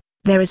 Well,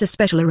 there is a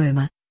special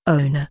aroma.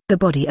 Oh no. The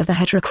body of the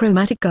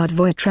heterochromatic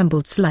Gardevoir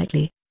trembled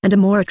slightly, and a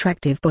more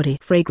attractive body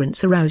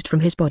fragrance aroused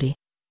from his body.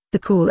 The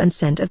cool and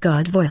scent of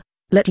Gardevoir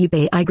let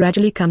Yubai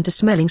gradually come to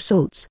smelling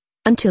salts,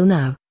 until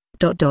now. ...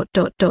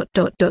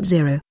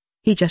 0.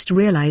 He just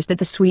realized that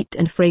the sweet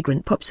and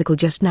fragrant popsicle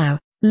just now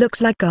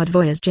looks like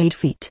Gardevoir's jade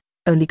feet,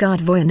 only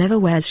Gardevoir never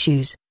wears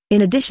shoes.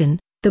 In addition,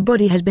 the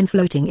body has been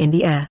floating in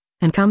the air,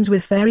 and comes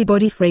with fairy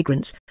body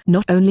fragrance.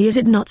 Not only is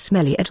it not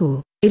smelly at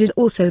all, it is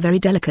also very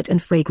delicate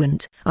and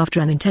fragrant.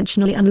 After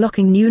unintentionally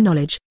unlocking new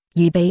knowledge,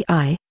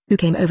 Yubai, who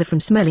came over from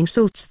smelling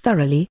salts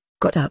thoroughly,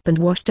 got up and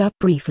washed up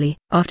briefly.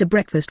 After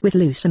breakfast with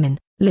Lusamine,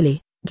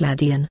 Lillie,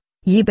 Gladian,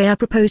 Yubai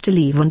proposed to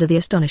leave under the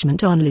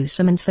astonishment on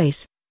Lusamine's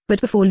face.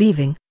 But before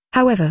leaving,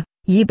 however,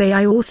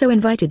 Yubai also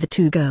invited the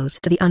two girls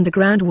to the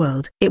underground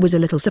world. It was a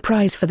little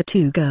surprise for the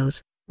two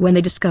girls. When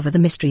they discover the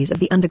mysteries of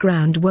the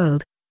underground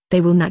world,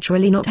 they will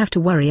naturally not have to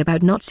worry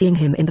about not seeing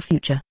him in the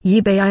future.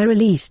 Yubai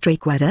released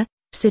Rayquaza,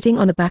 sitting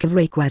on the back of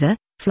Rayquaza,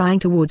 flying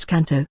towards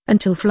Kanto.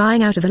 Until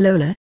flying out of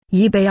Alola,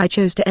 Yubai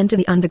chose to enter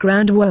the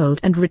underground world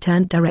and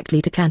returned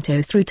directly to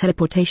Kanto through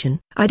teleportation.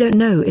 I don't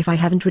know if I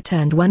haven't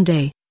returned one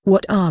day.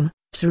 What are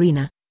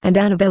Serena and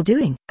Annabelle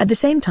doing? At the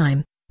same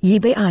time,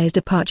 Yubai's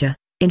departure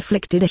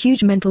inflicted a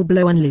huge mental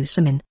blow on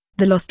Lusamine.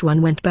 The lost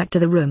one went back to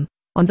the room.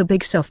 On the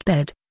big soft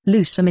bed,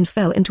 Lusamine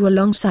fell into a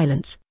long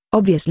silence.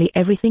 Obviously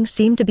everything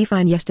seemed to be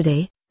fine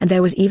yesterday, and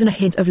there was even a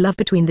hint of love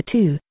between the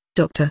two.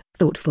 Dr.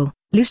 Thoughtful.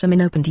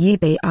 Lusamine opened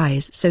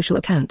Yubai's social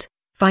account.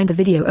 Find the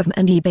video of M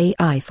and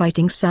Yubai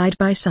fighting side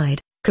by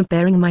side,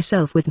 comparing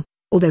myself with M.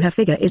 Although her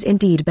figure is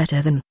indeed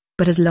better than M,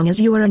 but as long as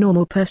you are a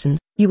normal person,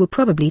 you will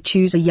probably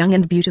choose a young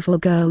and beautiful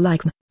girl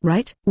like M,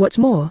 right? What's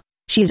more,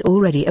 she is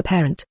already a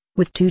parent,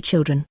 with 2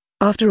 children.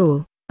 After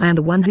all, I am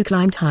the one who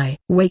climbed high.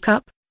 Wake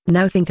up,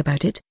 now think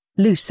about it.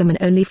 Lusamine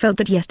only felt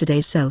that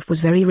yesterday's self was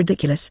very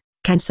ridiculous.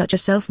 Can such a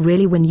self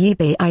really win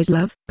Yubai's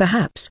love?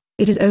 Perhaps,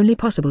 it is only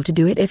possible to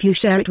do it if you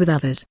share it with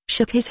others.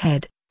 Shook his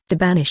head. To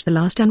banish the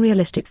last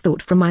unrealistic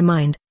thought from my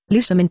mind,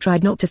 Lusamine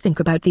tried not to think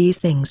about these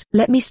things.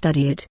 Let me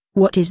study it.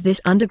 What is this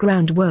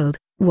underground world?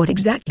 What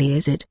exactly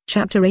is it?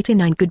 Chapter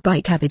 89.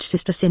 Goodbye Cabbage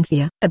Sister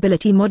Cynthia.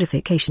 Ability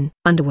Modification.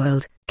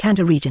 Underworld,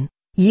 Kanto region.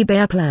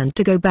 Yubai planned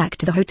to go back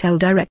to the hotel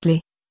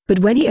directly. But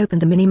when he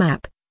opened the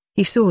mini-map,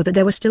 he saw that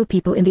there were still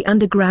people in the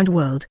underground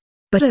world,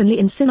 but only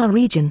in Sinnoh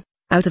region.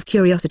 Out of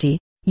curiosity,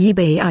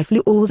 Yubai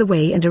flew all the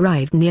way and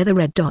arrived near the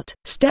red dot.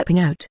 Stepping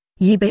out,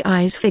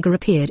 Yubai's figure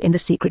appeared in the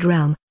secret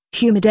realm.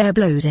 Humid air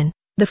blows in.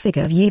 The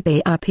figure of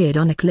Yubai appeared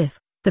on a cliff.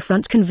 The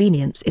front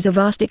convenience is a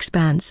vast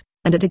expanse,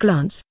 and at a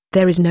glance,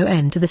 there is no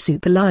end to the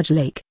super large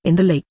lake. In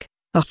the lake,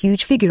 a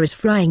huge figure is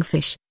frying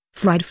fish.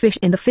 Fried fish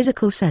in the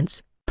physical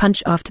sense,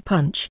 punch after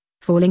punch,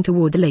 falling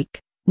toward the lake.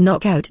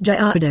 Knock out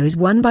Gyarados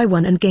one by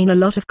one and gain a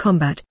lot of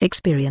combat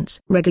experience.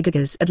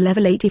 Regigigas at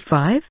level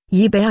 85?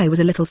 Yubai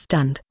was a little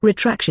stunned.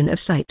 Retraction of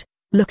sight,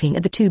 looking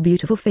at the two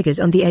beautiful figures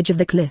on the edge of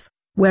the cliff,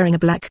 wearing a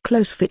black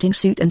close-fitting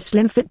suit and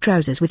slim-fit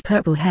trousers with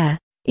purple hair,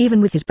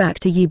 even with his back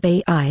to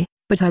Yubai,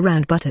 but her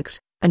round buttocks,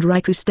 and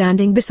Raikou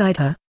standing beside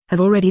her, have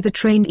already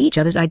betrayed each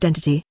other's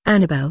identity.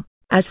 Annabelle,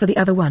 as for the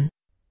other one,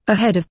 a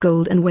head of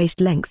gold and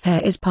waist-length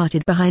hair is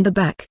parted behind the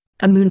back,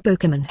 a moon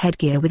Pokemon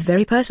headgear with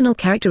very personal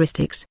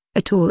characteristics,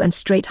 a tall and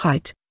straight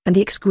height, and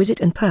the exquisite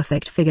and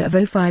perfect figure of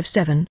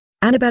 057,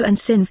 Annabelle and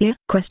Cynthia? ?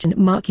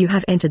 You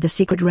have entered the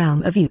secret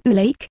realm of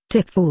Lake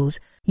Tip Falls.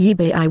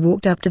 Yubai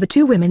walked up to the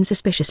two women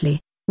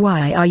suspiciously.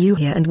 Why are you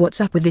here and what's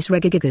up with this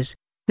Regigigas?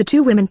 The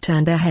two women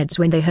turned their heads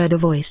when they heard a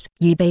voice.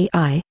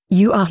 Yubai,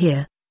 you are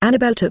here.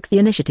 Annabelle took the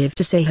initiative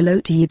to say hello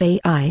to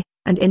Yubai,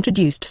 and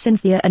introduced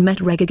Cynthia and met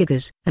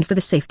Regigigas. And for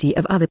the safety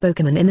of other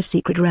Pokemon in the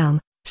secret realm,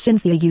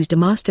 Cynthia used a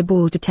Master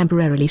Ball to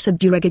temporarily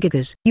subdue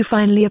Regigigas. You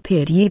finally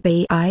appeared,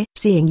 Yubai.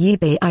 Seeing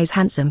Yubai's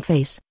handsome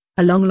face,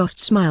 a long-lost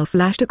smile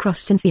flashed across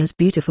Cynthia's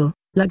beautiful,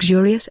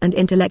 luxurious and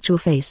intellectual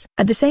face.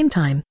 At the same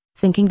time,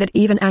 thinking that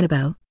even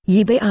Annabelle,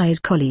 Yubai's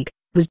colleague,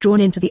 was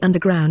drawn into the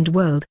underground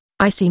world,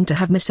 I seem to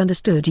have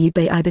misunderstood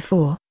Yubai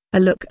before. A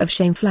look of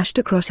shame flashed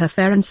across her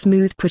fair and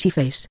smooth pretty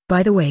face.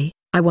 By the way,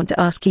 I want to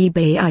ask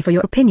Yubai for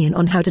your opinion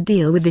on how to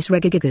deal with this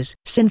Regigigas.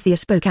 Cynthia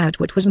spoke out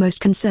what was most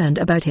concerned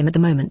about him at the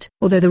moment.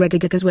 Although the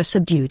Regigigas were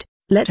subdued,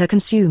 let her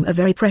consume a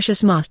very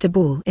precious Master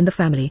Ball in the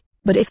family,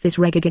 but if this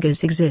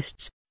Regigigas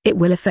exists, it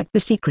will affect the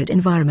secret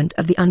environment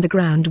of the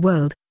underground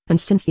world,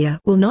 and Cynthia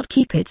will not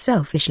keep it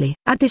selfishly.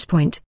 At this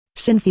point,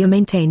 Cynthia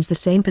maintains the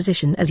same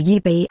position as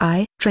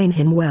Yubai. Train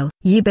him well.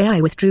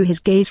 Yubai withdrew his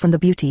gaze from the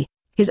beauty.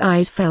 His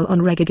eyes fell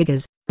on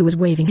Regigigas, who was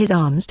waving his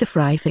arms to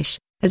fry fish,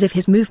 as if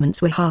his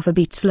movements were half a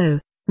beat slow,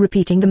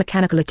 repeating the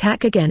mechanical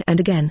attack again and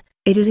again.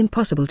 It is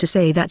impossible to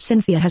say that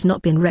Cynthia has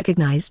not been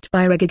recognized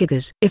by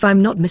Regigigas. If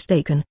I'm not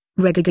mistaken,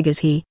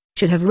 Regigigas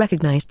should have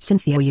recognized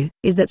Cynthia.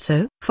 Is that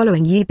so?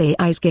 Following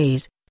Yubai's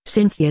gaze,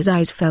 Cynthia's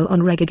eyes fell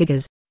on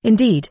Regigigas.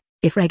 Indeed,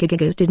 if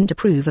Regigigas didn't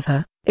approve of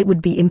her, it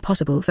would be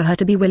impossible for her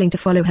to be willing to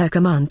follow her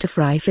command to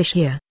fry fish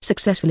here.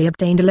 Successfully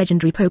obtained a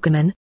legendary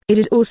Pokemon. It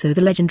is also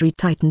the legendary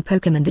Titan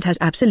Pokemon that has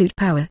absolute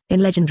power.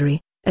 In legendary,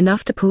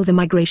 enough to pull the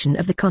migration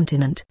of the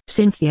continent.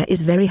 Cynthia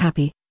is very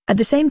happy. At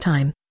the same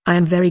time, I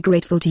am very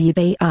grateful to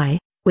Yubei.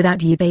 Without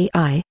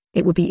Yubei,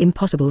 it would be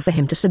impossible for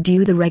him to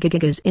subdue the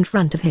Regigigas in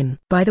front of him.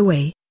 By the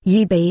way,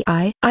 Yubei,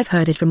 I've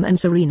heard it from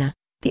Serena.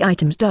 The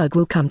items Doug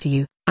will come to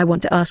you. I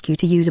want to ask you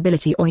to use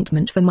ability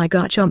ointment for my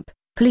Garchomp,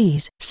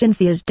 please.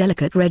 Cynthia's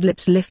delicate red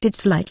lips lifted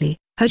slightly,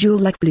 her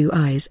jewel-like blue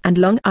eyes and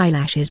long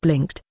eyelashes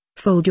blinked.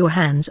 Fold your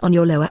hands on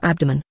your lower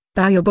abdomen,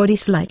 bow your body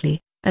slightly,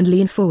 and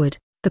lean forward.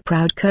 The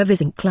proud curve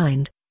is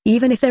inclined.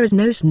 Even if there is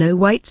no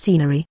snow-white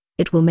scenery,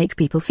 it will make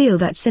people feel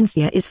that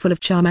Cynthia is full of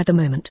charm at the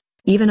moment,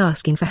 even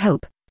asking for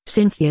help.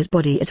 Cynthia's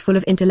body is full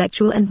of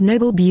intellectual and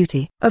noble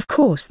beauty. Of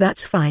course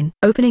that's fine.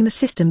 Opening the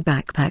system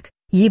backpack,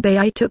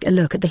 Yubei took a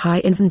look at the high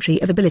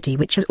inventory of ability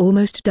which has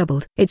almost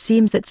doubled. It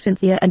seems that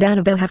Cynthia and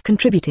Annabelle have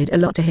contributed a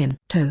lot to him.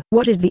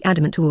 What is the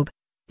adamant orb?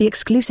 The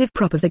exclusive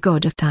prop of the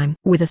god of time.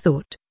 With a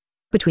thought.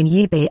 Between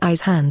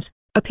Yubei's hands,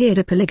 appeared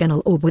a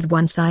polygonal orb with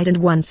one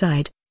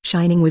side,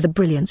 shining with the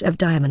brilliance of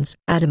diamonds.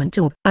 Adamant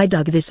orb. I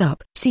dug this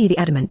up. See the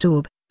adamant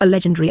orb, a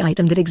legendary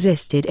item that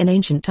existed in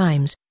ancient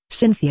times.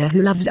 Cynthia,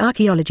 who loves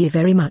archaeology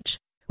very much,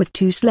 with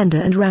two slender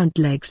and round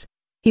legs.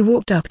 He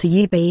walked up to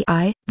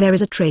Yubei. There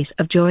is a trace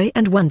of joy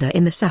and wonder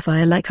in the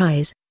sapphire-like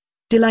eyes.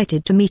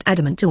 Delighted to meet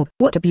adamant orb.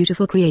 What a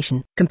beautiful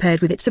creation.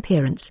 Compared with its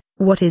appearance,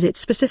 what is its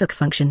specific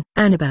function?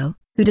 Annabelle,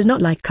 who does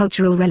not like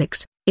cultural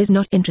relics, is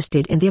not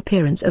interested in the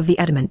appearance of the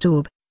adamant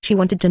orb. She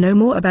wanted to know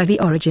more about the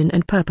origin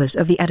and purpose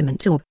of the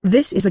adamant orb.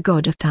 This is the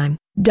god of time.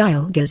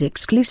 Dialga's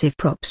exclusive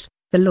props.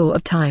 The law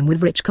of time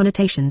with rich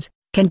connotations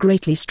can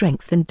greatly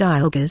strengthen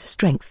Dialga's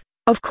strength.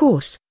 Of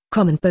course,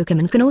 common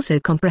Pokemon can also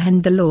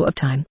comprehend the law of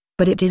time,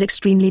 but it is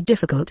extremely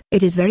difficult.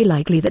 It is very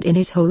likely that in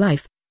his whole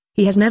life,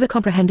 he has never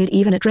comprehended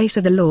even a trace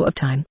of the law of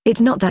time.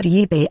 It's not that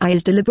Yubei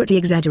is deliberately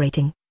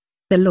exaggerating.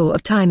 The law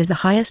of time is the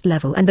highest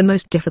level and the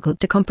most difficult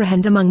to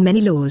comprehend among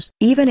many laws.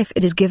 Even if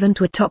it is given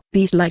to a top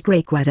beast like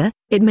Rayquaza,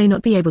 it may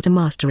not be able to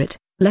master it,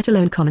 let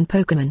alone common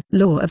Pokemon.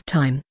 Law of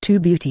time. Two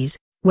beauties,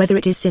 whether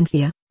it is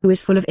Cynthia, who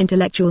is full of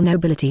intellectual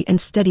nobility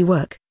and steady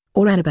work,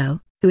 or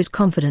Annabelle, who is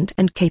confident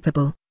and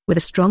capable, with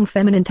a strong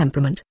feminine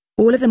temperament,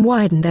 all of them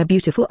widened their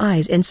beautiful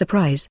eyes in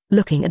surprise.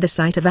 Looking at the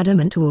sight of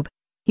adamant orb,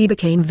 he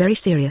became very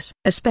serious,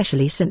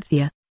 especially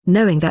Cynthia,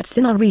 knowing that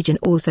Sinnoh region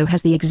also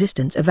has the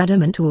existence of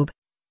adamant orb.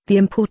 The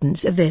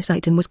importance of this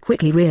item was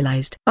quickly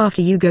realized.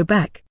 After you go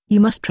back, you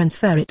must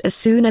transfer it as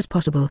soon as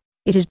possible.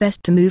 It is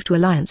best to move to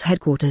Alliance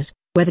headquarters,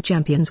 where the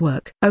champions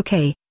work.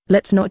 Okay,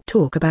 let's not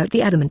talk about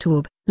the adamant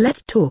orb,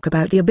 let's talk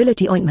about the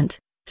ability ointment.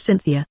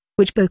 Cynthia,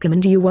 which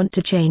Pokemon do you want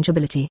to change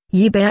ability?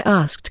 Yubei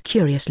asked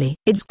curiously.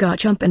 It's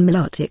Garchomp and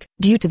Milotic.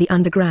 Due to the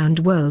underground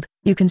world,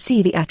 you can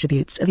see the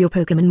attributes of your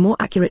Pokemon more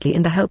accurately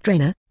in the health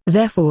trainer,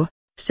 therefore,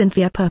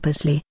 Cynthia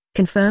purposely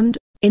confirmed.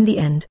 In the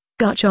end,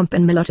 Garchomp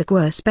and Milotic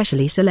were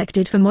specially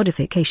selected for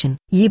modification.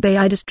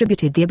 Yubei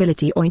distributed the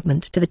ability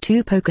ointment to the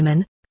two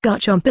Pokemon.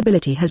 Garchomp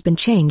ability has been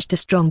changed to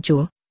Strong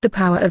Jaw. The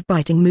power of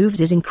biting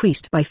moves is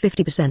increased by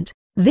 50%.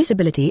 This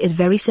ability is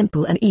very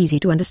simple and easy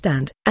to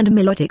understand. And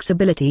Milotic's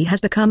ability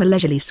has become a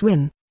leisurely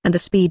swim, and the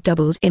speed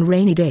doubles in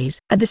rainy days.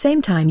 At the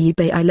same time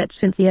Yubei let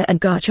Cynthia and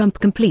Garchomp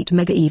complete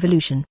Mega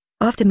Evolution.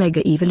 After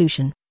Mega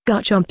Evolution,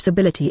 Garchomp's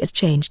ability is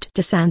changed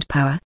to Sand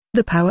Power,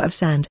 the power of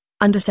sand.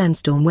 Under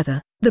sandstorm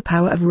weather, the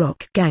power of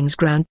Rock Gang's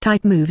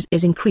ground-type moves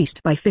is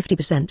increased by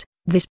 50%.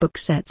 This book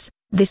sets,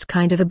 this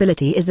kind of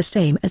ability is the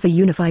same as the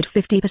unified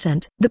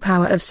 50%. The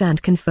power of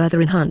sand can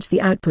further enhance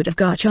the output of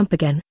Garchomp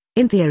again.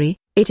 In theory,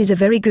 it is a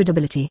very good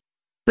ability.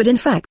 But in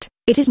fact,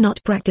 it is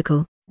not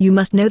practical. You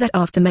must know that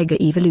after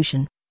Mega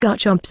Evolution,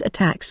 Garchomp's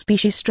attack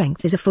species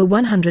strength is a full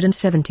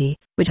 170,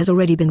 which has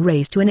already been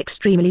raised to an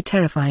extremely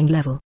terrifying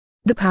level.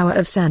 The power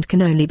of sand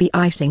can only be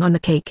icing on the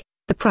cake.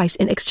 The price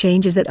in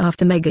exchange is that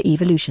after Mega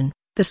Evolution,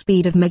 the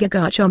speed of Mega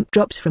Garchomp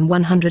drops from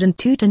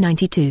 102 to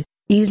 92,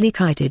 easily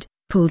kited,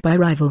 pulled by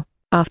rival.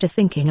 After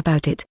thinking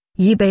about it,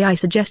 Yubei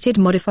suggested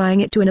modifying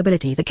it to an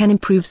ability that can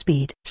improve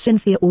speed.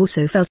 Cynthia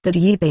also felt that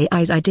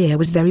Yubei's idea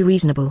was very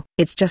reasonable.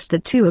 It's just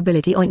that two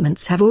ability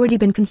ointments have already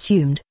been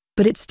consumed,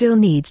 but it still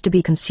needs to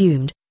be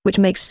consumed, which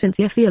makes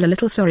Cynthia feel a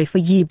little sorry for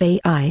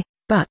Yubei.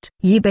 But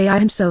Yubei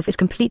himself is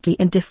completely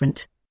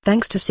indifferent.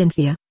 Thanks to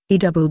Cynthia, he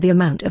doubled the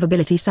amount of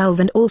ability salve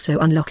and also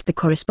unlocked the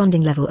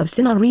corresponding level of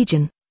Sinnoh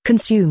region.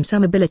 Consume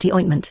some ability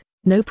ointment,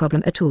 no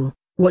problem at all.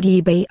 What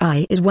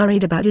Yubei is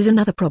worried about is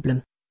another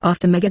problem.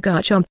 After Mega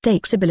Garchomp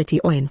takes ability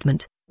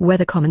ointment,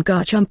 whether common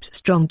Garchomp's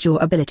Strong Jaw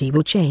ability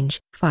will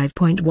change.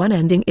 5.1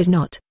 ending is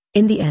not.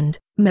 In the end,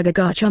 Mega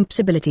Garchomp's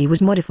ability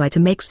was modified to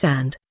make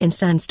sand. In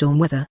sandstorm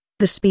weather,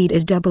 the speed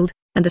is doubled,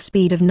 and the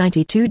speed of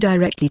 92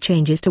 directly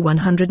changes to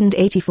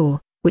 184,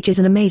 which is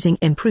an amazing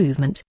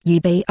improvement.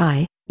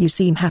 Yubei, you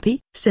seem happy?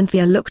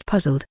 Cynthia looked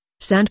puzzled.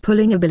 Sand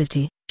pulling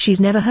ability,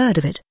 she's never heard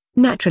of it.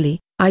 Naturally,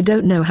 I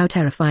don't know how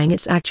terrifying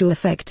its actual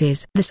effect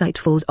is. The sight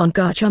falls on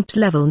Garchomp's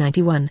level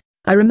 91.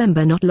 I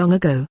remember not long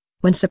ago,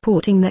 when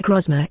supporting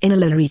Necrozma in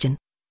Alola region.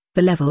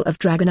 The level of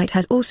Dragonite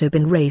has also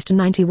been raised to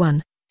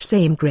 91,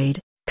 same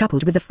grade,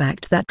 coupled with the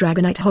fact that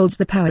Dragonite holds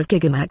the power of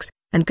Gigamax,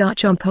 and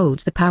Garchomp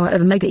holds the power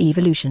of Mega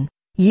Evolution.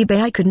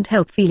 Yubei couldn't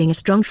help feeling a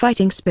strong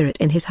fighting spirit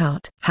in his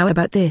heart. How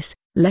about this,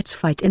 let's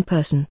fight in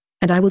person,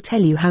 and I will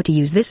tell you how to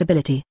use this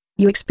ability.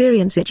 You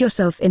experience it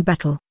yourself in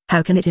battle.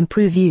 How can it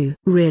improve you?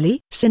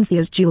 Really?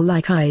 Cynthia's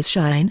jewel-like eyes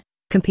shine.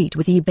 Compete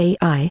with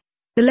Yubei,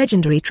 the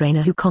legendary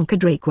trainer who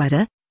conquered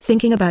Rayquaza,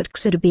 thinking about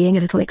Xida being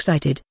a little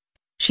excited.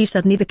 She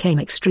suddenly became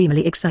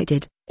extremely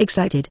excited,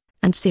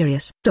 and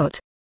serious.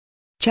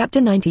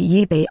 Chapter 90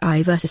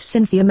 Yubei vs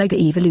Cynthia Mega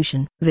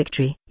Evolution.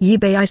 Victory.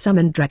 Yubei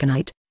summoned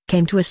Dragonite,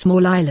 came to a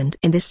small island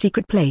in this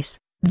secret place.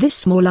 This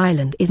small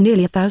island is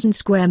nearly 1,000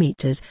 square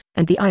meters,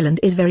 and the island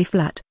is very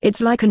flat.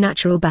 It's like a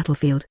natural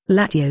battlefield.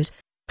 Latios,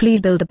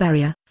 please build a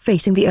barrier.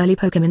 Facing the early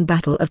Pokemon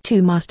battle of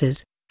two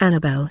masters,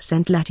 Annabelle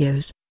sent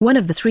Latios, one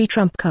of the 3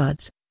 trump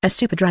cards, a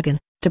super dragon,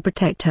 to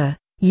protect her,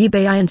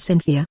 Yubei and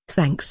Cynthia.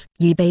 Thanks.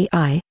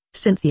 Yubei,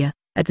 Cynthia,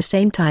 at the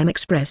same time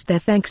expressed their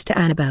thanks to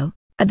Annabelle.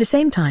 At the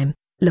same time,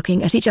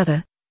 looking at each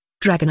other,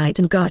 Dragonite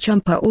and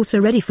Garchomp are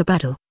also ready for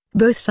battle.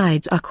 Both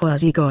sides are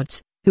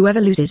quasi-gods. Whoever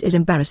loses is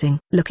embarrassing.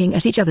 Looking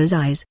at each other's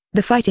eyes,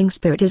 the fighting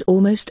spirit is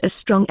almost as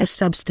strong as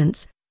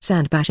substance.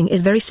 Sandbashing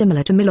is very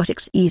similar to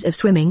Milotic's ease of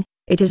swimming.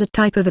 It is a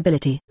type of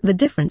ability. The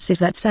difference is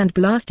that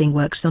sandblasting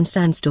works on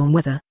sandstorm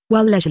weather,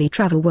 while leisurely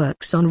travel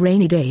works on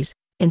rainy days.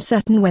 In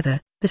certain weather,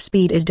 the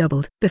speed is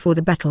doubled. Before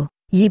the battle,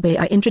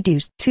 Yubei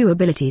introduced 2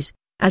 abilities.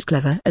 As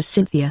clever as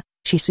Cynthia,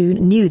 she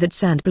soon knew that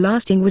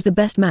sandblasting was the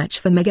best match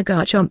for Mega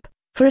Garchomp.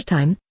 For a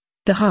time,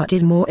 the heart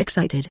is more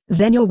excited.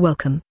 Then you're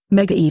welcome.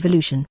 Mega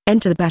Evolution.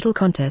 Enter the battle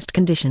contest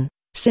condition.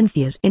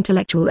 Cynthia's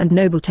intellectual and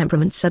noble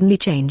temperament suddenly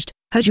changed.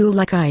 Her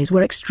jewel-like eyes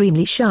were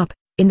extremely sharp.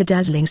 In the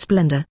dazzling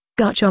splendor,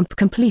 Garchomp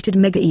completed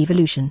Mega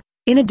Evolution.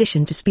 In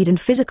addition to speed and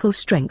physical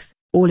strength,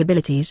 all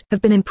abilities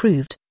have been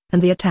improved,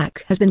 and the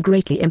attack has been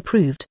greatly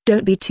improved.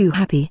 Don't be too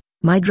happy,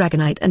 my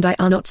Dragonite and I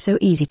are not so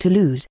easy to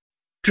lose.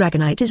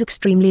 Dragonite is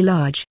extremely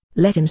large,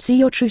 let him see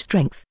your true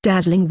strength.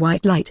 Dazzling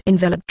white light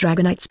enveloped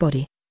Dragonite's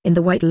body. In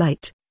the white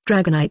light,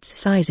 Dragonite's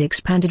size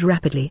expanded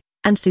rapidly,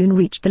 and soon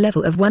reached the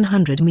level of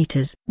 100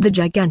 meters. The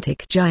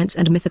gigantic giants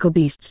and mythical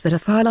beasts that are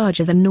far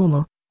larger than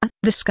normal.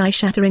 The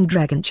sky-shattering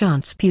dragon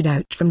chant spewed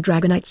out from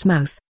Dragonite's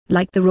mouth,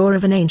 like the roar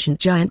of an ancient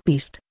giant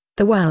beast.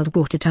 The wild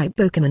water-type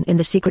Pokemon in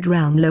the secret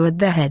realm lowered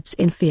their heads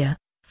in fear,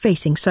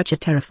 facing such a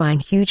terrifying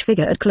huge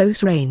figure at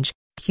close range.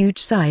 Huge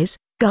size,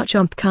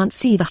 Garchomp can't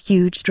see the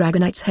huge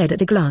Dragonite's head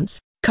at a glance.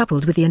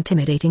 Coupled with the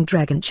intimidating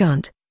dragon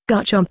chant,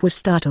 Garchomp was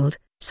startled,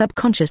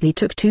 subconsciously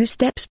took 2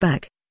 steps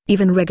back.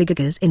 Even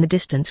Regigigas in the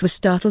distance was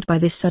startled by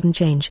this sudden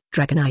change.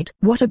 Dragonite.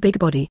 What a big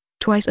body,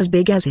 twice as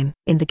big as him.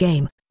 In the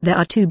game, there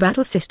are 2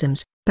 battle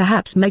systems.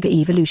 Perhaps Mega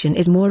Evolution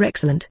is more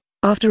excellent.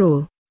 After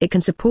all, it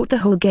can support the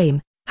whole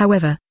game.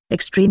 However,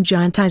 extreme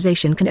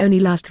giantization can only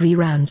last 3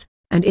 rounds,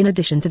 and in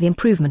addition to the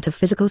improvement of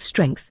physical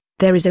strength,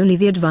 there is only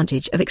the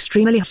advantage of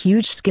extremely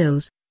huge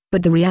skills.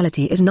 But the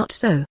reality is not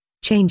so.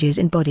 Changes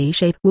in body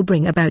shape will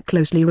bring about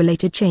closely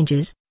related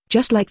changes,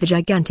 just like the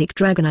gigantic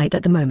Dragonite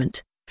at the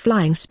moment.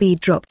 Flying speed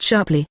dropped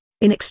sharply.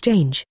 In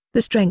exchange,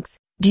 the strength,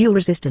 dual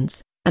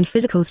resistance, and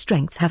physical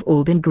strength have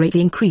all been greatly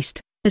increased,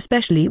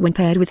 especially when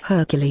paired with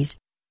Hercules.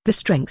 The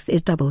strength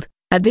is doubled.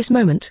 At this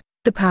moment,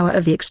 the power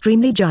of the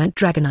extremely giant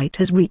Dragonite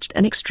has reached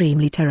an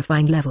extremely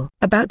terrifying level.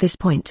 About this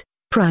point,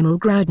 Primal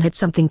Groudon had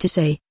something to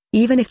say.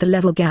 Even if the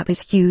level gap is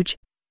huge,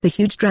 the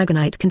huge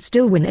Dragonite can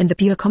still win in the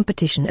pure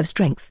competition of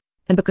strength.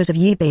 And because of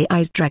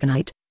Yubei's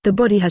Dragonite, the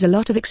body has a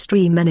lot of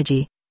extreme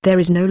energy. There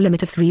is no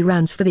limit of 3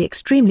 rounds for the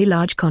extremely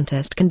large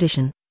contest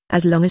condition.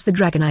 As long as the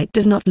Dragonite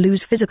does not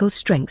lose physical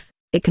strength,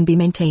 it can be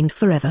maintained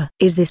forever.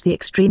 Is this the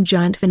extreme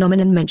giant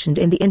phenomenon mentioned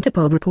in the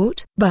Interpol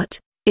report? But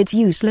it's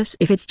useless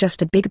if it's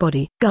just a big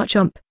body.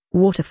 Garchomp,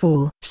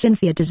 Waterfall.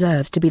 Cynthia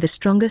deserves to be the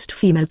strongest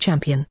female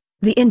champion.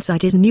 The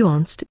insight is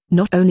nuanced.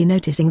 Not only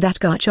noticing that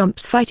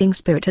Garchomp's fighting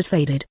spirit has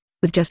faded,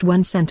 with just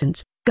 1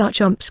 sentence,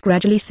 Garchomp's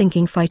gradually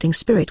sinking fighting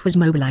spirit was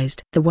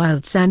mobilized. The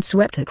wild sand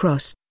swept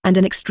across, and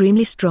an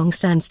extremely strong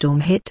sandstorm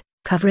hit,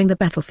 covering the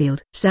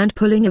battlefield. Sand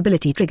pulling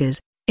ability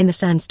triggers. In the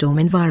sandstorm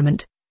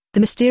environment, the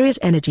mysterious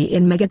energy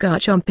in Mega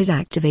Garchomp is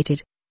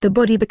activated. The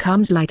body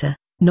becomes lighter.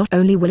 Not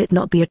only will it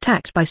not be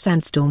attacked by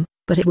sandstorm,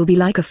 but it will be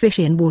like a fish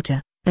in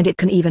water, and it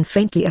can even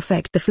faintly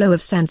affect the flow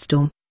of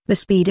sandstorm. The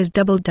speed is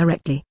doubled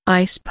directly.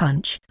 Ice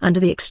Punch. Under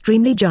the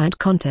extremely giant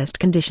contest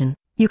condition,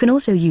 you can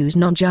also use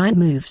non-giant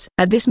moves.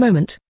 At this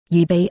moment,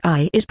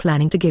 Yubei is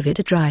planning to give it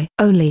a try.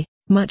 Only,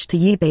 much to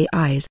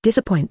Yubei's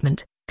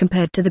disappointment,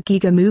 compared to the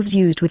Giga moves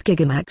used with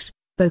Gigamax,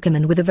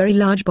 Pokemon with a very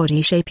large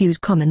body shape use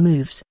common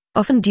moves,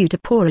 often due to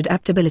poor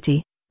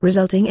adaptability,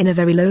 resulting in a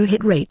very low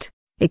hit rate.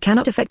 It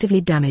cannot effectively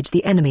damage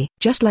the enemy.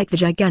 Just like the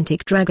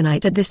gigantic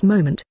Dragonite at this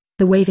moment,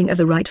 the waving of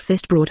the right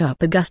fist brought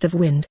up a gust of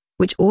wind,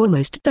 which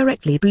almost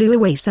directly blew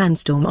away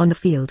sandstorm on the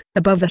field.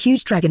 Above the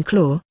huge dragon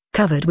claw,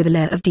 covered with a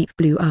layer of deep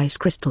blue ice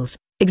crystals,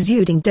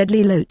 exuding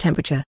deadly low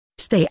temperature.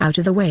 Stay out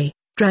of the way.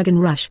 Dragon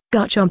Rush.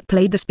 Garchomp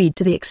played the speed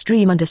to the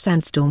extreme under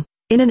sandstorm.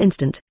 In an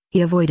instant,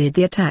 he avoided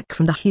the attack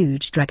from the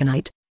huge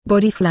Dragonite.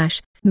 Body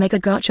flash, Mega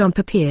Garchomp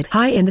appeared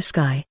high in the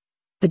sky.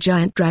 The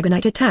giant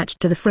Dragonite attached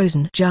to the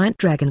frozen giant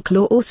dragon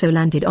claw also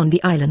landed on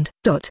the island.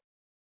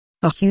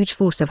 A huge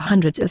force of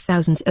hundreds of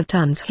thousands of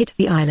tons hit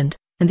the island,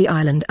 and the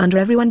island under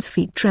everyone's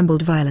feet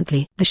trembled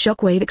violently. The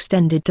shockwave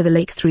extended to the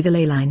lake through the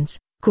ley lines,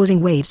 causing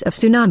waves of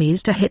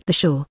tsunamis to hit the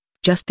shore.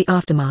 Just the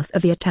aftermath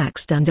of the attack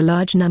stunned a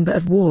large number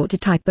of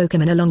water-type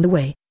Pokémon along the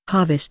way,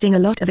 harvesting a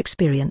lot of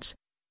experience.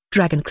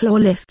 Dragon Claw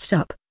lifts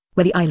up.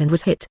 Where the island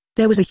was hit,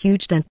 there was a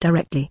huge dent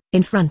directly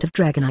in front of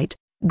Dragonite.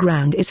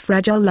 Ground is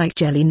fragile like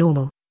jelly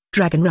normal.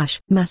 Dragon Rush.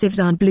 Massive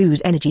Zan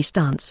Blue's energy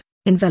stance,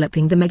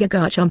 enveloping the Mega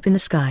Garchomp in the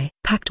sky.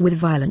 Packed with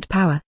violent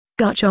power,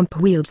 Garchomp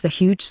wields the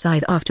huge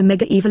scythe after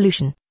Mega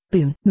Evolution.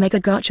 Boom. Mega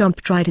Garchomp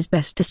tried his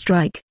best to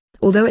strike.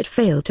 Although it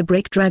failed to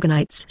break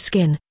Dragonite's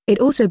skin, it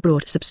also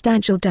brought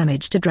substantial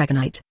damage to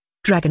Dragonite.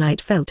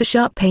 Dragonite felt a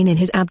sharp pain in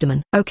his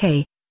abdomen.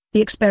 Okay.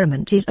 The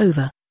experiment is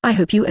over. I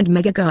hope you and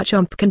Mega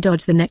Garchomp can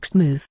dodge the next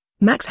move.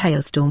 Max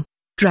Hailstorm.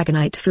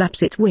 Dragonite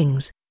flaps its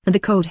wings, and the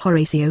cold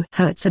Horatio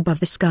hurts above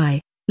the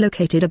sky.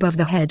 Located above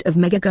the head of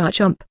Mega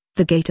Garchomp,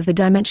 the gate of the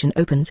dimension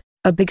opens.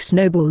 A big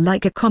snowball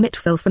like a comet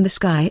fell from the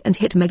sky and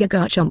hit Mega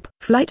Garchomp.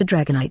 Flight to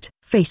Dragonite.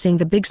 Facing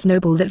the big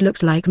snowball that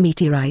looks like a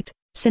meteorite,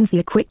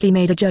 Cynthia quickly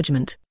made a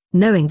judgment.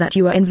 Knowing that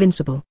you are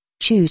invincible,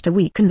 choose to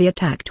weaken the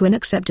attack to an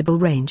acceptable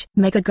range.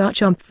 Mega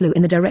Garchomp flew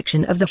in the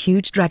direction of the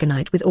huge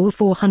Dragonite with all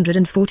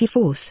 440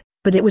 force,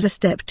 but it was a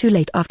step too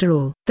late after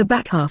all. The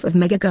back half of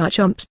Mega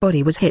Garchomp's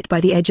body was hit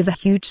by the edge of the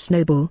huge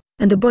snowball,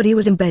 and the body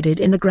was embedded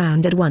in the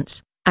ground at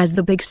once. As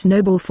the big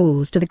snowball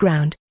falls to the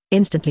ground,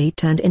 instantly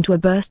turned into a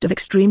burst of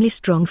extremely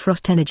strong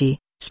frost energy,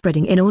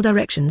 spreading in all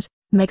directions.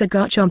 Mega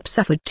Garchomp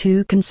suffered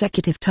 2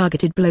 consecutive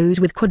targeted blows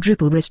with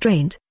quadruple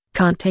restraint.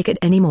 Can't take it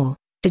anymore.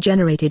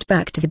 Degenerated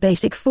back to the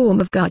basic form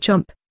of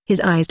Garchomp,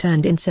 his eyes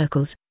turned in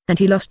circles, and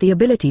he lost the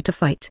ability to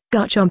fight.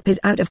 Garchomp is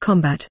out of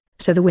combat,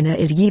 so the winner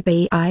is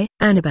Yi-Bei.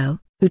 Annabelle,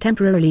 who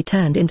temporarily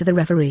turned into the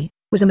referee,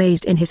 was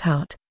amazed in his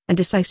heart, and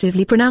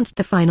decisively pronounced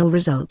the final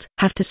result.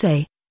 Have to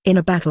say, in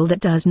a battle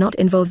that does not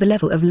involve the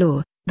level of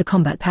law, the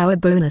combat power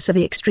bonus of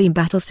the extreme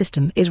battle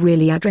system is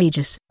really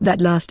outrageous. That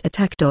last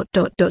attack ...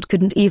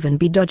 couldn't even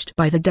be dodged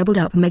by the doubled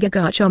up Mega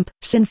Garchomp.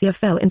 Cynthia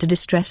fell into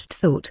distressed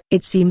thought.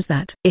 It seems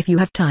that if you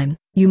have time,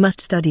 you must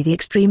study the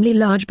extremely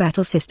large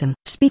battle system.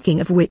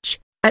 Speaking of which,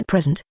 at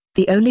present,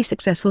 the only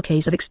successful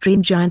case of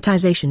extreme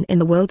giantization in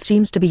the world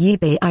seems to be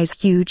Yi-Bei's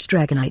huge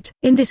Dragonite.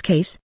 In this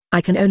case,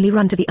 I can only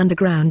run to the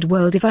underground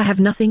world if I have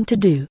nothing to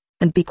do,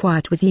 and be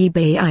quiet with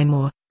Yi-Bei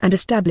more, and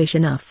establish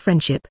enough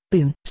friendship.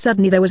 Boom.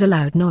 Suddenly there was a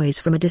loud noise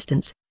from a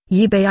distance.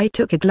 Yi-Bei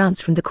took a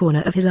glance from the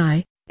corner of his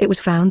eye. It was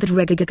found that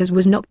Regigigas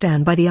was knocked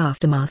down by the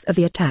aftermath of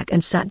the attack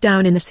and sat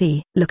down in the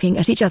sea. Looking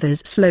at each other's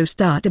slow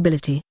start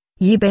ability,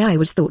 Yi-Bei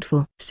was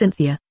thoughtful.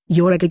 Cynthia,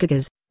 your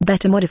Regigigas,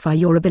 better modify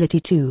your ability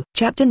too.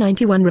 Chapter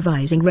 91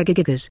 Revising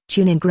Regigigas.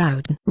 Tune in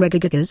Groudon.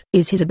 Regigigas,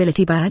 is his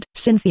ability bad?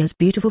 Cynthia's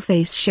beautiful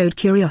face showed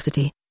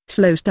curiosity.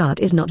 Slow start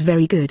is not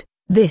very good.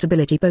 This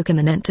ability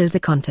Pokemon enters the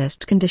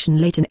contest condition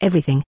late in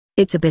everything.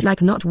 It's a bit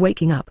like not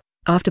waking up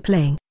after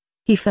playing.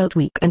 He felt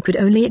weak and could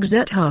only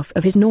exert half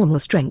of his normal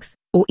strength,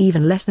 or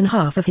even less than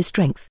half of his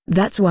strength.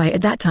 That's why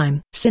at that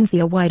time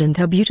Cynthia widened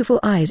her beautiful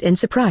eyes in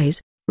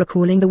surprise,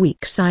 recalling the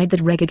weak side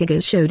that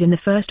Regigigas showed in the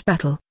first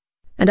battle.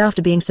 And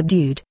after being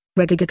subdued,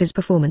 Regigigas'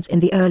 performance in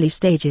the early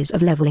stages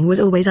of leveling was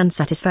always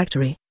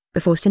unsatisfactory.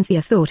 Before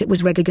Cynthia thought it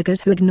was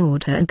Regigigas who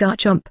ignored her and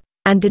Garchomp,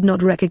 and did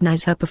not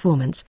recognize her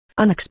performance.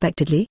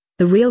 Unexpectedly,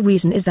 the real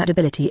reason is that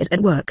ability is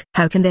at work.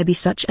 How can there be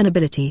such an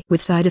ability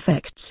with side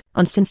effects?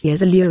 On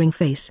Cynthia's alluring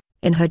face,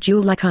 in her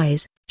jewel-like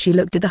eyes, she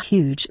looked at the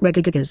huge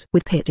Regigigas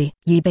with pity.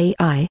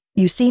 Yi-Bei,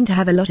 you seem to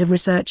have a lot of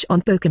research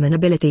on Pokemon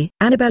ability.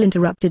 Annabelle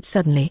interrupted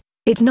suddenly.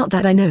 It's not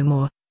that I know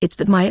more, it's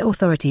that my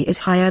authority is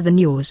higher than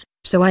yours,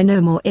 so I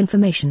know more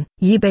information.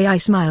 Yi-Bei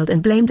smiled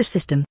and blamed the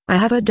system. I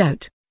have a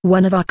doubt.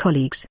 One of our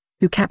colleagues,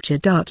 who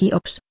captured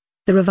Archeops,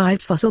 the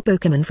revived fossil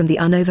Pokemon from the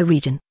Unova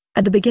region,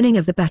 at the beginning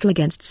of the battle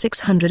against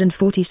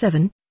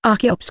 647,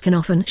 Archeops can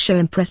often show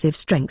impressive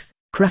strength,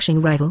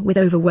 crushing rival with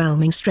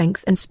overwhelming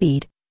strength and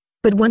speed.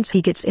 But once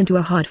he gets into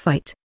a hard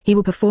fight, he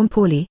will perform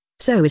poorly.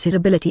 So is his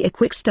ability a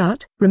quick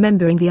start?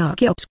 Remembering the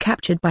Archeops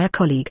captured by a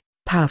colleague,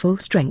 powerful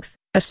strength,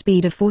 a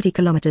speed of 40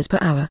 km per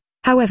hour.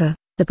 However,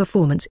 the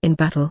performance in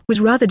battle was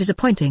rather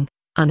disappointing.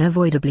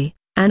 Unavoidably,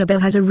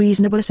 Annabelle has a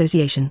reasonable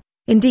association.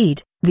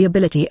 Indeed, the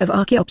ability of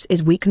Archeops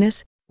is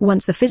weakness.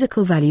 Once the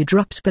physical value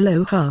drops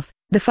below half,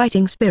 the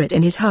fighting spirit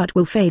in his heart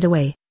will fade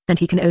away, and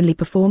he can only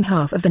perform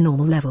half of the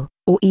normal level,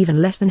 or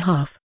even less than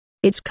half.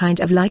 It's kind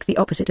of like the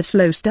opposite of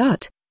slow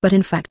start, but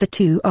in fact the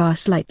two are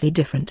slightly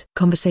different.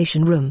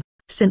 Conversation room.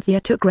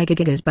 Cynthia took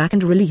Regigigas back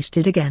and released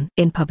it again.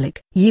 In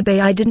public,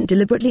 Yi-Bei didn't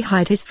deliberately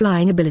hide his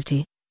flying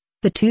ability.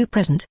 The two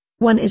present,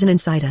 one is an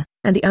insider,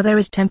 and the other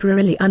is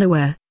temporarily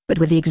unaware, but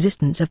with the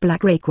existence of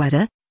Black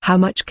Rayquaza, how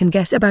much can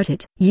guess about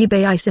it?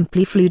 Yi-Bei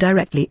simply flew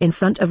directly in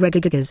front of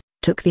Regigigas,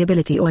 took the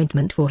ability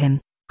ointment for him.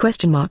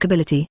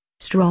 Ability,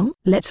 strong?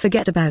 Let's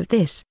forget about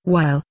this.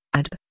 While,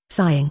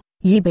 sighing,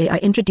 Yi-Bei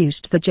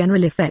introduced the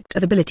general effect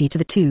of ability to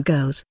the two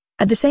girls.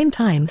 At the same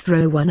time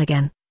throw one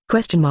again.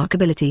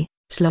 Ability,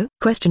 slow?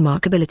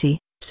 Ability,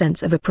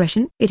 sense of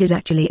oppression? It is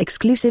actually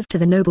exclusive to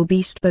the noble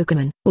beast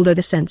Pokemon. Although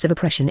the sense of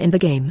oppression in the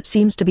game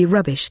seems to be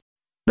rubbish,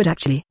 But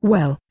actually,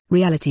 well,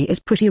 reality is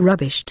pretty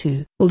rubbish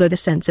too. Although the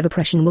sense of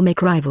oppression will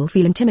make rival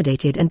feel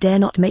intimidated and dare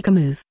not make a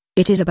move,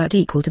 it is about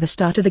equal to the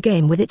start of the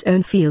game with its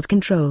own field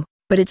control,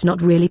 but it's not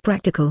really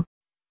practical.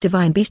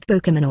 Divine Beast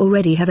Pokémon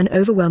already have an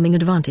overwhelming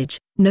advantage,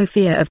 no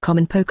fear of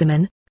common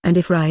Pokémon, and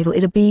if rival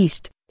is a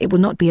beast, it will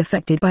not be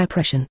affected by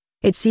oppression.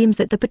 It seems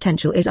that the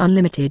potential is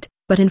unlimited,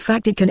 but in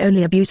fact it can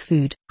only abuse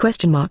food.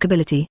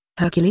 Ability,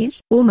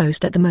 Hercules?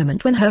 Almost at the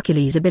moment when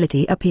Hercules'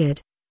 ability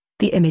appeared,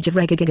 the image of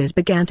Regigigas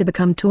began to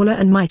become taller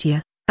and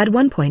mightier. At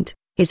one point,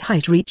 his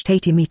height reached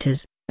 80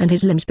 meters, and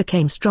his limbs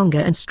became stronger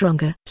and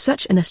stronger.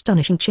 Such an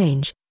astonishing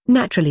change.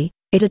 Naturally,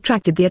 it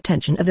attracted the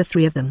attention of the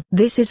three of them.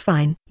 This is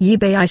fine.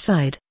 Yibei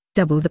sighed.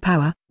 Double the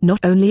power. Not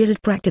only is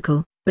it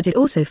practical, but it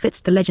also fits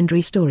the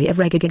legendary story of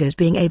Regigigas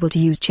being able to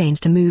use chains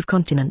to move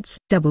continents.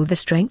 Double the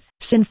strength.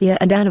 Cynthia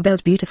and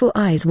Annabelle's beautiful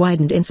eyes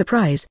widened in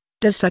surprise.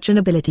 Does such an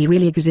ability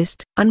really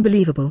exist?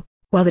 Unbelievable.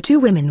 While the two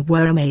women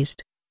were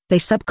amazed, they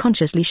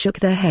subconsciously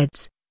shook their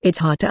heads. It's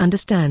hard to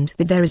understand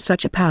that there is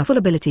such a powerful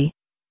ability.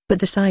 But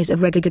the size of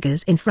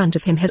Regigigas in front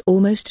of him has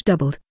almost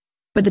doubled.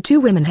 But the two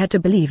women had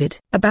to believe it.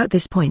 About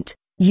this point,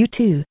 you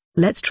two,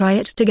 let's try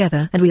it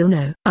together and we'll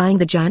know. Eyeing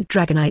the giant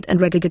Dragonite and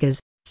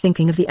Regigigas,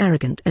 thinking of the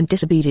arrogant and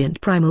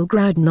disobedient primal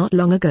Groudon not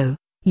long ago,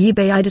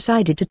 Yibei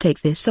decided to take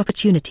this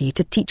opportunity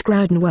to teach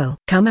Groudon well.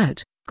 Come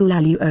out,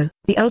 Gulaluo.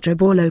 The Ultra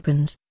Ball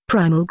opens.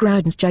 Primal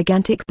Groudon's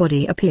gigantic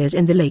body appears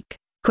in the lake.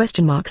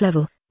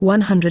 Level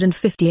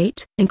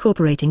 158.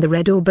 Incorporating the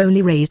red orb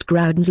only raised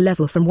Groudon's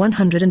level from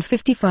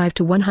 155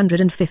 to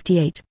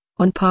 158,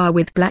 on par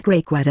with Black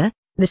Rayquaza,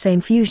 the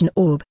same fusion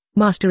orb,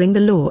 mastering the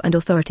law and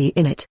authority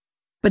in it.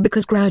 But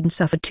because Groudon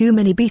suffered too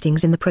many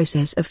beatings in the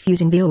process of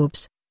fusing the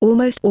orbs,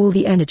 almost all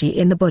the energy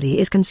in the body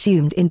is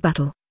consumed in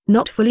battle,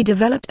 not fully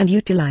developed and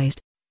utilized.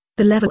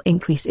 The level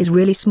increase is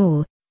really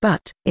small,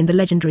 but, in the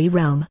legendary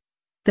realm,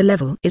 the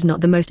level is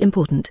not the most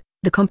important.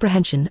 The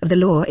comprehension of the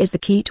law is the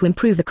key to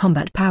improve the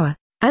combat power.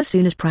 As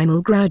soon as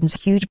Primal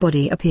Groudon's huge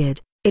body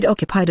appeared, it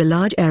occupied a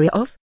large area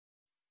of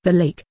the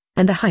lake,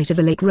 and the height of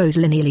the lake rose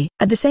linearly.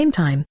 At the same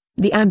time,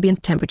 the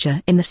ambient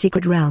temperature in the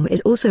secret realm is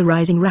also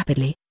rising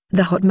rapidly.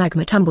 The hot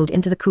magma tumbled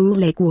into the cool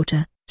lake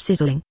water,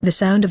 sizzling. The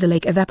sound of the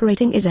lake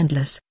evaporating is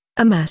endless.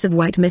 A mass of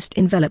white mist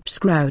envelops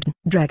Groudon.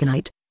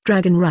 Dragonite,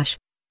 Dragon Rush.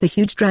 The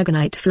huge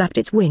Dragonite flapped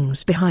its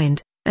wings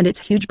behind, and its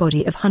huge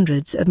body of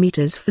hundreds of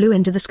meters flew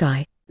into the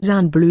sky.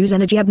 Zan Blue's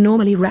energy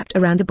abnormally wrapped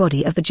around the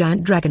body of the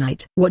giant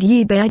Dragonite. What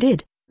Yibei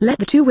did, let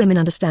the two women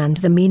understand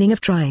the meaning of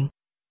trying.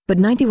 But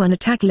 91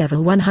 attack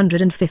level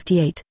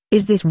 158,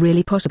 is this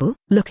really possible?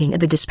 Looking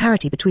at the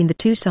disparity between the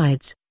two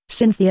sides,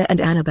 Cynthia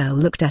and Annabelle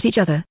looked at each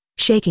other,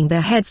 shaking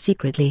their heads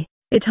secretly.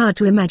 It's hard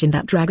to imagine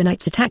that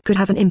Dragonite's attack could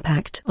have an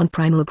impact on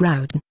Primal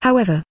Groudon.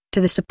 However,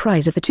 to the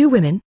surprise of the two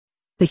women,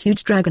 the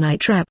huge Dragonite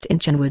trapped in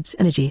Chenwood's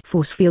energy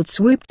force field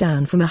swooped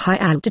down from a high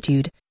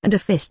altitude, and a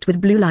fist with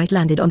blue light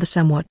landed on the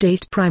somewhat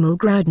dazed Primal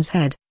Groudon's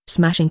head,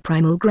 smashing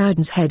Primal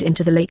Groudon's head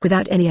into the lake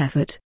without any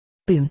effort.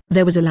 Boom!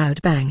 There was a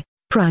loud bang.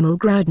 Primal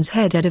Groudon's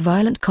head had a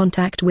violent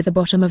contact with the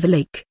bottom of the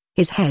lake.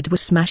 His head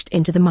was smashed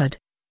into the mud.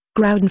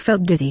 Groudon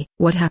felt dizzy.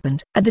 What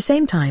happened? At the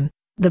same time,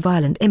 the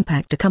violent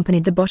impact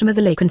accompanied the bottom of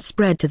the lake and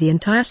spread to the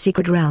entire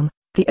secret realm.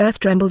 The earth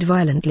trembled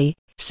violently.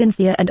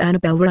 Cynthia and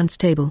Annabelle were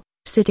unstable,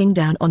 sitting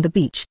down on the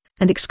beach,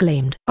 and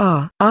exclaimed,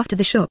 "Ah!" After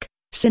the shock,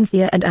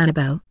 Cynthia and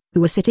Annabelle,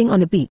 who were sitting on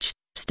the beach,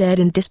 stared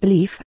in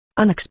disbelief.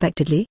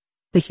 Unexpectedly,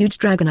 the huge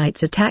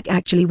Dragonite's attack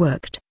actually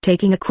worked.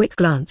 Taking a quick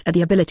glance at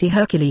the ability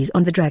Hercules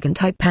on the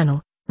Dragon-type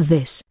panel,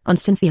 this, on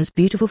Cynthia's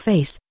beautiful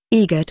face,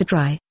 eager to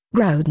try.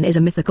 Groudon is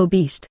a mythical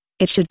beast,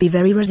 it should be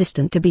very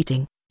resistant to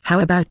beating. How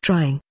about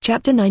trying?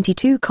 Chapter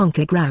 92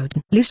 Conquer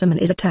Groudon. Lusamine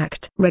is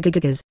attacked.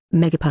 Regigigas,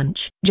 Mega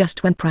Punch.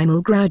 Just when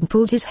Primal Groudon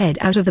pulled his head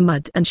out of the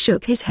mud and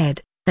shook his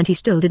head, and he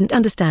still didn't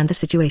understand the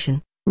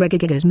situation,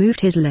 Regigigas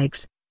moved his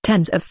legs.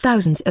 Tens of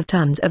thousands of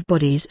tons of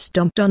bodies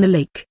stomped on the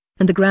lake,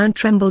 and the ground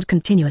trembled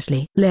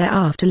continuously. Layer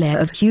after layer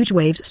of huge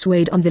waves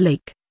swayed on the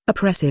lake.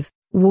 Oppressive.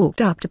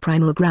 Walked up to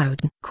Primal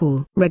Groudon.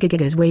 Cool.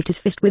 Regigigas waved his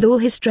fist with all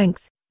his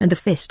strength, and the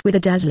fist with a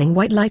dazzling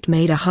white light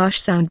made a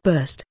harsh sound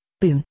burst.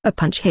 Boom! A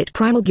punch hit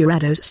Primal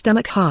Gyarado's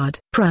stomach hard.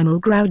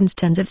 Primal Groudon's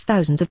tens of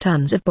thousands of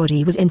tons of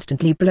body was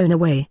instantly blown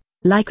away.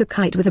 Like a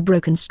kite with a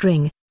broken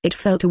string, it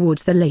fell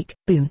towards the lake.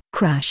 Boom!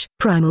 Crash!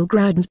 Primal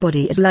Groudon's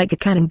body is like a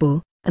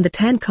cannonball, and the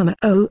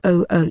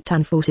 10,000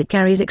 ton force it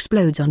carries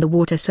explodes on the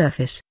water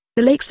surface.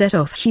 The lake set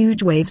off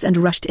huge waves and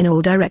rushed in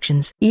all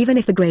directions. Even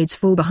if the grades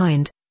fall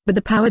behind, but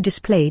the power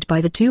displayed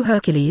by the two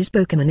Hercules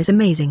Pokémon is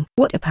amazing.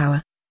 What a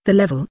power! The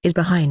level is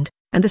behind,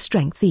 and the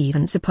strength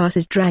even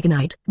surpasses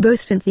Dragonite. Both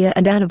Cynthia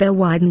and Annabelle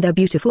widened their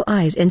beautiful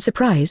eyes in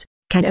surprise.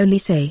 Can only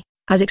say,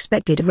 as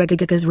expected,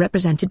 Regigigas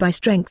represented by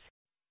strength.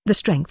 The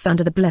strength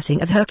under the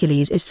blessing of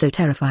Hercules is so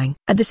terrifying.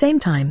 At the same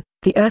time,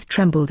 the earth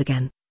trembled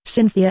again.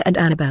 Cynthia and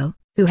Annabelle,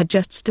 who had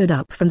just stood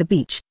up from the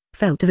beach,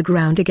 fell to the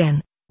ground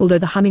again. Although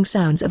the humming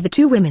sounds of the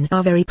two women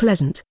are very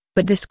pleasant,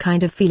 but this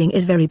kind of feeling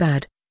is very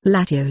bad.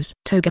 Latios.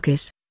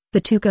 Togekiss. The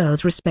two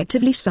girls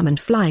respectively summoned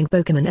flying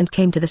Pokémon and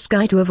came to the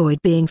sky to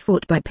avoid being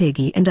fought by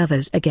Piggy and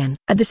others again.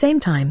 At the same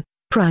time,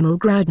 Primal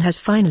Groudon has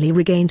finally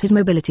regained his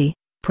mobility.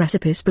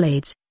 Precipice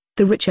blades.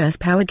 The rich earth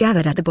power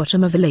gathered at the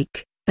bottom of the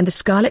lake, and the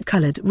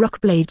scarlet-colored rock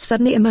blades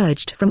suddenly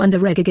emerged from under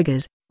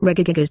Regigigas.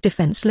 Regigigas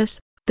defenseless.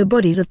 The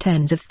bodies of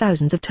tens of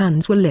thousands of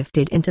tons were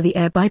lifted into the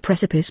air by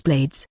precipice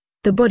blades.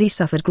 The body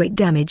suffered great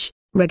damage.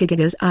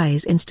 Regigigas'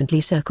 eyes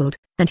instantly circled,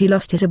 and he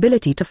lost his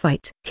ability to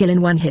fight. Kill in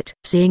one hit.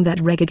 Seeing that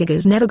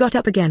Regigigas never got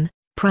up again,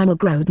 Primal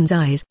Groudon's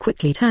eyes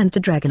quickly turned to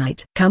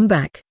Dragonite. Come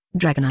back,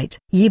 Dragonite.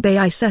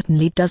 Yibei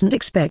certainly doesn't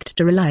expect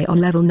to rely on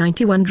level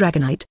 91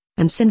 Dragonite,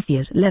 and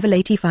Cynthia's level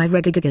 85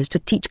 Regigigas to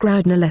teach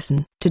Groudon a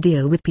lesson. To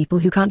deal with people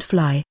who can't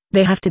fly,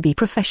 they have to be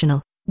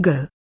professional.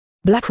 Go.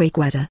 Black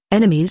Rayquaza.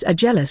 Enemies are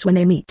jealous when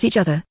they meet each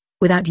other.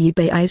 Without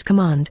Yibei's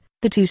command,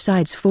 the two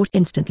sides fought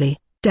instantly.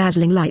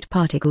 Dazzling light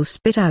particles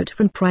spit out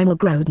from Primal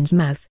Groudon's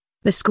mouth.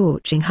 The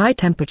scorching high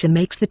temperature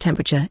makes the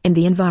temperature in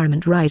the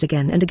environment rise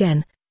again and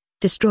again.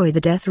 Destroy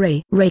the death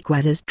ray.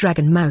 Rayquaza's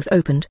dragon mouth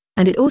opened,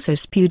 and it also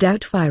spewed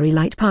out fiery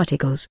light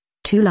particles.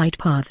 Two light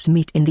paths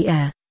meet in the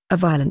air. A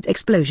violent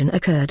explosion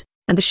occurred,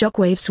 and the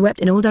shockwave swept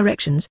in all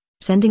directions,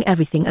 sending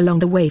everything along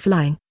the way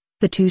flying.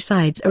 The two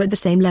sides are at the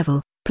same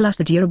level, plus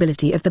the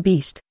durability of the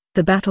beast.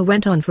 The battle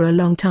went on for a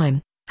long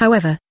time.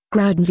 However,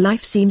 Groudon's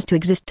life seems to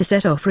exist to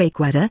set off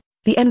Rayquaza.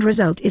 The end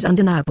result is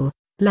undeniable.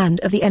 Land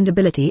of the End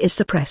ability is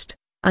suppressed.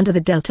 Under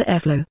the Delta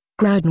Airflow,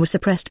 Groudon was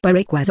suppressed by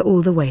Rayquaza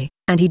all the way,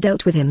 and he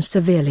dealt with him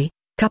severely.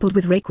 Coupled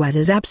with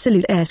Rayquaza's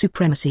absolute air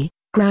supremacy,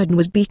 Groudon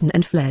was beaten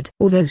and fled.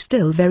 Although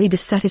still very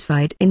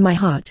dissatisfied in my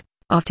heart,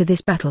 after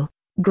this battle,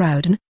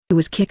 Groudon, who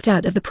was kicked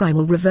out of the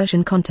Primal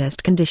Reversion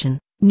Contest condition,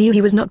 knew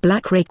he was not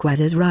Black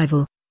Rayquaza's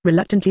rival,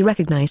 reluctantly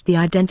recognized the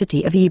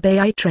identity of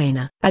eBay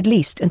trainer. At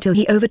least until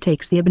he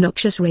overtakes the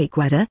obnoxious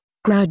Rayquaza,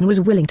 Groudon was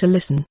willing to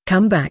listen.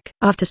 Come back.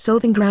 After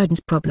solving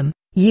Groudon's problem,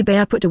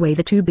 Yibei put away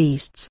the two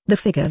beasts. The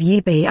figure of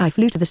Yibei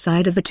flew to the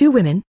side of the two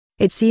women.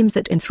 It seems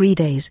that in 3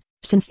 days,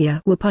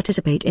 Cynthia will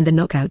participate in the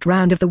knockout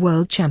round of the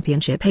World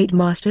Championship 8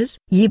 Masters.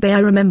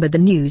 Yibei remembered the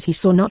news he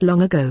saw not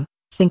long ago,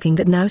 thinking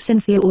that now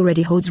Cynthia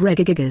already holds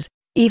Regigigas.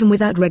 Even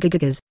without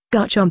Regigigas,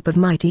 Garchomp of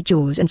Mighty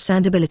Jaws and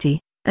Sand ability,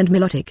 and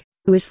Milotic,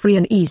 who is free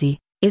and easy,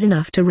 is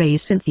enough to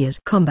raise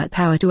Cynthia's combat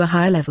power to a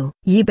higher level.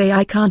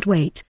 Yibei can't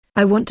wait.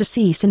 I want to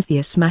see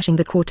Cynthia smashing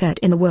the quartet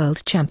in the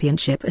World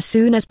Championship as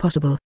soon as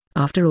possible.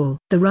 After all,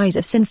 the rise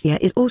of Cynthia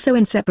is also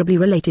inseparably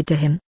related to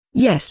him.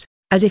 Yes,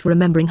 as if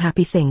remembering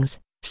happy things,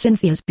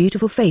 Cynthia's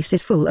beautiful face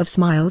is full of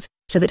smiles,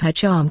 so that her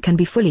charm can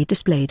be fully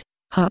displayed.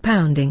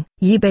 Heart-pounding.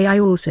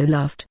 Yibei also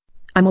laughed.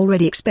 I'm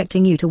already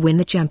expecting you to win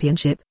the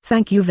championship.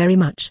 Thank you very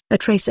much. A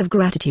trace of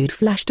gratitude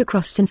flashed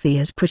across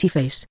Cynthia's pretty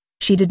face.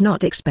 She did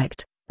not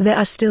expect. There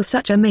are still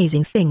such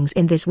amazing things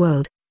in this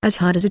world, as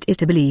hard as it is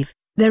to believe.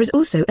 There is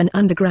also an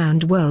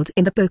underground world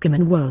in the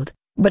Pokemon world,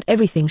 but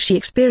everything she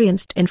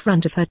experienced in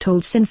front of her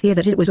told Cynthia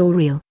that it was all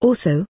real.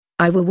 Also,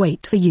 I will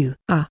wait for you.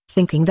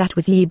 Thinking that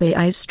with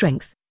Yibei's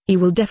strength, he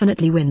will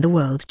definitely win the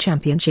World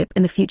Championship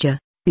in the future,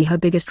 be her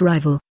biggest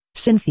rival,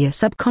 Cynthia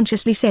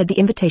subconsciously said the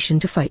invitation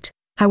to fight.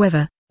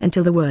 However,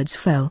 until the words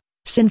fell,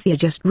 Cynthia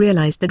just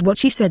realized that what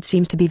she said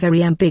seems to be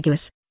very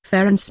ambiguous.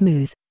 Fair and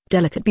smooth,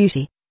 delicate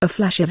beauty. A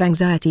flash of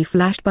anxiety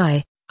flashed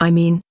by. I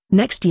mean,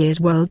 next year's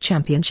World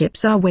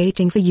Championships are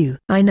waiting for you.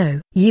 I know.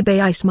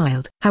 Yibei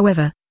smiled.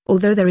 However,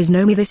 although there is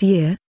no me this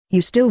year,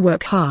 you still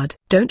work hard.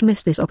 Don't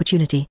miss this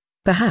opportunity.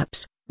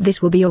 Perhaps,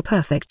 this will be your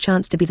perfect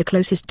chance to be the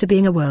closest to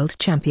being a world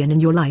champion in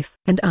your life.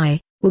 And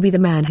I will be the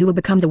man who will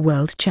become the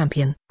world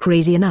champion.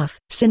 Crazy enough.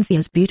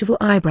 Cynthia's beautiful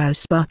eyebrows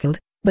sparkled,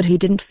 but he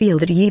didn't feel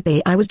that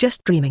Yibei was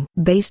just dreaming.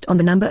 Based on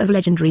the number of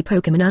legendary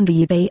Pokemon under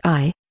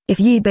Yibei, if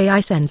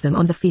Yibei sends them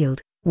on the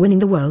field, winning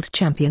the World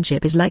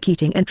Championship is like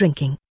eating and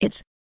drinking.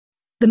 It's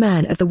the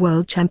man of the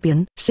world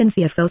champion.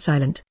 Cynthia fell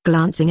silent.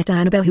 Glancing at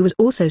Annabelle, who was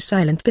also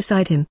silent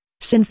beside him,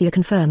 Cynthia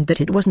confirmed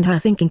that it wasn't her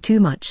thinking too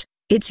much.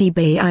 It's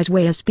Yibei's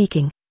way of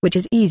speaking, which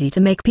is easy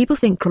to make people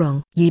think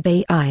wrong.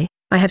 Yibei, I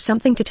have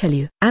something to tell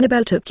you.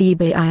 Annabelle took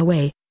Yibei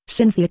away.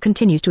 Cynthia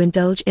continues to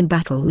indulge in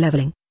battle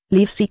leveling.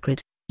 Leave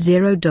secret.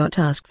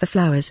 Ask for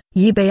flowers.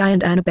 Yibei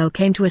and Annabelle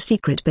came to a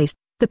secret base.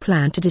 The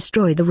plan to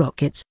destroy the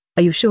rockets.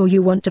 Are you sure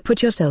you want to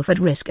put yourself at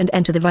risk and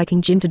enter the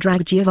Viking gym to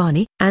drag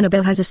Giovanni?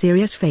 Annabelle has a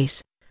serious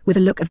face, with a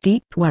look of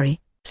deep worry.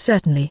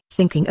 Certainly.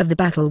 Thinking of the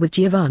battle with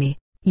Giovanni,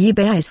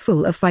 Yibei is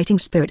full of fighting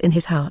spirit in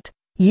his heart.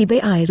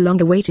 Yibei's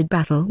long-awaited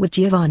battle with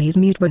Giovanni's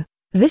Mewtwo.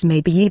 This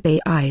may be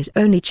Yibei's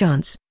only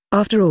chance.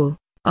 After all,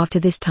 after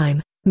this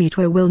time,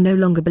 Mewtwo will no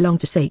longer belong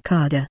to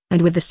Seikada.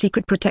 And with the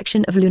secret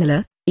protection of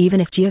Lunala,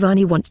 even if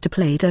Giovanni wants to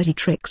play dirty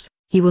tricks,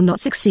 he will not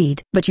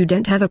succeed. But you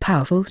don't have a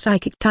powerful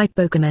psychic-type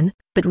Pokemon,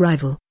 but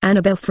rival.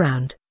 Annabelle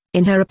frowned.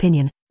 In her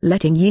opinion,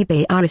 letting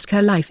Yibei risk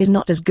her life is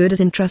not as good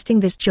as entrusting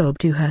this job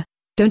to her.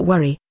 Don't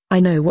worry, I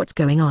know what's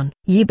going on.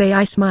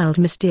 Yibei smiled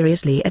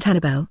mysteriously at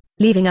Annabelle,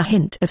 leaving a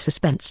hint of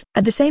suspense.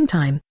 At the same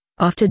time,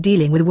 after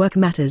dealing with work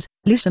matters,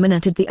 Lusamine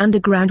entered the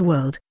underground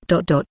world.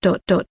 0.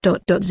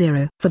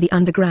 For the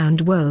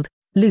underground world,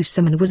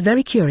 Lusamine was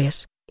very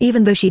curious,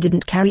 even though she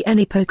didn't carry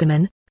any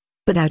Pokemon.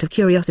 But out of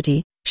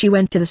curiosity, she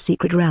went to the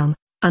secret realm.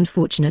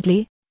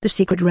 Unfortunately, The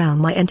secret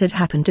realm I entered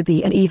happened to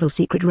be an evil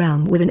secret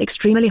realm with an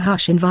extremely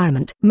harsh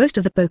environment. Most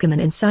of the Pokémon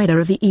inside are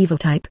of the evil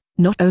type,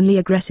 not only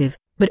aggressive,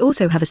 but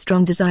also have a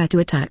strong desire to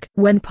attack.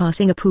 When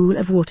passing a pool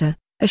of water,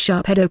 a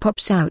Sharpedo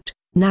pops out,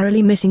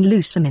 narrowly missing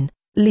Lusamine.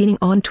 Leaning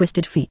on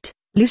twisted feet,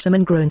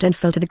 Lusamine groaned and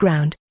fell to the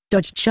ground,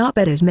 dodged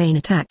Sharpedo's main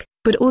attack,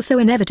 but also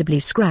inevitably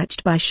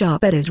scratched by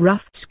Sharpedo's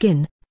rough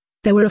skin.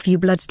 There were a few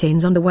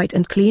bloodstains on the white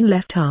and clean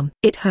left arm.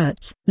 It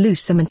hurts.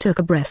 Lusamine took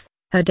a breath,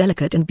 her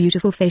delicate and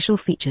beautiful facial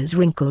features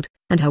wrinkled,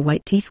 and her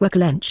white teeth were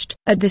clenched.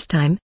 At this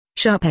time,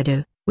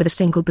 Sharpedo, with a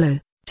single blow,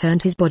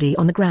 turned his body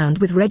on the ground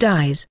with red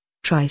eyes.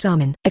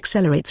 Trisamin,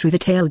 accelerate through the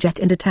tail jet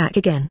and attack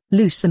again.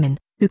 Lusamine,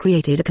 who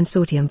created a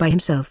consortium by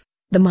himself.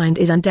 The mind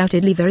is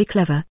undoubtedly very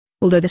clever,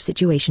 although the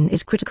situation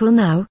is critical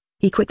now,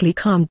 he quickly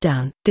calmed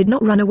down. Did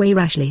not run away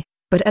rashly,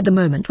 but at the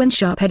moment when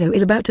Sharpedo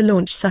is about to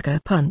launch Sucker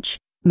Punch,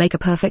 make a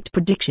perfect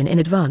prediction in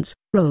advance,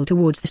 roll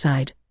towards the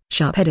side.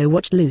 Sharpedo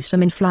watched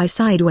Lusamine fly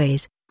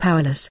sideways,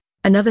 powerless,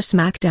 another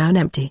smackdown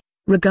empty,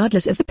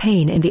 regardless of the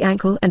pain in the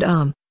ankle and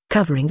arm,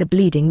 covering the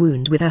bleeding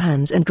wound with her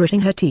hands and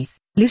gritting her teeth.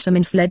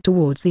 Lusamine fled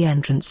towards the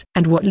entrance.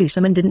 And what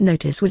Lusamine didn't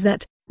notice was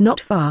that, not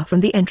far from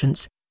the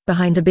entrance,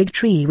 behind a big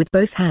tree with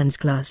both hands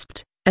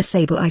clasped, a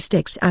sable eye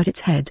sticks out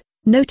its head.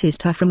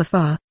 Noticed her from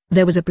afar,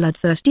 there was a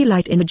bloodthirsty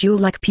light in the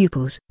jewel-like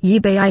pupils.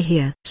 Yibei I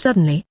hear.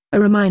 Suddenly, a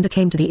reminder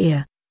came to the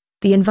ear.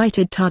 The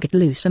invited target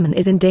Lusamine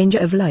is in danger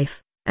of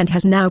life, and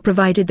has now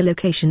provided the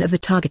location of the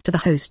target to the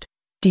host.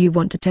 Do you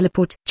want to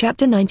teleport?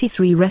 Chapter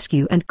 93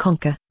 Rescue and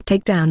Conquer.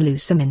 Take down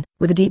Lusamine.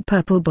 With a deep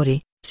purple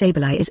body,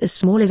 Sableye is as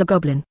small as a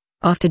goblin.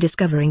 After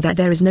discovering that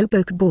there is no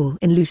Pokeball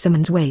in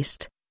Lusamine's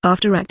waist,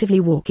 after actively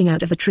walking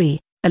out of the tree,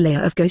 a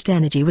layer of ghost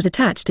energy was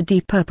attached to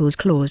Deep Purple's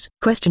claws.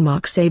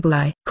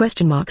 Sableye.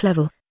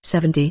 Level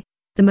 70.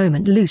 The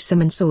moment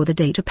Lusamine saw the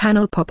data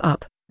panel pop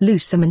up,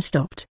 Lusamine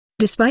stopped.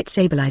 Despite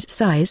Sableye's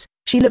size,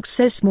 she looks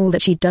so small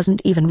that she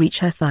doesn't even reach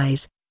her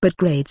thighs. But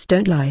grades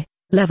don't lie.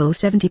 Level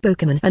 70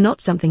 Pokemon are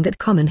not something that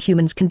common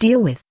humans can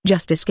deal with.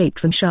 Just escaped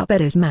from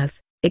Sharpedo's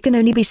mouth, it can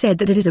only be said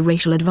that it is a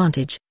racial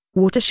advantage.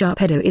 Water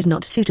Sharpedo is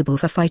not suitable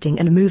for fighting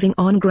and moving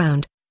on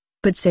ground.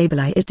 But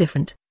Sableye is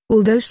different.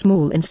 Although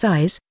small in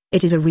size,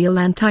 it is a real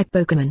land-type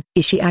Pokemon.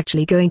 Is she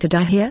actually going to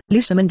die here?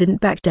 Lusamine didn't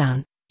back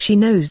down. She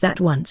knows that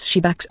once she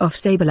backs off,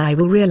 Sableye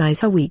will realize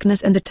her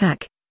weakness and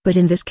attack. But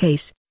in this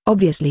case,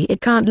 obviously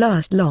it can't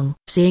last long.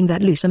 Seeing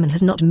that Lusamine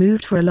has not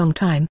moved for a long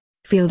time,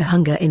 feel the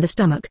hunger in the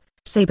stomach,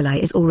 Sableye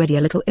is already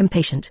a little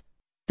impatient.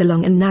 The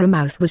long and narrow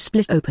mouth was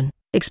split open,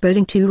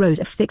 exposing 2 rows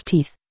of thick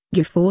teeth.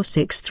 Give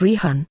 463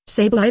 Hun.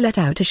 Sableye let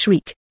out a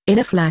shriek. In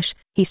a flash,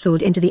 he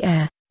soared into the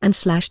air, and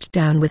slashed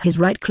down with his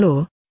right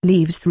claw,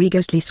 leaves 3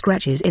 ghostly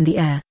scratches in the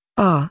air.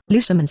 Ah!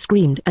 Lusamine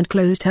screamed and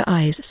closed her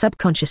eyes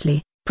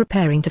subconsciously,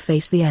 preparing to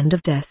face the end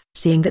of death.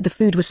 Seeing that the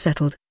food was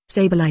settled,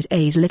 Sableye's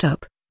eyes lit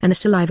up, and the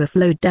saliva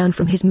flowed down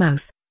from his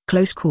mouth.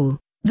 Close call.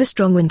 The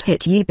strong wind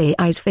hit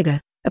Yibei's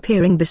figure,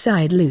 appearing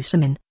beside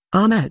Lusamine,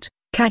 arm out,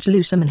 catch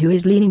Lusamine who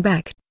is leaning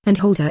back, and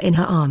hold her in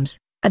her arms.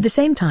 At the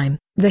same time,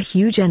 the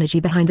huge energy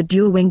behind the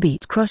dual wing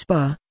beat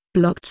crossbar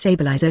blocked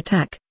Sableye's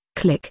attack.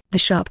 Click. The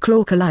sharp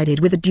claw collided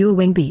with the dual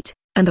wing beat,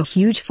 and the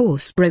huge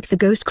force broke the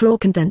ghost claw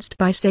condensed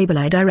by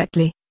Sableye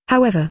directly.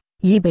 However,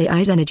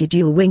 Yibei's energy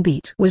dual wing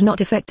beat was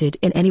not affected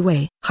in any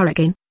way.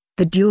 Hurricane.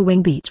 The dual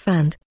wing beat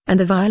fanned, and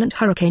the violent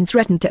hurricane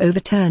threatened to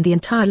overturn the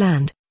entire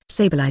land.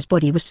 Sableye's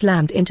body was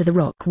slammed into the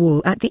rock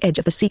wall at the edge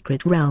of the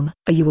secret realm.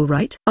 Are you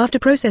alright? After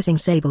processing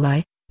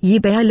Sableye,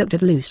 Yibei looked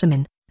at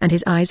Lusamine, and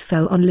his eyes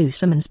fell on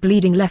Lusamine's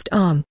bleeding left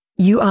arm.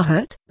 You are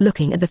hurt?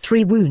 Looking at the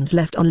 3 wounds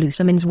left on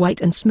Lusamine's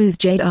white and smooth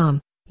jade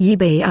arm,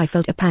 Yibei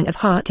felt a pang of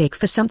heartache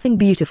for something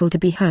beautiful to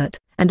be hurt,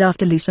 and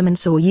after Lusamine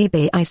saw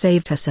Yibei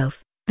saved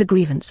herself, the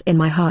grievance in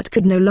my heart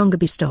could no longer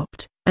be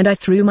stopped, and I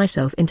threw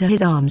myself into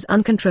his arms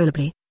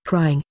uncontrollably,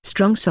 crying.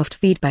 Strong soft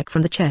feedback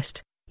from the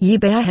chest.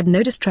 Yibei had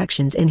no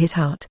distractions in his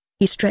heart.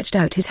 He stretched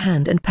out his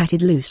hand and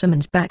patted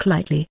Lusamine's back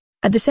lightly.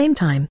 At the same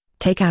time,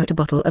 take out a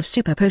bottle of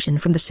super potion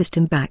from the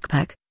system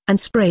backpack, and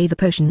spray the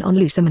potion on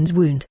Lusamine's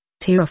wound.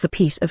 Tear off a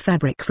piece of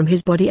fabric from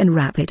his body and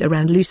wrap it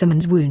around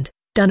Lusamine's wound.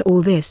 Done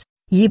all this,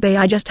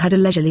 Yibei just had a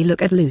leisurely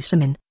look at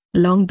Lusamine.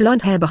 Long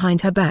blonde hair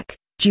behind her back,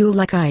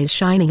 jewel-like eyes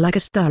shining like a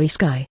starry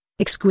sky,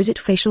 exquisite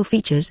facial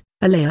features,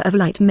 a layer of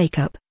light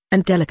makeup,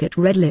 and delicate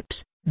red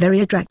lips, very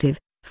attractive.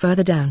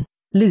 Further down,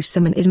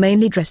 Lusamine is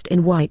mainly dressed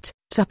in white,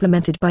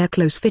 supplemented by a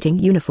close-fitting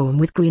uniform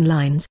with green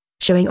lines,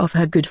 showing off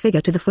her good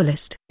figure to the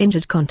fullest.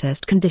 Injured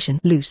contest condition.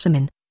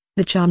 Lusamine.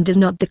 The charm does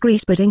not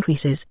decrease but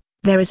increases.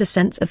 There is a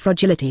sense of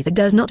fragility that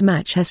does not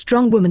match her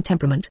strong woman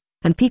temperament,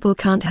 and people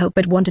can't help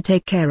but want to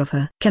take care of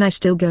her. Can I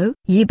still go?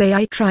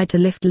 Yibei tried to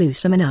lift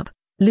Lusamine up.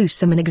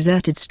 Lusamine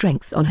exerted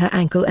strength on her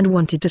ankle and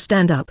wanted to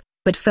stand up,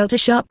 but felt a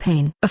sharp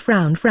pain. A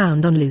frown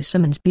frowned on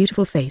Lusamine's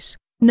beautiful face.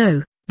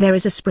 No, there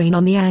is a sprain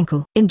on the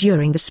ankle.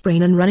 Enduring the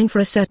sprain and running for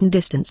a certain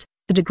distance,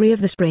 the degree of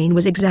the sprain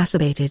was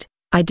exacerbated.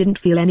 I didn't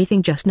feel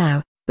anything just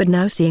now, but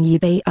now seeing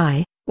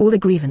Yibei, all the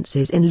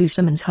grievances in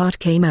Lusamine's heart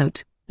came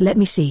out. Let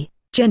me see.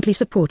 Gently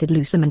supported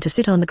Lusamine to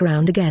sit on the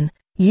ground again.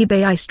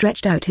 Yibei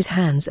stretched out his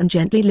hands and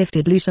gently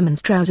lifted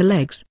Lusamine's trouser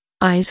legs.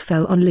 eyes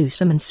fell on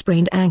Lusamine's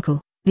sprained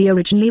ankle. The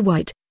originally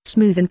white,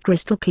 smooth and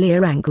crystal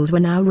clear ankles were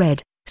now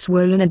red,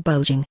 swollen and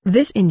bulging.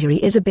 "This injury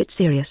is a bit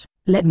serious.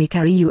 Let me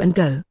carry you and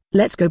go.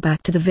 Let's go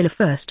back to the villa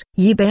first."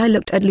 Yi-Bei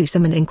looked at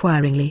Lusamine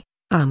inquiringly.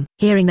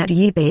 Hearing that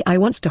Yi-Bei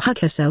wants to hug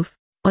herself,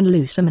 on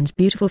Lusamine's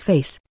beautiful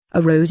face,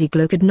 a rosy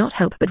glow could not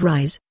help but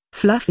rise.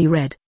 Fluffy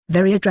red,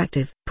 very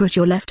attractive. Put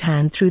your left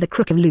hand through the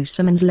crook of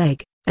Lusamine's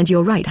leg, and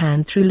your right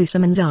hand through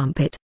Lusamine's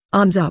armpit.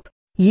 Arms up.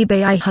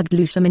 Yi-Bei hugged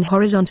Lusamine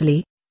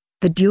horizontally.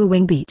 The dual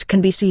wing beat can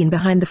be seen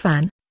behind the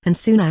fan, and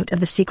soon out of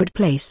the secret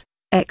place,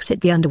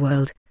 exit the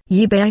underworld,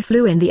 Yi-Bei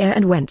flew in the air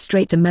and went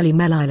straight to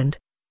Mel Island.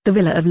 The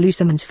villa of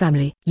Lusamine's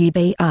family.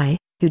 Yi-Bei,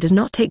 who does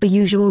not take the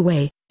usual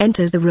way,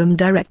 enters the room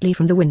directly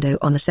from the window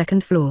on the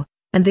second floor,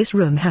 and this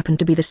room happened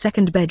to be the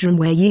second bedroom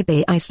where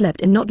Yi-Bei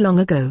slept in not long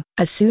ago.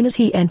 As soon as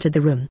he entered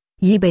the room,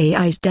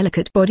 Yi-Bei's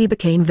delicate body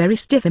became very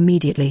stiff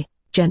immediately.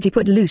 Gently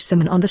put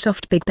Lusamine on the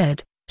soft big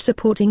bed,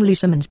 supporting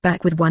Lusamine's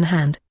back with one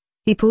hand.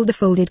 He pulled the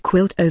folded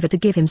quilt over to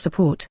give him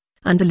support.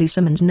 Under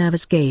Lusamine's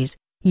nervous gaze,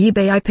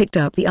 Yi-Bei picked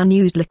up the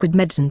unused liquid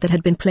medicine that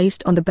had been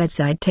placed on the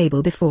bedside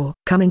table before.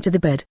 Coming to the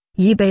bed,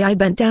 Yi-Bei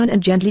bent down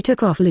and gently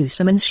took off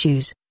Lusamine's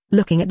shoes.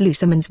 Looking at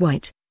Lusamine's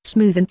white,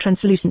 smooth and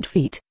translucent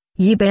feet,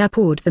 Yi-Bei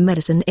poured the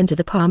medicine into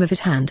the palm of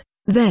his hand,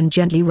 then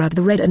gently rubbed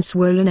the red and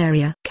swollen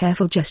area.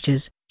 Careful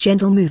gestures,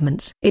 gentle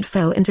movements. It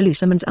fell into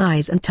Lusamine's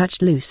eyes and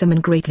touched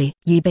Lusamine greatly.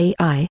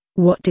 "Yi-Bei,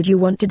 what did you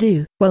want to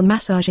do?" While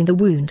massaging the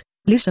wound,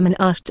 Lusamine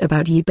asked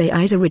about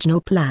Yi-Bei's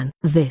original plan.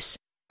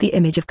 The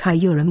image of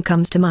Kyurem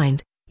comes to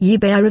mind.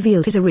 Yi-Bei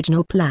revealed his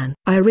original plan.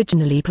 "I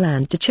originally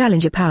planned to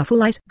challenge a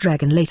powerful ice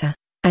dragon later.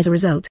 As a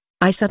result,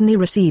 I suddenly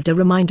received a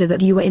reminder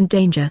that you were in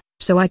danger,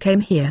 so I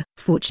came here.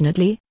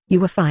 Fortunately, you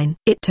were fine.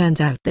 It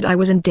turns out that I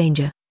was in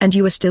danger, and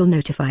you were still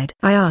notified.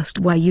 I asked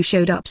why you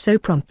showed up so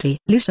promptly."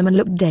 Lusamine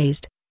looked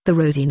dazed. The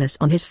rosiness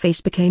on his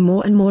face became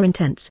more and more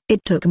intense.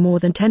 It took more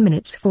than 10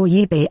 minutes for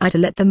Yi-Bei to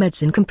let the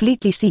medicine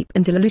completely seep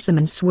into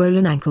Lusamine's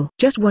swollen ankle.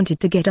 Just wanted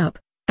to get up.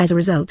 As a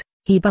result,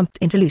 he bumped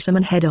into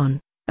Lusamine head-on.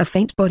 A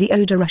faint body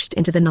odor rushed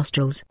into the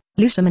nostrils.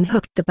 Lusamine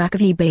hooked the back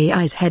of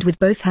Yi-Bei's head with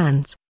both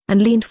hands,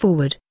 and leaned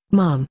forward.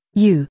 "Mom,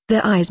 you."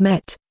 Their eyes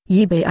met.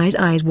 Yi-Bei's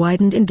eyes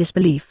widened in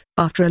disbelief.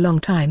 After a long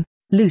time,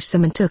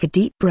 Lusamine took a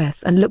deep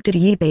breath and looked at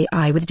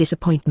Yi-Bei with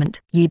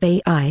disappointment.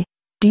 "Yi-Bei,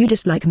 do you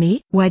dislike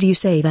me?" "Why do you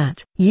say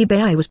that?"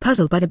 Yi-Bei was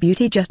puzzled by the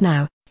beauty just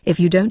now. "If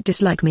you don't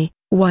dislike me,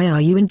 why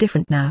are you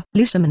indifferent now?"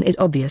 Lusamine is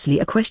obviously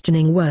a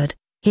questioning word.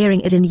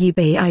 Hearing it in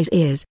Yi-Bei's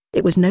ears,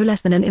 it was no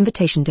less than an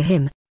invitation to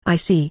him. "I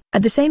see."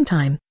 At the same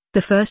time,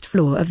 the first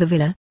floor of the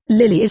villa,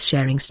 Lillie is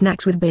sharing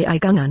snacks with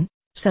Bai-Gungan.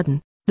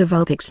 The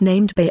Vulpix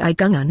named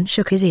Bai-Gungan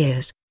shook his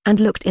ears,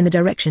 and looked in the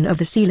direction of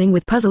the ceiling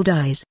with puzzled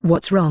eyes.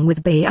 "What's wrong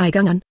with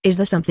Bai-Gungan? Is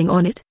there something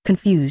on it?"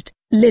 Confused,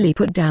 Lillie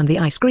put down the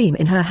ice cream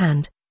in her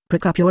hand.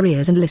 "Prick up your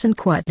ears and listen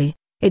quietly.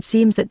 It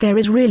seems that there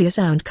is really a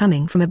sound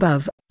coming from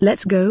above.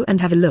 Let's go and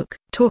have a look."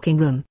 Talking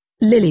room.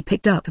 Lillie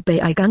picked up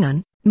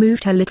Bai-Gungan,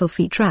 moved her little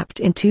feet trapped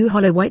in two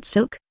hollow white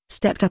silk,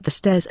 stepped up the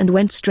stairs and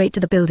went straight to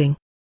the building.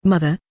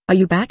 "Mother, are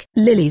you back?"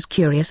 Lillie's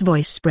curious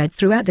voice spread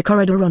throughout the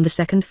corridor on the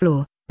second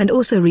floor, and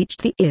also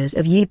reached the ears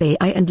of Yi-Bei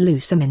and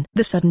Lusamine.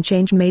 The sudden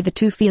change made the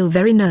two feel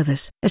very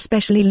nervous,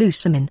 especially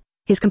Lusamine.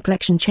 His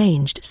complexion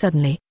changed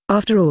suddenly.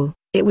 After all,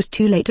 it was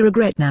too late to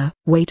regret now.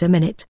 "Wait a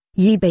minute,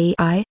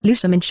 Yi-Bei."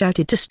 Lusamine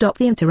shouted to stop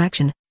the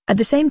interaction. At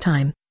the same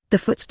time, the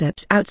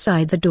footsteps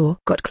outside the door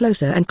got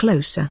closer and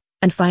closer,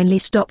 and finally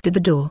stopped at the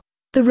door.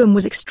 The room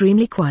was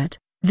extremely quiet.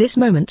 This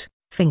moment,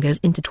 fingers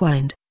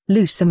intertwined,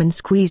 Lusamine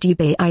squeezed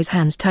Yi-Bei's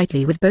hands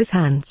tightly with both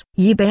hands.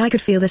 Yi-Bei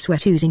could feel the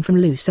sweat oozing from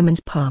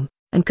Lusamine's palm,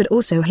 and could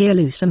also hear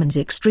Lusamine's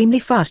extremely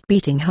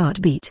fast-beating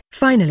heartbeat.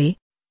 Finally,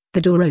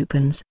 the door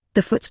opens,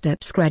 the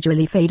footsteps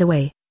gradually fade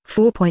away.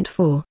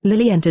 4.4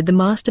 Lillie entered the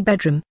master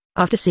bedroom.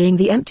 After seeing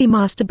the empty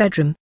master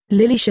bedroom,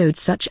 Lillie showed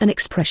such an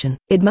expression.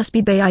 "It must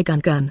be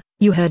Bai-Gungan.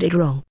 You heard it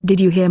wrong." "Did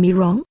you hear me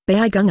wrong?"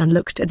 Bai-Gungan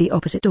looked at the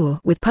opposite door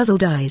with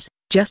puzzled eyes,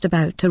 just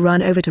about to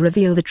run over to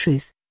reveal the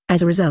truth.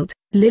 As a result,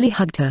 Lillie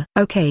hugged her.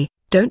 "Okay,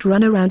 don't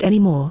run around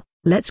anymore,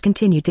 let's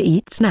continue to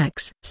eat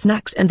snacks."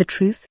 Snacks and the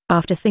truth?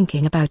 After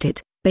thinking about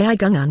it,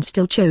 Bai-Gungan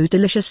still chose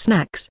delicious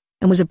snacks,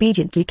 and was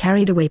obediently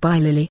carried away by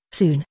Lillie.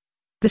 Soon,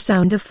 the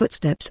sound of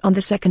footsteps on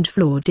the second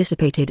floor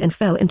dissipated and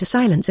fell into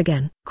silence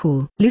again.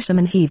 Cool.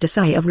 Lusamine heaved a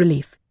sigh of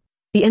relief.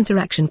 The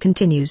interaction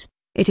continues.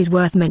 It is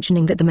worth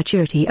mentioning that the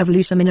maturity of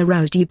Lusamine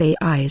aroused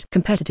Yi-Bei's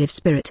competitive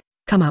spirit.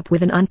 Come up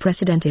with an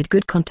unprecedented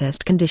good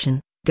contest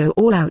condition. Go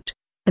all out.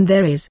 And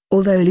there is.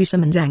 Although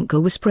Lusamine's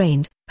ankle was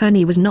sprained, her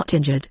knee was not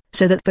injured,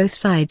 so that both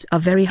sides are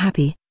very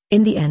happy.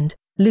 In the end,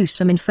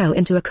 Lusamine fell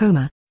into a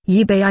coma.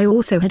 Yi-Bei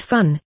also had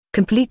fun,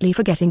 completely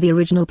forgetting the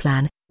original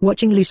plan,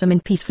 watching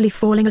Lusamine peacefully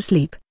falling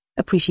asleep,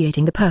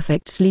 appreciating the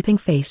perfect sleeping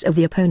face of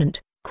the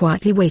opponent,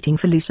 quietly waiting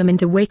for Lusamine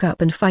to wake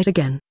up and fight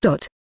again.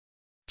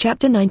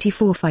 Chapter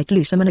 94 Fight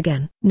Lusamine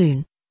again.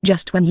 Noon.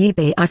 Just when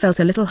Yi-Bei felt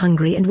a little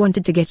hungry and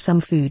wanted to get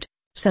some food,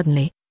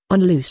 suddenly,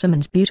 on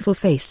Lusamine's beautiful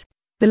face,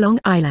 the long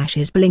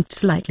eyelashes blinked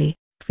slightly.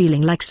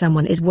 Feeling like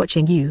someone is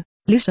watching you,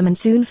 Lusamine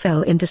soon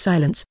fell into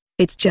silence.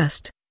 It's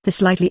just the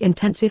slightly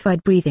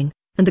intensified breathing,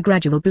 and the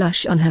gradual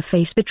blush on her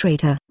face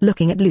betrayed her.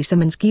 Looking at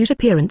Lusamine's cute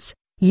appearance,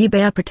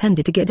 Yibei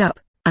pretended to get up.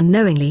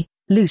 Unknowingly,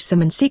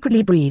 Lusamine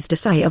secretly breathed a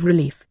sigh of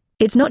relief.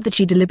 It's not that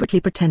she deliberately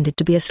pretended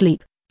to be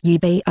asleep.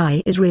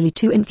 Yibei is really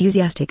too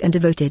enthusiastic and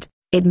devoted.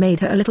 It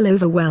made her a little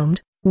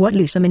overwhelmed. What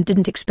Lusamine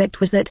didn't expect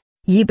was that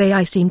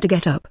Yibei seemed to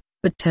get up,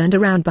 but turned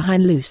around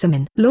behind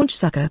Lusamine. Launch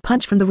sucker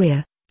punch from the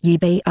rear.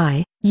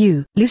 Yibei,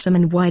 you.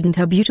 Lusamine widened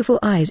her beautiful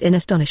eyes in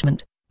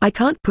astonishment. I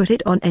can't put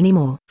it on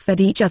anymore. Fed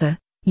each other,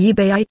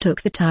 Yibei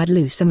took the tired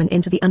Lusamine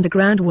into the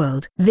underground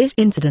world. This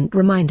incident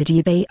reminded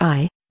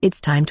Yibei, it's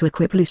time to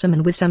equip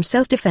Lusamine with some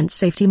self-defense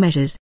safety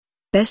measures.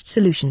 Best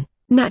solution,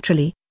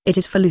 naturally, it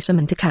is for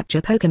Lusamine to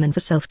capture Pokémon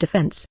for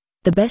self-defense.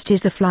 The best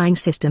is the flying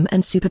system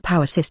and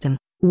superpower system.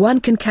 One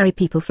can carry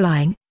people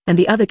flying, and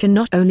the other can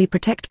not only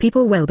protect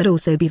people well but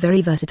also be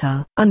very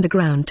versatile.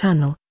 Underground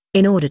tunnel.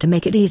 In order to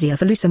make it easier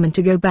for Lusamine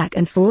to go back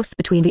and forth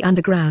between the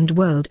underground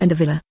world and the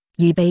villa,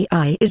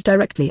 Yibei is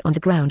directly on the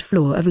ground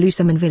floor of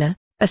Lusamine Villa.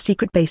 A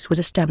secret base was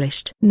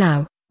established.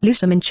 Now,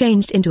 Lusamine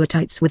changed into a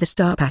tights with a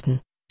star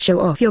pattern. Show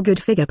off your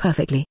good figure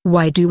perfectly.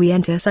 Why do we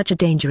enter such a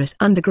dangerous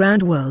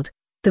underground world?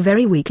 The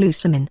very weak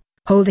Lusamine,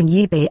 holding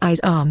Yibei's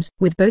arms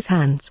with both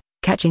hands,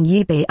 catching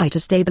Yibei to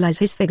stabilize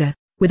his figure,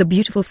 with a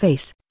beautiful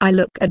face. I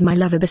look at my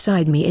lover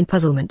beside me in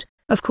puzzlement.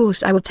 Of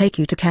course I will take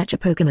you to catch a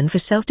Pokémon for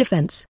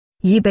self-defense.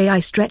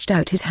 Yibei stretched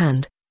out his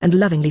hand, and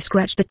lovingly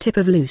scratched the tip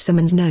of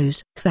Lusamine's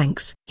nose.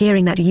 Thanks.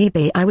 Hearing that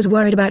Yibei was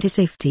worried about his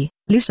safety,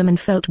 Lusamine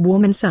felt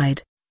warm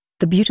inside.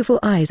 The beautiful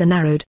eyes are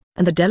narrowed,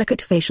 and the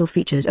delicate facial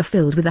features are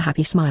filled with a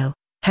happy smile.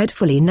 Head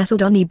fully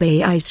nestled on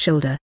Yibei's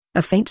shoulder,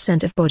 a faint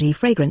scent of body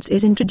fragrance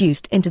is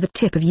introduced into the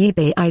tip of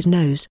Yibei's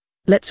nose.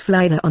 Let's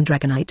fly there on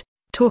Dragonite.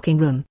 Talking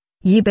room.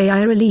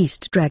 Yibei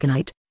released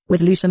Dragonite,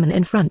 with Lusamine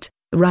in front,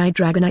 ride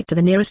Dragonite to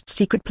the nearest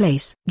secret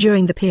place.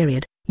 During the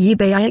period,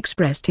 Yibei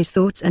expressed his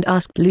thoughts and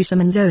asked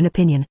Lusamine's own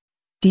opinion.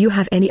 Do you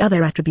have any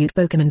other attribute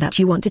Pokémon that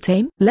you want to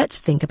tame?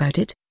 Let's think about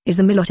it. Is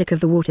the Milotic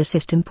of the water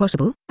system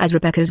possible? As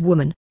Rebecca's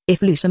woman, if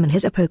Lusamine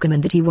has a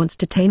Pokémon that he wants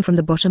to tame from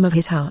the bottom of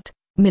his heart,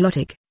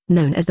 Milotic,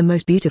 known as the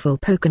most beautiful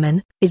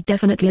Pokémon, is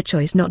definitely a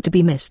choice not to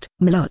be missed.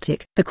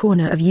 Milotic. The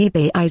corner of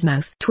Yibei's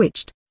mouth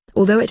twitched.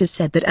 Although it is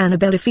said that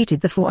Annabelle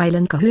defeated the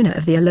 4-island kahuna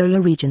of the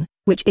Alola region,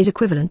 which is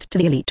equivalent to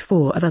the Elite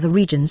Four of other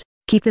regions,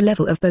 keep the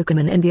level of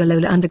Pokémon in the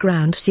Alola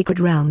underground secret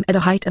realm at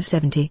a height of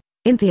 70.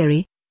 In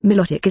theory,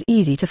 Milotic is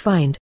easy to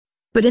find.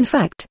 But in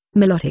fact,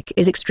 Milotic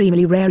is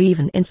extremely rare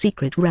even in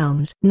secret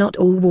realms. Not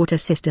all water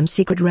system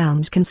secret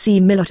realms can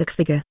see Milotic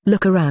figure.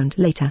 Look around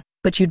later,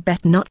 but you'd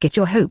better not get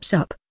your hopes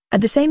up.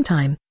 At the same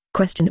time,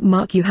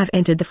 you have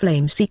entered the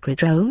Flame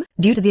secret realm.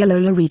 Due to the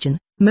Alola region,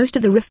 most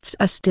of the rifts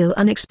are still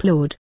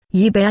unexplored.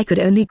 Yibei could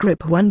only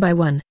group one by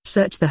one,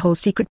 search the whole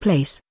secret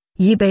place.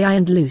 Yibei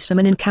and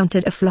Lusamine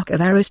encountered a flock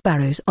of arrow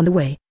sparrows on the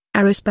way.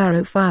 Arrow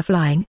sparrow fire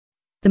flying.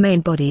 The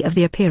main body of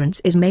the appearance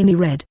is mainly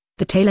red.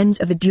 The tail ends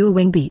of the dual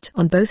wing beat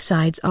on both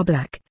sides are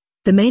black.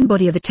 The main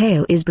body of the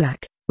tail is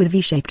black, with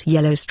V-shaped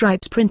yellow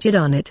stripes printed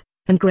on it,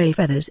 and grey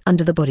feathers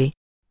under the body.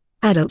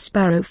 Adult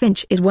sparrow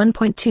finch is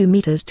 1.2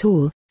 meters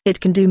tall. It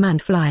can do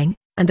manned flying,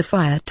 and the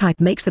fire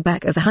type makes the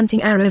back of the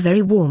hunting arrow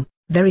very warm,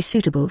 very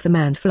suitable for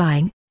manned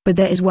flying. But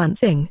there is one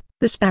thing,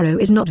 the sparrow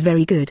is not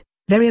very good,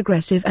 very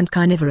aggressive and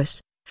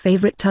carnivorous.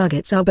 Favorite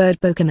targets are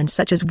bird Pokémon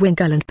such as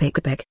Wingull and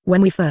Picklepeck.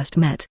 When we first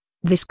met,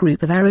 this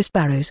group of arrow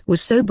sparrows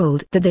was so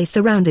bold that they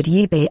surrounded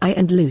Yibei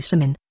and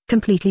Lusamine,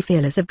 completely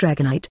fearless of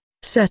Dragonite.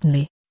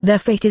 Certainly, their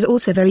fate is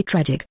also very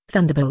tragic.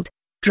 Thunderbolt.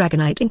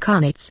 Dragonite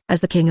incarnates as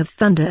the king of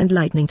thunder and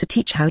lightning to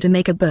teach how to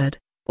make a bird.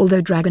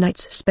 Although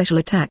Dragonite's special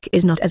attack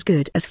is not as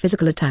good as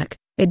physical attack,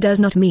 it does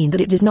not mean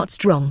that it is not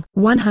strong.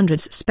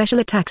 100's special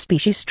attack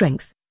species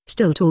strength,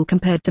 still tall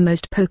compared to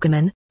most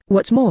Pokémon.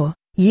 What's more,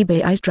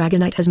 Yibei's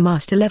Dragonite has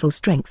master level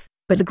strength,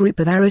 but the group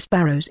of arrow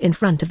sparrows in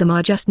front of them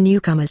are just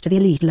newcomers to the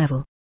elite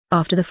level.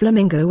 After the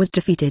flamingo was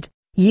defeated,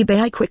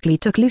 Yibei quickly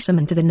took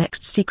Lusamine to the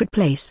next secret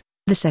place.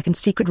 The second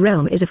secret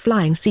realm is a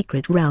flying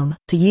secret realm.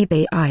 To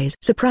Yibei's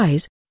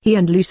surprise, he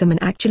and Lusamine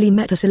actually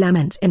met a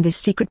Salamence in this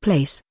secret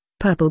place.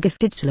 Purple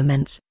gifted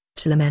Salamence.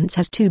 Salamence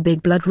has two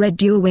big blood red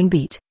dual wing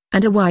beat,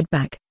 and a wide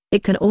back.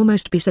 It can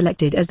almost be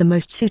selected as the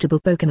most suitable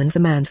Pokémon for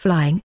manned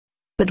flying.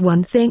 But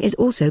one thing is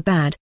also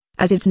bad.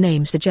 As its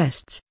name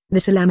suggests, the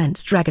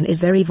Salamence dragon is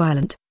very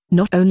violent.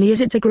 Not only is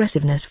its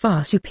aggressiveness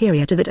far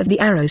superior to that of the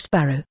arrow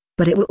sparrow,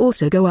 but it will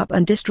also go up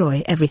and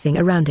destroy everything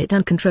around it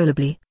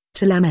uncontrollably.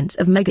 Salamence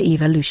of Mega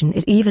Evolution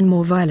is even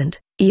more violent.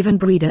 Even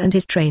Breeder and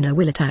his trainer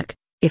will attack.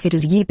 If it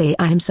is Yibei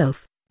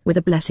himself, with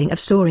a blessing of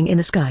soaring in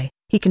the sky,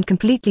 he can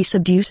completely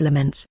subdue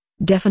Salamence.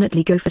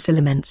 Definitely go for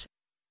Salamence.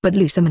 But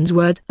Lusamine's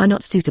words are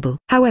not suitable.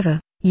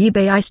 However,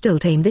 Yibei still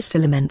tame this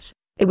Salamence.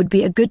 It would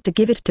be a good to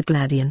give it to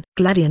Gladion.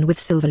 Gladion with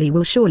Silverly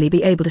will surely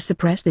be able to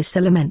suppress this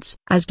Salamence.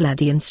 As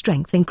Gladion's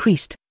strength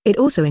increased, it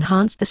also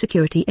enhanced the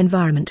security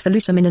environment for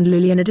Lusamine and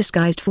Lillie in a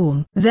disguised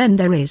form. Then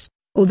there is,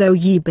 although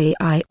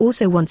Yibei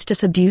also wants to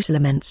subdue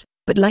Salamence,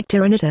 but like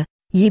Tyranitar,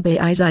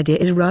 Yibei's idea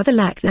is rather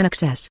lack than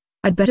access.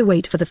 I'd better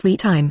wait for the free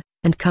time,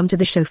 and come to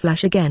the show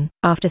flash again.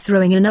 After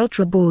throwing an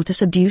Ultra Ball to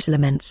subdue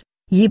Salamence,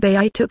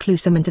 Yibei took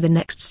Lusamine to the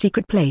next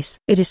secret place.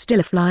 It is still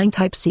a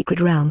flying-type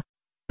secret realm.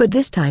 But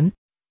this time,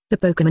 the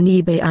Pokemon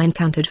Yibei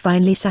encountered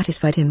finally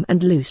satisfied him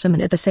and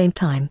Lusamine at the same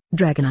time.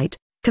 Dragonite.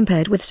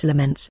 Compared with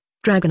Salamence,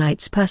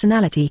 Dragonite's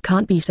personality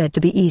can't be said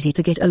to be easy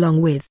to get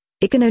along with.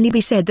 It can only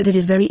be said that it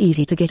is very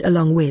easy to get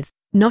along with.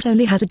 Not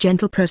only has a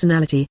gentle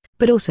personality,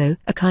 but also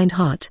a kind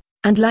heart,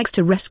 and likes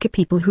to rescue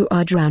people who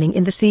are drowning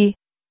in the sea.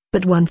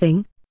 But one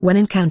thing, when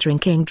encountering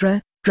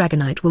Kingdra,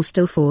 Dragonite will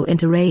still fall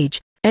into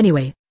rage.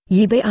 Anyway,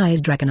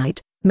 Yibei's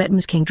Dragonite met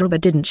Ms. Kingdra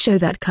but didn't show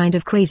that kind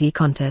of crazy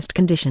contest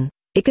condition.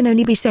 It can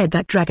only be said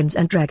that dragons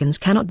and dragons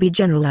cannot be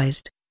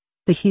generalized.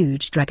 The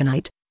huge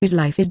Dragonite, whose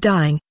life is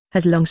dying,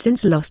 has long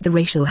since lost the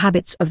racial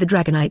habits of the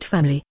Dragonite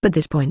family. But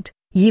this point,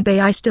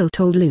 Yibei still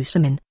told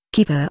Lusamine,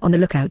 keep her on the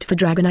lookout for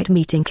Dragonite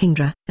meeting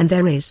Kingdra. And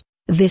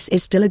this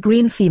is still a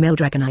green female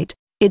Dragonite.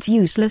 It's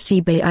useless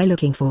Yibei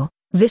looking for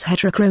this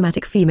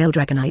heterochromatic female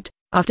Dragonite.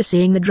 After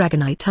seeing the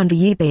Dragonite under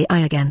Yibei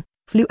again,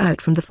 flew out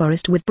from the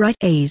forest with bright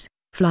eyes,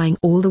 flying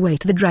all the way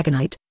to the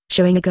Dragonite,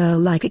 showing a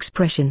girl-like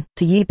expression.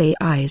 To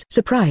Yibei's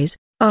surprise,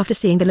 after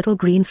seeing the little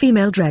green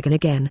female dragon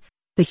again,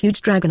 the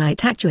huge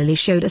Dragonite actually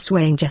showed a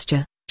swaying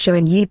gesture,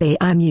 showing Yibei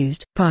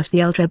amused. Past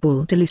the Ultra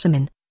Ball to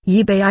Lusamine,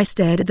 Yibei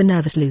stared at the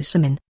nervous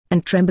Lusamine,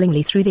 and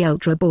tremblingly threw the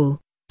Ultra Ball.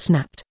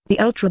 Snapped. The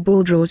Ultra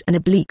Ball draws an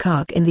oblique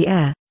arc in the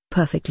air,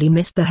 perfectly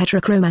missed the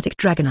heterochromatic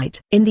Dragonite.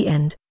 In the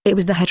end, it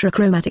was the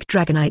heterochromatic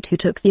Dragonite who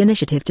took the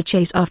initiative to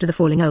chase after the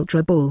falling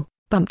Ultra Ball,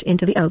 bumped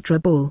into the Ultra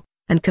Ball,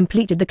 and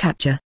completed the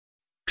capture.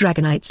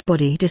 Dragonite's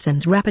body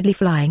descends rapidly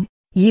flying.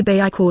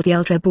 Yibei caught the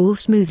Ultra Ball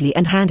smoothly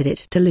and handed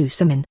it to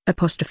Lusamine.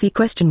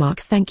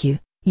 Thank you,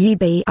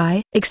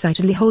 Yibei,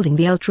 excitedly holding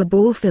the Ultra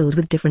Ball filled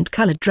with different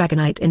colored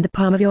Dragonite in the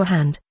palm of your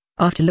hand.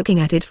 After looking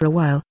at it for a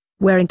while,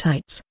 wearing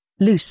tights,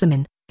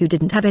 Lusamine, who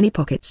didn't have any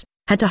pockets,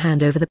 had to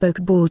hand over the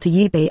Pokeball to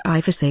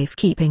Yibei for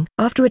safekeeping.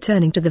 After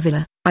returning to the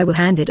villa, I will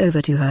hand it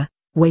over to her.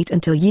 Wait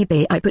until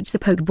Yibei puts the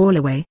Pokeball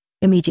away.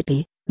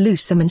 Immediately,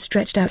 Lusamine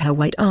stretched out her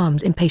white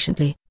arms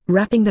impatiently,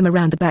 wrapping them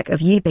around the back of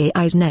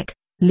Yibei's neck,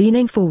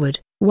 leaning forward,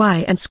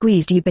 and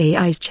squeezed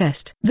Yibei's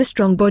chest. The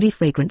strong body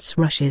fragrance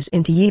rushes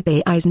into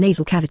Yibei's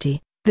nasal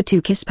cavity. The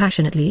two kiss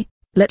passionately.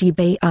 Let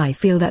Yibei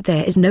feel that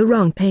there is no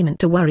wrong payment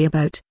to worry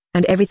about,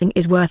 and everything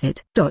is worth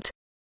it.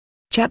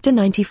 Chapter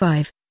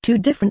 95. Two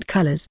different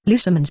colors.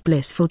 Lusamine's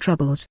blissful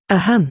troubles.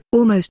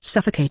 Almost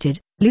suffocated,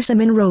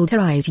 Lusamine rolled her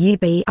eyes.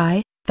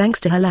 Yibei,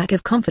 thanks to her lack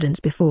of confidence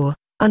before,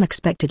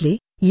 unexpectedly,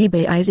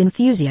 Yibei's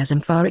enthusiasm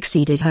far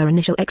exceeded her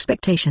initial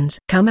expectations.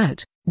 Come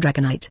out,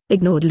 Dragonite.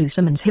 Ignored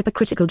Lusamine's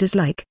hypocritical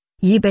dislike,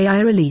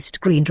 Yibei released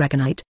Green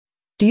Dragonite.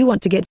 Do you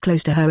want to get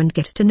close to her and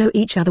get to know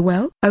each other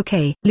well?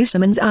 Okay.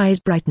 Lusamine's eyes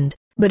brightened,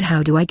 but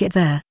how do I get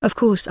there? Of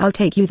course I'll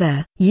take you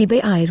there.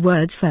 Yibei's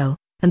words fell,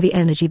 and the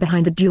energy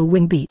behind the dual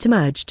wing beat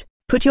emerged.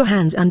 Put your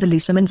hands under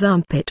Lusamine's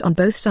armpit on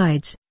both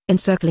sides,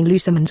 encircling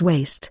Lusamine's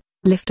waist.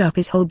 Lift up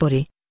his whole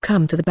body.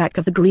 Come to the back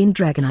of the green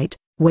Dragonite.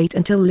 Wait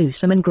until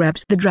Lusamine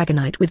grabs the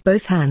Dragonite with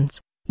both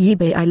hands.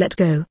 Yibei let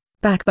go,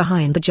 back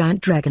behind the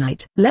giant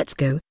Dragonite. Let's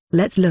go.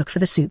 Let's look for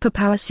the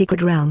superpower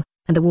secret realm,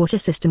 and the water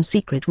system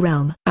secret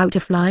realm. Outer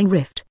flying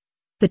rift.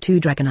 The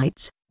two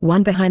Dragonites,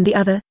 one behind the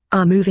other,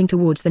 are moving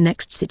towards the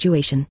next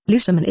situation.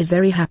 Lusamine is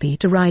very happy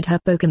to ride her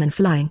Pokemon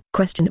flying.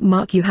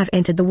 You have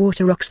entered the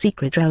Water Rock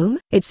secret realm.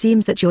 It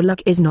seems that your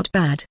luck is not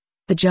bad.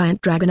 The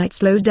giant Dragonite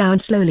slows down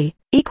slowly,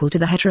 equal to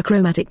the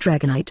heterochromatic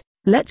Dragonite.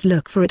 Let's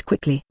look for it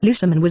quickly.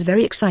 Lusamine was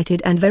very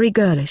excited and very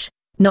girlish.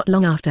 Not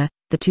long after,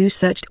 the two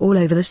searched all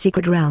over the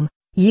secret realm.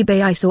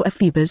 Yibei saw a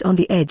Phoebus on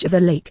the edge of the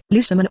lake.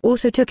 Lusamine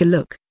also took a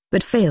look,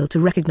 but failed to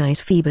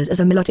recognize Phoebus as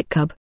a melodic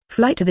cub.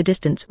 Fly to the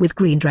distance with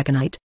Green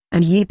Dragonite,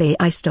 and Yibei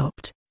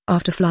stopped.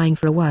 After flying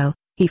for a while,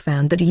 he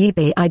found that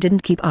Yibei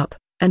didn't keep up,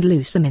 and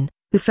Lusamine,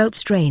 who felt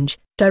strange,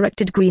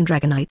 directed Green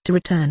Dragonite to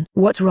return.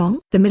 What's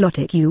wrong? The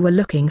melodic you were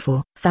looking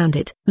for. Found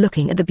it.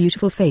 Looking at the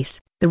beautiful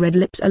face, the red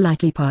lips are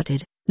lightly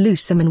parted,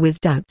 Lusamine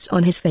with doubts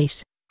on his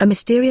face. A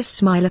mysterious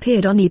smile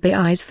appeared on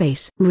Yibei's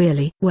face.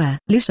 Really? Where?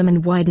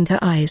 Lusamine widened her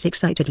eyes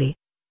excitedly.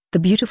 The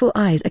beautiful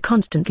eyes are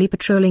constantly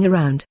patrolling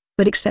around,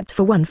 but except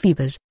for one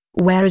Phoebus,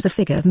 where is the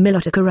figure of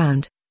Milotic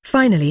around?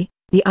 Finally,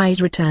 the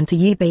eyes returned to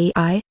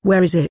Yibei.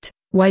 Where is it?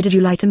 Why did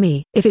you lie to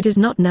me? If it is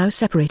not now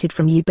separated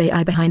from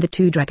Yibei behind the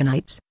two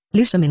Dragonites,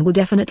 Lusamine will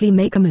definitely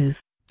make a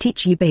move.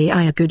 Teach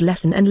Yibei a good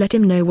lesson and let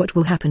him know what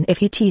will happen if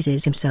he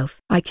teases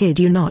himself. I kid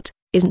you not,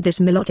 isn't this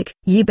Milotic?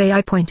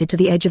 Yibei pointed to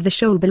the edge of the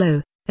shoal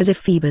below, as if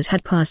Phoebus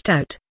had passed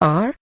out.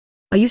 Are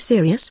you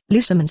serious?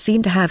 Lusamine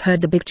seemed to have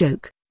heard the big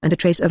joke, and a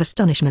trace of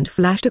astonishment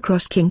flashed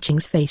across King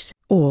Ching's face.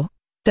 Or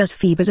does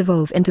Phoebus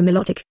evolve into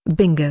Milotic?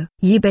 Bingo.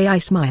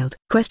 Yibei smiled.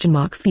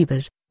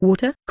 Phoebus,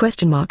 water?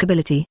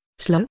 Ability,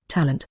 slow,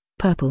 talent,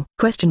 purple.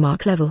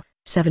 Level,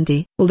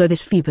 70. Although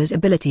this Phoebus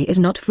ability is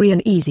not free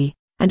and easy,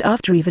 and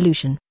after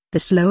evolution, the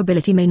slow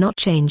ability may not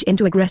change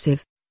into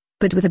aggressive.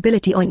 But with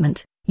ability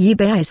ointment,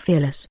 Yibei is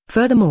fearless.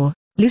 Furthermore,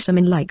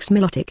 Lusamine likes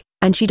Milotic,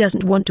 and she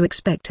doesn't want to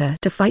expect her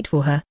to fight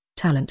for her.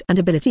 Talent and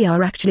ability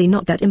are actually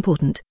not that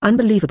important.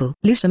 Unbelievable.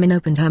 Lusamine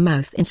opened her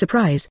mouth in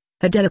surprise,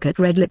 her delicate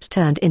red lips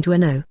turned into a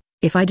no.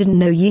 If I didn't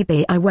know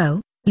Yibei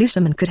well,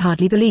 Lusamine could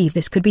hardly believe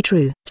this could be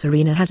true.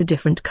 Serena has a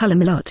different color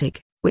Milotic,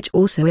 which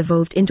also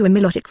evolved into a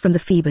Milotic from the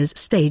Phoebus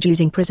stage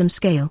using Prism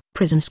Scale.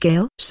 Prism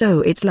Scale?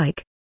 So it's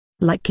like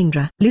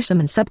Kingdra.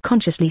 Lusamine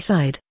subconsciously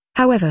sighed.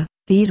 However,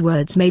 these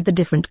words made the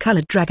different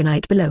colored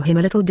Dragonite below him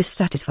a little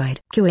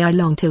dissatisfied. QAI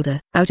long tilde.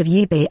 Out of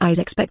Yibei's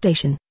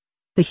expectation,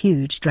 the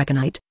huge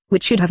Dragonite,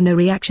 which should have no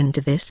reaction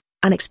to this,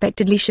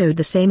 unexpectedly showed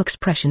the same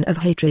expression of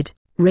hatred.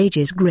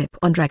 Rage's grip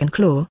on Dragon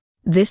Claw.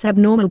 This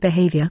abnormal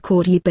behavior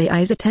caught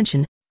Yibei's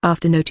attention.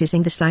 After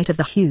noticing the sight of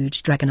the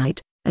huge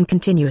Dragonite, and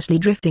continuously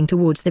drifting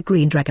towards the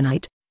green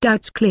Dragonite,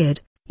 doubts cleared.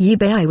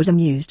 Yibei was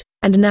amused,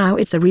 and now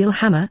it's a real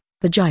hammer.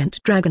 The giant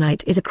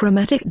Dragonite is a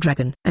chromatic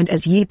dragon. And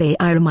as Yibei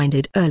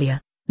reminded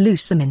earlier,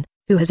 Lusamine,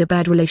 who has a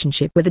bad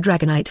relationship with the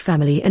Dragonite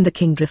family and the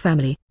Kingdra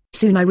family.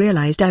 Soon I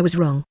realized I was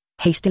wrong,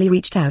 hastily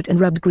reached out and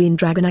rubbed green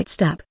Dragonite's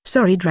stab.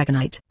 Sorry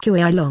Dragonite.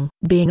 QAI long.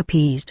 Being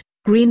appeased,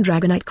 green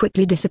Dragonite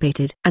quickly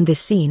dissipated. And this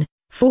scene,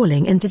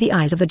 falling into the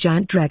eyes of the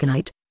giant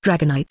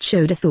Dragonite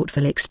showed a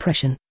thoughtful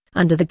expression,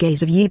 under the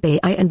gaze of Yibei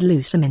and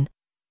Lusamine.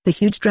 The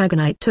huge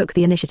Dragonite took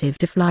the initiative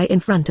to fly in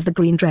front of the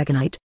green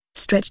Dragonite,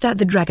 stretched out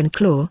the Dragon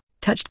Claw,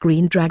 touched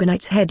green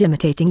Dragonite's head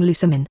imitating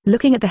Lusamine.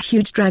 Looking at the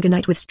huge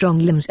Dragonite with strong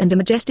limbs and a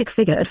majestic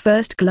figure at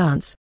first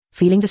glance,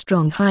 feeling the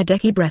strong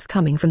high-decky breath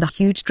coming from the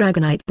huge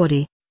Dragonite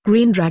body,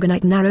 green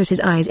Dragonite narrowed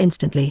his eyes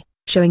instantly,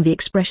 showing the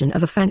expression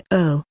of a Fang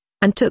Earl,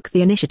 and took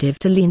the initiative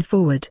to lean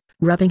forward,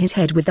 rubbing his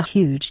head with the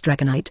huge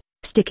Dragonite,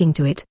 sticking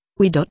to it.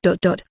 We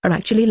are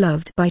actually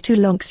loved by two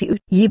Lonxiu.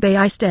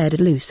 Yibei stared at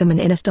Lusamine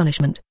in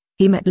astonishment.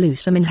 He met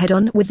Lusamine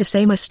head-on with the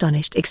same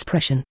astonished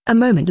expression. A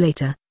moment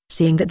later,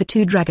 seeing that the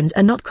two dragons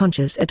are not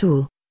conscious at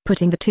all,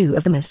 putting the two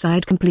of them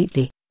aside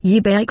completely,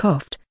 Yibei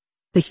coughed.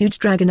 The huge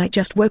Dragonite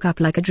just woke up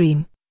like a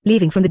dream.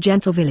 Leaving from the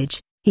gentle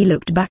village, he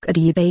looked back at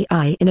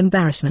Yibei in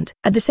embarrassment.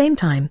 At the same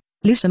time,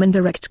 Lusamine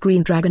directs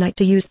green Dragonite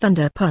to use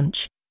Thunder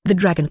Punch. The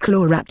Dragon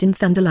Claw wrapped in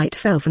thunderlight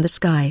fell from the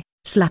sky,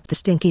 slapped the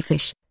stinky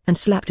fish, and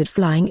slapped it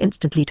flying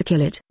instantly to kill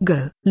it.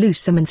 Go.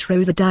 Lusamine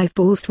throws a dive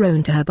ball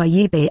thrown to her by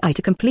Yibei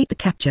to complete the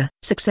capture.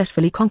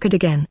 Successfully conquered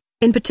again.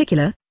 In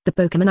particular, the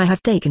Pokemon I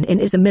have taken in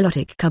is the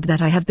Milotic cub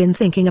that I have been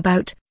thinking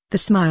about. The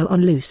smile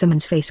on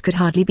Lusamine's face could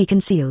hardly be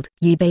concealed.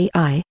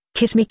 Yibei,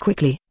 kiss me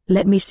quickly,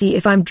 let me see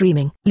if I'm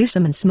dreaming.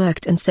 Lusamine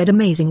smirked and said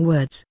amazing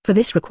words. For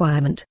this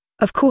requirement,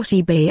 of course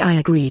Yibei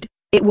agreed.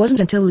 It wasn't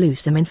until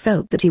Lusamine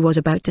felt that he was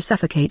about to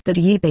suffocate that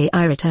Yibei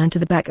returned to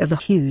the back of the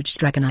huge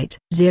Dragonite.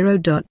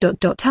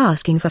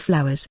 Asking for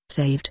flowers.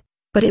 Saved.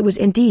 But it was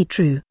indeed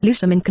true.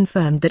 Lusamine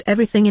confirmed that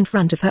everything in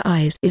front of her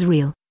eyes is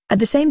real. At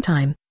the same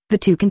time, the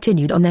two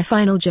continued on their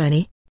final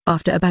journey.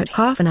 After about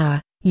half an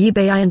hour,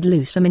 Yibei and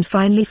Lusamine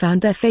finally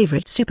found their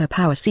favorite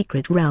superpower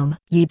secret realm.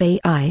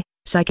 Yibei,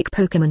 psychic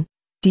Pokemon.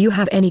 Do you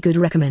have any good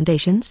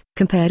recommendations?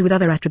 Compared with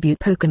other attribute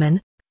Pokemon,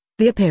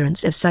 the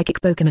appearance of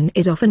psychic Pokemon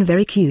is often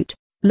very cute.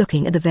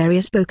 Looking at the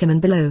various Pokemon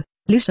below,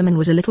 Lusamine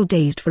was a little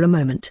dazed for a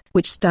moment.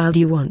 Which style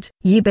do you want?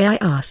 Yibei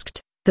asked.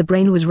 The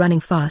brain was running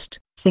fast,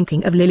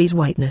 thinking of Lillie's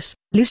whiteness.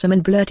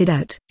 Lusamine blurted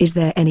out. Is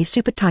there any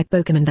super-type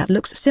Pokemon that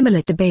looks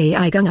similar to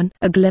Baigungan?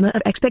 A glimmer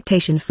of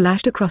expectation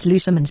flashed across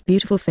Lusamine's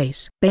beautiful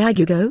face.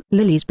 Baigugo?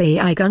 Lillie's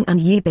Baigungan.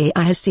 Yibei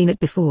has seen it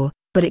before,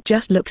 but it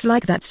just looks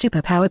like that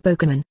superpower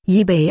Pokemon.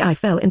 Yibei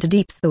fell into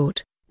deep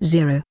thought.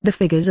 The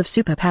figures of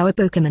superpower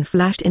Pokemon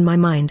flashed in my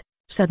mind,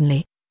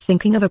 suddenly,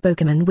 thinking of a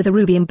Pokemon with a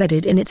ruby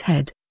embedded in its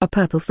head, a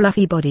purple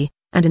fluffy body,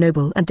 and a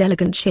noble and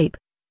elegant shape.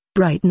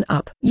 Brighten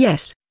up.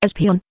 Yes,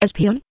 Espeon.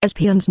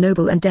 Espeon's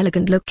noble and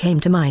elegant look came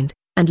to mind,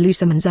 and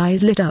Lusamine's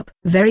eyes lit up.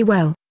 Very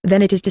well,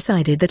 then it is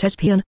decided that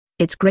Espeon.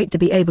 It's great to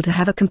be able to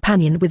have a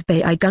companion with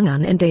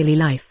Baigungan in daily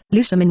life.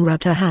 Lusamine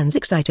rubbed her hands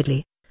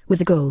excitedly. With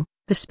the goal,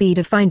 the speed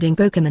of finding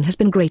Pokemon has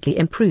been greatly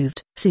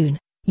improved. Soon,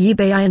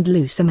 Yibei and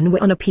Lusamine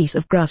were on a piece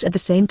of grass at the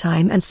same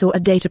time and saw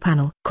a data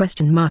panel.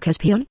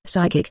 Espeon.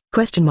 Psychic.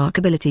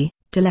 Ability,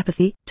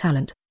 telepathy,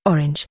 talent,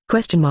 orange.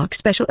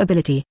 Special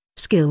ability,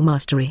 skill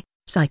mastery,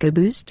 Psycho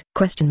Boost.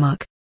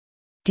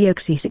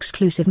 Deoxys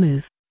exclusive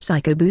move,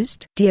 Psycho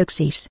Boost.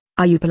 Deoxys,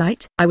 are you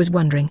polite? I was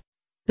wondering.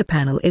 The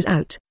panel is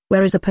out.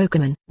 Where is the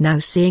Pokemon? Now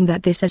seeing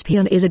that this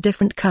Espeon is a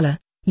different color,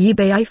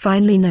 Yibei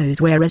finally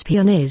knows where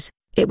Espeon is.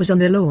 It was on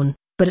the lawn,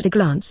 but at a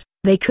glance,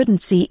 they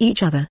couldn't see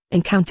each other.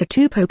 Encounter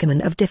two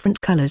Pokemon of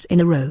different colors in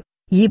a row.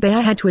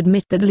 Yibei had to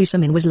admit that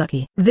Lusamine was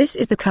lucky. This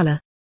is the color.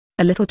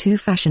 A little too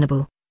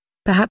fashionable.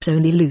 Perhaps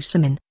only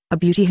Lusamine, a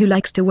beauty who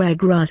likes to wear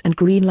grass and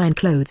green line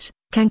clothes,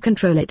 can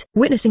control it.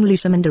 Witnessing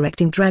Lusamine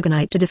directing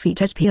Dragonite to defeat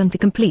Espeon to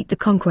complete the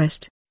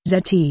conquest,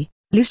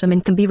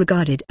 Lusamine can be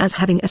regarded as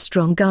having a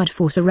strong guard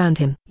force around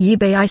him.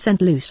 Yibei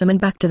sent Lusamine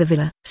back to the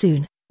villa.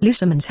 Soon,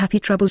 Lusamine's happy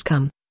troubles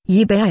come.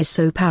 Yibei is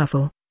so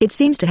powerful, it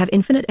seems to have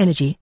infinite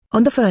energy.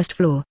 On the first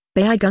floor,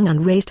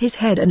 Baigungan raised his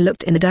head and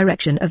looked in the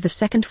direction of the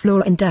second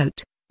floor in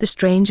doubt. The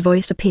strange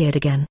voice appeared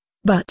again.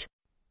 But,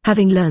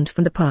 having learned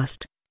from the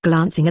past,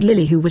 glancing at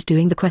Lillie who was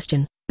doing the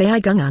question,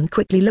 Baigungan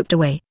quickly looked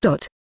away.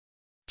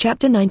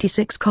 Chapter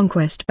 96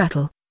 Conquest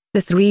Battle.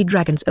 The Three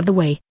Dragons of the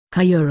Way,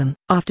 Kyurem.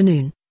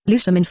 Afternoon,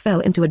 Lusamine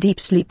fell into a deep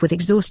sleep with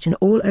exhaustion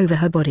all over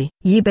her body.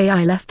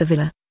 Yibei left the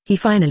villa, He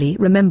finally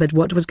remembered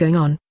what was going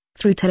on.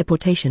 Through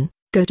teleportation,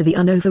 go to the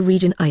Unova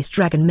region Ice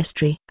Dragon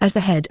Mystery. As the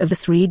head of the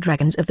 3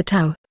 dragons of the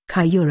Tao,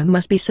 Kyurem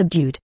must be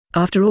subdued.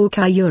 After all,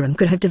 Kyurem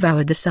could have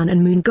devoured the sun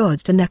and moon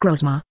gods to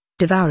Necrozma,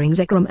 devouring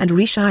Zekrom and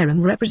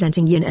Reshiram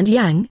representing yin and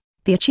yang.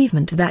 The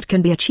achievement that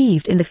can be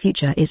achieved in the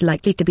future is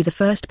likely to be the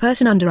first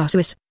person under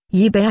Arceus.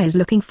 Bei is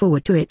looking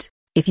forward to it.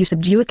 If you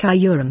subdue a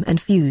Kyurem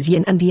and fuse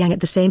yin and yang at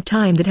the same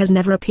time that has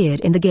never appeared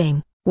in the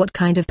game, what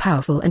kind of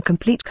powerful and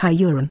complete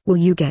Kyurem will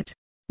you get?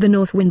 The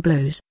north wind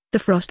blows, the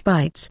frost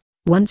bites.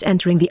 Once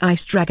entering the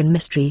Ice Dragon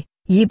Mystery,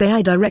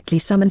 Bei directly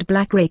summoned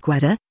Black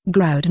Rayquaza,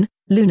 Groudon,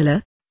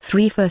 Lunala,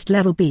 3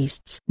 first-level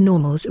beasts.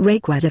 Normal's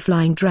Rayquaza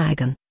Flying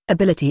Dragon,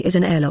 ability is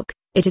an airlock,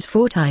 it is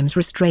 4 times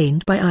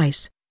restrained by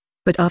ice.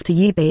 But after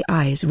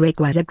Bei's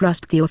Rayquaza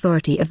grasped the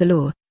authority of the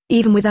law,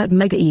 even without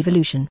Mega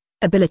Evolution,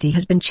 ability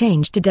has been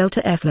changed to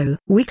Delta Airflow.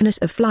 Weakness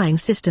of flying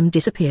system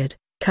disappeared.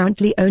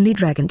 Currently only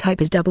Dragon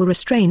type is double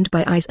restrained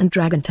by ice and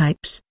Dragon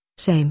types.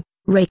 Same,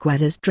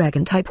 Rayquaza's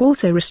Dragon type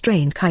also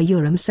restrained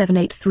Kyurem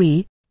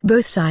 783.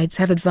 Both sides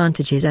have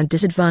advantages and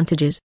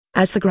disadvantages.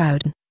 As for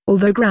Groudon,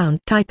 although Ground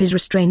type is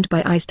restrained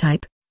by ice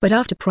type, but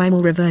after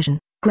primal reversion,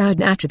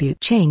 Groudon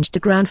attribute changed to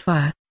Ground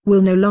Fire,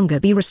 will no longer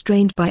be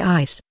restrained by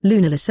ice.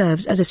 Lunala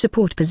serves as a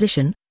support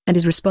position, and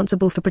is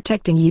responsible for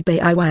protecting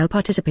Bei while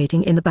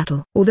participating in the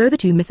battle. Although the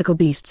 2 mythical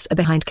beasts are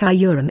behind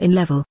Kyurem in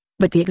level,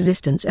 but the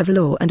existence of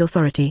law and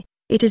authority,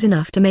 it is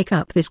enough to make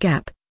up this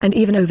gap, and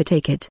even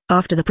overtake it.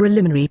 After the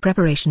preliminary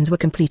preparations were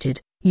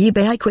completed,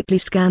 Bei quickly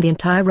scanned the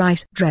entire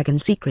Ice Dragon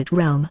secret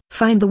realm.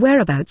 Find the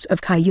whereabouts of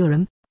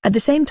Kyurem. At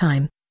the same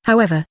time,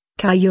 however,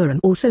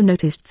 Kyurem also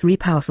noticed 3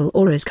 powerful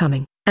auras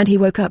coming, and he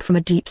woke up from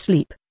a deep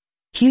sleep.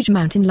 Huge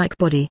mountain-like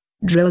body,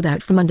 drilled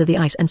out from under the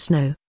ice and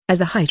snow. As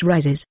the height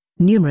rises,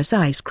 numerous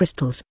ice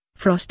crystals,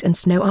 frost and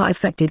snow are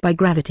affected by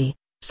gravity.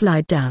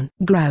 Slide down.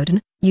 Groudon,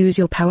 use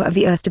your power of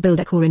the earth to build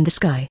a core in the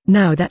sky.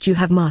 Now that you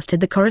have mastered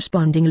the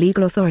corresponding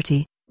legal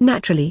authority,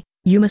 naturally,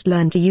 you must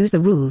learn to use the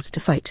rules to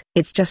fight.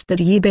 It's just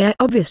that Bei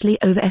obviously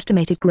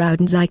overestimated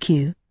Groudon's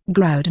IQ.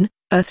 Groudon,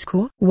 Earth's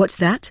core? What's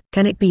that?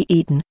 Can it be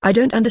eaten? I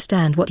don't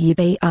understand what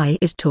Bei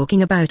is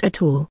talking about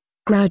at all.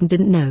 Groudon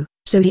didn't know,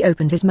 so he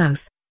opened his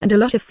mouth, and a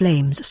lot of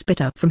flames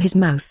spit up from his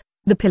mouth.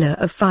 The pillar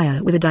of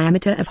fire with a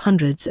diameter of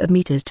hundreds of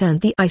meters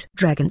turned the Ice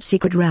Dragon's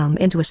secret realm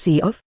into a sea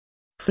of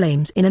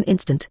flames in an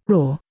instant.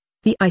 Roar.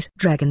 The Ice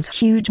Dragon's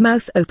huge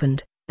mouth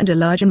opened, and a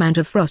large amount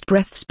of frost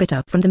breath spit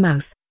up from the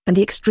mouth, and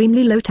the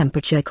extremely low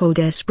temperature cold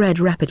air spread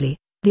rapidly.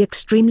 The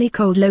extremely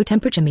cold low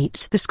temperature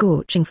meets the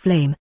scorching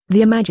flame.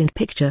 The imagined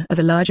picture of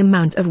a large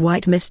amount of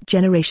white mist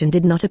generation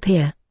did not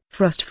appear.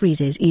 Frost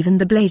freezes even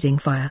the blazing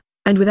fire,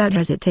 and without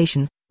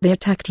hesitation, they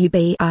attacked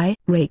Bei.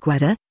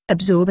 Rayquaza,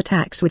 absorb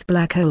attacks with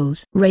black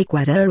holes.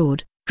 Rayquaza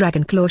roared.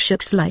 Dragon Claw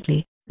shook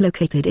slightly.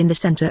 Located in the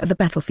center of the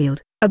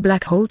battlefield, a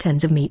black hole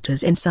tens of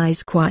meters in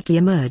size quietly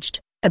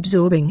emerged,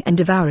 absorbing and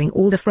devouring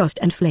all the frost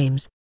and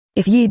flames.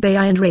 If Bei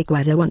and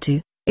Rayquaza want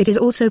to, it is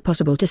also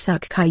possible to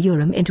suck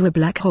Kyurem into a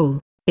black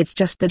hole. It's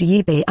just that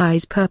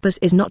Bei's purpose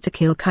is not to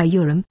kill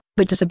Kyurem,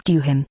 but to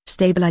subdue him.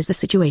 Stabilize the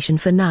situation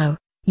for now.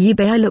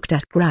 Bei looked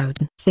at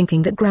Groudon,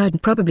 thinking that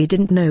Groudon probably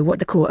didn't know what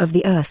the core of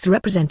the earth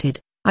represented.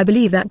 I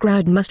believe that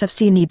Groudon must have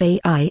seen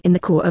Bei in the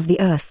core of the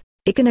earth.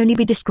 It can only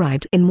be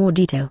described in more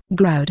detail.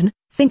 Groudon,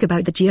 think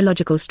about the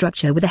geological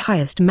structure with the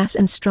highest mass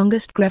and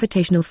strongest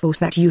gravitational force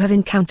that you have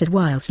encountered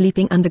while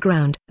sleeping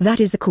underground. That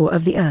is the core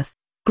of the earth.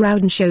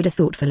 Groudon showed a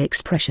thoughtful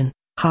expression.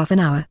 Half an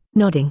hour,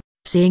 nodding.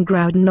 Seeing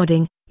Groudon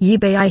nodding,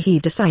 Bei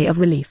heaved a sigh of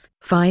relief.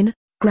 Fine,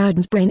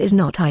 Groudon's brain is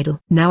not idle.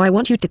 Now I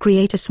want you to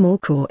create a small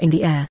core in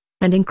the air,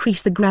 and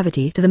increase the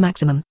gravity to the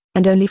maximum,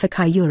 and only for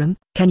Kyurem.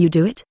 Can you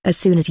do it? As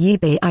soon as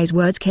Bei's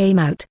words came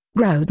out,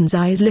 Groudon's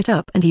eyes lit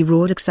up and he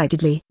roared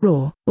excitedly.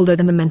 Roar. Although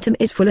the momentum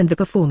is full and the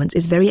performance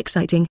is very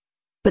exciting,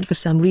 but for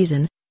some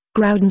reason,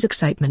 Groudon's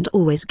excitement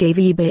always gave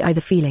Bei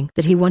the feeling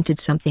that he wanted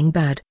something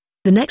bad.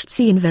 The next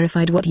scene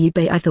verified what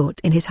Bei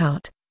thought in his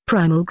heart.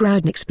 Primal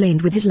Groudon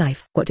explained with his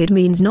life what it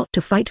means not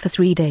to fight for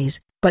 3 days,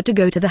 but to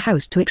go to the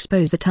house to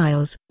expose the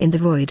tiles. In the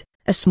void,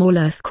 a small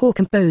earth core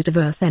composed of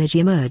earth energy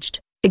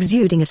emerged,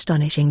 exuding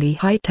astonishingly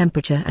high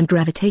temperature and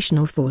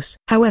gravitational force.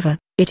 However,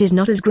 it is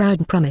not as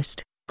Groudon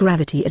promised.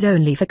 Gravity is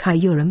only for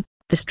Kyurem.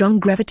 The strong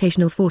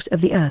gravitational force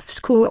of the Earth's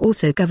core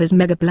also covers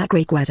Mega Black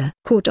Rayquaza.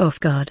 Caught off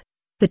guard,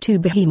 the 2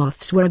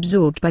 behemoths were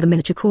absorbed by the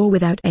miniature core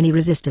without any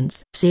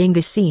resistance. Seeing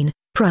this scene,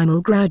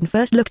 Primal Groudon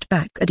first looked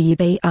back at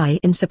Bei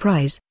in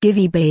surprise.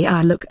 Give Bei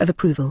a look of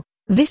approval.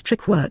 This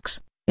trick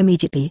works.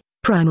 Immediately,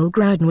 Primal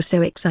Groudon was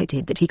so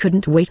excited that he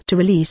couldn't wait to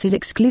release his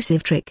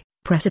exclusive trick,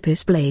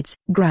 Precipice Blades.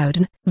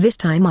 Groudon, this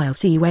time I'll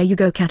see where you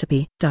go,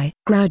 Caterpie. Die.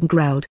 Groudon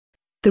growled.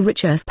 The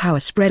rich earth power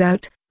spread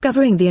out,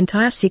 covering the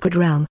entire secret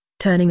realm,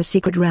 turning the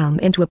secret realm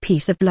into a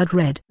piece of blood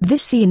red.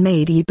 This scene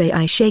made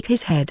Bei shake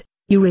his head.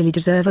 You really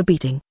deserve a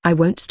beating. I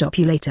won't stop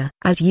you later.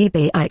 As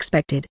Bei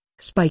expected,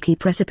 spiky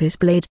precipice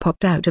blades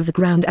popped out of the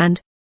ground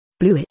and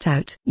blew it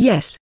out.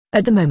 Yes,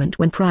 at the moment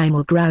when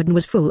Primal Groudon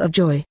was full of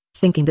joy,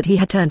 thinking that he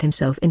had turned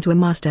himself into a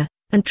master,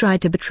 and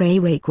tried to betray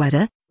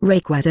Rayquaza,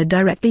 Rayquaza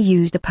directly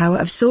used the power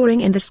of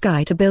soaring in the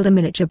sky to build a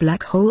miniature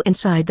black hole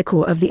inside the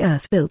core of the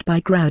Earth built by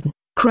Groudon.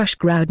 Crush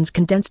Groudon's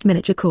condensed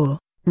miniature core.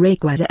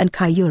 Rayquaza and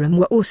Kyurem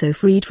were also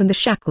freed from the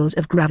shackles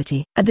of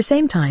gravity. At the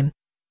same time,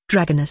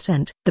 Dragon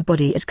Ascent. The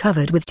body is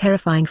covered with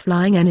terrifying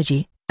flying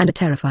energy, and a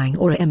terrifying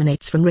aura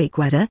emanates from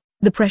Rayquaza.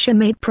 The pressure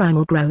made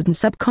Primal Groudon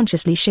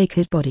subconsciously shake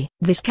his body.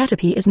 This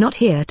Caterpie is not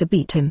here to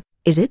beat him,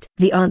 is it?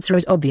 The answer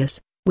is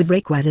obvious. With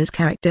Rayquaza's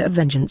character of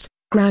vengeance,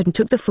 Groudon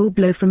took the full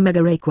blow from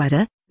Mega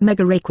Rayquaza.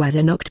 Mega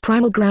Rayquaza knocked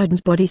Primal Groudon's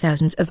body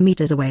thousands of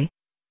meters away.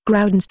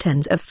 Groudon's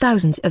tens of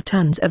thousands of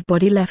tons of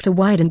body left a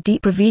wide and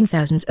deep ravine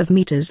thousands of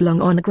meters long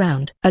on the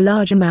ground. A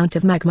large amount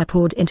of magma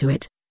poured into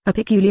it. A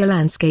peculiar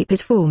landscape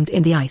is formed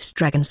in the Ice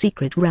Dragon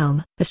secret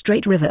realm. A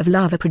straight river of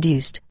lava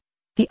produced.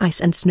 The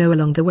ice and snow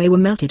along the way were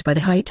melted by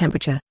the high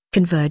temperature,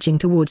 converging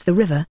towards the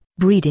river,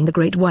 breeding the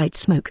great white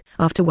smoke.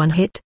 After one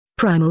hit,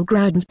 Primal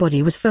Groudon's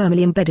body was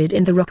firmly embedded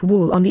in the rock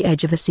wall on the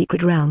edge of the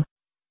secret realm.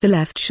 The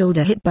left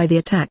shoulder hit by the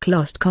attack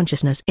lost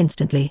consciousness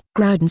instantly.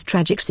 Groudon's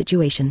tragic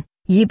situation.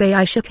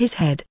 Yi-Bei shook his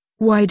head.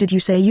 Why did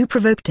you say you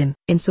provoked him?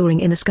 In soaring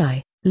in the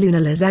sky,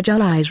 Lunala's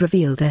agile eyes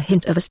revealed a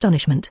hint of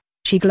astonishment.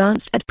 She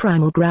glanced at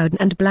Primal Groudon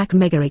and Black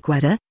Mega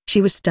Rayquaza.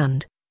 She was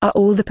stunned. Are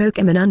all the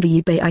Pokémon under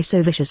Yi-Bei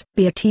so vicious?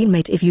 Be a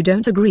teammate if you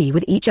don't agree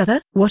with each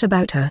other? What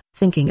about her?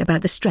 Thinking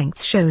about the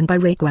strength shown by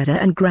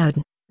Rayquaza and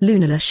Groudon,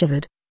 Lunala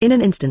shivered. In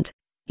an instant,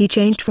 he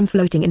changed from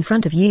floating in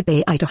front of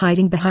Yi-Bei to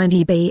hiding behind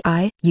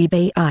Yi-Bei.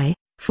 Yi-Bei.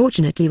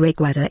 Fortunately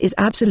Rayquaza is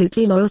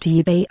absolutely loyal to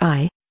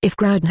Yi-Bei. If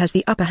Groudon has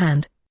the upper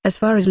hand, as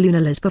far as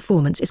Lunala's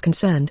performance is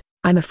concerned,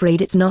 I'm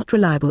afraid it's not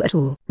reliable at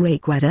all.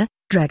 Rayquaza,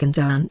 Dragon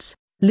Dance,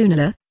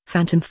 Lunala,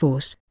 Phantom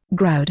Force,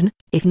 Groudon,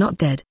 if not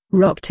dead,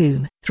 Rock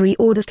Tomb. 3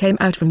 orders came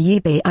out from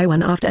Yi-Bei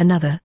one after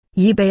another.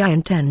 Yi-Bei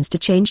intends to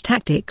change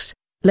tactics.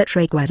 Let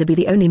Rayquaza be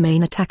the only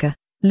main attacker.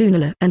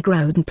 Lunala and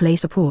Groudon play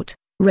support.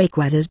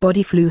 Rayquaza's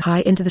body flew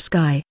high into the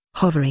sky,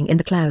 hovering in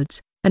the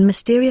clouds, and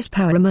mysterious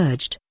power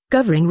emerged,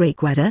 covering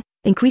Rayquaza,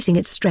 increasing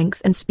its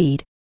strength and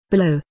speed.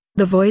 Below,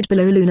 the void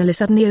below Lunala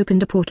suddenly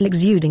opened a portal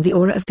exuding the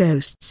aura of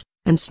ghosts,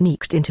 and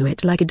sneaked into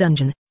it like a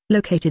dungeon.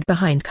 Located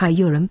behind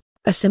Kyurem,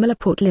 a similar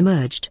portal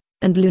emerged,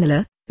 and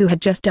Lunala, who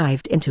had just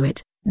dived into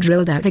it,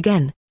 drilled out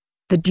again.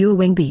 The dual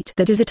wing beat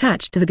that is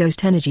attached to the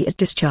ghost energy is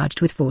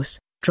discharged with force,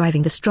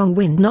 driving the strong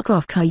wind knock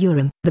off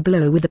Kyurem. The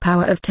blow with the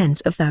power of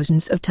tens of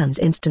thousands of tons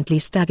instantly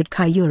staggered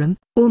Kyurem,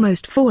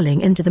 almost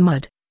falling into the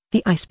mud.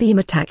 The ice beam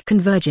attack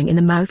converging in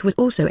the mouth was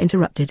also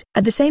interrupted.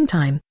 At the same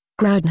time,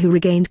 Groudon, who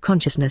regained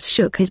consciousness,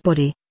 shook his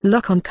body,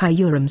 lock on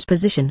Kyurem's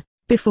position.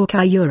 Before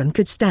Kyurem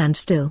could stand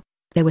still,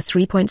 there were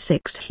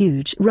 3.6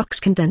 huge rocks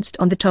condensed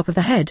on the top of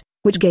the head,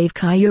 which gave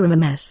Kyurem a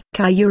mess.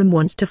 Kyurem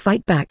wants to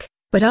fight back,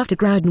 but after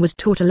Groudon was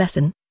taught a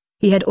lesson,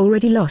 he had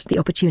already lost the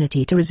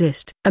opportunity to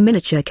resist. A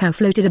miniature cow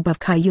floated above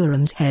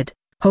Kyurem's head.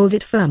 Hold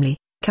it firmly.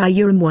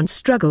 Kyurem wants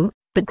struggle,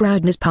 but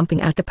Groudon is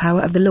pumping out the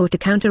power of the law to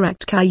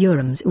counteract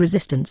Kyurem's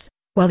resistance.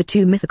 While the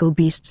two mythical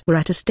beasts were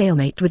at a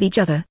stalemate with each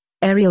other,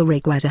 Aerial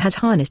Rayquaza has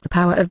harnessed the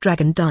power of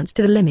Dragon Dance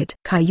to the limit.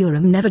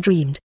 Kyurem never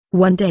dreamed.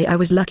 One day I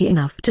was lucky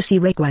enough to see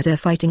Rayquaza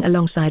fighting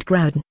alongside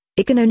Groudon.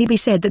 It can only be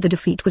said that the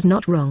defeat was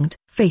not wronged.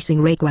 Facing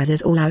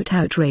Rayquaza's all-out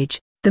outrage,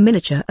 the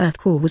miniature Earth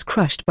core was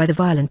crushed by the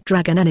violent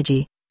dragon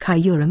energy.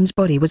 Kyurem's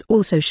body was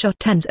also shot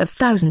tens of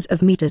thousands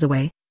of meters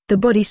away. The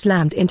body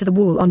slammed into the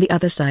wall on the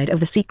other side of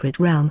the secret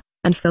realm,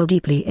 and fell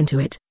deeply into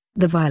it.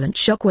 The violent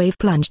shockwave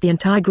plunged the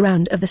entire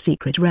ground of the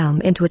secret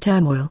realm into a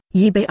turmoil.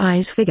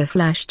 Yi-Bei's figure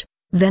flashed,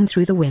 then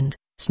through the wind,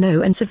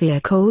 snow and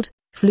severe cold,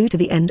 flew to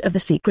the end of the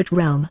secret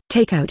realm.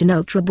 Take out an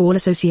Ultra Ball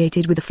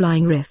associated with the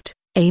flying rift,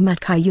 aim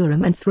at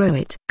Kyurem and throw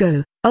it.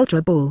 Go,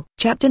 Ultra Ball.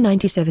 Chapter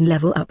 97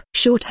 Level Up.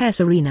 Short Hair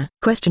Serena?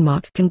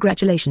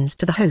 Congratulations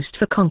to the host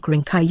for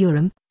conquering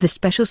Kyurem. The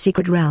special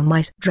secret realm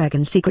Ice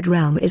Dragon secret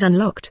realm is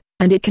unlocked,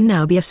 and it can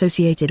now be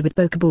associated with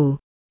Pokeball.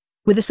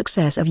 With the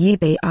success of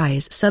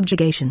Yi-Bei's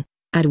subjugation,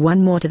 add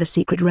one more to the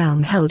secret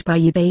realm held by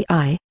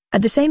Yi-Bei.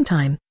 At the same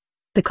time,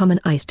 the common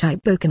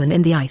Ice-type Pokémon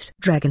in the Ice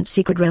Dragon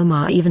secret realm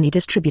are evenly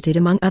distributed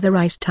among other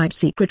Ice-type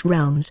secret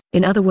realms.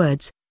 In other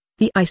words,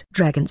 the Ice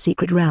Dragon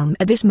secret realm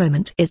at this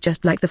moment is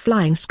just like the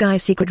Flying Sky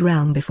secret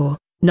realm before.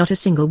 Not a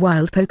single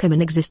wild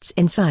Pokémon exists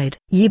inside.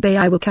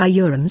 Yi-Bei will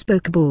Kyurem's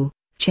Pokeball,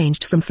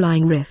 changed from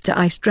Flying Rift to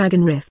Ice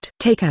Dragon Rift.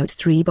 Take out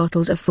 3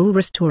 bottles of full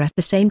restore at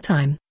the same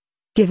time.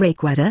 Give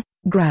Rayquaza,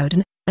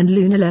 Groudon, and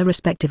Lunala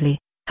respectively.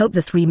 Help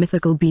the 3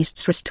 mythical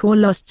beasts restore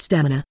lost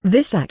stamina.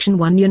 This action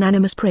won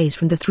unanimous praise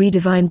from the 3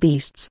 divine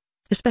beasts,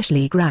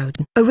 especially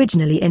Groudon.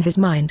 Originally in his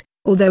mind,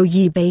 although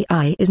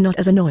Yi-Bei is not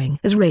as annoying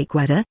as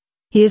Rayquaza,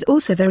 he is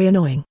also very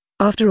annoying.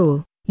 After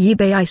all,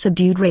 Yi-Bei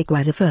subdued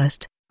Rayquaza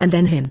first, and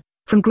then him.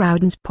 From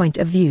Groudon's point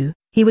of view,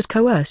 he was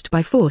coerced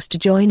by force to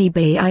join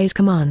Yi-Bei's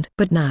command.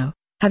 But now,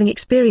 having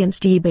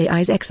experienced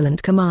Yi-Bei's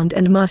excellent command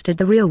and mastered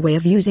the real way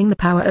of using the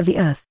power of the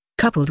earth,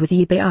 coupled with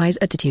Yi-Bei's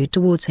attitude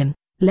towards him,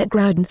 let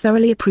Groudon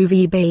thoroughly approve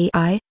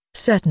Yi-Bei.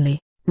 Certainly,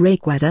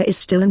 Rayquaza is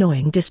still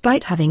annoying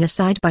despite having a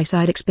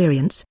side-by-side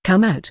experience.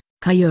 Come out,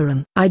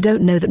 Kyurem. I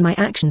don't know that my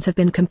actions have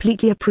been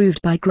completely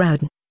approved by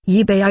Groudon.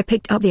 Yi-Bei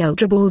picked up the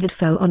Ultra Ball that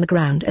fell on the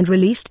ground and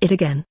released it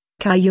again.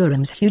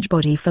 Kyurem's huge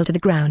body fell to the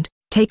ground.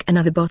 Take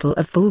another bottle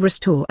of full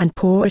restore and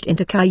pour it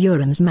into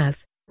Kyurem's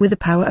mouth, with the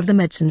power of the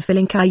medicine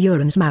filling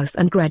Kyurem's mouth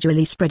and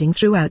gradually spreading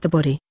throughout the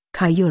body.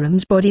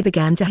 Kyurem's body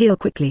began to heal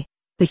quickly.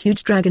 The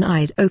huge dragon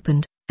eyes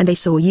opened, and they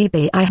saw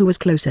Yi-Bei who was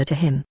closer to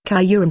him.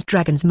 Kyurem's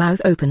dragon's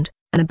mouth opened,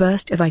 and a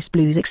burst of Ice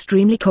Blue's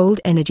extremely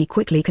cold energy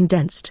quickly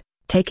condensed.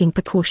 Taking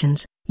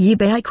precautions,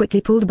 Yi-Bei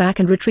quickly pulled back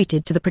and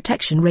retreated to the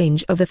protection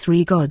range of the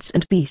three gods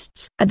and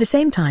beasts. At the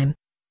same time,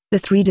 the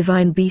three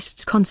divine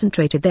beasts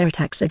concentrated their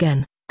attacks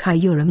again.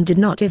 Kyurem did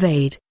not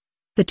evade.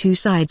 The two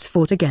sides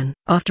fought again.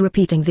 After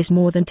repeating this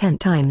more than 10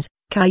 times,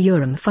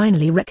 Kyurem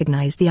finally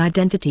recognized the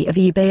identity of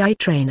Yi-Bei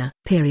trainer.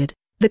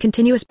 The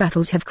continuous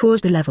battles have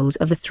caused the levels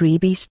of the three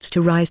beasts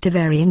to rise to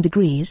varying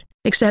degrees,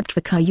 except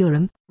for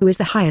Kyurem, who is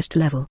the highest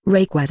level.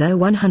 Rayquaza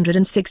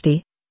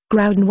 160.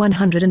 Groudon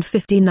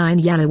 159,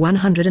 Yellow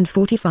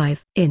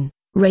 145.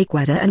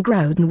 Rayquaza and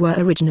Groudon were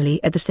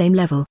originally at the same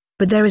level,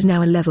 but there is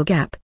now a level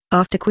gap.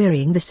 After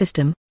querying the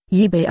system,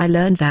 Yi-Bei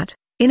learned that,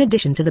 in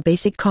addition to the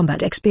basic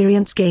combat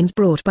experience gains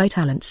brought by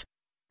talents,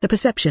 the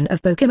perception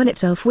of Pokémon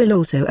itself will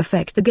also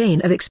affect the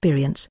gain of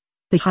experience.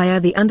 The higher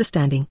the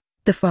understanding,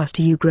 the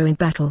faster you grow in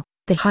battle,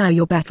 the higher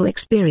your battle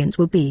experience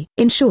will be.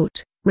 In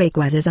short,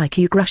 Rayquaza's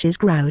IQ crushes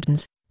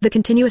Groudon's. The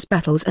continuous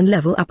battles and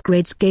level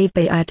upgrades gave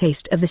Bei a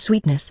taste of the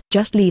sweetness.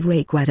 Just leave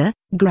Rayquaza,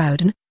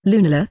 Groudon,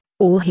 Lunala,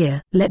 all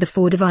here. Let the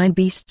four divine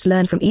beasts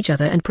learn from each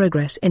other and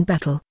progress in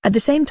battle. At the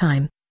same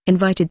time,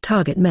 invited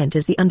target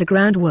enters the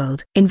underground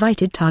world.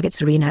 Invited target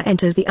Serena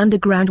enters the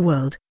underground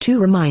world. Two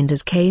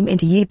reminders came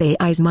into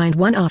Yi-Bei's mind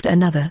one after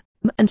another.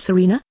 And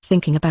Serena?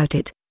 Thinking about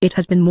it, it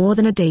has been more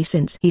than a day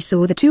since he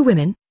saw the two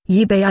women.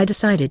 Yi-Bei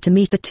decided to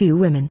meet the two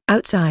women.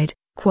 Outside,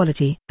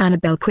 quality.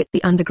 Annabelle quit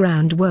the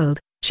underground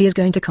world. She is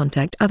going to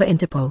contact other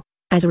Interpol.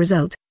 As a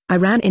result, I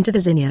ran into the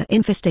Zinnia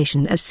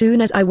infestation as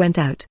soon as I went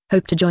out.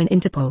 Hoped to join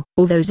Interpol.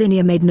 Although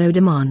Zinnia made no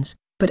demands,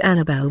 but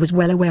Annabelle was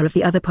well aware of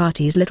the other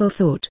party's little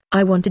thought.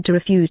 I wanted to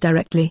refuse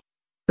directly,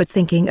 but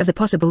thinking of the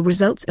possible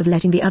results of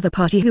letting the other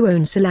party who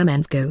owns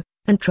Salamence go,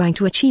 and trying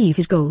to achieve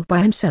his goal by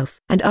himself,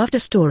 and after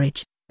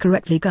storage,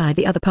 correctly guide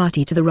the other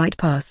party to the right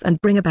path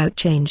and bring about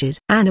changes.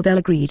 Annabelle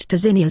agreed to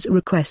Zinnia's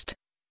request.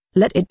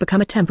 Let it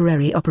become a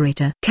temporary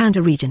operator.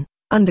 Kanto region,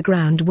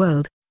 underground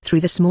world.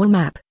 Through the small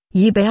map,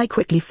 Yi-Bei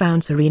quickly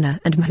found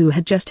Serena and who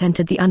had just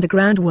entered the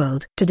underground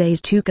world.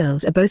 Today's two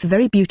girls are both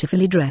very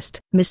beautifully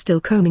dressed. Miss still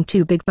combing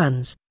two big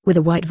buns, with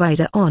a white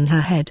visor on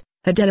her head.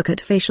 Her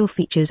delicate facial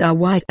features are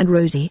white and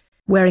rosy,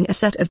 wearing a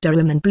set of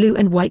Ultraman blue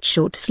and white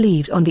short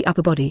sleeves on the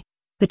upper body.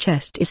 The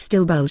chest is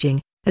still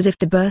bulging, as if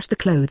to burst the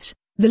clothes.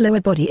 The lower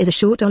body is a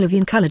short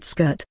Olivian-colored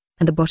skirt,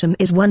 and the bottom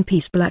is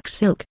one-piece black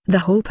silk. The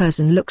whole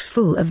person looks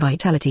full of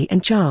vitality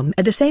and charm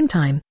at the same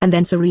time. And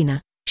then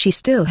Serena. She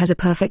still has a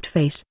perfect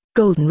face,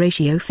 golden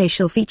ratio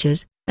facial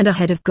features, and a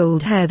head of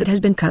gold hair that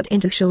has been cut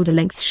into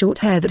shoulder-length short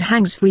hair that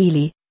hangs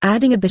freely,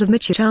 adding a bit of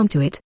mature charm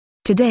to it.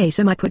 Today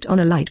I put on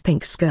a light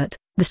pink skirt.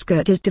 The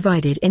skirt is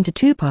divided into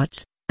two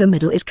parts. The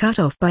middle is cut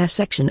off by a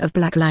section of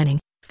black lining,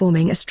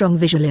 forming a strong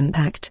visual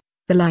impact.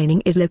 The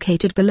lining is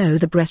located below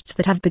the breasts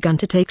that have begun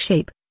to take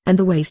shape, and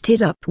the waist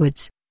is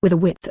upwards, with a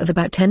width of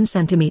about 10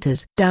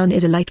 centimeters. Down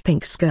is a light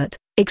pink skirt,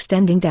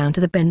 extending down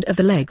to the bend of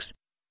the legs.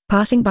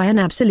 Passing by an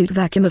absolute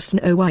vacuum of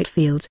snow-white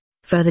fields,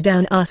 further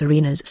down are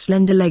Serena's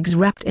slender legs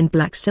wrapped in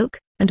black silk,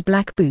 and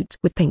black boots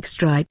with pink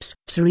stripes.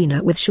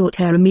 Serena with short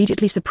hair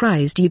immediately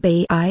surprised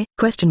Yi-Bei.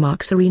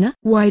 Serena,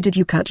 why did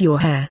you cut your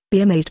hair?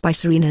 Be amazed by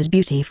Serena's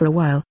beauty for a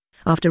while.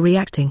 After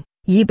reacting,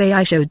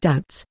 Yi-Bei showed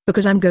doubts.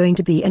 Because I'm going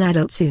to be an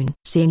adult soon.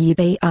 Seeing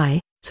Yi-Bei,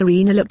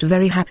 Serena looked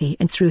very happy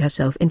and threw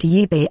herself into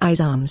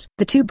Yi-Bei's arms.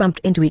 The two bumped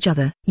into each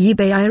other.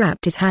 Yi-Bei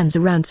wrapped his hands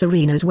around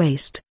Serena's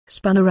waist,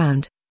 spun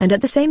around, and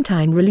at the same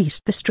time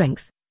released the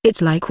strength.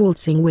 It's like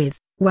waltzing with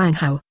Wang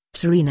Hao.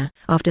 Serena.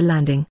 After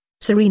landing,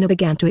 Serena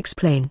began to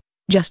explain.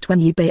 Just when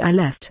Yi-Bei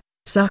left,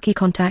 Saki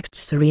contacts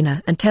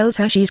Serena and tells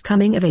her she's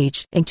coming of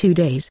age in 2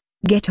 days.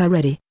 Get her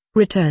ready.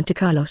 Return to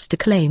Kalos to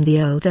claim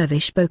the Earl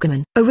Dervish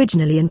Pokémon.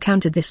 Originally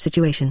encountered this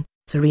situation,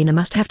 Serena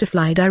must have to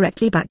fly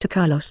directly back to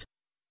Kalos.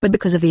 But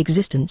because of the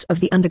existence of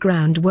the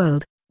underground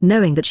world,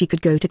 knowing that she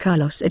could go to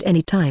Kalos at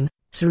any time,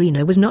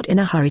 Serena was not in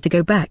a hurry to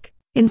go back.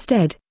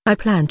 Instead, I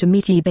planned to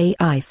meet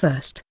Yi-Bei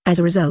first. As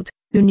a result,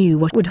 who knew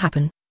what would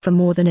happen? For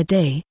more than a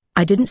day,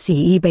 I didn't see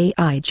Yi-Bei.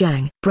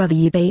 Brother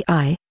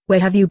Yi-Bei, where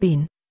have you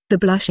been? The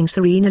blushing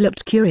Serena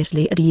looked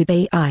curiously at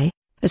Yi-Bei.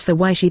 As for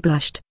why she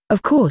blushed,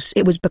 of course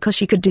it was because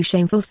she could do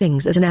shameful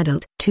things as an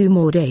adult. 2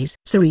 more days.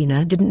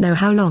 Serena didn't know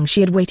how long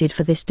she had waited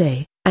for this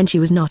day, and she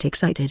was not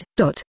excited.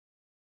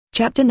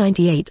 Chapter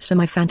 98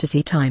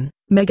 Semi-Fantasy Time.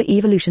 Mega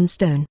Evolution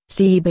Stone.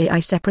 See Yi-Bei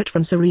separate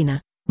from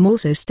Serena.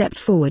 Also stepped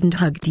forward and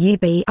hugged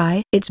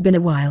Yi-Bei. It's been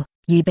a while,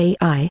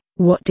 Yi-Bei,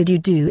 what did you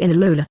do in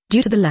Alola?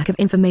 Due to the lack of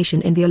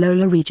information in the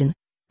Alola region,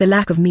 the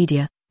lack of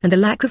media, and the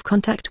lack of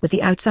contact with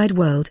the outside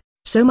world,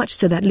 so much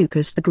so that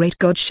Lucas the Great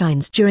God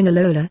shines during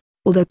Alola,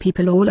 although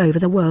people all over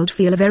the world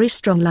feel a very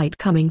strong light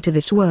coming to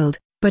this world,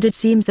 but it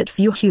seems that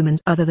few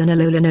humans other than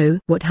Alola know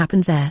what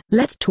happened there.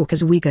 Let's talk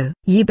as we go.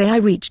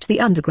 Yibai reached the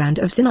underground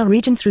of Sinnoh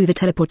region through the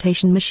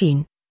teleportation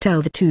machine.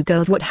 Tell the two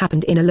girls what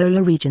happened in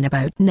Alola region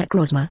about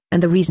Necrozma.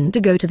 And the reason to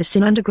go to the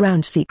Sinnoh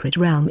underground secret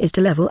realm is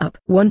to level up.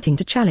 Wanting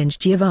to challenge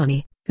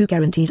Giovanni, who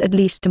guarantees at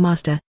least to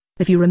master.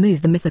 If you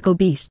remove the mythical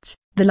beasts,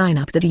 the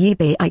lineup that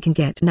Yibai can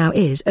get now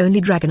is only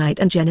Dragonite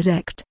and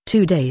Genesect.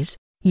 2 days.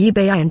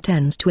 Yibai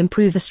intends to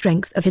improve the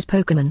strength of his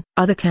Pokémon.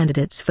 Other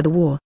candidates for the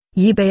war.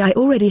 Yibai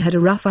already had a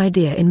rough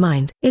idea in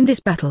mind. In this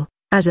battle,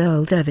 as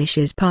Earl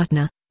Dervish's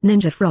partner,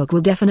 Ninja Frog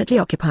will definitely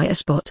occupy a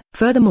spot.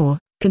 Furthermore,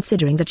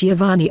 considering that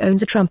Giovanni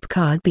owns a trump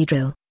card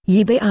Beedrill,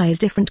 Yibai's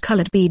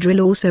different-colored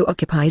Beedrill also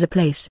occupies a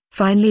place.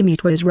 Finally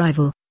Mewtwo's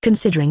rival,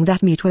 considering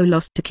that Mewtwo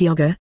lost to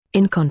Kyogre.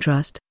 In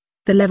contrast,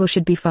 the level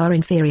should be far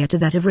inferior to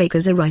that of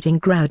Rayquaza writing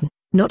Groudon,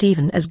 not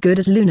even as good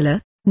as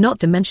Lunala, not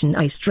to mention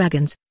Ice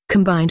Dragons.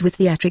 Combined with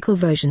theatrical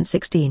version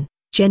 16,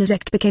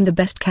 Genesect became the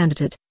best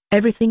candidate.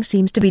 Everything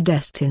seems to be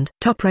destined.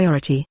 Top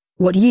priority,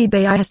 what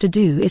Yibai has to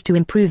do is to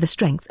improve the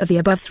strength of the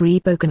above 3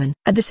 Pokémon.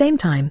 At the same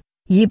time,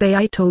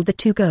 Yibai told the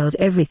two girls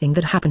everything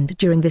that happened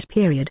during this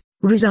period.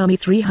 Rusami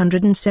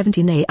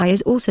 317 AI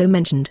is also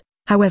mentioned,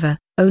 however,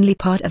 only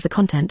part of the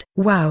content.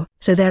 Wow,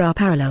 so there are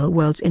parallel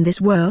worlds in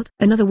this world?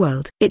 Another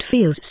world. It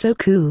feels so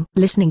cool.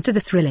 Listening to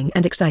the thrilling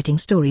and exciting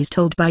stories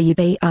told by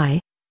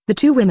Yibai, the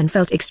two women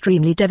felt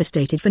extremely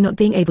devastated for not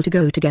being able to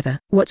go together.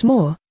 What's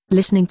more,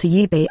 listening to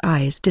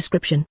Yibai's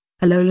description,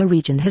 Alola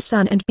region has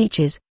sun and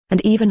beaches, and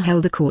even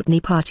held a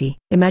Courtney party.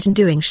 Imagine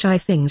doing shy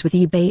things with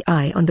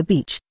Yibai on the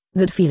beach.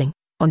 That feeling.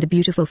 On the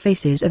beautiful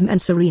faces of Ming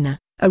and Serena,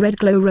 a red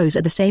glow rose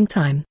at the same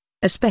time,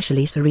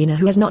 especially Serena,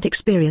 who has not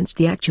experienced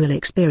the actual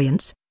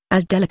experience.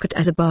 As delicate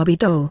as a Barbie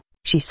doll,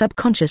 she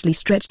subconsciously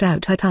stretched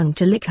out her tongue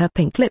to lick her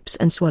pink lips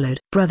and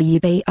swallowed. Brother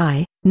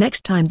Yibai,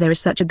 next time there is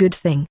such a good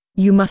thing,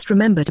 you must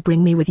remember to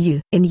bring me with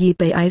you. In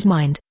Yibai's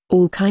mind,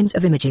 all kinds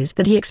of images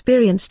that he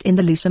experienced in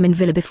the Lusamine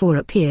villa before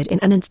appeared in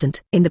an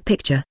instant. In the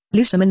picture,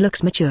 Lusamine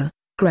looks mature,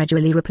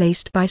 gradually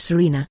replaced by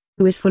Serena,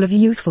 who is full of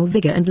youthful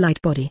vigor and light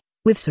body.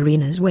 With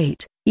Serena's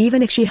weight,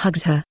 even if she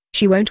hugs her,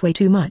 she won't weigh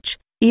too much,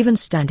 even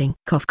standing.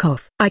 Cough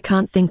cough. I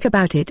can't think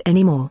about it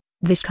anymore.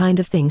 This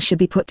kind of thing should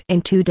be put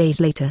in 2 days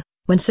later,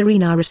 when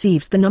Serena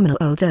receives the nominal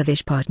Earl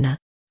Dervish partner.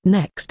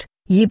 Next,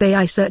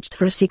 Yibai searched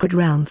for a secret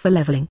realm for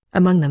leveling.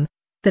 Among them,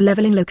 the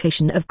leveling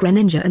location of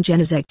Greninja and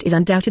Genesect is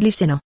undoubtedly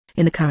Sinnoh.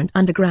 In the current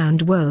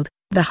underground world,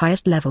 the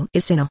highest level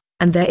is Sinnoh,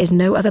 and there is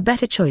no other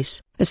better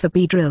choice. As for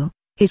Beedrill,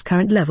 his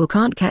current level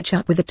can't catch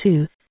up with the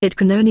two. It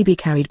can only be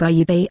carried by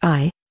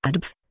Yibai,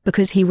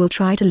 because he will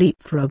try to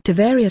leapfrog to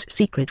various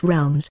secret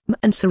realms.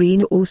 And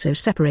Serena also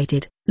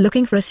separated,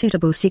 looking for a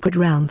suitable secret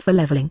realm for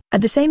leveling.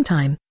 At the same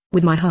time,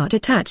 with my heart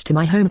attached to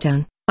my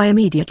hometown, I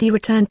immediately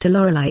returned to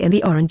Lorelei in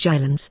the Orange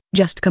Islands.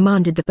 Just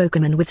commanded the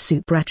Pokémon with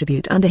super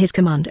attribute under his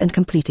command and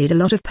completed a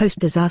lot of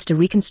post-disaster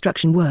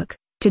reconstruction work.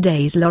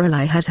 Today's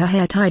Lorelei has her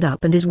hair tied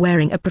up and is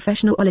wearing a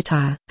professional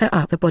attire. Her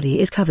upper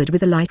body is covered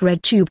with a light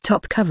red tube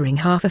top covering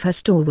half of her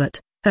stalwart.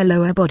 Her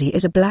lower body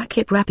is a black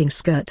hip wrapping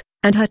skirt,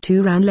 and her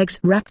 2 round legs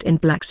wrapped in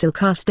black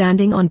silk are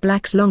standing on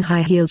black long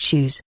high-heeled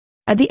shoes.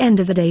 At the end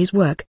of the day's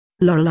work,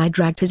 Lorelei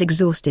dragged his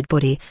exhausted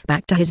body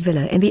back to his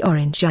villa in the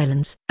Orange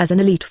Islands. As an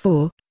Elite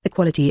Four, the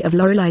quality of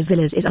Lorelei's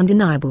villas is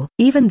undeniable.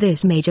 Even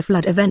this major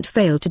flood event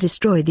failed to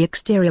destroy the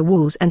exterior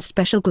walls and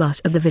special glass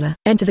of the villa.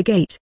 Enter the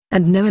gate,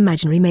 and no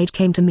imaginary maid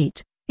came to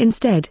meet.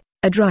 Instead,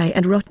 a dry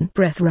and rotten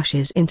breath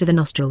rushes into the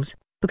nostrils,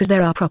 because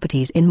there are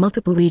properties in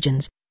multiple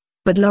regions.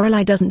 But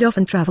Lorelei doesn't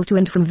often travel to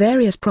and from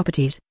various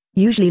properties,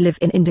 usually live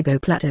in Indigo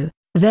Plateau.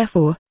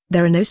 Therefore,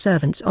 there are no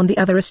servants on the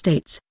other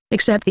estates,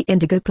 except the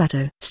Indigo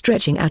Plateau.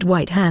 Stretching out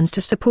white hands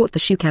to support the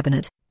shoe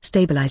cabinet,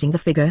 stabilizing the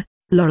figure,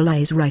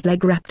 Lorelei's right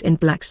leg wrapped in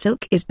black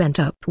silk is bent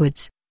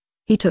upwards.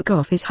 He took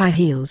off his high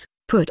heels,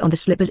 put on the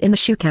slippers in the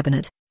shoe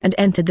cabinet, and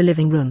entered the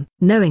living room.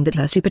 Knowing that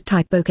her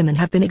super-type Pokémon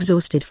have been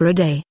exhausted for a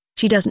day,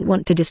 she doesn't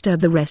want to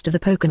disturb the rest of the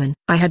Pokémon.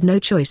 I had no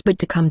choice but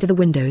to come to the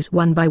windows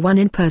one by one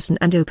in person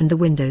and open the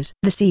windows.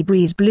 The sea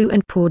breeze blew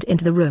and poured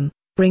into the room,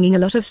 bringing a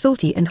lot of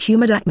salty and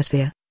humid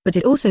atmosphere, but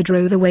it also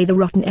drove away the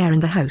rotten air in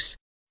the house.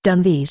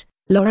 Done these,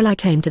 Lorelei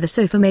came to the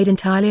sofa made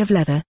entirely of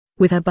leather,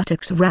 with her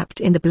buttocks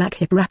wrapped in the black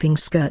hip wrapping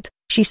skirt.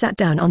 She sat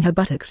down on her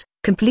buttocks,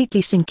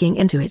 completely sinking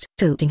into it.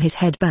 Tilting his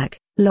head back,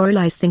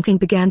 Lorelei's thinking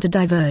began to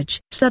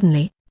diverge.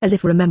 Suddenly, as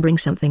if remembering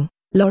something,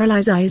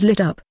 Lorelei's eyes lit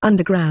up.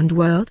 Underground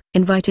world.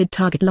 Invited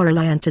target.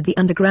 Lorelei entered the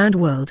underground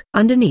world.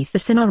 Underneath the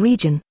Sinnoh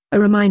region, a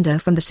reminder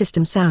from the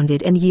system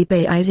sounded in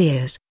Yibai's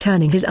ears.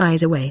 Turning his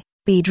eyes away,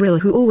 Beedrill,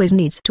 who always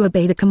needs to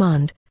obey the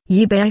command,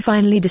 Yibai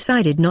finally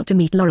decided not to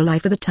meet Lorelei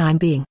for the time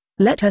being.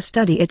 Let her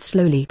study it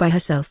slowly by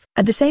herself.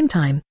 At the same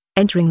time,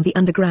 entering the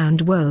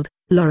underground world,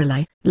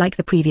 Lorelei, like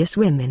the previous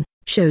women,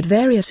 showed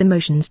various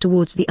emotions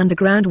towards the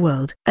underground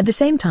world. At the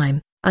same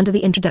time, under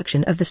the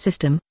introduction of the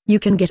system, you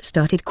can get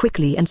started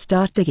quickly and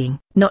start digging.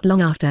 Not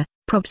long after,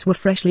 props were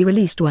freshly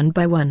released one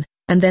by one,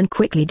 and then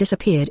quickly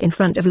disappeared in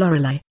front of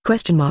Lorelei.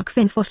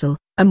 Fin Fossil,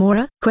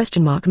 Amora?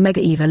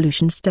 Mega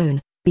Evolution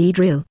Stone,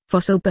 Beedrill,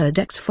 Fossil Bird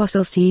X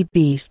Fossil Sea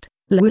Beast,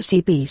 Lure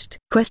Sea Beast,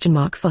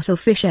 Fossil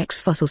Fish X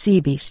Fossil Sea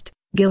Beast,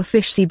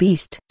 Gillfish Sea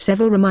Beast.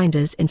 Several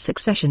reminders in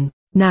succession.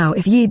 Now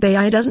if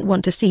Yi-Bei doesn't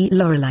want to see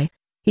Lorelei,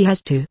 he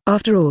has to.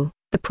 After all,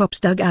 the props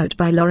dug out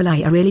by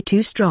Lorelei are really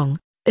too strong,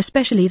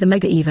 especially the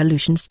Mega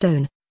Evolution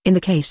Stone. In the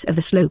case of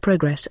the slow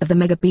progress of the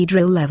Mega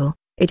Beedrill level,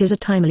 it is a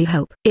timely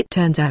help. It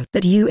turns out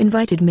that you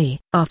invited me.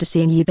 After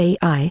seeing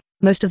Yi-Bei,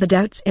 most of the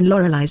doubts in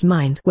Lorelei's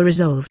mind were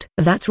resolved.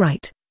 That's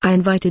right, I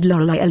invited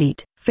Lorelei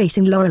Elite.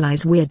 Facing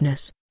Lorelei's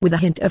weirdness, with a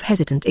hint of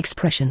hesitant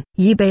expression,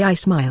 Yi-Bei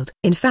smiled.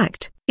 In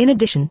fact, in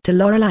addition to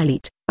Lorelei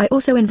Elite, I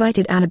also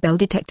invited Annabelle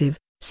Detective,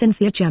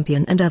 Cynthia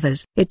Champion and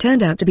others. It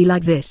turned out to be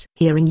like this.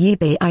 Hearing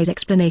Yi-Bei's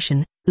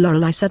explanation,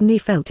 Lorelei suddenly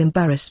felt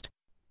embarrassed.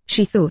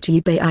 She thought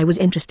Yi-Bei was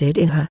interested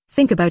in her.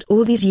 Think about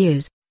all these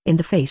years, in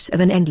the face of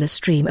an endless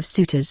stream of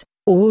suitors,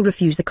 all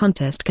refused the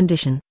contest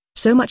condition,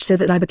 so much so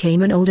that I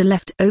became an older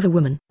leftover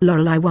woman.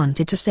 Lorelei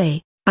wanted to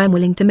say, I'm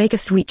willing to make a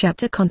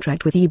 3-chapter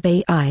contract with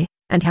Yi-Bei,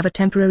 and have a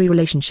temporary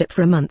relationship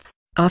for a month.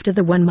 After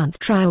the 1-month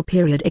trial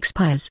period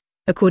expires,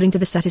 according to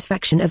the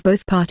satisfaction of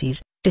both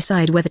parties,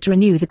 decide whether to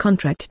renew the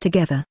contract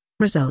together.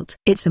 Result: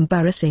 it's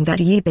embarrassing that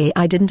Yi-Bei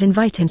didn't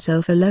invite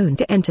himself alone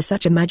to enter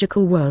such a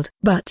magical world.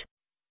 But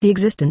the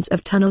existence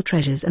of tunnel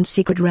treasures and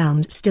secret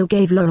realms still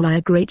gave Lorelei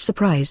a great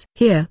surprise.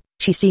 Here,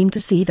 she seemed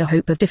to see the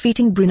hope of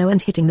defeating Bruno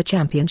and hitting the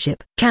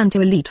championship. Kanto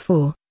Elite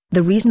 4.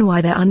 The reason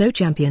why there are no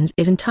champions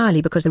is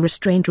entirely because the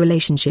restrained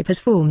relationship has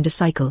formed a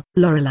cycle.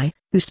 Lorelei,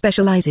 who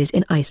specializes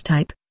in ice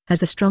type,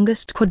 has the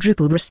strongest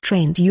quadruple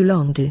restrained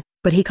Yulongdu,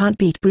 but he can't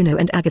beat Bruno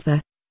and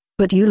Agatha.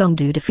 But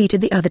Yulongdu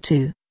defeated the other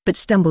two, but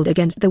stumbled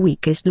against the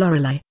weakest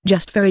Lorelei.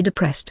 Just very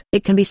depressed.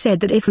 It can be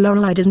said that if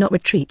Lorelei does not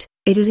retreat,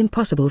 it is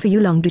impossible for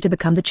Yulongdu to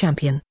become the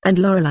champion. And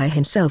Lorelei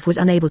himself was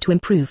unable to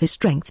improve his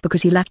strength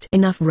because he lacked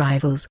enough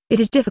rivals. It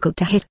is difficult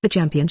to hit the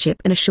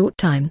championship in a short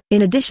time.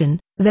 In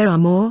addition, there are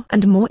more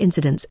and more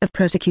incidents of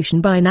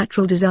persecution by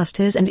natural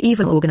disasters and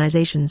evil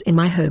organizations in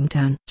my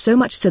hometown. So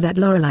much so that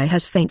Lorelei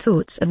has faint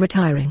thoughts of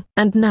retiring.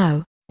 And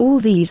now, all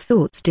these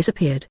thoughts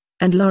disappeared,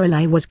 and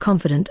Lorelei was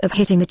confident of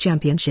hitting the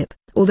championship.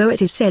 Although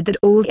it is said that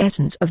all the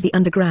essence of the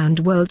underground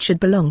world should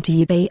belong to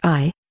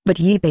Yi-Bei, but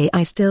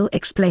Yi-Bei still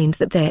explained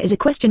that there is a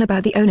question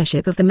about the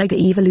ownership of the Mega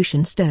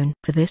Evolution Stone.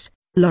 For this,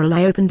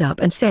 Lorelei opened up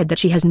and said that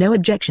she has no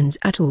objections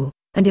at all,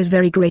 and is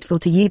very grateful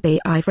to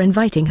Yi-Bei for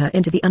inviting her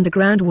into the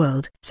underground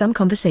world. Some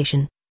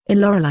conversation. In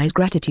Lorelei's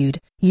gratitude,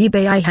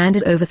 Yi-Bei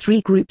handed over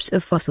 3 groups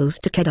of fossils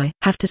to Kedai.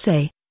 Have to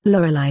say,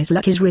 Lorelei's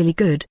luck is really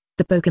good.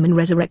 The Pokemon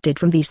resurrected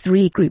from these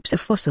 3 groups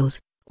of fossils,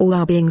 all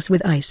are beings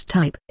with ice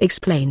type.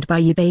 Explained by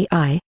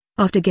Yi-Bei.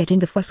 After getting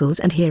the fossils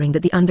and hearing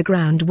that the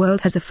underground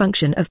world has the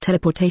function of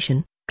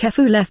teleportation,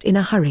 Kefu left in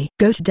a hurry.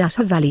 Go to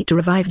Dasha Valley to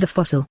revive the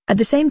fossil. At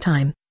the same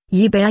time,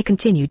 Yi-Bei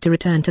continued to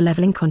return to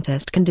leveling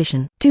contest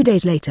condition. 2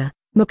 days later,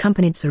 Mo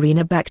accompanied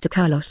Serena back to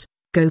Carlos.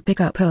 Go pick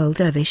up old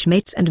dervish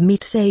mates and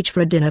meet Sage for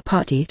a dinner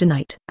party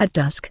tonight. At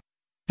dusk,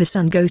 the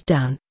sun goes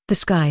down, the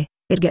sky,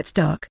 it gets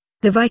dark.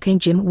 The Viking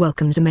gym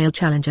welcomes a male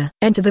challenger.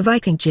 Enter the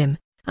Viking gym.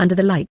 Under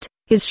the light,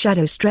 his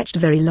shadow stretched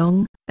very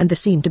long, and there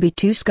seemed to be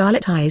 2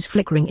 scarlet eyes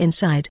flickering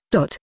inside.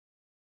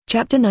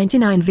 Chapter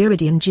 99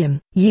 Viridian Gym.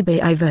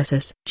 Yi-Bei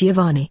vs.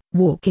 Giovanni.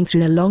 Walking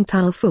through a long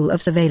tunnel full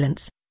of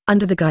surveillance,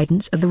 under the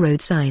guidance of the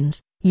road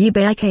signs,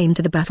 Yi-Bei came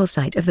to the battle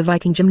site of the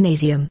Viking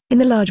Gymnasium. In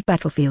the large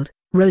battlefield,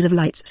 rows of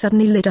lights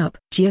suddenly lit up.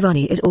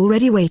 Giovanni is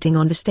already waiting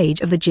on the stage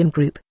of the gym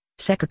group.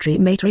 Secretary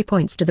Materi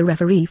points to the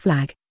referee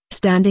flag,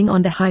 standing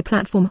on the high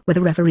platform where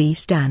the referee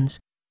stands.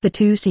 The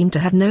two seem to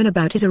have known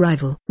about his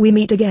arrival. We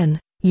meet again,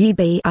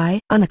 Yi-Bei.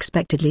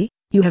 Unexpectedly,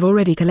 you have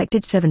already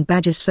collected 7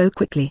 badges so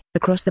quickly.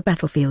 Across the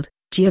battlefield,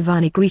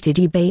 Giovanni greeted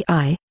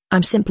Yi-Bei.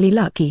 I'm simply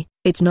lucky,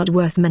 it's not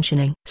worth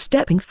mentioning.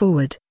 Stepping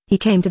forward, he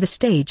came to the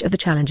stage of the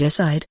challenger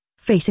side,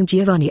 facing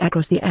Giovanni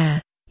across the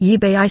air.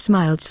 Yi-Bei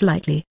smiled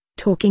slightly,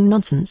 talking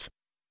nonsense.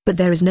 But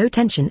there is no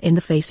tension in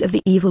the face of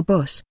the evil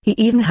boss. He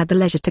even had the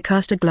leisure to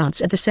cast a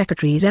glance at the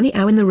secretaries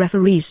anyhow in the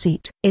referee's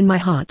seat. In my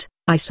heart,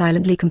 I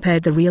silently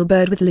compared the real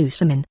bird with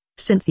Lusamine,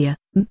 Cynthia,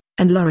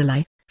 and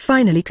Lorelei,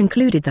 finally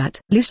concluded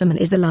that Lusamine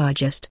is the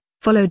largest,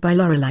 followed by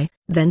Lorelei,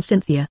 then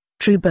Cynthia,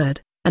 true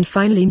bird, and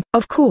finally.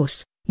 Of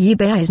course,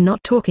 Yi-Bei is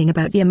not talking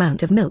about the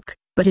amount of milk,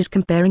 but is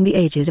comparing the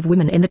ages of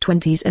women in the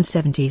 20s and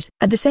 70s.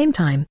 At the same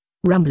time,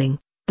 rumbling,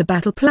 the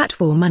battle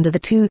platform under the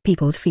 2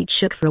 people's feet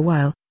shook for a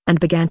while, and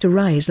began to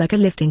rise like a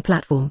lifting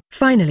platform.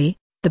 Finally,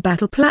 the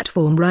battle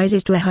platform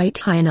rises to a height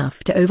high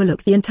enough to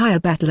overlook the entire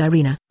battle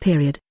arena.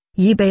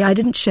 Yi-Bei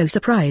didn't show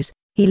surprise.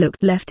 He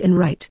looked left and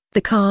right.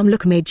 The calm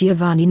look made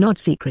Giovanni nod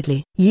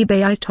secretly.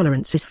 Yi-Bei's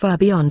tolerance is far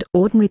beyond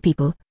ordinary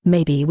people.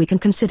 Maybe we can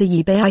consider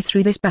Yi-Bei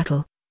through this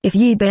battle. If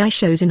Yi-Bei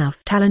shows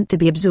enough talent to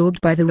be absorbed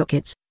by the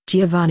rockets,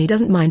 Giovanni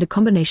doesn't mind a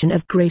combination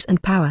of grace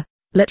and power.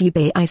 Let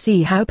Yi-Bei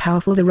see how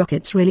powerful the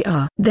rockets really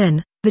are.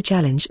 Then, the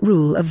challenge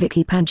rule of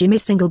Vicky Panjim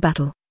is single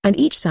battle, and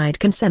each side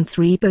can send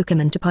 3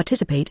 Pokemon to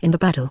participate in the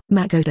battle.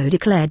 Makoto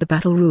declared the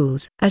battle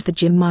rules. As the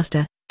gym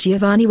master,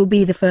 Giovanni will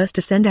be the first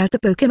to send out the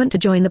Pokemon to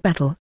join the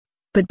battle.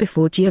 But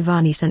before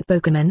Giovanni sent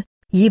Pokemon,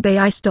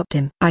 Yibei stopped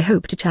him. I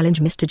hope to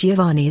challenge Mr.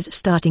 Giovanni's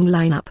starting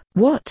lineup.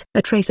 What?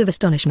 A trace of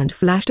astonishment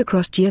flashed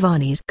across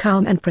Giovanni's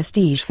calm and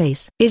prestige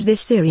face. Is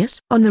this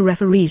serious? On the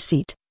referee's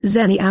seat,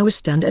 Zeniao was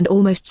stunned and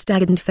almost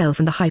staggered and fell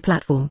from the high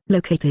platform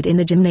located in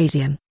the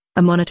gymnasium,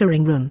 a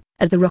monitoring room.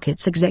 As the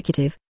Rocket's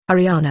executive,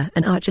 Ariana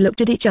and Archer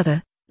looked at each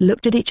other.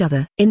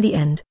 In the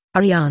end,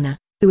 Ariana,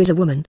 who is a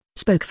woman,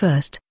 spoke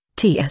first.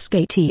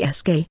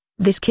 TSK,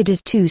 this kid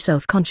is too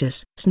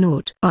self-conscious.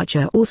 Snort.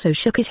 Archer also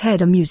shook his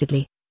head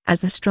amusedly. As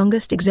the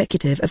strongest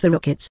executive of the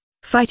Rockets,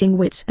 fighting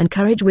wits and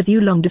courage with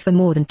Yulongda for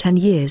more than 10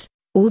 years,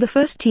 all the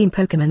first-team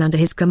Pokémon under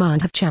his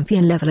command have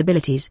champion-level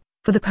abilities.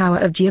 For the power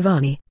of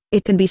Giovanni,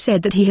 it can be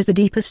said that he has the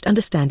deepest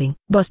understanding.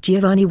 Boss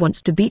Giovanni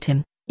wants to beat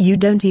him. You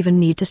don't even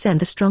need to send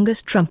the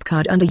strongest trump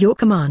card under your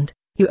command.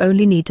 You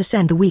only need to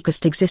send the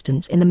weakest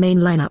existence in the main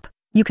lineup.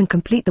 You can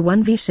complete the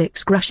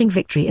 1v6 crushing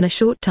victory in a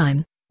short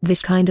time.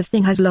 This kind of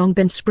thing has long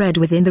been spread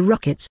within the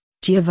Rockets.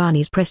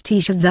 Giovanni's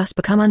prestige has thus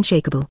become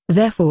unshakable.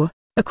 Therefore,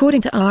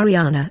 according to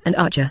Ariana and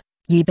Archer,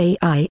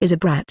 Yibei is a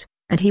brat,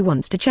 and he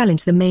wants to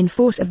challenge the main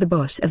force of the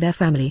boss of their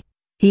family.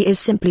 He is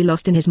simply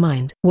lost in his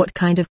mind. What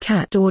kind of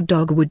cat or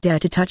dog would dare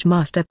to touch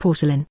Master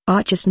Porcelain?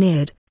 Archer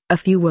sneered. A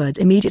few words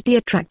immediately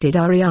attracted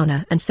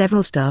Ariana and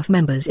several staff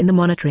members in the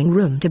monitoring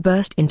room to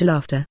burst into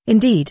laughter.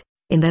 Indeed,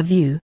 in their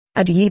view,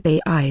 at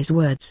Yibei's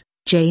words,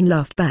 Jane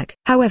laughed back.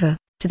 However,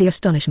 to the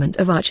astonishment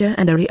of Archer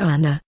and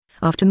Ariana,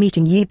 after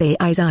meeting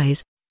Yibei's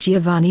eyes,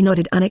 Giovanni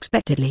nodded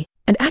unexpectedly,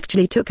 and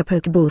actually took a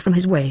Pokeball from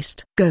his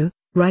waist. Go,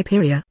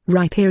 Rhyperior.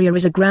 Rhyperior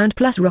is a ground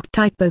plus rock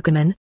type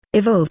Pokemon,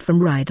 evolved from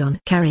Rhydon.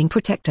 Carrying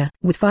Protector.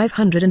 With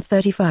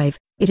 535,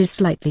 it is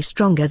slightly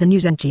stronger than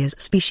Uzenchia's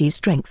species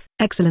strength.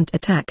 Excellent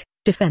attack,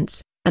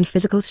 defense, and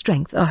physical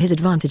strength are his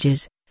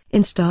advantages.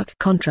 In stark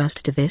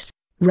contrast to this,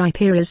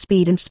 Rhyperior's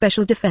speed and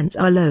special defense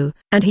are low,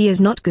 and he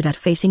is not good at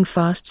facing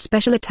fast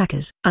special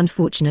attackers.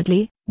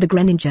 Unfortunately, the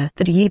Greninja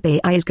that Yibei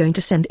is going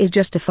to send is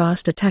just a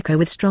fast attacker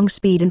with strong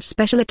speed and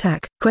special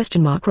attack.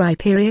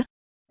 Rhyperior?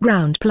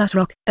 Ground plus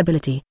rock.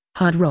 Ability,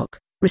 Hard Rock,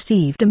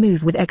 received a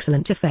move with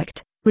excellent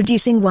effect,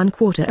 reducing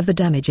 1/4 of the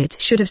damage it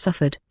should have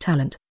suffered.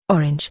 Talent,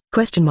 Orange.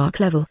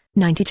 Level,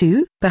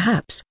 92?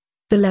 Perhaps.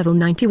 The level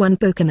 91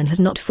 Pokemon has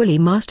not fully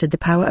mastered the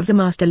power of the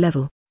master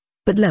level.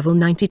 But level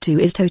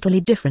 92 is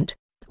totally different.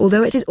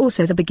 Although it is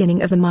also the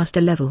beginning of the master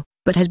level,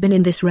 but has been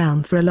in this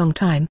realm for a long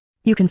time,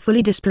 you can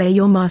fully display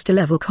your master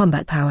level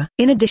combat power.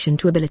 In addition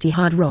to ability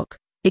Hard Rock,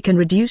 it can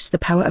reduce the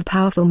power of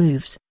powerful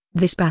moves.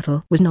 This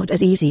battle was not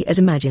as easy as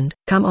imagined.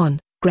 Come on,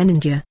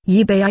 Greninja.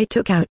 Yibei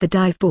took out the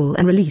dive ball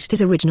and released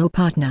his original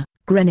partner,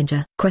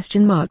 Greninja.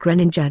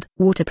 Greninjad.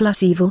 Water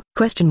plus evil?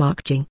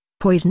 Jing.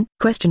 Poison?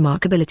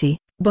 Ability,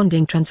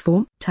 Bonding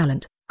Transform.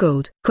 Talent,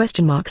 Gold.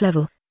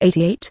 Level,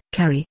 88.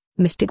 Carry,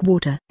 Mystic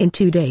Water. In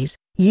 2 days,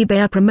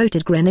 Yibei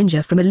promoted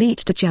Greninja from elite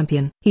to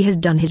champion. He has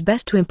done his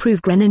best to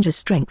improve Greninja's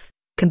strength.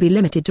 Can be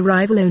limited to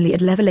rival only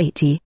at level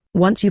 80.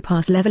 Once you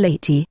pass level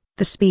 80,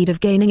 the speed of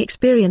gaining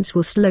experience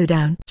will slow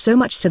down. So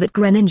much so that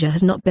Greninja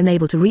has not been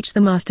able to reach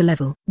the master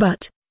level.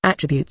 But,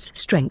 attributes,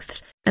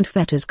 strengths, and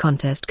fetters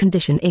contest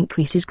condition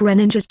increases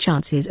Greninja's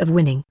chances of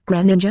winning.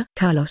 Greninja.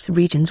 Kalos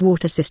region's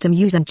water system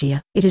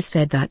Uzenchia. It is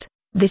said that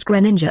this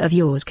Greninja of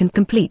yours can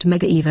complete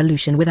Mega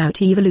Evolution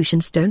without Evolution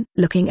Stone.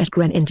 Looking at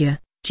Greninja,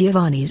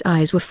 Giovanni's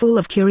eyes were full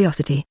of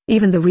curiosity.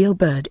 Even the real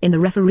bird in the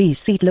referee's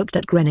seat looked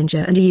at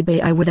Greninja and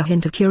Yibei with a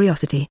hint of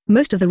curiosity.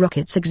 Most of the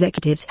Rockets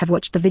executives have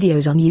watched the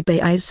videos on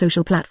Yibei's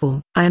social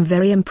platform. I am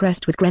very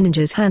impressed with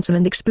Greninja's handsome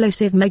and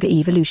explosive Mega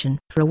Evolution.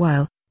 For a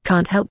while,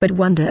 can't help but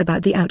wonder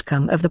about the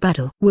outcome of the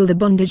battle. Will the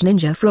Bondage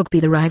Ninja Frog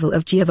be the rival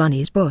of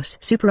Giovanni's boss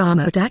Super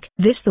Armor Attack?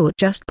 This thought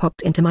just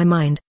popped into my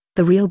mind.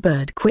 The real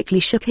bird quickly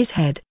shook his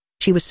head.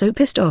 She was so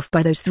pissed off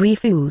by those 3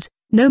 fools.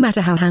 No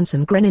matter how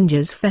handsome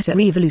Greninja's fetter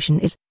evolution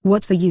is,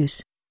 what's the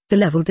use? The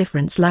level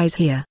difference lies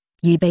here.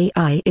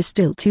 Yibei is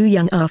still too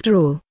young after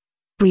all.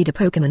 Breeder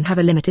Pokemon have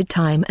a limited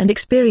time and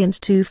experience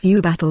too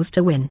few battles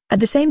to win.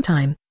 At the same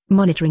time,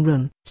 monitoring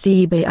room.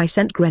 Yibei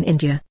sent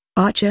Greninja,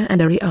 Archer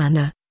and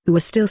Ariana, who were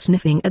still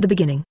sniffing at the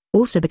beginning,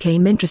 also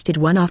became interested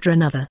one after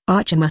another.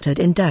 Archer muttered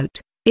in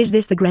doubt, is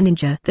this the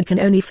Greninja that can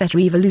only fetter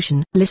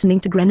evolution? Listening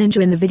to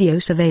Greninja in the video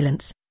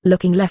surveillance,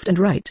 looking left and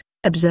right,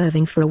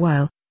 observing for a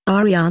while,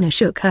 Ariana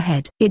shook her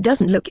head. It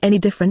doesn't look any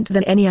different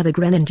than any other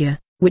Greninja,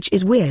 which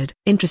is weird.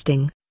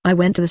 Interesting. I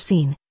went to the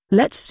scene.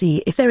 Let's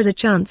see if there is a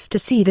chance to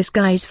see this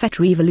guy's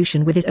fetter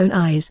evolution with his own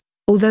eyes,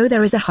 although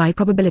there is a high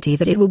probability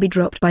that it will be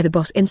dropped by the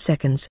boss in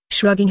seconds.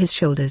 Shrugging his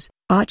shoulders,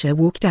 Archer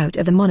walked out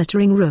of the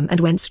monitoring room and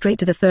went straight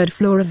to the 3rd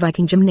floor of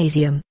Viking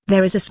Gymnasium.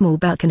 There is a small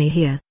balcony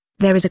here.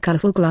 There is a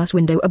colorful glass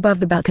window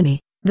above the balcony.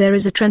 There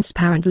is a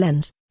transparent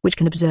lens, which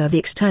can observe the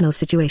external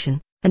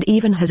situation, and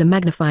even has a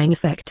magnifying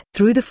effect.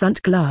 Through the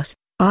front glass,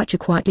 Archer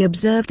quietly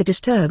observed the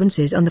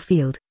disturbances on the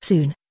field.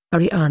 Soon,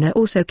 Ariana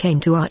also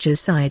came to Archer's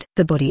side.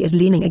 The body is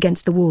leaning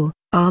against the wall,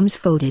 arms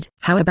folded.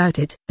 How about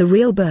it? The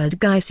real bird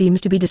guy seems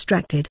to be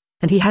distracted,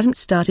 and he hasn't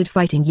started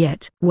fighting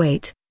yet.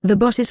 Wait, the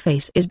boss's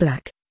face is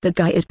black. That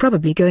guy is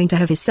probably going to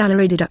have his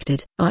salary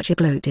deducted. Archer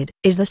gloated.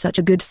 Is there such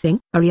a good thing?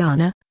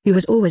 Ariana, who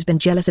has always been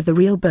jealous of the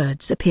real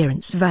bird's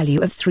appearance value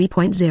of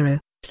 3.0,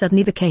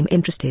 suddenly became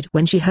interested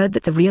when she heard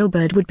that the real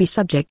bird would be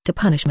subject to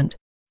punishment.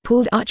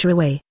 Pulled Archer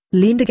away,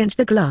 leaned against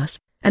the glass,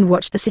 and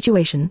watched the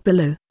situation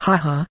below.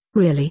 Haha,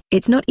 really?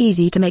 It's not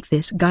easy to make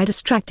this guy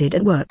distracted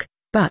at work,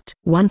 but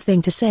one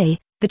thing to say,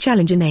 the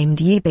challenger named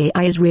Yibei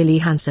is really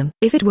handsome.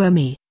 If it were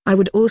me, I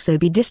would also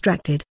be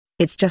distracted.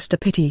 It's just a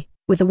pity,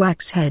 with the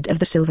wax head of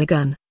the silver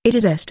gun, it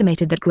is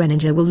estimated that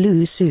Greninja will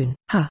lose soon.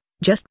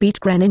 Just beat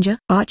Greninja?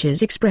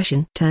 Archer's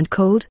expression turned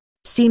cold,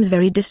 seems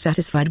very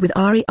dissatisfied with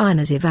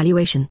Ariana's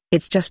evaluation.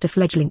 It's just a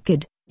fledgling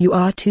kid, you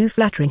are too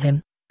flattering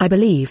him. I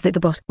believe that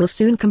the boss will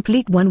soon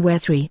complete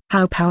 1-3.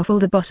 How powerful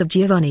the boss of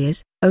Giovanni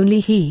is,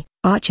 only he,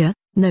 Archer,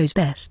 knows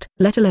best.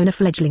 Let alone a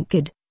fledgling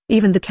kid,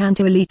 even the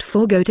Kanto Elite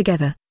Four go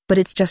together, but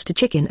it's just a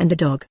chicken and a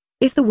dog.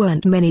 If there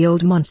weren't many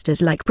old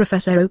monsters like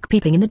Professor Oak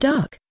peeping in the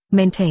dark,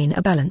 maintain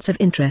a balance of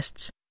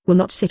interests, will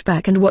not sit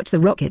back and watch the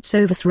Rockets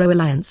overthrow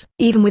Alliance.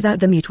 Even without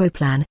the Muto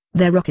plan,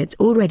 their rockets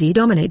already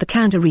dominate the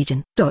Kanto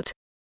region.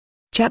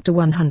 Chapter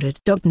 100.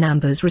 Dr.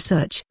 Namber's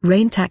research.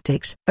 Rain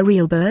tactics. A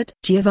real bird?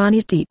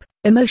 Giovanni's deep,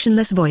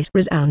 emotionless voice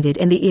resounded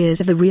in the ears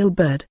of the real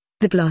bird.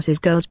 The glasses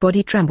girl's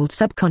body trembled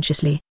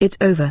subconsciously. It's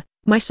over,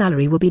 my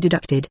salary will be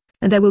deducted,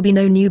 and there will be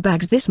no new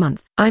bags this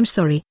month. I'm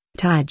sorry,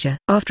 Taja.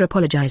 After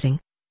apologizing,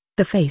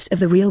 the face of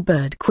the real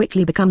bird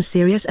quickly becomes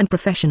serious and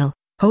professional,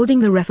 holding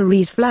the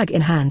referee's flag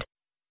in hand.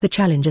 The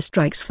challenger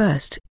strikes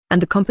first,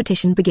 and the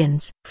competition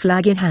begins.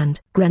 Flag in hand.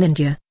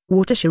 Greninja,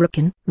 Water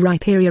Shuriken.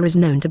 Rhyperior is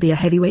known to be a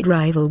heavyweight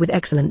rival with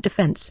excellent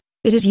defense.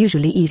 It is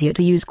usually easier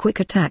to use quick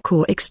attack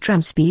or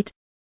extreme speed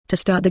to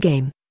start the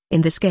game.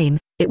 In this game,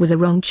 it was a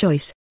wrong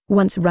choice.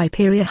 Once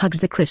Rhyperior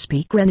hugs the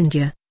crispy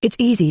Greninja, it's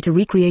easy to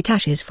recreate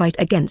Ash's fight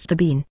against the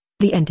bean,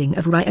 the ending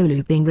of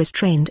Riolu being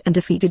restrained and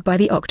defeated by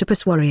the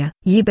octopus warrior.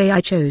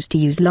 Yibei chose to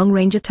use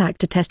long-range attack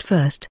to test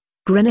first.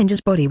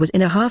 Greninja's body was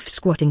in a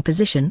half-squatting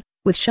position,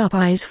 with sharp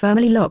eyes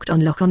firmly locked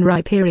on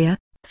Rhyperior.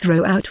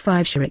 Throw out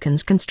 5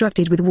 shurikens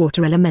constructed with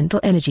water elemental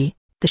energy.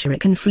 The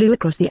shuriken flew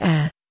across the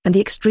air, and the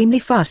extremely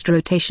fast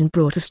rotation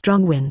brought a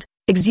strong wind,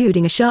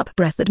 exuding a sharp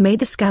breath that made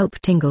the scalp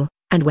tingle,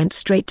 and went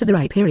straight to the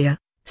Rhyperior.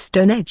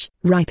 Stone Edge.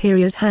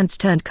 Rhyperior's hands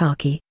turned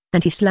khaki,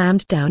 and he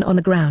slammed down on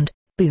the ground.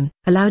 Boom!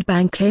 A loud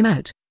bang came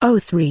out. Oh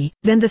 3!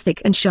 Then the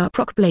thick and sharp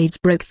rock blades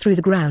broke through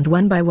the ground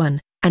one by one,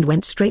 and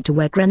went straight to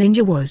where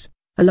Greninja was.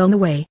 Along the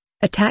way,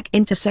 attack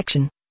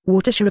intersection.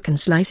 Water Shuriken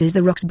slices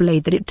the rock's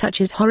blade that it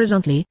touches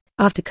horizontally,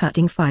 after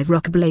cutting 5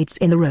 rock blades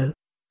in a row.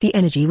 The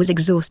energy was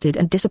exhausted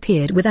and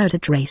disappeared without a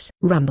trace.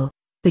 Rumble.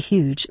 The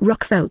huge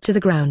rock fell to the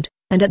ground,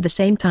 and at the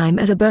same time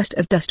as a burst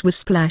of dust was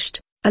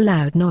splashed, a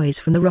loud noise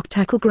from the rock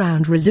tackle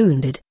ground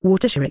resounded.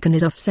 Water Shuriken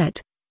is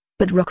offset,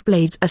 but rock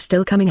blades are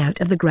still coming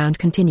out of the ground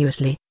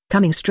continuously,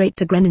 coming straight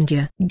to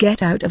Greninja.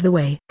 Get out of the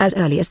way. As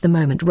early as the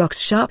moment Rock's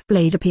sharp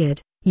blade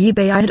appeared,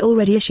 Yibei had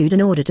already issued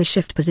an order to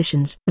shift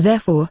positions.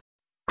 Therefore,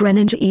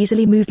 Greninja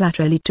easily moved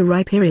laterally to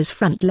Rhyperior's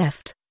front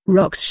left.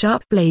 Rock's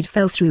sharp blade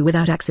fell through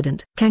without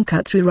accident. Can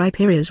cut through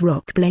Rhyperior's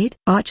rock blade?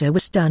 Archer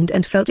was stunned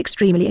and felt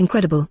extremely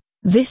incredible.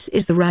 This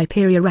is the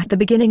Rhyperior at the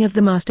beginning of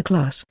the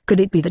masterclass. Could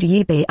it be that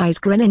Yibei's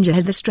Greninja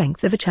has the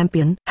strength of a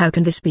champion? How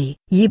can this be?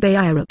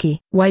 Yibei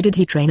rookie. Why did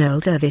he train Earl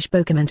Dervish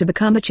Pokemon to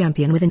become a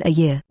champion within a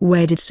year?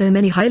 Where did so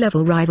many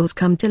high-level rivals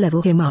come to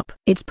level him up?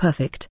 It's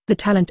perfect. The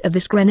talent of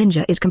this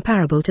Greninja is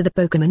comparable to the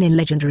Pokemon in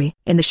Legendary.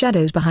 In the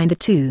shadows behind the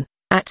two,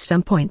 at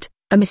some point,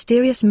 a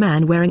mysterious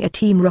man wearing a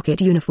Team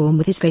Rocket uniform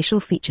with his facial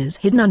features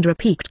hidden under a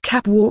peaked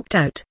cap walked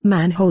out.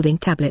 Man holding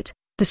tablet.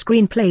 The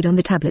screen played on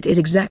the tablet is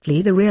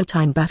exactly the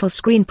real-time battle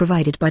screen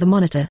provided by the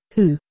monitor.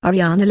 Who?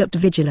 Ariana looked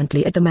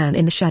vigilantly at the man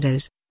in the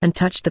shadows, and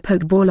touched the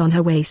pokeball on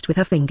her waist with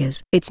her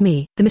fingers. It's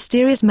me. The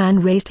mysterious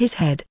man raised his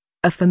head.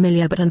 A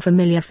familiar but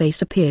unfamiliar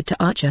face appeared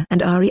to Archer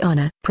and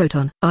Ariana.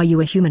 Proton. Are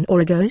you a human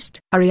or a ghost?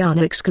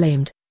 Ariana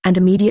exclaimed, and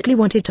immediately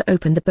wanted to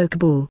open the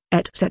pokeball,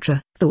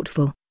 etc.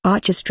 Thoughtful,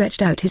 Archer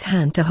stretched out his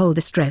hand to hold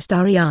the stressed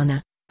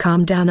Ariana.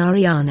 Calm down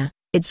Ariana,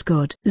 it's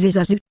good.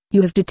 Zizazu,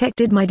 you have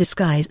detected my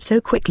disguise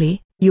so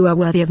quickly, you are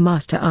worthy of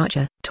Master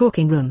Archer.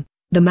 Talking room.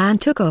 The man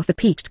took off the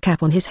peaked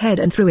cap on his head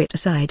and threw it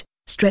aside,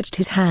 stretched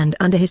his hand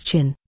under his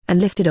chin, and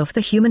lifted off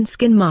the human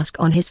skin mask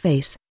on his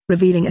face,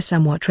 revealing a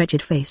somewhat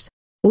wretched face.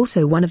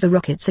 Also one of the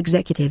Rocket's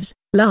executives,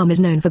 Lam is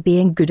known for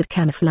being good at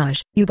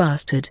camouflage. You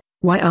bastard,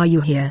 why are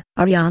you here?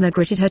 Ariana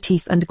gritted her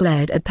teeth and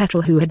glared at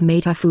Petrel who had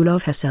made her fool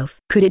of herself.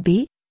 Could it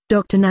be?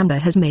 Dr. Namber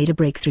has made a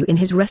breakthrough in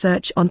his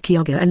research on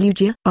Kyogre and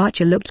Lugia.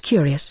 Archer looked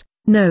curious.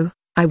 No,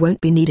 I won't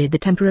be needed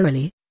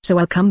temporarily, so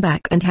I'll come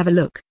back and have a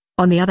look.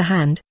 On the other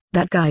hand,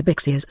 that guy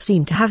Bixias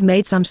seemed to have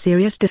made some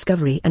serious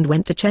discovery and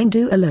went to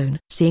Chengdu alone.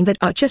 Seeing that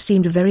Archer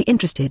seemed very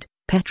interested,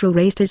 Petrel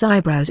raised his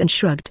eyebrows and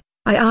shrugged.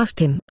 I asked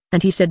him,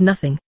 and he said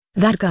nothing.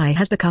 That guy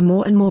has become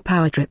more and more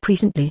power trip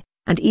recently,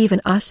 and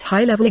even us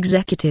high-level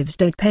executives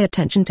don't pay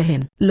attention to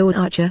him. Lord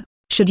Archer,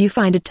 should you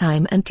find a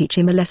time and teach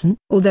him a lesson?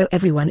 Although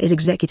everyone is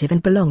executive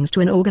and belongs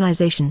to an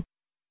organization,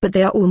 but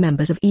they are all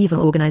members of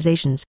evil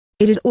organizations,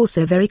 it is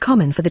also very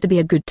common for there to be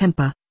a good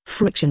temper.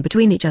 friction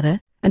between each other,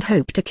 and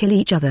hope to kill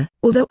each other.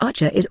 Although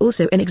Archer is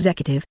also an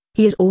executive,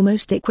 he is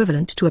almost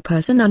equivalent to a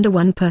person under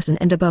 1 person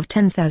and above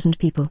 10,000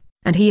 people,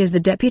 and he is the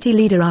deputy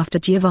leader after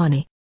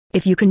Giovanni.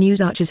 If you can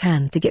use Archer's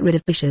hand to get rid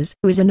of Vicious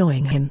who is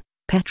annoying him,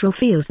 Petrol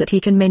feels that he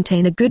can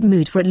maintain a good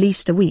mood for at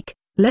least a week.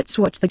 Let's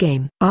watch the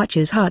game.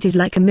 Archer's heart is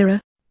like a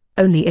mirror.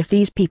 Only if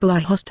these people are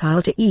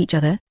hostile to each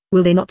other,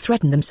 will they not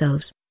threaten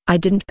themselves. I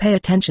didn't pay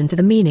attention to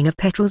the meaning of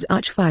Petrol's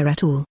archfire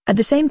at all. At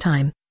the same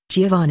time,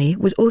 Giovanni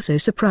was also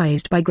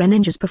surprised by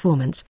Greninja's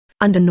performance.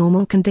 Under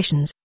normal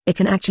conditions, it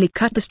can actually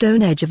cut the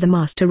stone edge of the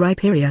Master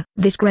Rhyperior.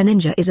 This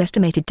Greninja is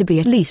estimated to be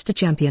at least a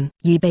champion.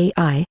 Yibei,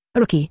 a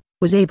rookie,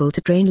 was able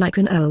to train like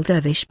an old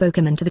dervish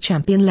Pokemon to the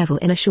champion level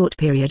in a short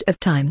period of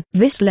time.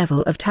 This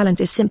level of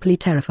talent is simply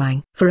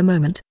terrifying. For a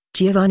moment,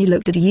 Giovanni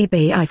looked at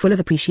Yibei full of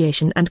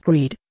appreciation and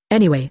greed.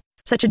 Anyway,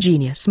 such a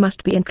genius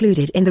must be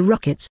included in the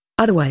rockets,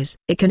 otherwise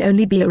it can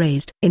only be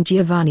erased. In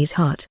Giovanni's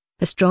heart,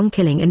 a strong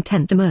killing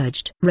intent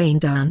emerged. Rain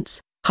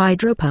Dance,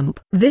 Hydro Pump.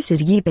 This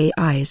is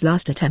Yibei's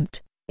last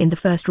attempt. In the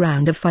first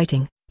round of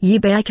fighting,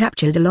 Yibei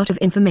captured a lot of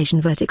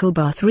information. Vertical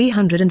bar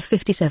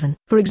 357.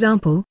 For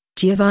example,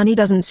 Giovanni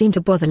doesn't seem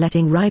to bother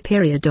letting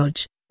Rhyperior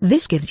dodge.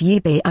 This gives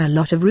Yibei a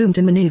lot of room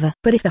to maneuver.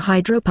 But if the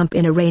Hydro Pump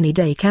in a rainy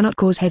day cannot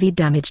cause heavy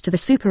damage to the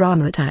super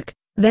armor attack,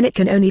 then it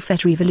can only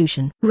fetch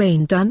Revolution.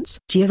 Rain Dance.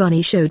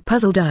 Giovanni showed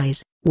puzzled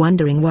eyes,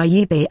 wondering why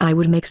Yibei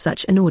would make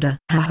such an order.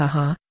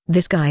 Ha,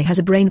 this guy has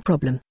a brain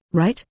problem,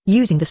 right?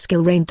 Using the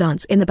skill Rain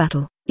Dance in the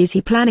battle, is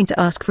he planning to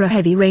ask for a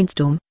heavy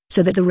rainstorm,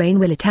 so that the rain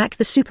will attack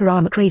the super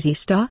armor Crazy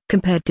Star?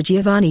 Compared to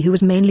Giovanni, who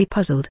was mainly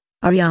puzzled,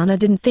 Ariana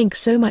didn't think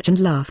so much and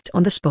laughed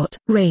on the spot.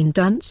 Rain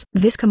Dance.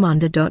 This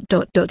commander ...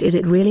 Is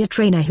it really a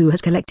trainer who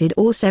has collected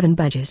all 7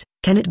 badges?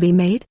 Can it be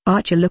made?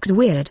 Archer looks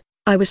weird.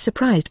 I was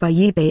surprised by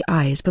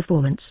Yibei's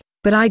performance,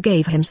 but I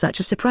gave him such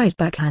a surprise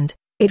backhand,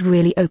 it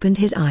really opened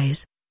his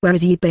eyes. Where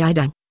is Yibei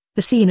dang?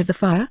 The scene of the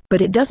fire?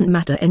 But it doesn't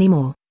matter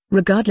anymore,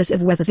 regardless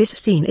of whether this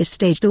scene is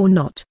staged or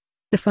not.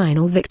 The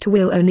final victor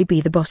will only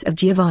be the boss of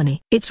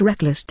Giovanni. It's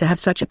reckless to have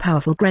such a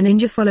powerful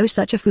Greninja follow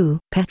such a fool.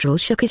 Petrol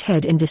shook his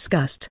head in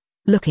disgust,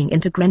 looking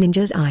into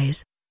Greninja's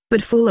eyes.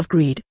 But full of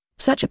greed,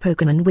 such a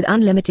Pokemon with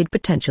unlimited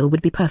potential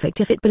would be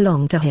perfect if it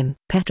belonged to him.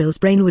 Petrol's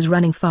brain was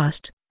running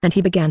fast, and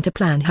he began to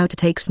plan how to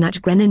take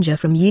Snatch Greninja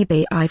from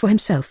Yibei for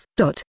himself.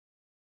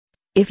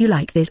 If you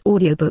like this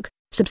audiobook,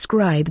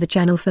 subscribe the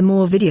channel for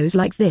more videos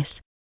like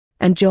this.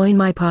 And join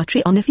my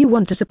Patreon if you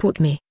want to support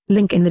me,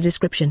 link in the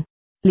description.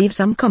 Leave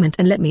some comment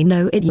and let me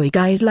know if you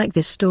guys like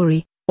this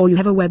story, or you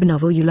have a web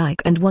novel you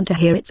like and want to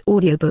hear its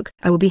audiobook.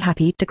 I will be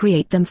happy to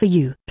create them for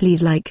you.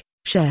 Please like,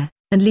 share,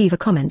 and leave a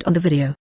comment on the video.